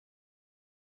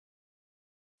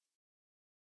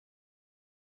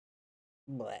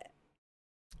 Bleh.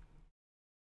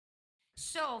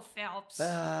 So, Phelps,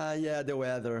 Yeah, the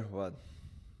weather. What?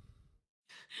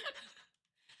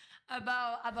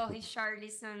 about his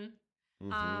Charlison,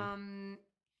 Mm-hmm.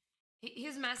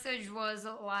 his message was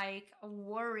like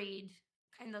worried,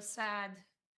 kind of sad,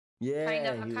 Yeah,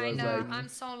 he was like I'm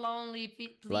so lonely.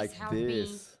 Please like help me.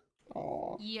 this.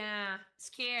 Aw. Yeah,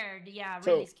 scared. Yeah,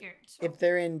 So, really scared. So, If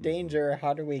they're in danger,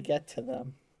 how do we get to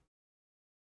them?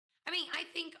 I mean, I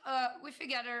think we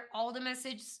gather all the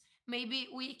messages. Maybe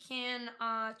we can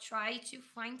try to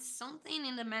find something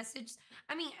in the message.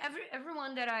 I mean,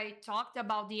 everyone that I talked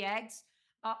about the eggs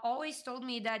always told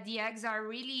me that the eggs are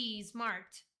really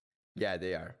smart. Yeah,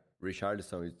 they are.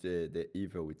 Richardson is the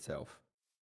evil itself.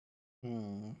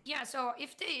 Yeah, so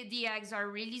if the eggs are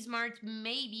really smart,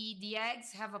 maybe the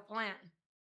eggs have a plan.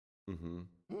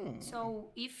 Mm-hmm. So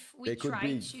if we They could try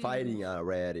be to fighting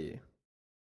already.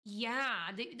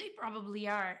 Yeah, they probably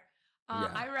are. Yeah.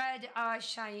 I read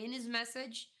Cheyenne's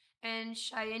message, and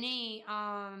Cheyenne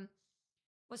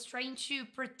was trying to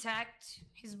protect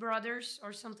his brothers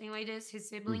or something like this, his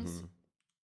siblings.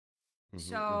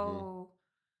 So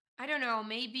I don't know.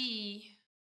 Maybe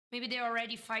they're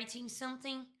already fighting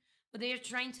something, but they are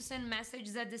trying to send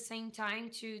messages at the same time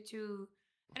to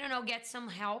I don't know, get some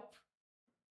help.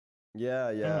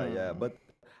 Yeah. But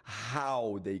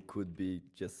how they could be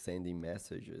just sending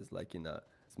messages like in a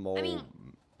small I mean,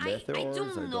 methods? I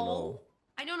don't know.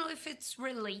 I don't know if it's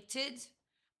related,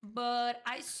 but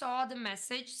I saw the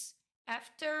message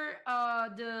after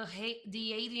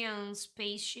the alien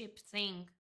spaceship thing.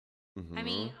 I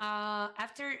mean,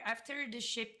 after the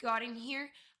ship got in here,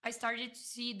 I started to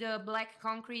see the black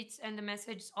concrete and the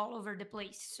messages all over the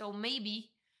place. So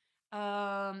maybe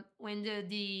when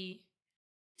the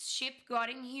ship got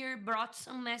in here, brought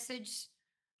some message,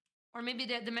 or maybe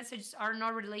the messages are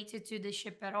not related to the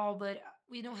ship at all, but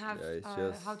we don't have Yeah, it's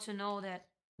just how to know that.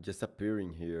 just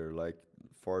appearing here like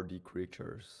 4D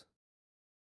creatures.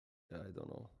 Yeah, I don't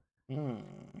know.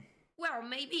 Well,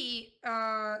 maybe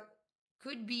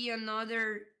could be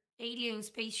another alien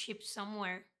spaceship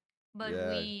somewhere, but Yeah.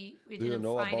 we Do didn't you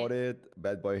know find about it?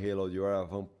 Bad Boy Halo, you are a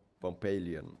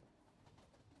vampalian.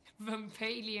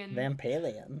 Vampalian.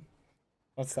 Vampalian?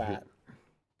 What's that?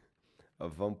 A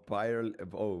vampire.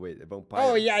 Oh wait, a vampire.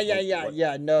 Oh yeah.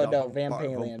 No,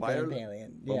 Vampalian.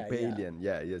 Vampalian. Yeah. Vampalian.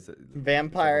 Yeah, yes.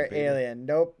 Vampire Vampalian. alien.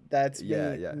 Nope, that's me.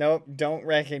 Yeah. Nope, don't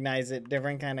recognize it.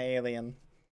 Different kind of alien.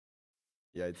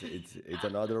 Yeah, it's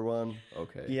another one.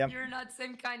 Okay. Yep. You're not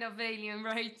same kind of alien,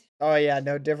 right? Oh yeah,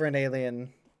 no, different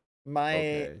alien. My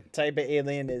Okay. type of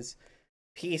alien is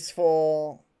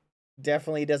peaceful.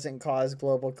 Definitely doesn't cause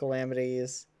global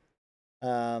calamities.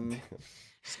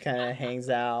 Just kind of hangs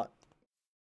out,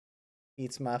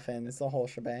 eats muffins, the whole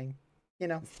shebang. You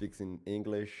know. Speaks in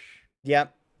English.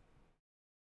 Yep.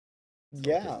 It's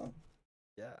Yeah. okay.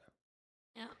 Yeah.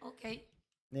 Yeah, okay.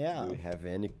 Yeah. Do we have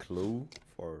any clue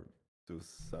for do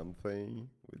something?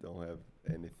 We don't have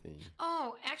anything.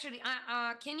 Oh, actually,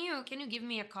 can you give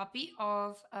me a copy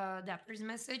of Dapper's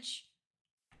message?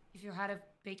 If you had a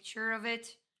picture of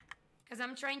it, because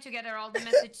I'm trying to gather all the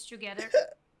messages together.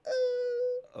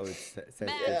 Oh, it's Man,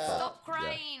 stop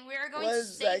crying. We are going One to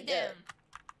save them.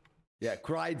 Yeah,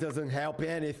 cry doesn't help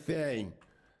anything.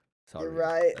 Sorry. You're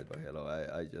right. Hello,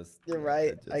 I just. You're yeah,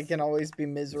 right. I just- can always be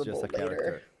It's miserable just a later.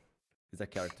 character. It's a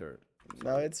character.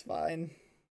 No, it's fine.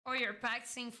 Or you're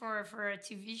practicing for a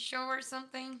TV show or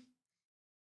something.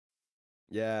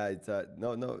 Yeah, it's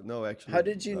no. Actually, How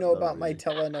did you not- know not about my really.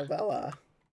 telenovela?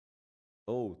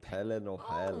 Oh,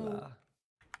 telenovela.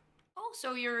 Oh,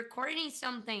 so you're recording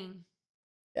something.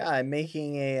 Yeah, I'm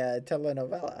making a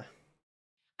telenovela.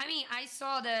 I mean, I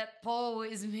saw that Paul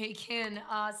is making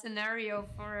a scenario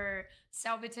for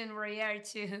Selbit and Royer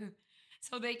too,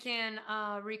 so they can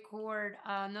record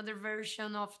another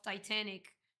version of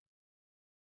Titanic.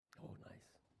 Oh,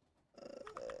 nice.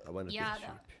 I want to Yeah, be the-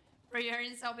 cheap. Royer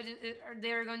and Selbit,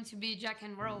 they're going to be Jack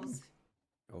and Rose.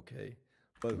 Okay,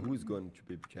 but who's going to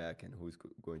be Jack and who's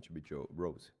going to be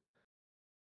Rose?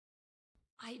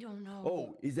 I don't know.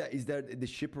 Oh, is that the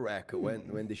shipwreck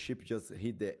when the ship just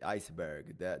hit the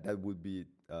iceberg? That would be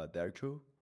there too.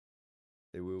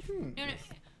 They will. No, no.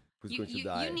 Who's going to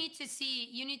die? You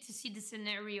need to see the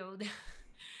scenario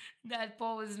that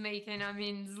Paul is making. I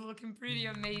mean, it's looking pretty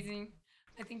amazing.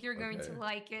 I think you're going to Okay.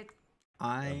 like it.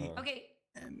 I Okay.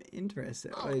 am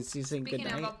interested. Oh, Oh, is he saying good speaking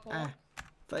night? about Paul. Ah,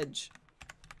 fudge.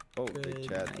 Oh, the Good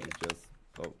chat night. is just.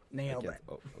 Oh, I Nailed can't- it.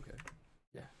 Oh, okay.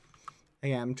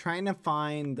 Okay, I'm trying to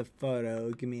find the photo.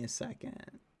 Give me a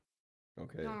second.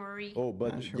 Okay. Don't worry. Oh,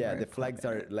 but Not sure yeah, where the I flags put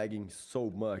are it. lagging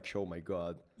so much. Oh my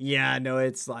god. Yeah, no,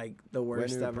 it's like the When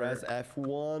worst you ever. press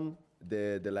F1,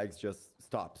 the lags just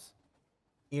stops.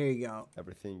 Here you go.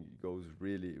 Everything goes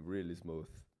really, really smooth.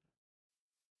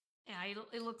 Yeah,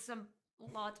 it looks a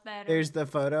lot better. There's the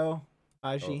photo,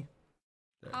 Aji.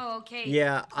 Oh, okay.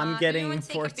 Yeah, I'm do getting you want to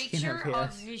take 14 a picture of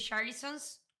FPS.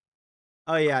 Richarlison's?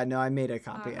 Oh yeah, no, I made a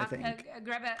copy. I think.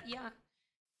 Grab a yeah.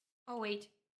 Oh wait.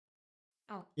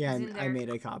 Oh Yeah, it's in I there. made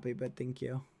a copy, but thank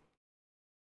you.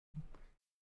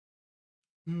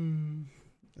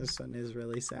 This one is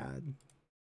really sad.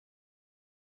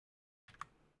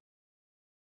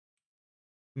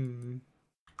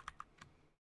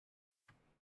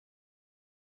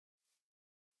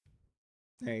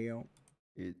 There you go.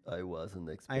 I wasn't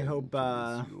expecting hope,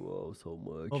 to miss you all so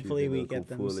much. hopefully even we Uncle get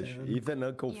them Foolish. soon. Even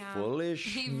Uncle Yeah.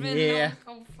 Foolish? Even Yeah.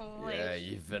 Uncle Foolish. Yeah,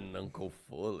 even Uncle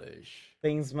Foolish.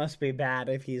 Things must be bad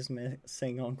if he's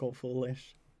missing Uncle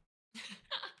Foolish.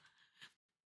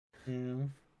 Yeah.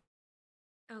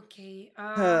 Okay.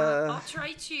 I'll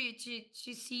try to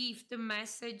see if the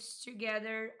message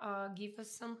together give us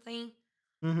something.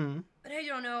 But I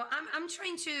don't know. I'm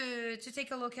trying to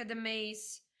take a look at the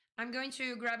maze. I'm going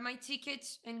to grab my ticket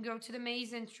and go to the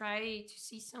maze and try to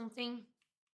see something.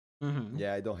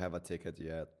 Yeah, I don't have a ticket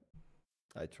yet.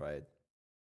 I tried.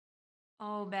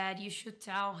 Oh, bad. You should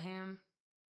tell him.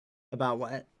 About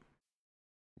what?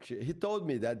 He told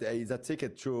me that there is a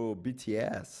ticket to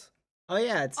BTS. Oh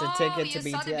yeah, it's a ticket to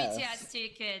you saw the BTS. BTS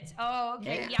ticket. Oh,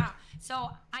 okay, Yeah. yeah. So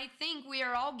I think we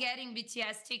are all getting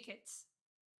BTS tickets.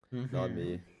 Not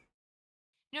me.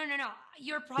 No.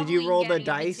 You're probably Did you roll the getting a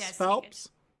dice, BTS Phelps?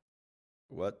 ticket.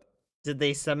 What? Did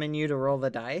they summon you to roll the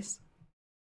dice?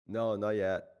 No, not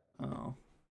yet. Oh.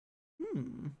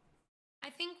 I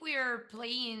think we are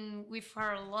playing with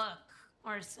our luck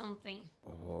or something.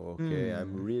 Oh, okay,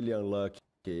 I'm really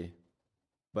unlucky.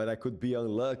 But I could be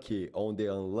unlucky on the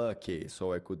unlucky,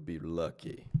 so I could be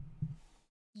lucky.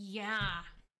 Yeah.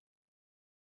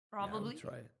 Probably.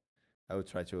 Yeah, I will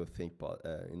try to think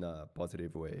in a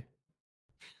positive way.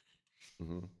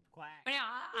 But yeah,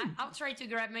 I'll try to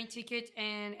grab my ticket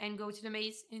and go to the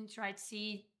maze and try to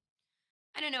see.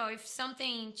 I don't know if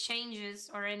something changes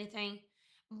or anything.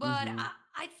 But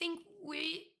I think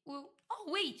we will. Oh,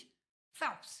 wait.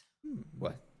 Phelps,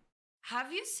 What?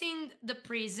 have you seen the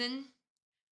prison?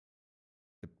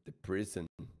 The prison.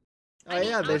 Oh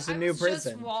yeah, there's a I new was just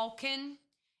prison. walking.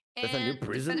 There's a new and the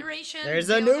prison? Federation There's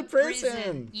a built new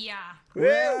prison. Yeah.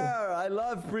 Where? I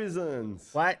love prisons.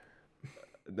 What?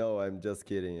 No, I'm just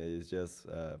kidding. It's just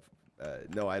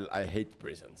no. I hate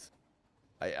prisons.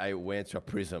 I went to a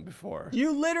prison before.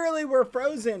 You literally were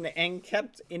frozen and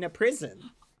kept in a prison.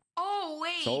 Oh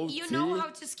wait, you know how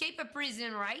to escape a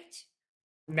prison, right?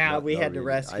 Now Not- we not had to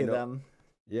really. I rescue know- them.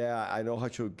 Yeah, I know how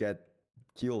to get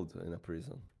killed in a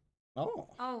prison. Oh.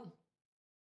 Oh,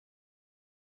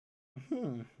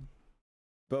 Hmm.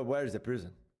 But where is the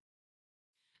prison?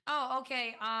 oh,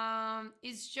 okay.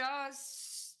 It's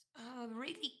just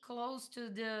really close to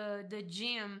the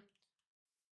gym.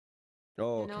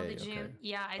 Oh, You know the okay, okay. gym?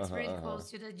 Yeah, it's really Uh-huh. close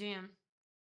to the gym.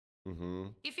 Mm-hmm.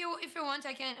 If you want,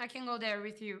 I can go there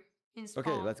with you in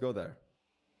Okay, spawn. let's go there.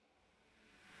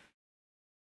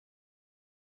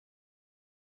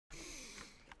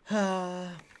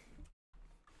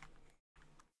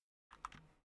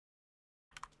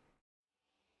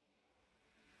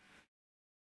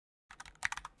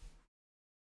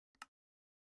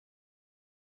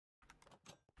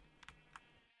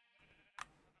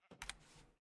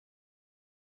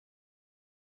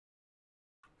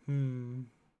 Hmm.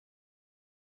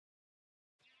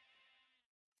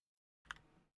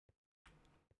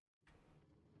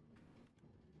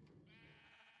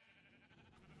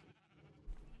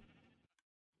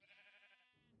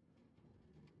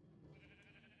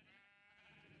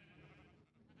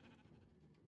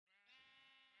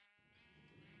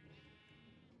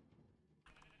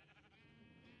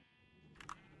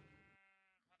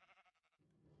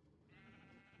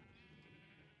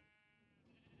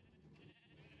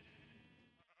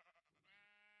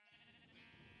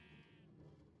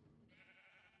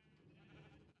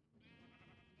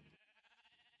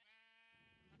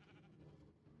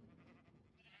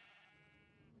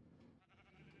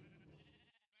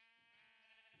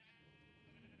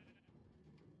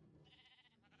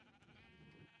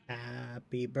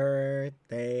 Happy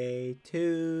birthday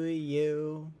to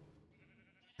you.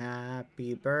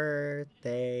 Happy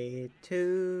birthday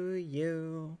to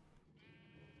you.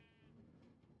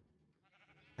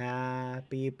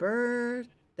 Happy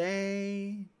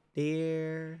birthday,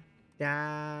 dear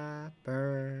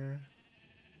Dapper.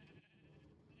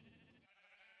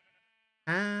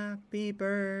 Happy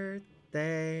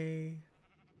birthday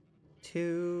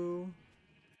to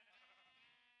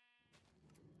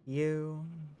you.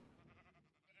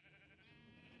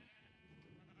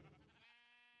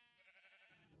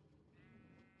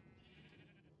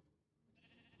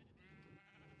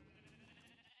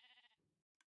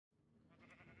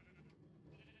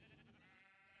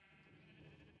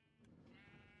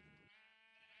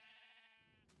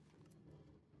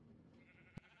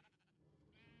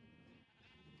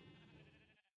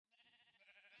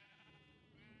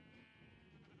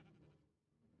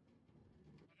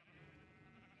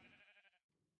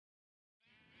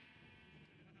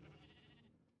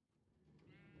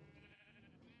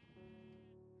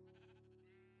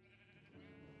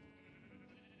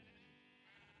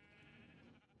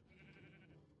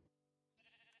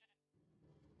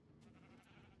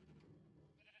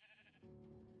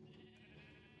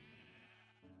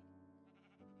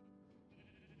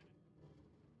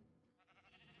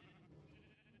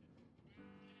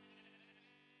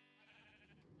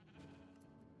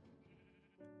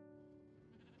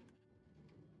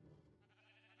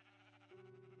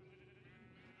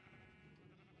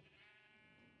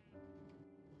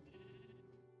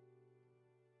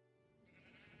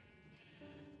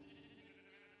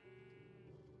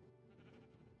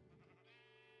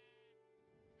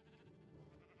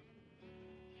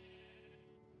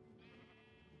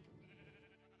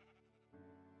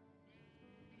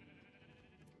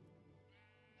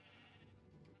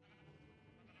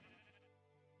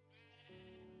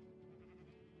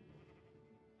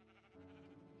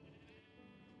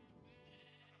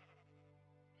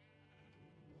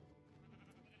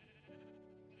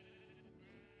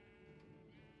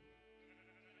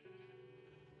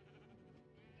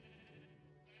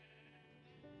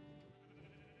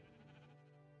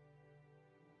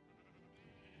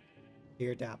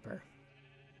 Dear Dapper,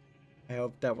 I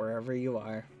hope that wherever you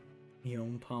are, you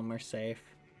and Palm are safe.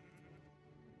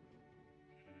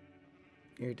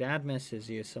 Your dad misses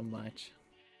you so much,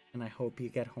 and I hope you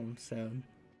get home soon.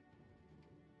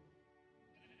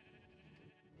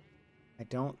 I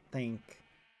don't think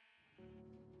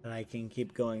that I can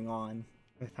keep going on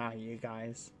without you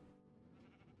guys.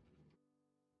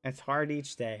 It's hard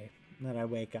each day that I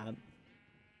wake up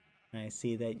and I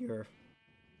see that your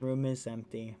room is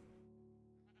empty,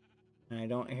 and I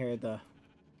don't hear the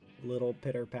little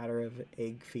pitter patter of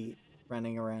egg feet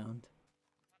running around.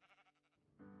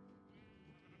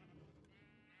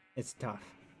 It's tough.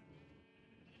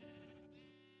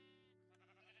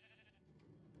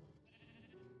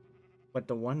 But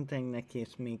the one thing that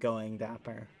keeps me going,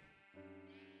 Dapper,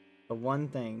 the one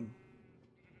thing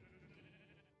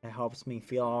that helps me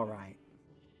feel alright,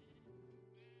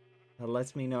 that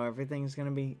lets me know everything's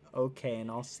gonna be okay and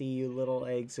I'll see you little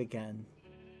eggs again,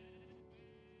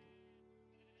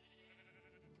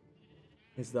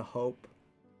 is the hope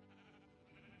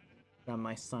that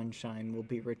my sunshine will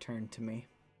be returned to me.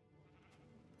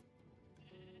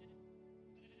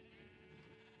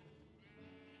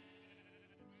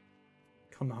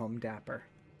 Come home, Dapper.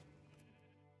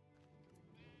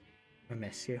 I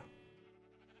miss you.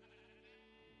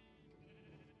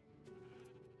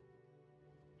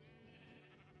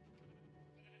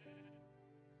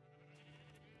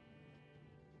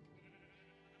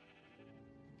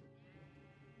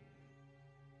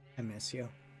 I miss you.